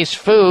plant-based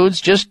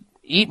foods, just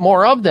eat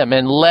more of them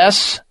and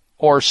less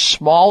or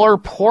smaller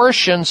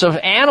portions of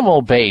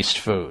animal-based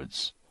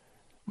foods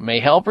may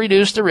help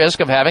reduce the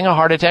risk of having a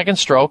heart attack and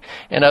stroke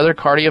and other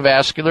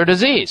cardiovascular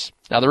disease.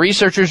 Now, the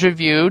researchers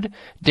reviewed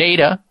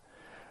data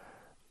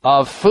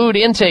of food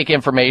intake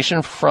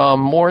information from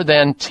more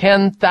than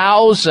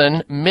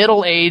 10,000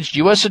 middle-aged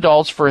U.S.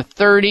 adults for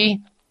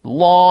 30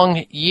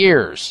 long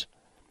years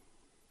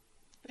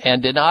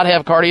and did not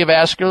have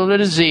cardiovascular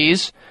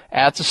disease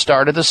at the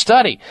start of the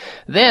study.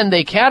 Then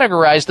they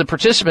categorized the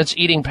participants'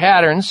 eating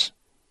patterns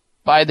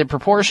by the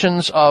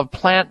proportions of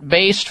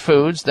plant-based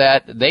foods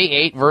that they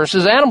ate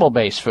versus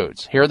animal-based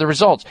foods. Here are the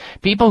results.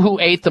 People who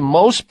ate the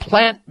most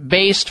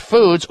plant-based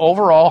foods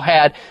overall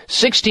had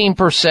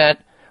 16%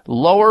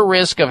 lower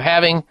risk of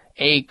having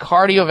a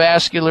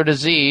cardiovascular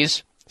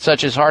disease,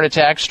 such as heart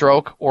attack,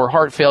 stroke, or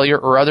heart failure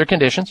or other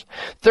conditions,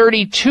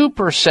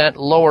 32%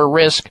 lower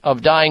risk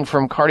of dying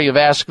from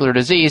cardiovascular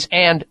disease,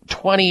 and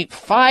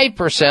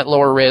 25%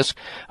 lower risk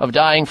of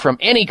dying from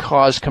any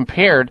cause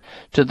compared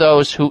to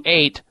those who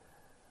ate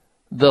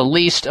the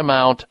least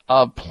amount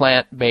of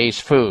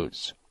plant-based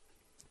foods.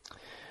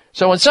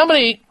 So when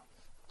somebody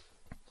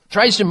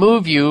tries to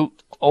move you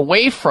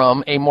away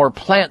from a more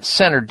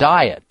plant-centered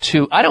diet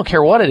to, I don't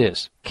care what it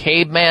is,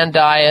 caveman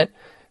diet,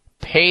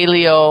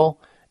 paleo,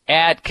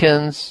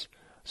 Atkins,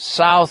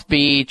 South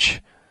Beach,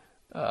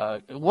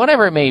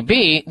 whatever it may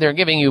be, they're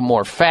giving you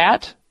more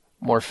fat.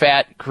 More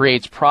fat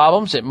creates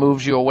problems. It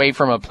moves you away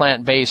from a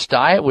plant-based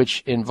diet,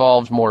 which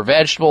involves more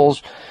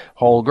vegetables,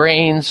 whole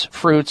grains,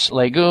 fruits,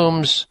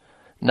 legumes,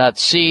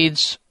 nuts,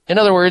 seeds. In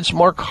other words,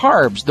 more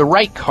carbs, the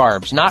right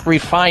carbs, not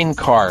refined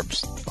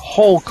carbs,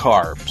 whole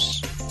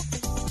carbs.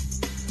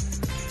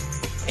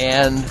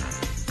 And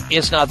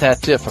it's not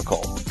that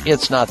difficult.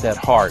 It's not that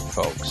hard,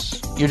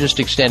 folks. You're just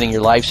extending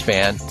your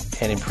lifespan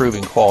and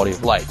improving quality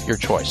of life. Your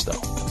choice,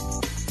 though.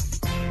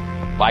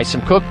 Buy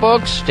some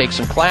cookbooks, take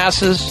some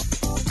classes,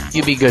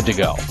 you'll be good to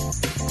go.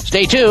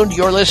 Stay tuned.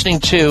 You're listening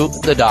to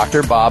The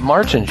Dr. Bob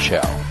Martin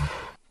Show.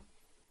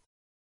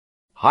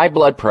 High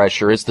blood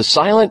pressure is the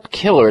silent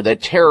killer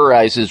that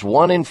terrorizes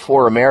 1 in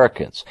 4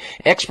 Americans.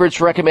 Experts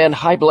recommend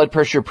high blood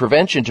pressure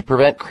prevention to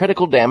prevent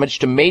critical damage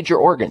to major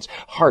organs,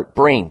 heart,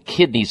 brain,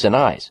 kidneys, and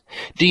eyes.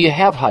 Do you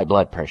have high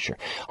blood pressure?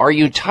 Are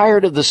you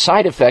tired of the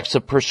side effects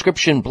of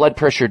prescription blood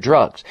pressure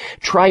drugs?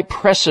 Try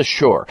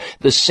PressAssure,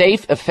 the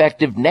safe,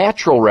 effective,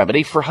 natural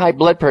remedy for high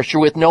blood pressure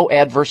with no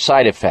adverse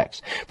side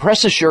effects.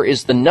 PressAssure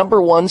is the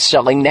 #1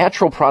 selling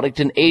natural product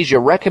in Asia,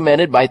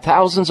 recommended by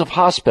thousands of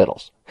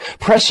hospitals.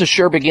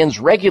 PressAssure begins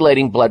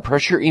regulating blood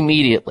pressure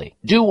immediately.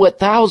 Do what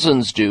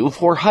thousands do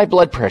for high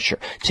blood pressure.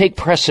 Take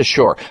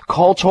PressAssure.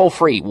 Call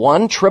toll-free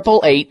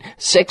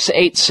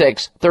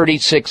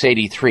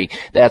 1-888-686-3683.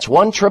 That's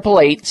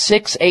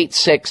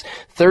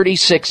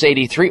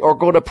 1-888-686-3683, or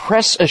go to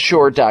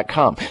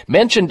PressAssure.com.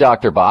 Mention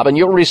Dr. Bob and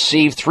you'll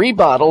receive 3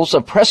 bottles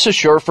of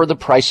PressAssure for the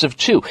price of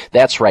 2.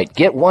 That's right.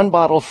 Get 1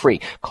 bottle free.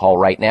 Call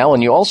right now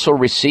and you also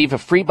receive a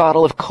free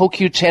bottle of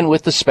CoQ10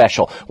 with the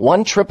special.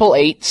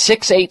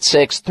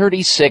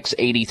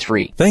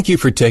 1-888-686-3683. Thank you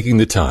for taking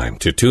the time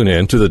to tune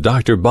in to the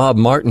Dr. Bob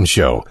Martin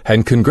Show,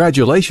 and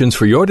congratulations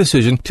for your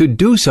decision to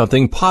do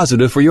something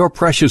positive for your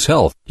precious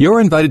health. You're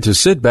invited to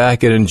sit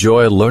back and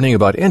enjoy learning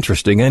about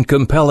interesting and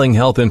compelling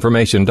health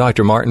information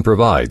Dr. Martin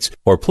provides.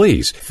 Or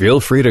please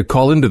feel free to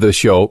call into the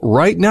show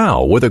right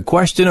now with a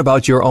question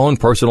about your own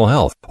personal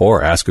health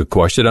or ask a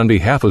question on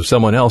behalf of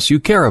someone else you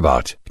care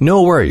about.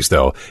 No worries,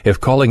 though. If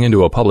calling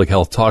into a public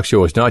health talk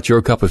show is not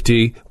your cup of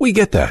tea, we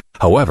get that.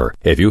 However,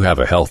 if you have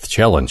a health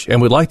challenge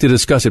and would like to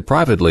discuss it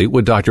privately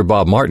with Dr.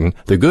 Bob Martin,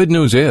 the good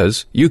news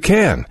is you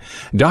can.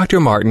 Dr.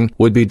 Martin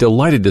would be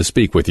delighted to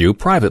speak with you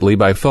privately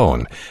by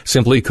phone.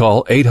 Simply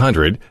call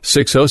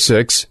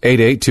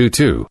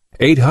 800-606-8822.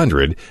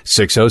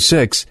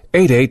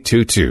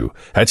 800-606-8822.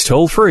 That's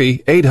toll free,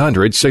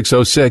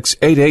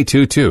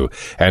 800-606-8822,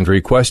 and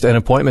request an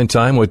appointment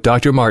time with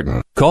Dr.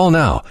 Martin. Call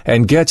now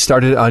and get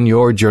started on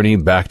your journey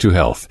back to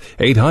health.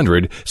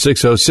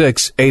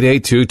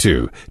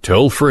 800-606-8822.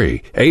 Toll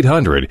free,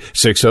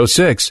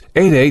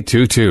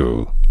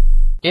 800-606-8822.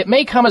 It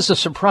may come as a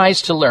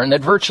surprise to learn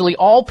that virtually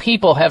all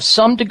people have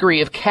some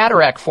degree of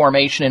cataract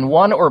formation in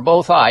one or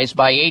both eyes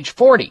by age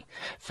 40.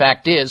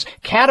 Fact is,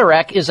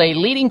 cataract is a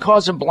leading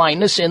cause of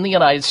blindness in the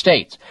United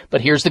States. But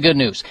here's the good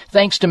news.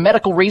 Thanks to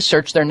medical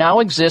research, there now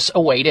exists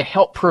a way to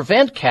help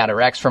prevent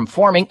cataracts from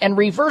forming and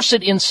reverse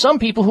it in some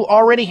people who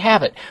already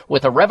have it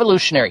with a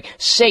revolutionary,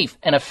 safe,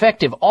 and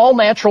effective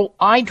all-natural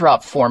eye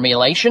drop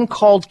formulation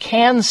called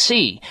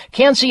Can-C.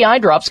 Can-C eye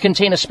drops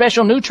contain a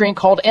special nutrient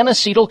called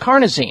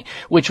N-acetylcarnosine,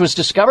 which was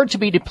discovered to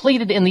be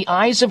depleted in the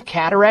eyes of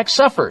cataract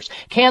sufferers.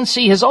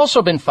 Can-C has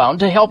also been found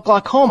to help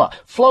glaucoma,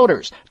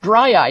 floaters,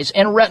 dry eyes,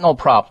 and retinal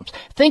problems.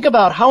 Think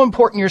about how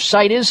important your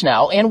sight is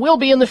now and will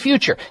be in the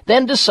future.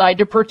 Then decide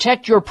to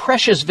protect your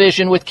precious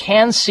vision with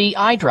Can-C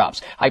eye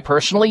drops. I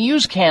personally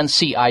use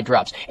Can-C eye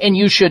drops, and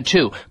you should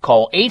too.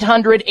 Call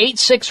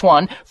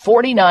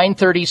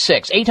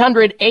 800-861-4936.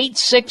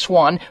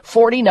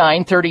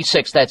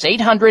 800-861-4936. That's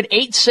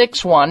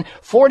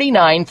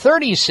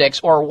 800-861-4936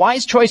 or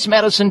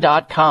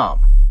wisechoicemedicine.com.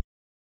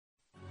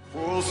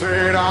 Full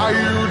said,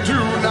 you do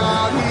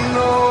not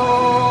know.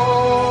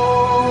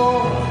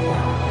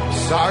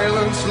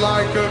 Silence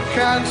like a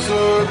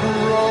cancer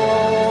grows.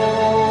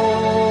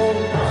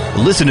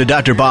 Listen to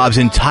Dr. Bob's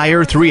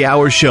entire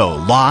 3-hour show,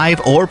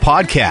 live or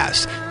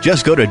podcast.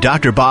 Just go to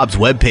Dr. Bob's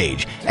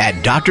webpage at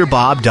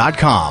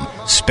drbob.com.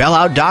 Spell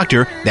out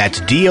doctor,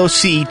 that's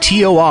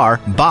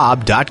D-O-C-T-O-R,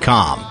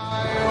 bob.com.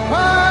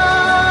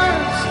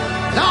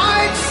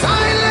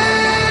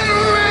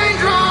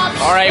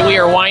 All right, we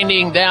are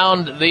winding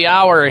down the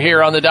hour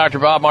here on the Dr.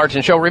 Bob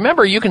Martin Show.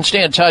 Remember, you can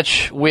stay in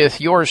touch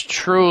with yours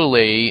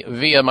truly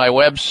via my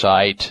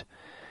website.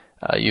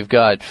 You've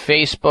got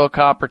Facebook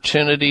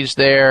opportunities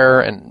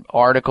there and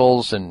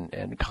articles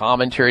and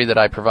commentary that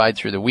I provide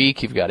through the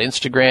week. You've got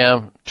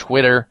Instagram,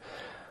 Twitter,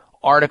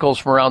 articles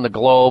from around the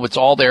globe. It's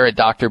all there at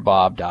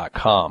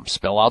drbob.com.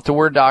 Spell out the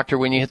word doctor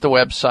when you hit the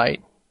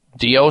website.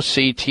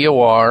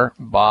 D-O-C-T-O-R,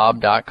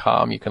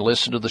 bob.com. You can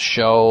listen to the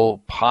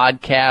show,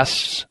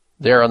 podcasts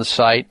there on the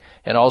site,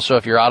 and also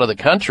if you're out of the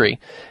country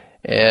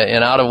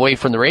and out away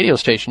from the radio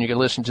station, you can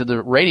listen to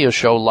the radio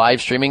show live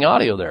streaming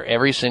audio there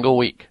every single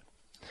week.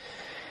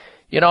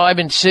 You know, I've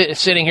been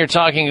sitting here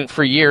talking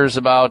for years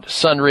about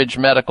Sunridge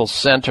Medical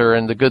Center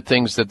and the good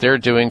things that they're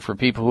doing for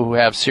people who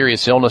have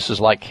serious illnesses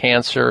like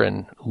cancer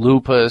and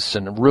lupus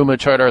and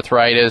rheumatoid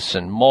arthritis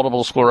and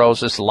multiple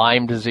sclerosis,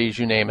 Lyme disease,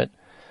 you name it,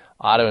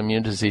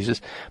 autoimmune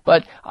diseases.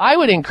 But I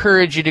would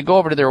encourage you to go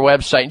over to their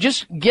website and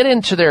just get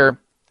into their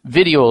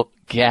video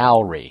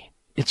gallery.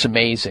 It's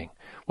amazing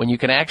when you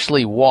can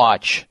actually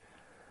watch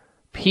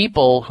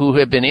people who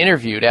have been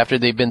interviewed after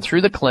they've been through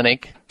the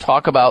clinic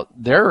talk about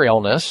their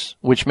illness,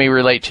 which may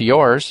relate to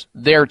yours,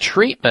 their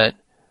treatment,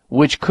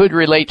 which could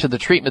relate to the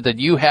treatment that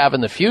you have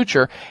in the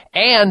future,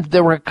 and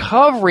the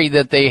recovery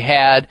that they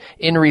had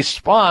in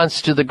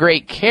response to the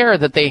great care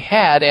that they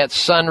had at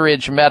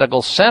Sunridge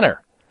Medical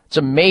Center. It's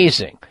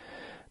amazing.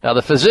 Now,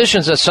 the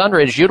physicians at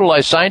Sunridge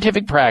utilize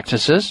scientific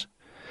practices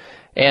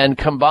and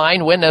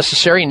combine, when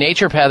necessary,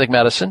 naturopathic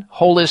medicine,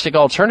 holistic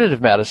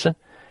alternative medicine,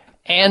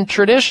 and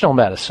traditional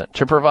medicine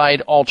to provide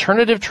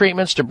alternative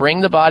treatments to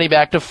bring the body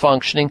back to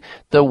functioning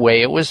the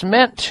way it was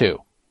meant to,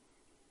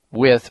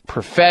 with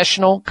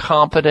professional,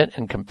 competent,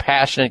 and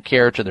compassionate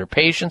care to their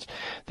patients,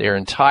 their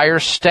entire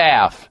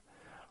staff.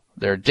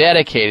 They're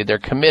dedicated, they're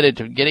committed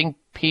to getting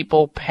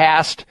people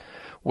past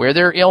where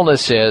their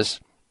illness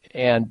is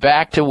and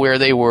back to where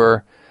they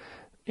were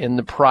in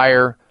the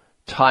prior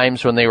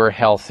times when they were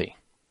healthy.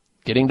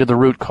 Getting to the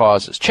root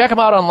causes. Check them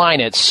out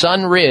online at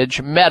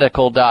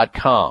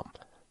sunridgemedical.com.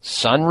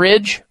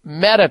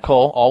 Sunridgemedical,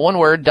 all one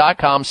word,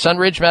 .com,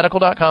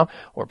 sunridgemedical.com,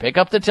 or pick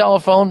up the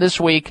telephone this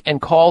week and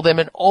call them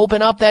and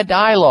open up that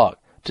dialogue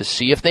to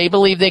see if they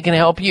believe they can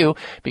help you,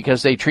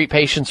 because they treat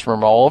patients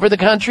from all over the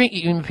country,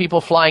 even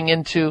people flying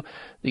into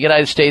the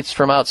United States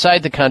from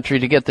outside the country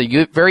to get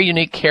the very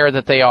unique care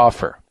that they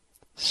offer.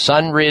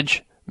 Sunridge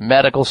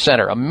Medical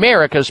Center,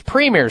 America's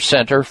premier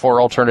center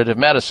for alternative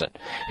medicine.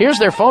 Here's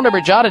their phone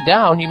number. Jot it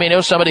down. You may know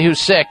somebody who's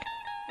sick.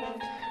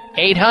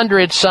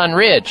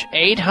 800-SUNRIDGE,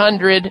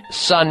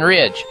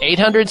 800-SUNRIDGE,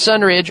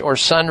 800-SUNRIDGE, or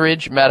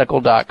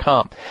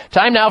sunridgemedical.com.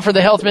 Time now for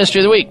the health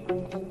mystery of the week.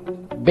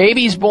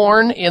 Babies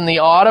born in the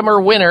autumn or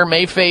winter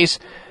may face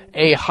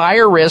a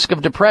higher risk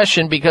of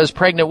depression because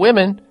pregnant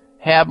women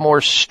have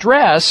more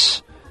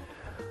stress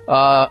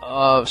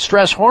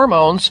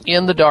hormones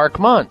in the dark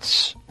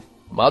months.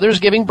 Mothers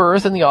giving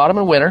birth in the autumn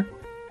and winter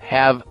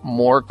have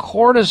more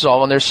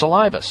cortisol in their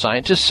saliva.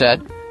 Scientists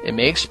said it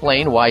may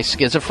explain why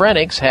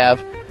schizophrenics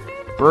have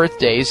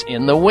birthdays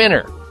in the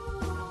winter.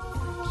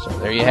 So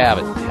there you have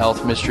it,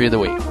 Health Mystery of the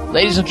Week.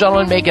 Ladies and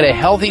gentlemen, make it a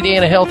healthy day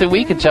and a healthy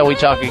week until we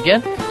talk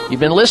again. You've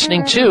been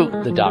listening to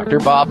the Dr.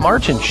 Bob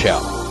Martin Show.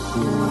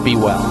 Be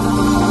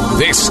well.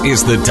 This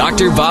is the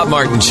Dr. Bob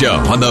Martin Show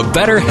on the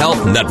Better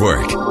Health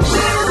Network.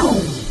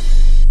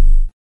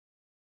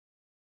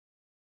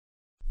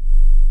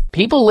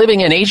 People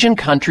living in Asian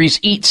countries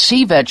eat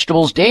sea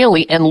vegetables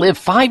daily and live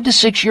 5 to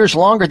 6 years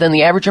longer than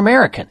the average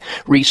American.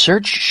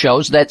 Research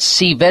shows that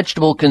sea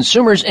vegetable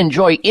consumers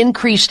enjoy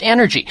increased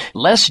energy,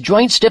 less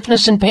joint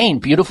stiffness and pain,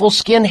 beautiful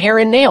skin, hair,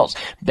 and nails,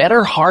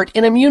 better heart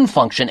and immune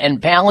function,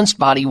 and balanced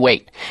body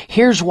weight.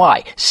 Here's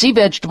why. Sea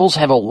vegetables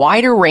have a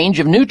wider range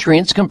of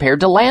nutrients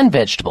compared to land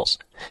vegetables.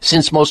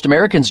 Since most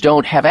Americans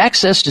don't have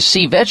access to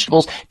sea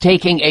vegetables,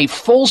 taking a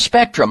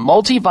full-spectrum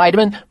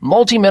multivitamin,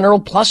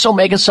 multimineral plus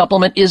omega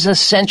supplement is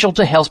essential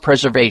to health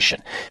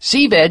preservation.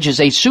 Sea Veg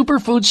is a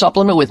superfood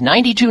supplement with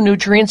 92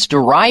 nutrients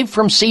derived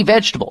from sea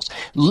vegetables.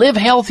 Live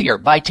healthier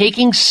by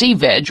taking Sea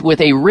Veg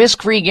with a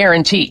risk-free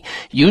guarantee.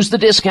 Use the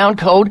discount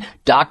code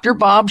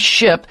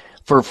DrBobShip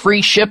for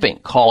free shipping.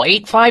 Call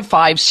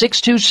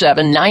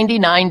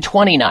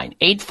 855-627-9929,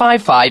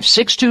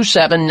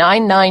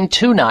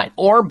 855-627-9929,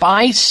 or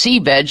buy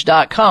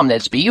SeaVeg.com.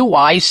 That's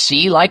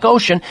B-U-Y-C like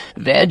ocean,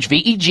 veg,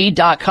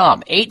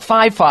 V-E-G.com,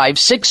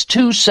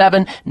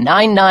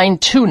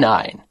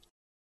 855-627-9929.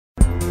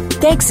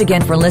 Thanks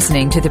again for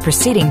listening to the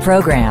preceding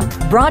program,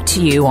 brought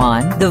to you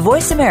on the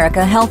Voice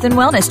America Health and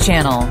Wellness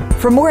Channel.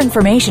 For more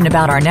information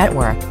about our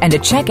network and to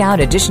check out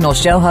additional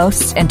show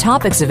hosts and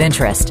topics of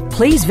interest,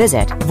 please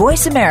visit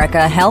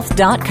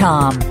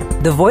voiceamericahealth.com.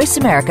 The Voice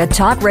America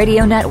Talk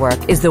Radio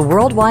Network is the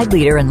worldwide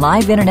leader in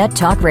live Internet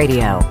talk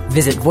radio.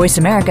 Visit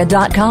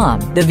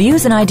voiceamerica.com. The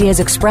views and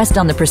ideas expressed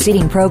on the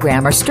preceding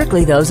program are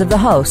strictly those of the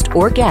host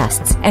or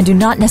guests and do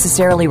not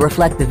necessarily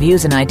reflect the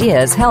views and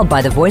ideas held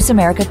by the Voice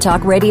America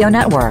Talk Radio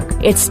Network,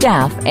 its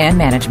staff, and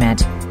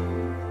management.